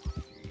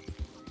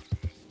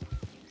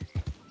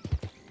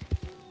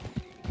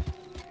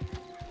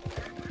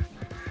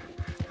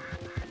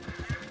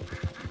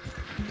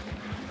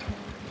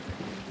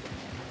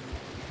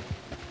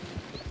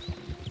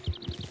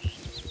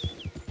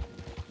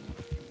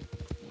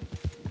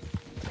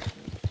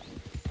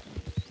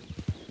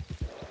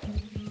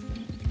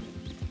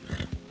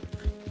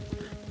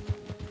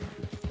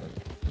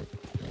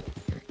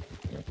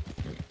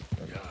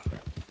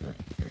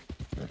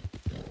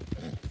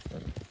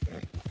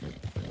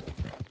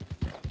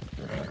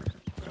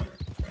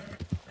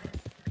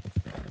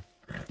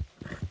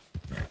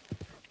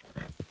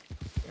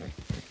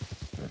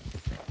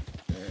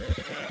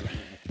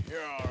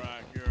 You're all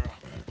right, girl.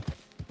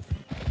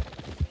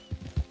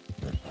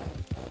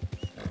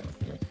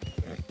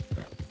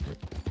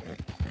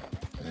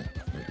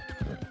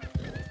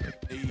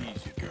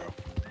 Easy, girl.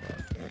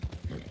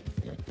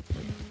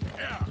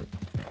 Yeah.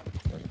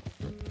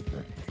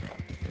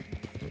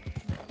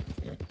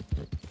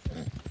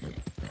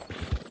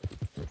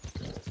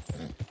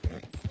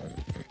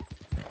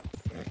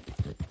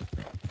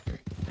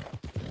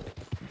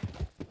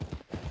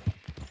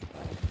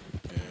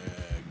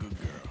 Good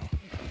girl.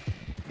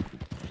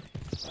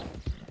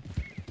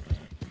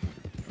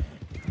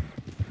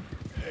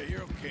 Hey,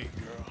 you're okay,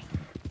 girl.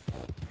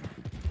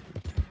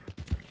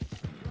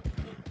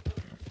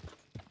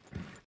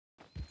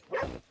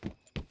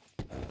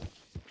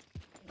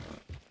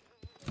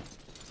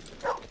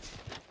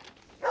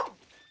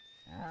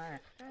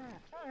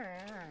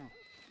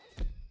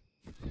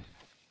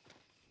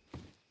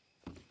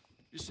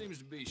 Just seems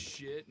to be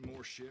shit and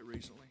more shit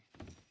recently.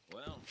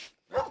 Well,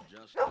 that's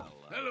just how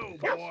life Hello, is.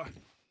 boy.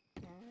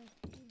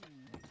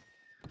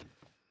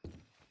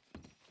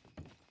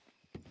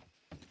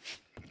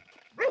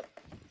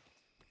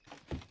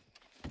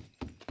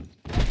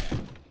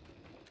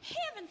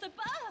 Heavens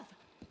above!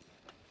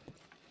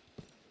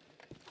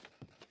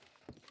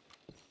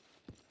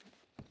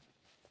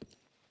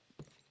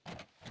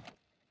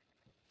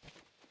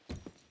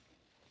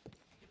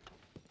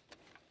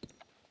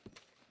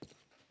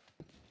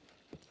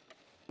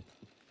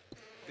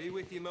 Be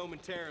with you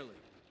momentarily.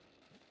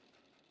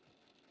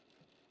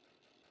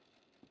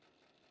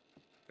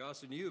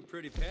 Costing you a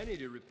pretty penny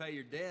to repay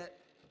your debt.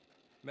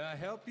 May I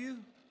help you?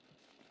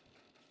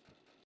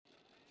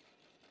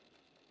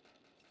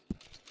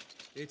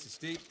 It's a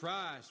steep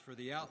price for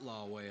the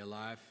outlaw way of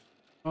life.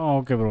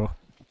 Okay bro.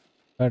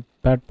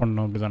 Bad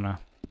பண்ணணும் அப்படிதானே?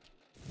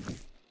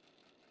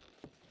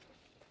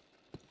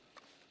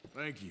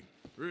 Thank you.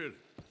 Really.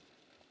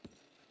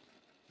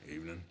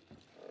 Evening.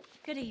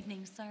 Good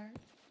evening, sir.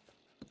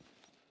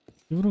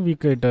 இவரும்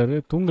week ஆயிட்டாரு,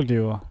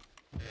 தூங்கலையோ?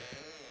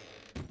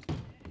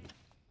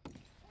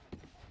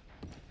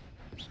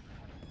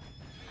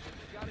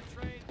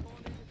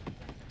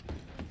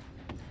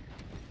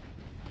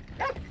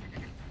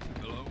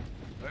 Hello?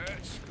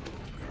 Let's go,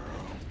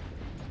 girl.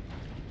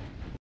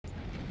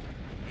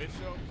 It's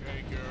okay,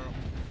 girl.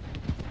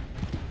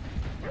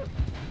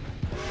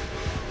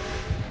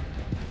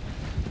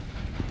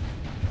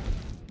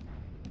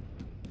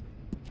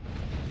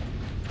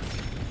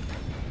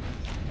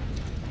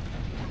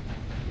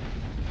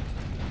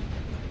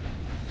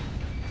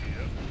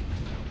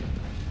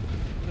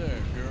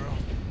 There, girl.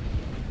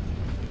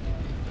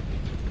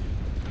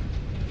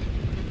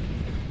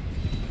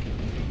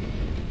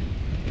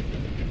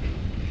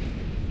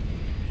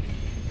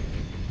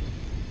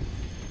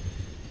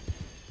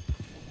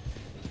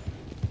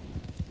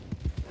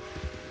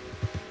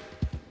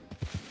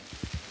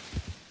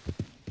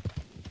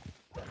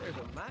 There's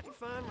a mighty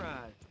fine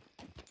ride.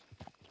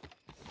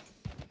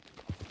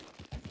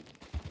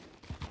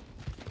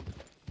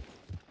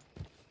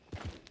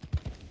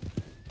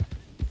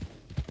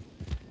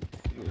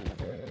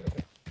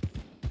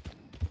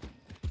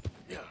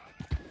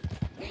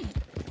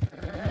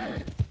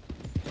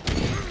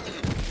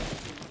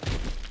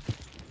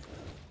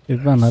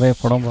 இதுதான் நிறைய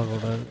படம்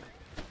பார்க்கக்கூடாது.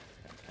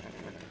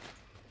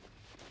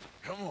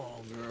 Come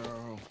on,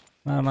 girl.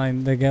 நான்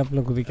இந்த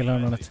கேப்பில்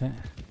குதிக்கலாம்னு நினச்சேன்.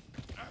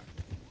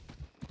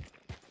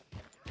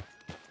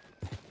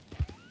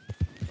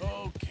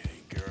 Okay,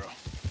 girl.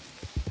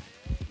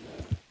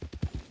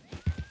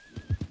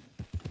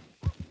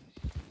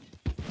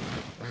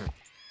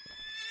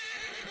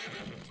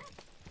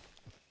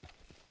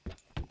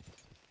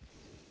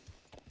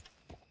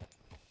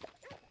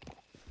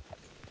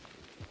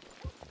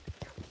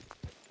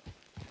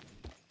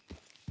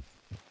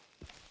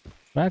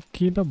 ட்ராக்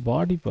கீழே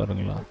பாடி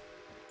பாருங்களா?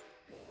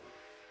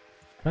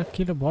 ட்ராக்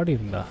கீழே பாடி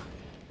இருந்தா?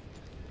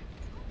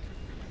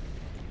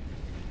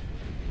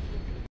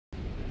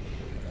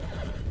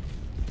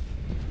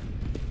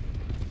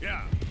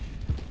 Yeah.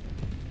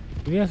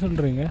 சரியா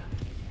சொல்கிறீங்க?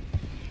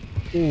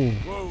 ஓ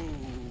Whoa.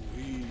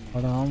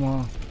 அட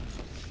ஆமாம்,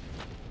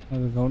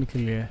 அது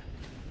கவனிக்கலையே.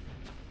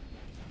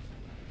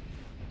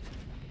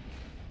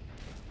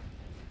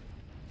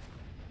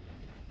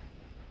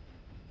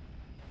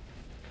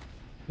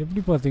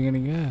 எப்படி பார்த்தீங்க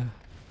நீங்கள்?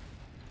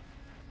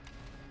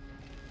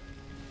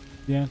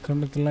 என்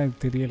கண்ணுக்கெல்லாம்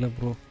இது தெரியலை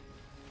ப்ரோ.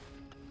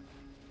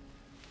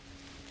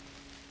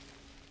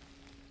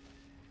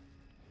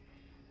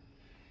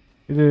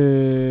 இது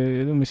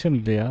எதுவும் மிஷன்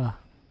இல்லையா?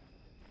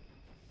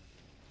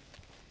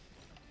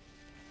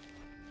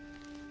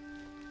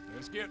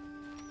 Let's get.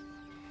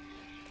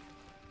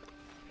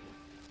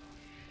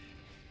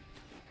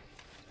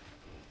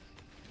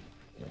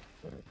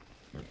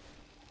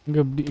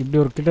 இங்கே இப்படி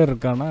ஒரு கிட்ட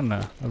இருக்கானா என்ன?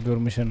 அப்படி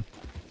ஒரு மிஷன்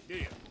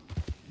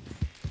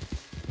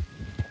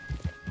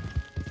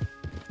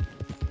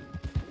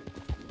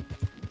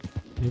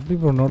எப்படி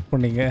ப்ரோ நோட்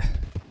பண்ணீங்க?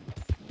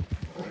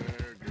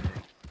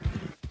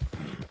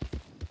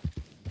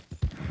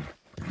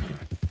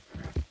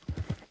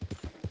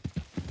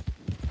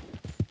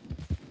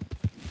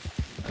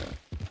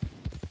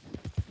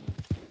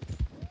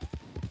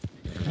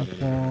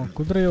 அப்போ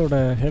குதிரையோட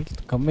ஹெல்த்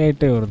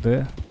கம்மியாயிட்டே வருது.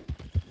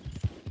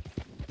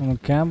 நம்ம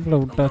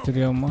கேம்பில் விட்டா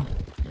தெரியாமா?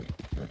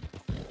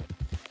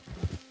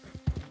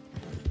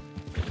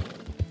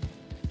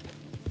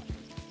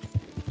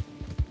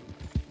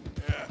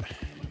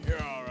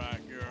 You're all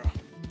right, girl.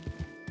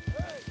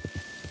 Hey,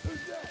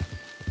 who's that?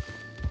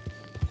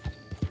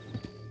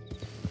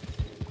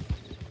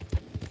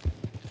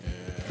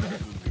 Yeah,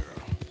 good girl.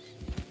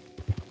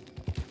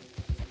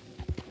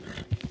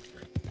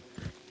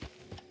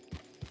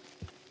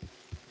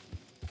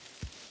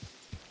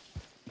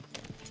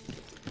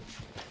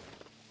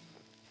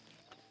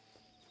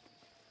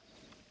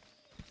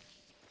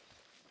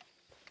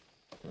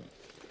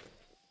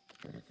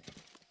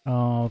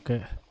 Okay.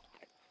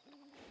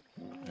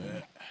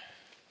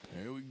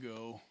 Here we go.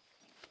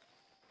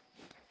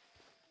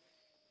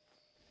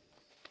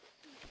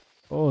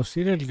 O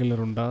serial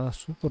killer உண்டா?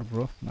 சூப்பர்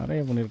ப்ரோ,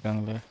 நிறைய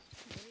பண்ணியிருக்காங்களே.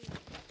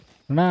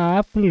 நான்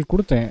ஆப்பிள்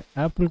கொடுத்தேன்.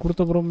 ஆப்பிள்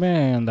கொடுத்தப்புறமே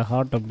அந்த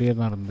ஹார்ட் அப்படியே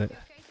தான் இருந்து.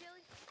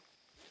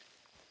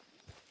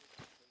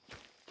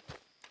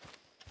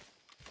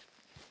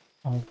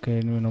 ஓகே,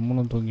 இனிமேல்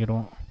நம்மளும்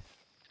தூங்கிடுவோம்.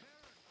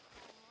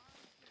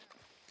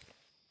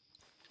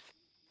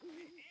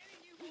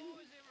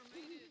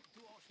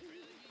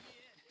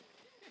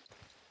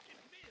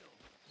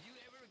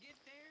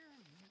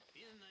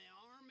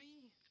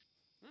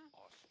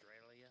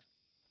 Australia?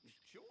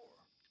 Sure.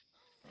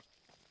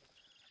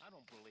 I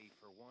don't believe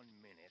for 1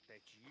 minute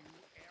that you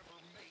ever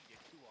made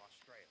it to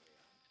Australia.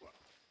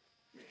 Well,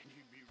 man,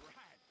 you'd be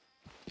right.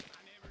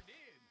 I never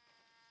did.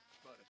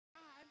 But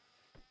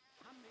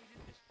I made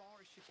it as far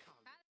as Chicago.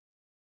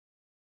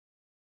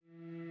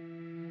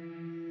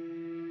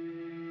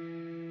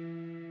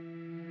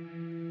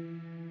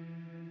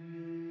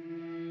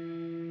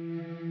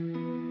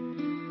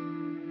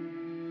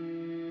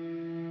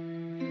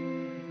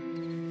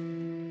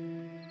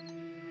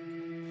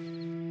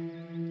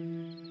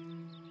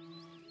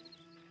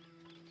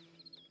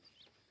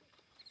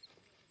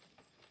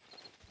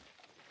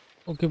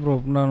 Okay bro,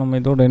 அப்படின்னா நம்ம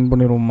இதோட என்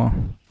பண்ணிடுவோம்மா.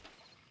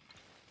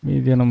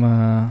 மீதியை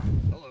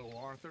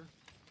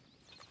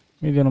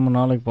நம்ம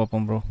நாளைக்கு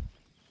பார்ப்போம் bro.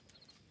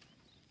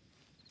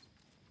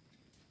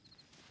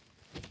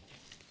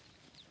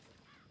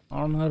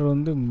 ஆனார்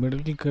வந்து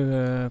மிடிலுக்கு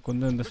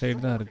கொஞ்சம் இந்த சைடு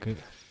தான் இருக்கு.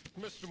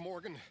 Mr.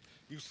 Morgan,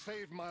 you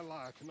saved my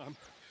life, and I'm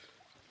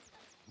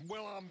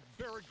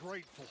very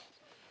grateful.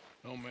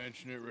 don't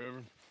mention it,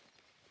 Reverend.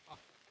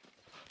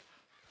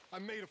 I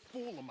made a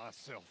fool of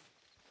myself.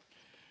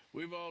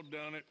 We've all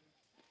done it.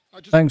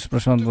 Thanks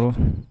Prashanth bro,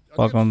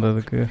 பார்க்க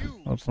வந்ததுக்கு.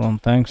 அப்புறம்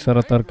thanks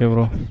சரத்தார்கே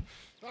bro.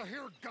 I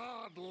hear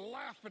God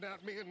laughing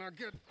at me, and I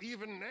get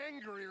even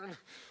angrier. And,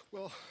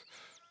 well,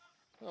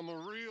 I'm a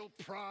real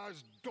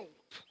prize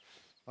dolt.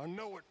 I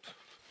know it.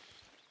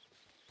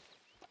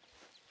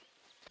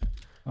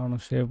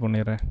 நானும் save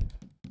பண்ணிடுறேன்.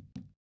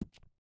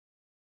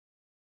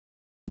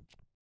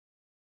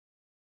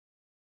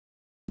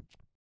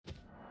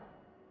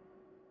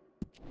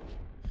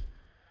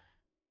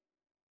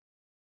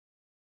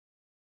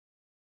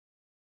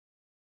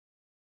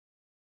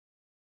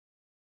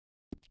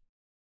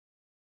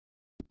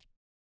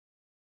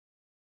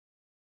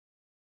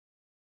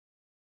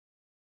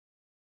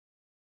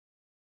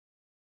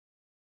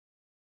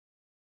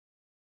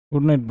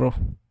 Good night, bro.